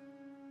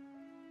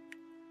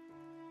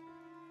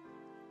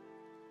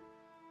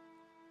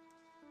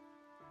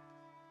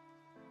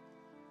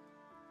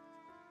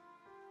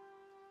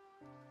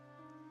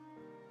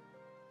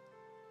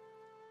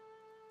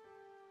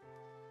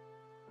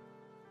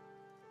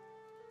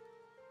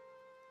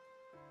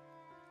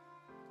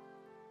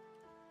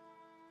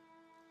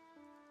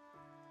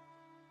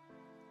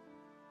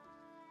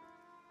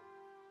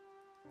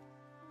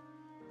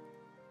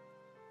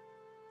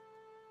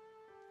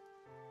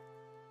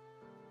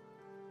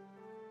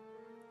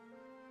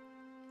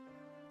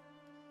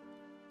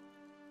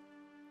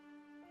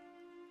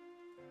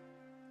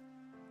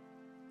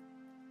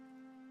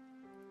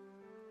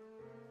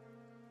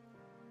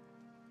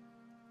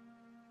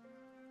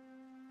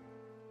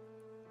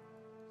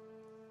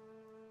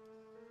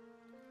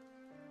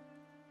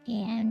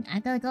 Okay,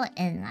 I'm gonna go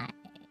in like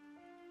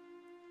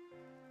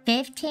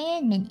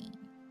 15 minutes.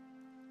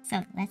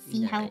 So let's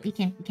see how we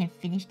can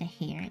finish the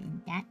hair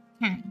in that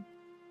time.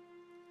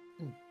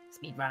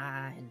 Speed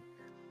run.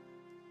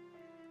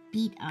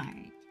 Beat art.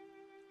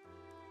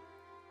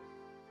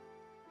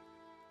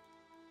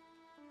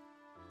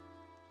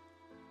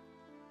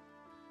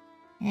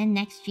 And then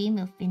next stream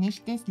we'll finish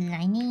this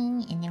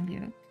lining and then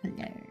we'll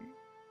color.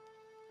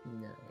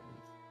 Nice.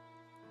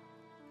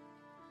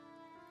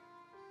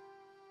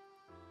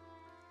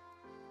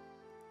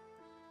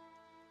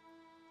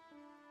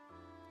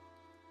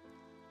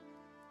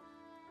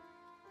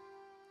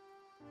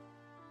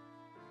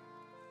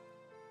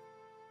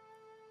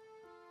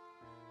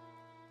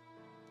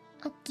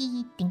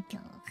 Okay, thank you.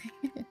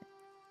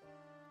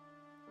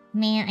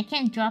 Man, I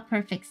can't draw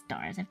perfect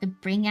stars. I have to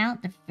bring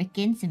out the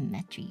freaking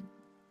symmetry.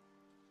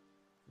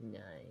 Nice.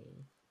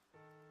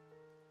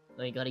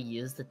 Well, you gotta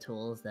use the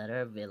tools that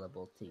are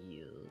available to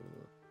you.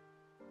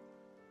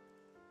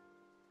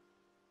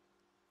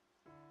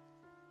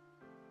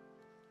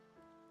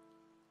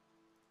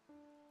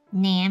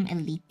 Nam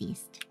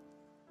elitist.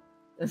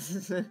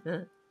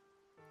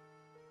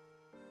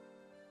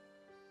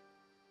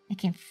 I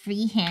can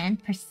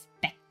freehand perspective.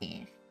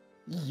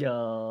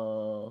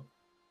 Yo.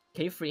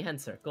 Can you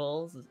freehand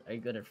circles? Are you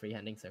good at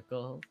freehanding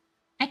circles?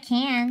 I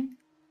can.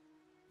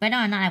 Whether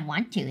or not I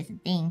want to is a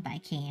thing, but I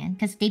can.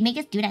 Because they make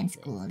us do that in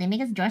school. They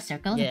make us draw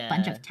circles a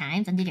bunch of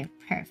times until they're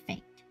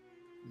perfect.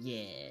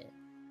 Yeah.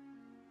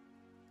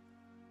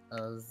 I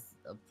was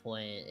a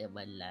point in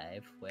my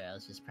life where I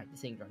was just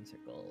practicing drawing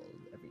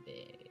circles every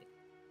day.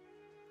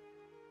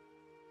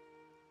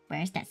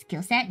 Where's that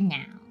skill set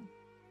now?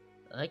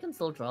 I can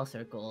still draw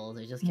circles,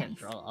 I just can't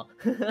draw.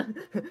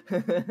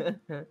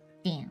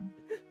 Damn.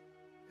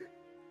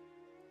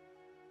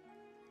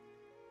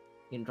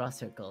 You can draw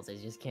circles, I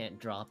just can't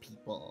draw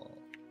people.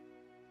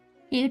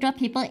 Can you draw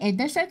people in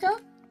the circle?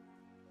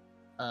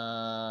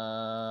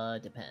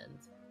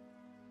 Depends.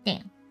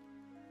 Damn.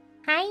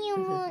 Hi,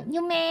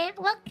 Yume.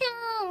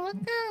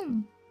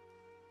 Welcome.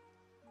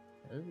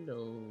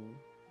 Hello.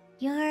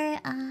 You're,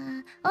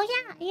 oh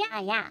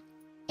yeah.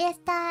 It's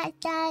the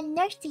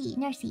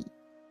nursey.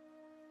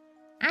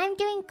 I'm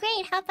doing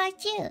great. How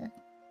about you?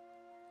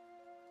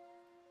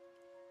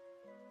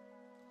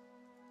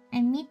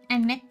 I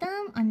met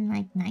them on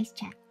like nice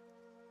chat.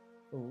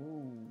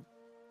 Ooh.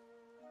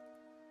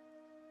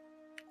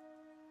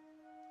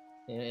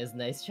 Yeah, is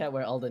nice chat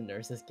where all the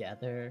nurses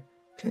gather?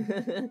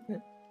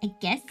 I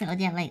guess so.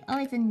 They're like,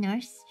 oh, it's a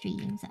nurse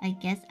stream, so I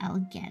guess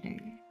I'll gather.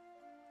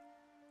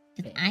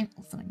 Because I'm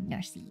also a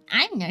nursey.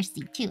 I'm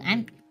nursey too.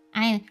 I'm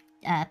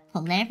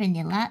Polaire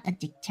Vanilla, a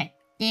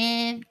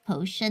detective,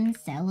 potion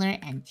seller,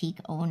 antique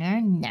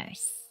owner,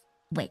 nurse,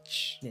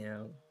 witch.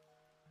 Yeah.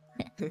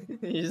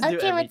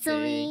 Okay,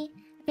 Matsumi.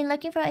 I've been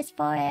looking for it's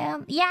 4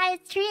 a.m. Yeah,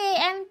 it's 3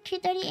 a.m.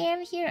 3:30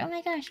 a.m. here. Oh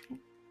my gosh.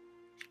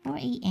 4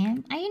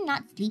 a.m. Are you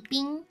not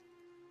sleeping?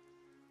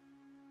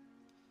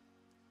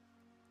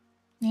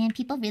 Man,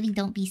 people really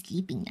don't be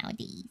sleeping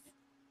nowadays.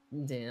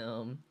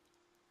 Damn.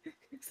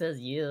 Says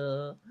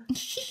you.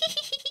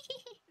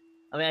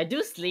 I mean, I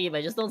do sleep,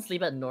 I just don't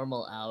sleep at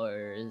normal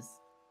hours.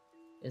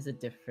 There's a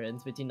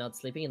difference between not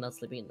sleeping and not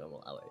sleeping at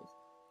normal hours.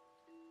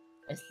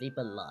 I sleep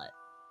a lot.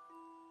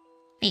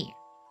 Fair.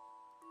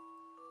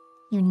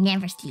 You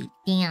never sleep.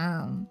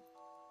 Damn.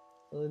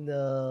 Oh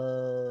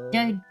no.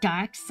 Their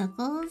dark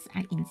circles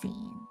are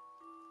insane.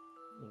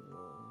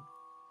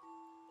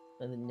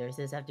 And the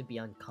nurses have to be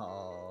on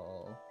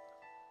call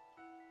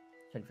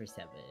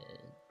 24/7.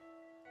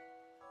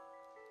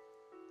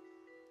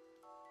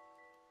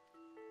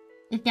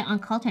 If they're on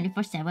call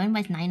 24/7, why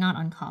is Nai not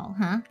on call,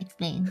 huh?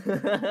 Explain.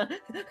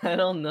 I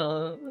don't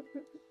know.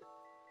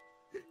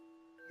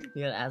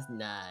 You gotta ask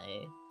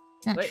Nai.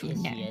 It's not Where true,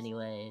 is nurse. she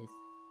anyways?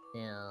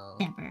 No.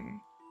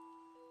 Never.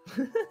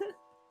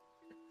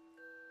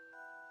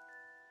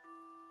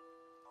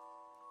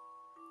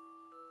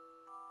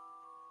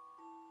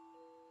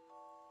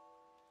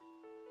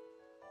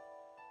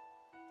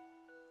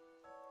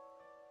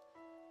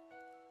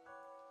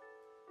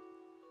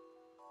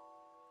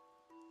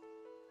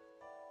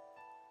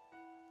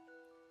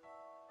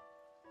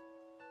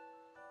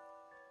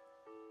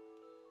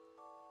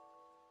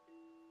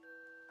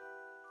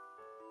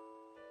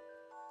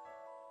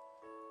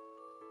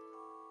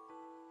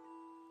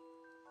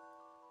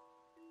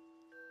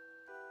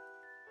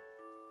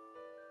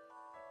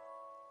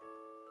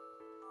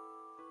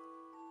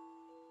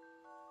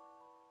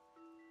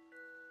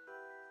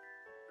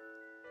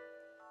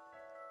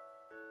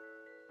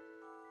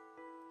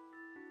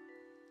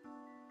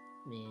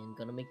 Man,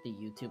 gonna make the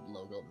YouTube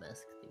logo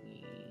mask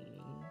thingy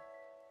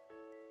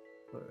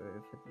for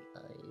the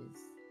eyes.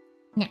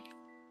 No.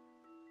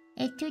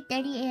 It's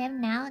 2:30 a.m.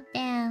 now.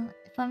 Damn.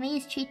 For me,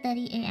 it's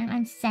 3:30 a.m.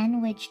 I'm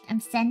sandwiched. I'm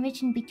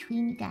sandwiched in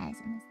between you guys.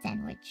 I'm a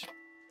sandwich.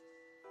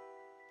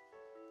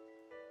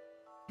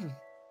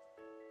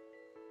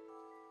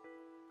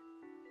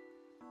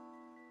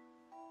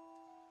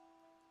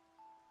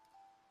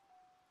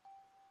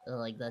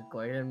 Like that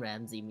Gordon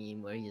Ramsay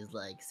meme where he's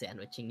like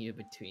sandwiching you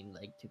between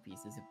like two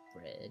pieces of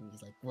bread, and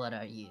he's like, "What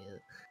are you?"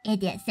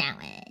 Idiot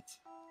sandwich.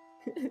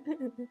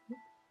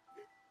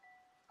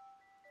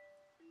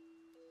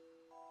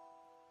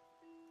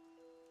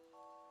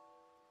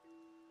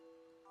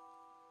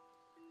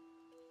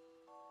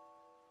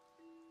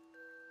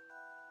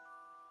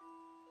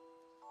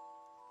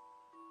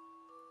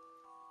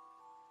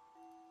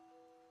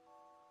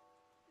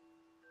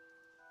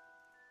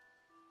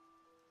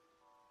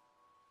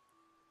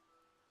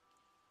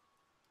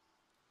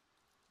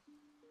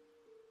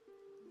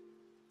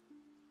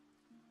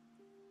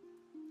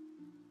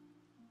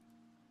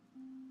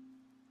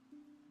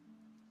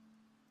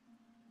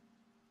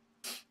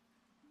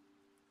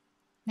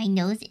 My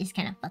nose is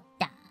kind of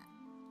fucked up.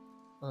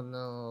 Oh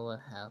no, what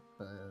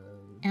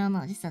happened? I don't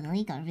know, just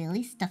suddenly got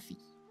really stuffy.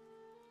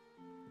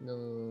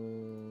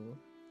 No.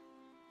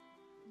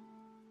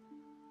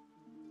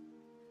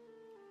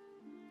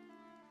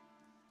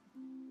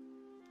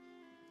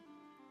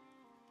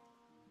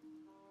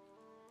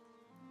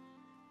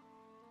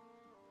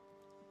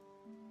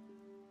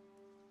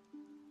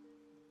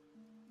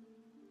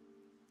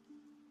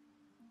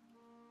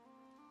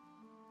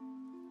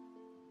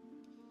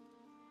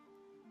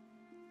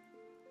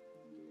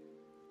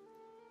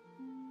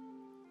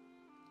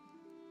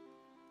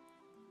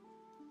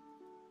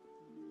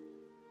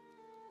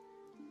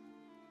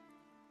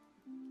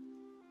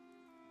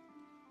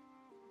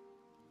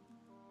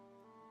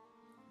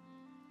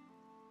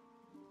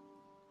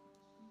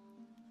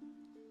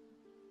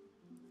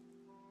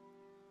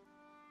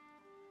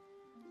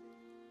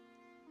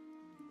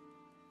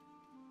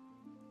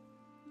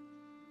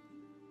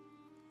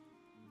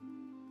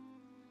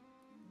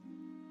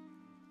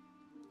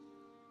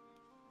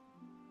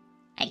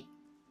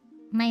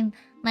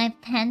 My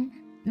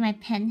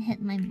pen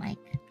hit my mic.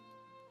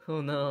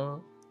 Oh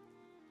no.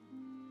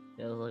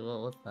 I was like,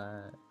 what was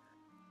that?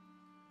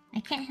 I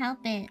can't help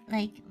it.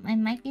 Like, my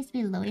mic needs to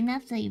be low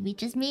enough so it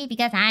reaches me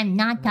because I'm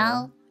not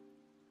tall.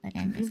 But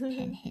then this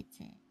pen hits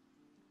it.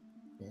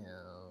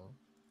 No.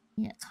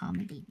 You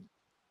accommodate me.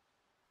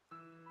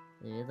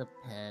 Maybe the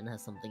pen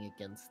has something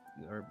against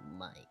your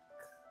mic.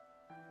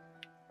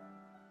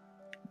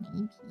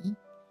 Maybe.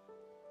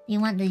 They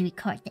want to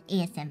record the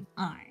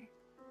ASMR.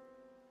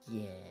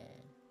 Yeah.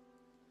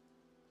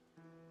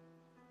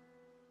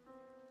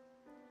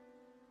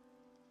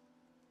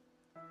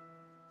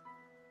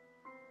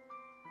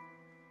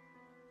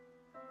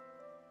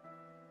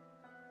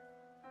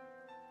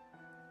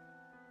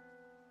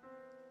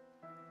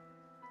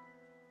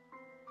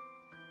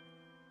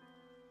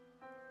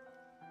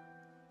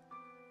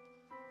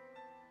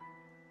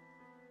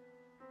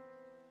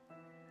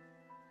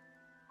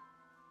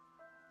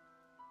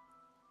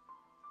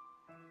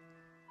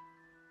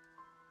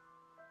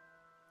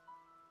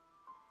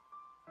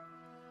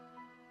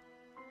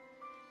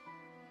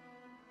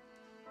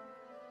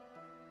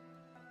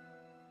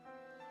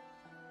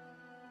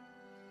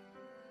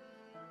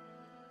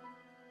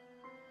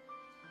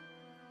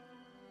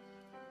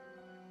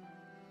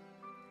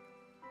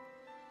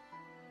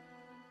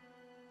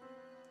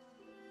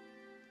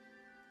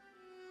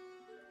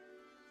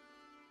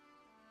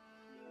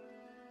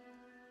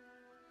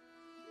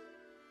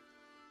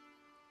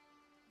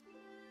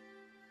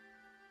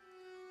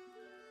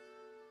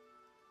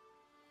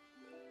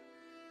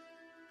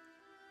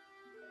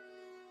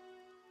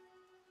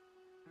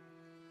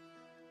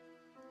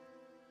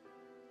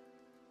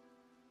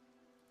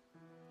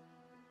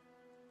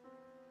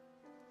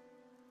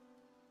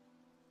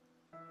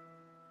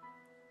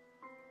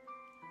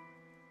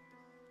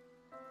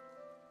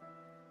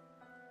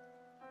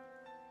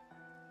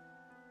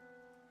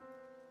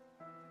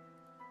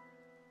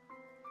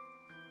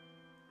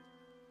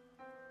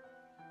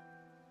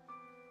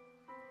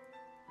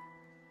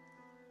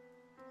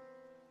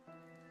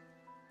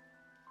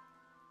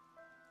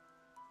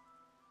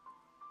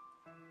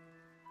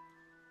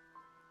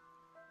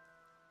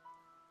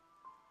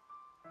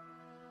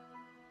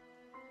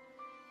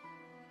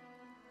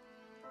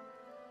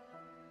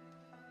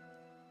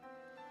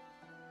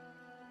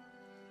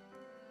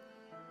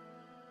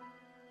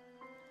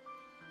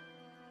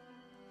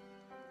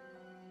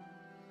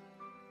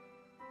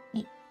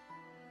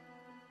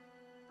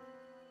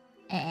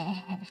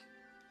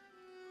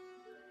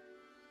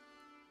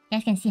 You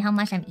guys can see how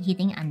much I'm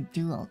hitting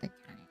undo all the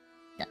time.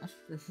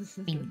 The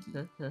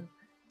thingy.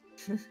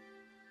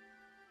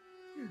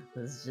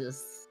 That's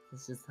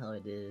just how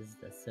it is.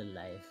 That's the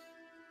life.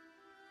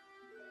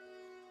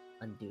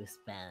 Undo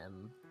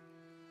spam.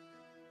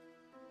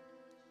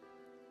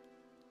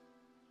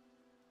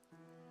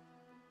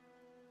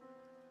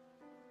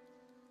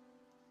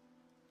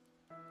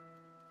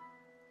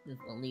 If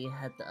only you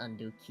had the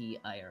undo key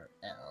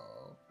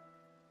IRL.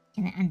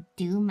 Can I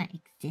undo my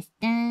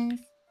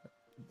existence?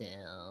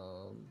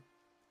 Damn.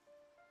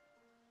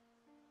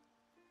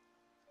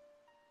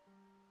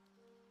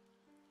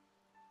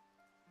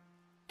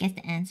 Guess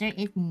the answer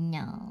is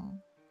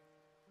no.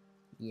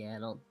 Yeah, I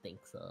don't think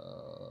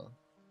so.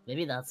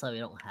 Maybe that's why we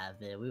don't have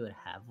it. We would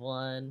have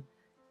one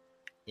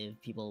if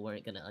people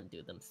weren't gonna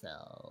undo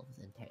themselves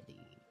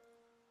entirely.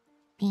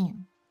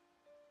 Damn.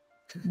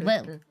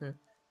 Whoa.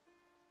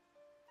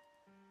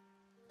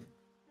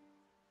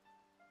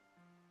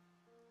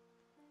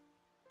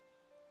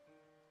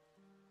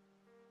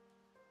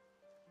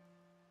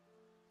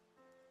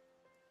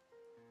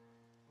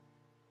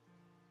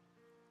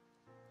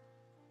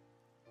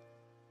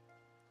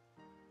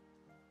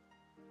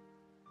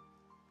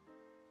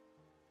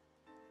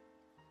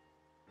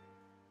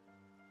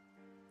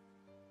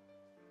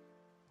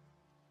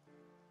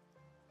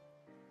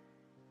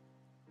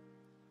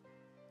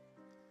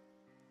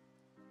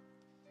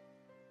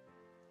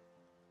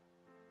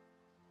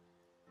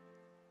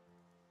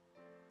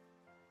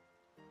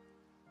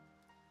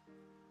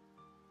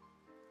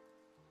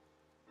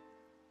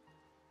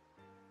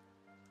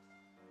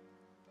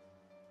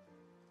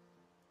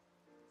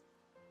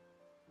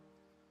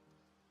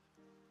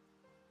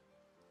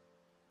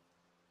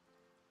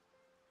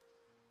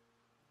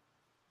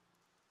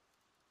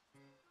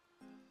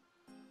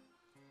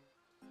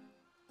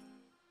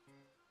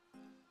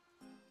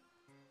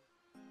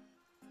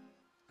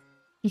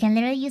 You can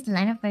literally use the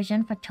lineup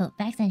version for tote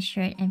bags and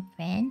shirt and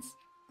prints.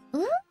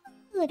 Ooh,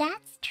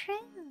 that's true.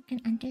 Can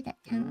undo that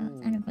time I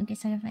was unabunker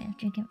certified of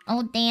drinking.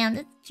 Oh damn,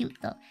 that's cute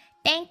though.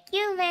 Thank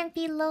you,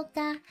 Vampy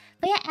Loca.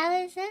 But yeah,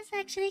 Alice is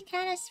actually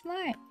kind of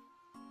smart.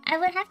 I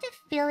would have to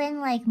fill in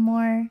like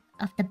more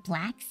of the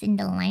blacks in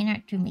the line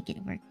art to make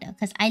it work though,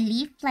 because I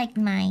leave like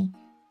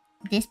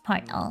this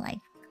part all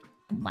like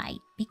white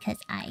because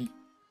I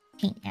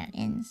paint that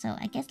in. So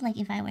I guess like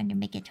if I were to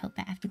make a tote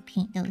bag, I have to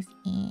paint those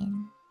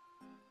in.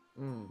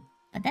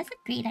 But that's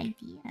a great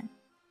idea.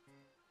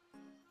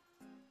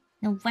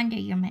 No wonder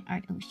you're my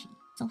art Oshi.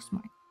 So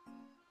smart.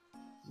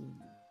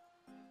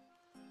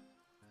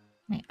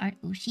 My art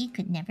Oshi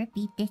could never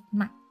be this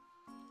smart.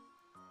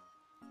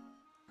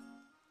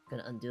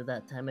 Gonna undo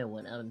that time I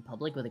went out in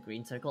public with a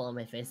green circle on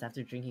my face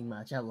after drinking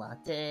matcha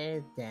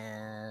latte.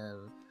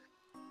 Damn.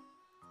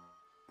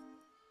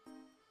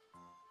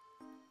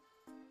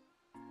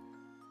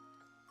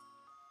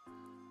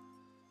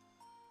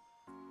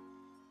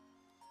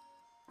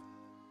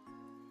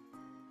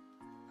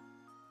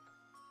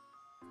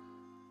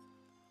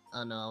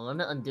 Oh no, I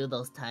wanna undo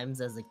those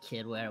times as a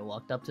kid where I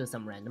walked up to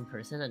some random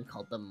person and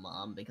called them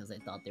mom because I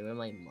thought they were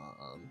my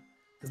mom.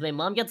 Because my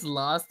mom gets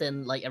lost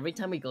and like every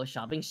time we go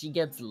shopping she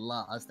gets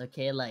lost,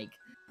 okay? Like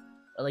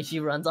she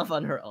runs off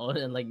on her own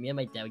and like me and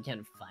my dad we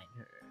can't find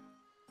her.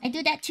 I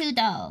do that too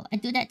though.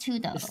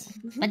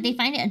 But they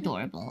find it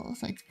adorable,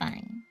 so it's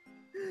fine.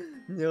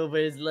 No,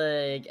 but it's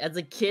like as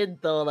a kid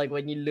though, like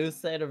when you lose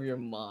sight of your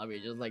mom,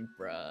 you're just like,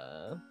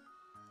 bruh.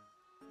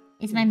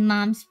 It's my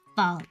mom's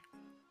fault.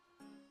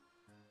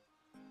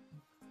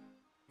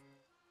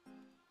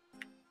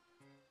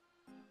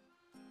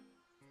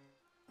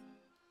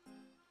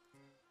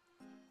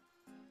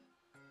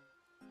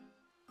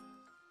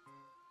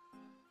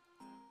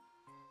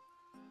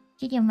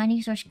 Get your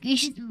money so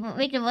squeeze,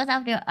 make the most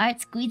out of your art,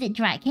 squeeze it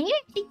dry. Can you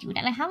actually do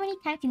that? Like, how many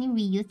times can you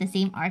reuse the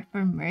same art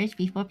for merge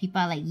before people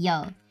are like,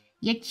 yo,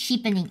 you're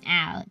cheapening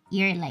out.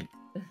 You're like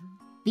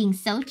being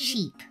so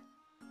cheap.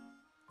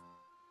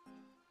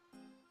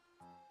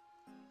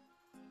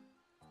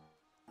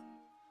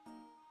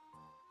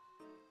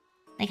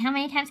 Like, how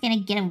many times can I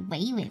get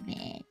away with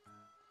it?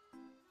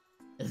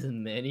 As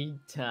many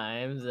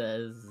times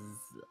as,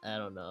 I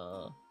don't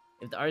know.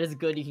 If the art is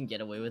good, you can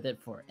get away with it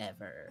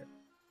forever.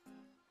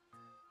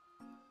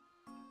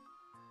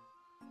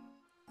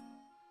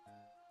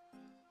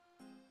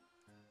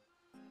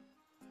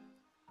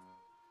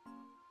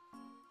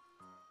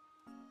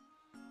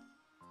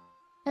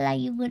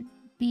 Like you would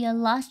be a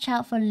lost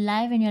child for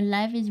life and your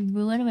life is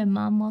ruined when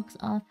mom walks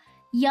off.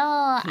 Yo,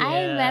 yeah.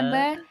 I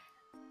remember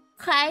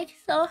crying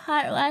so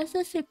hard once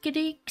a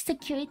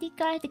security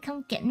guard to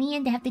come get me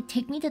and they have to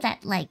take me to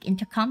that like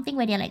intercom thing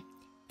where they're like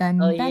dun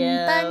dun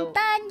dun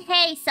dun,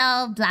 hey,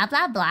 so blah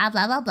blah blah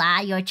blah blah blah,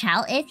 your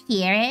child is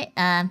here,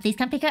 please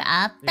come pick her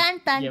up,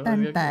 dun dun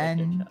dun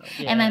dun.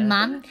 And my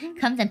mom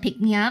comes and picks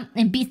me up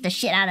and beats the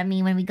shit out of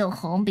me when we go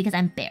home because I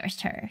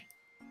embarrassed her.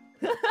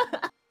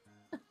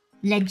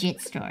 Legit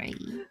story.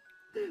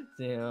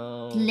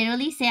 Damn.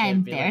 Literally say I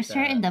embarrassed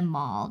her in the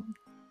mall.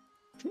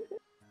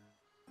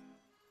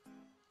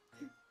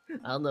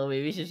 I don't know,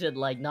 maybe she should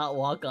like not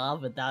walk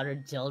off without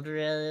her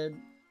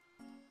children.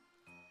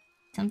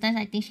 Sometimes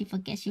I think she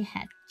forgets she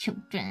had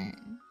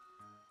children.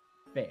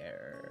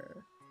 Fair.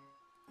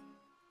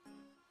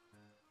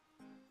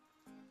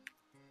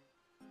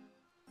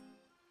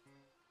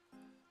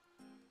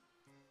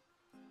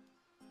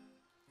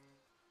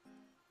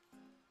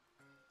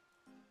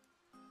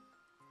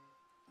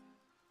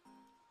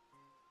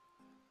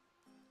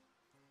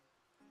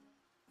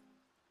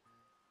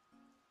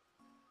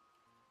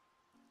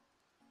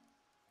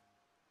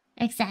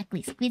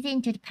 Exactly. Squeeze it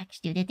into the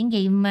package, dude. I think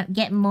you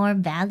get more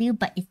value,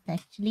 but it's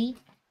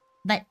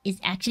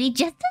actually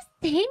just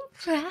the same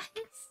price.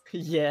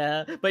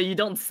 Yeah, but you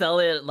don't sell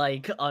it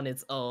like on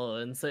its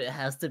own, so it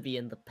has to be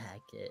in the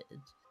package.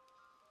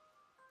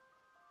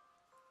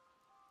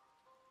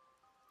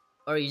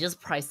 Or you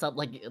just price up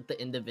like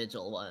the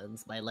individual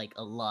ones by like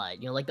a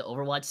lot. You know, like the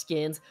Overwatch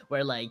skins,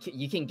 where like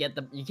you can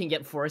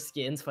get 4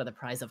 skins for the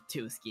price of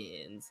 2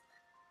 skins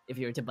if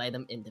you were to buy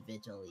them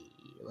individually,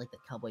 like the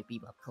Cowboy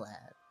Bebop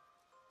collab.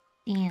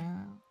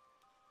 Yeah.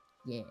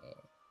 Yeah.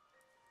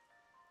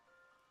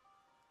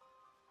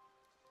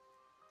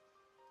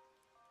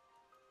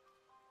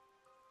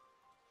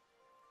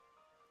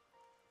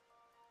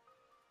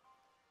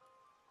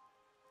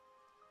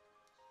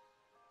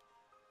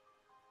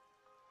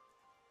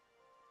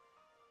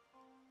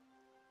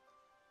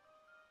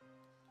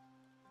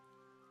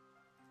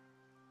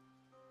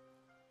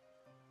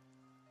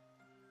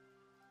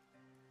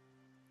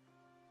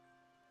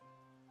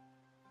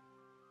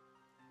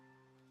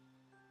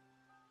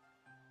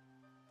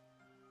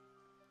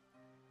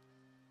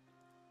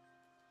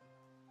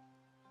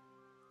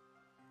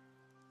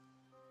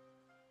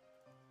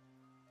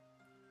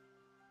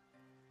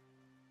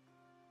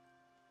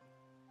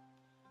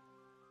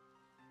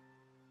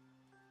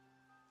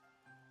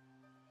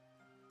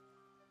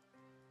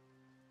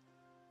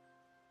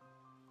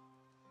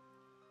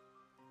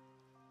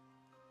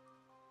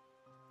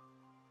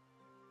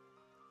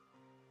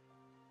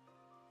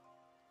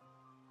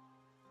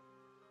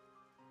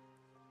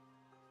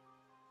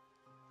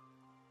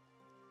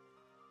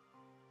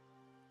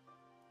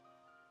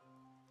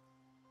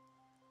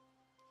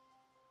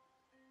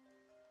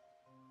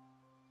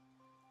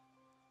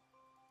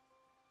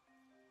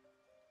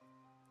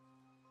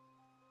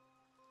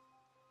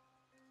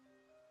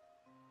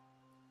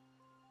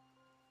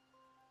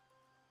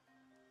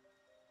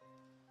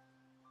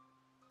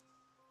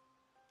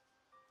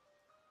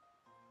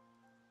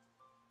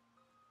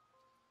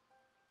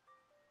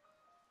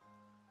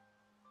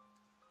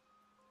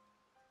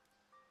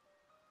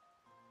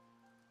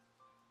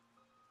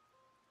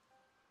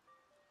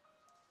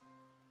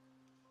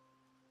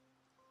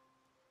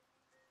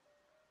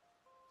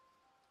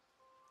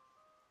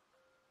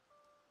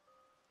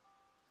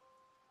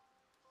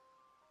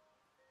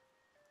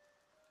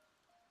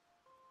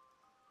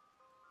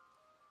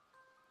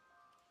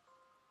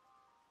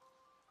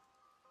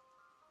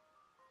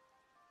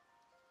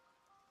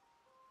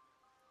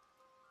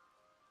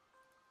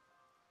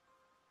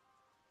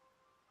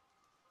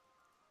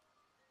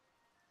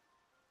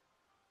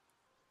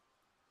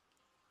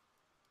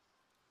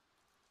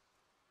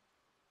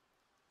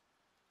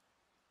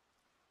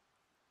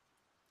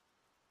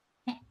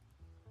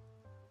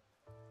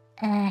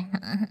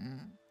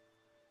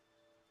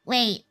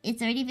 Wait,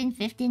 it's already been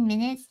 15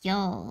 minutes?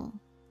 Yo.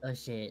 Oh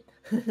shit.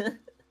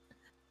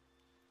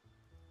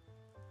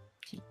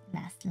 Shit,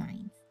 last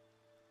lines.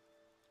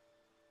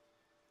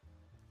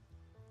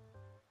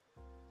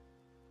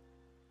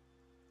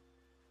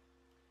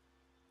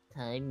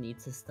 Time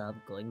needs to stop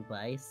going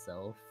by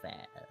so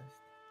fast.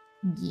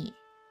 Yeah.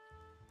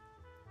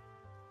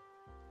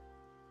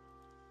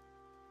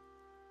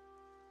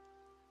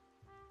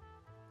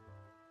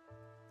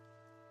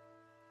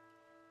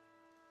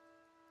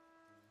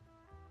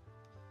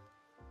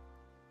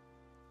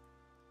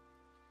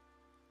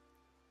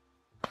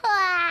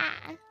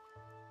 Ah!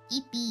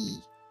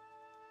 Yippee.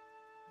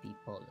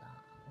 Bipolar.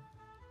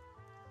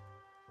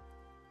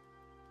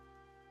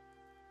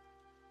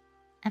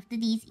 After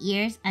these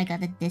years, I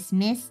gotta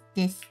dismiss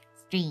this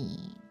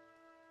stream.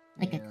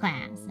 Like a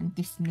class, Damn. I'm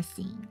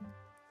dismissing.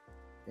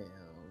 Damn.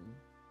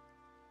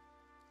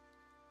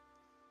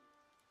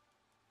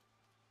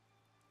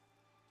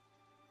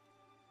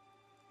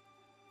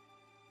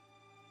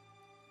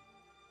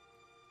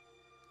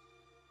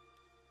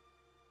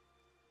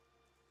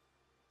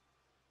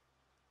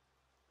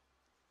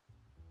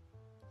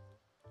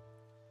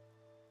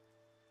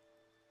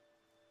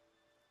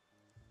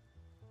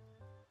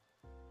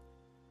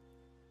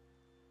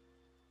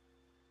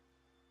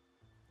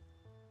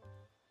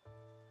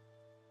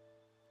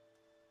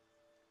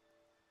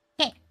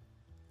 Okay.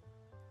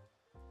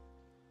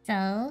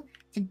 So,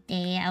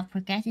 today our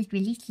progress is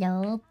really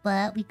slow,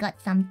 but we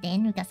got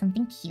something. We got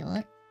something cute.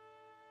 Yeah.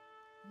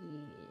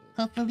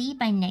 Hopefully,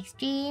 by next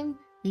stream,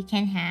 we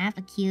can have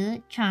a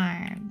cute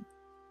charm.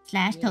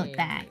 Slash tote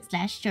bag, Yay.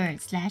 slash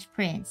shirt, slash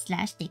print,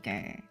 slash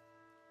sticker.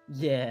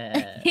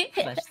 Yeah.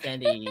 Slash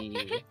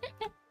Sandy.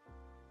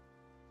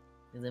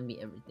 It's gonna be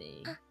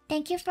everything.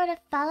 Thank you for the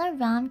follow,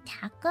 Rom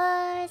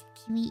Tacos,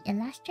 Kiwi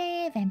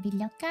Illustrator, Vampy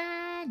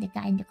Loca, the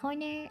guy in the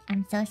corner.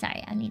 I'm so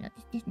sorry. I need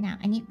this now.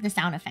 I need the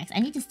sound effects.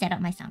 I need to set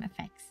up my sound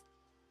effects.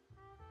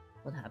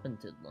 What happened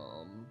to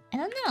them? I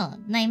don't know.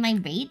 My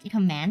raid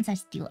commands are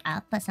still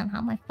up, but somehow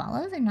my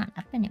follows are not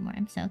up anymore.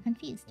 I'm so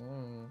confused.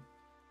 Mm.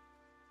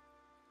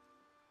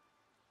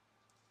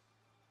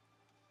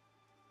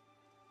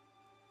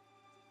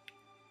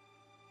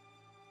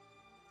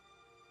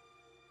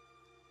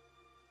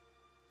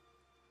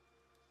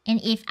 And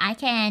if I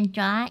can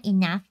draw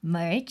enough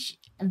merch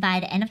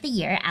by the end of the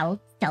year, I'll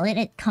sell it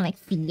at Comic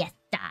Fiesta.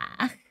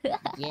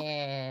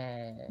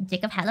 Yeah.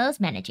 Jacob Hallow's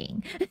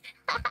managing.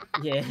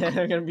 Yeah,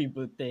 we're gonna be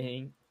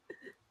booting.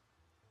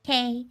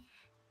 Okay.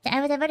 So I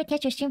was able to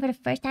catch your stream for the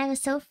first time. It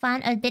was so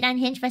fun. A bit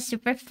unhinged, but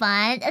super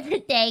fun.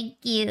 Thank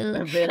you.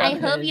 A bit I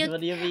hope unhinged, you. what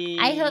do you mean?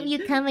 I hope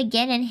you come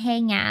again and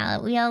hang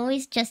out. We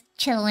always just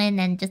chilling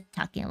and just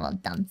talking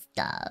about dumb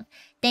stuff.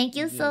 Thank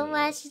you so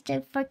much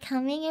for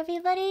coming,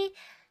 everybody.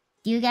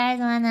 Do you guys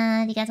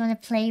wanna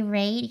play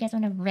raid? You guys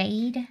wanna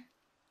raid?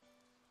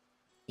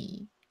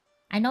 See.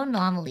 I don't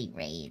normally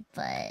raid,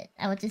 but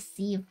I will just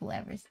see if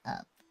whoever's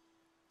up.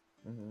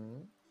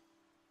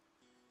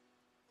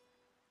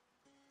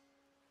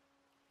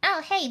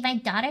 Oh, hey, my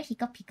daughter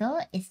Hiko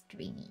Piko is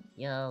streaming.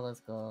 Yeah,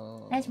 let's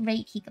go. Let's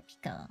raid Hiko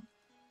Piko.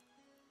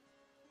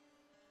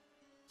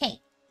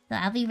 Okay, so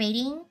I'll be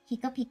raiding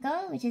Hiko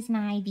Piko, which is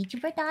my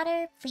VTuber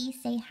daughter.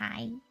 Please say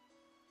hi.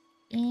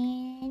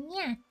 And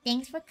yeah,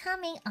 thanks for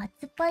coming.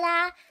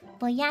 Otsupola,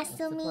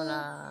 Boyasumi.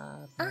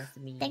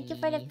 Thank you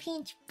for the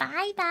pinch.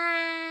 Bye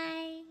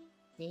bye.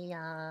 See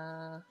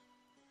ya.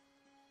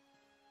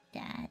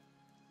 That.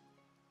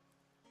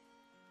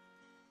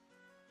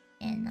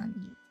 And on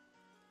you.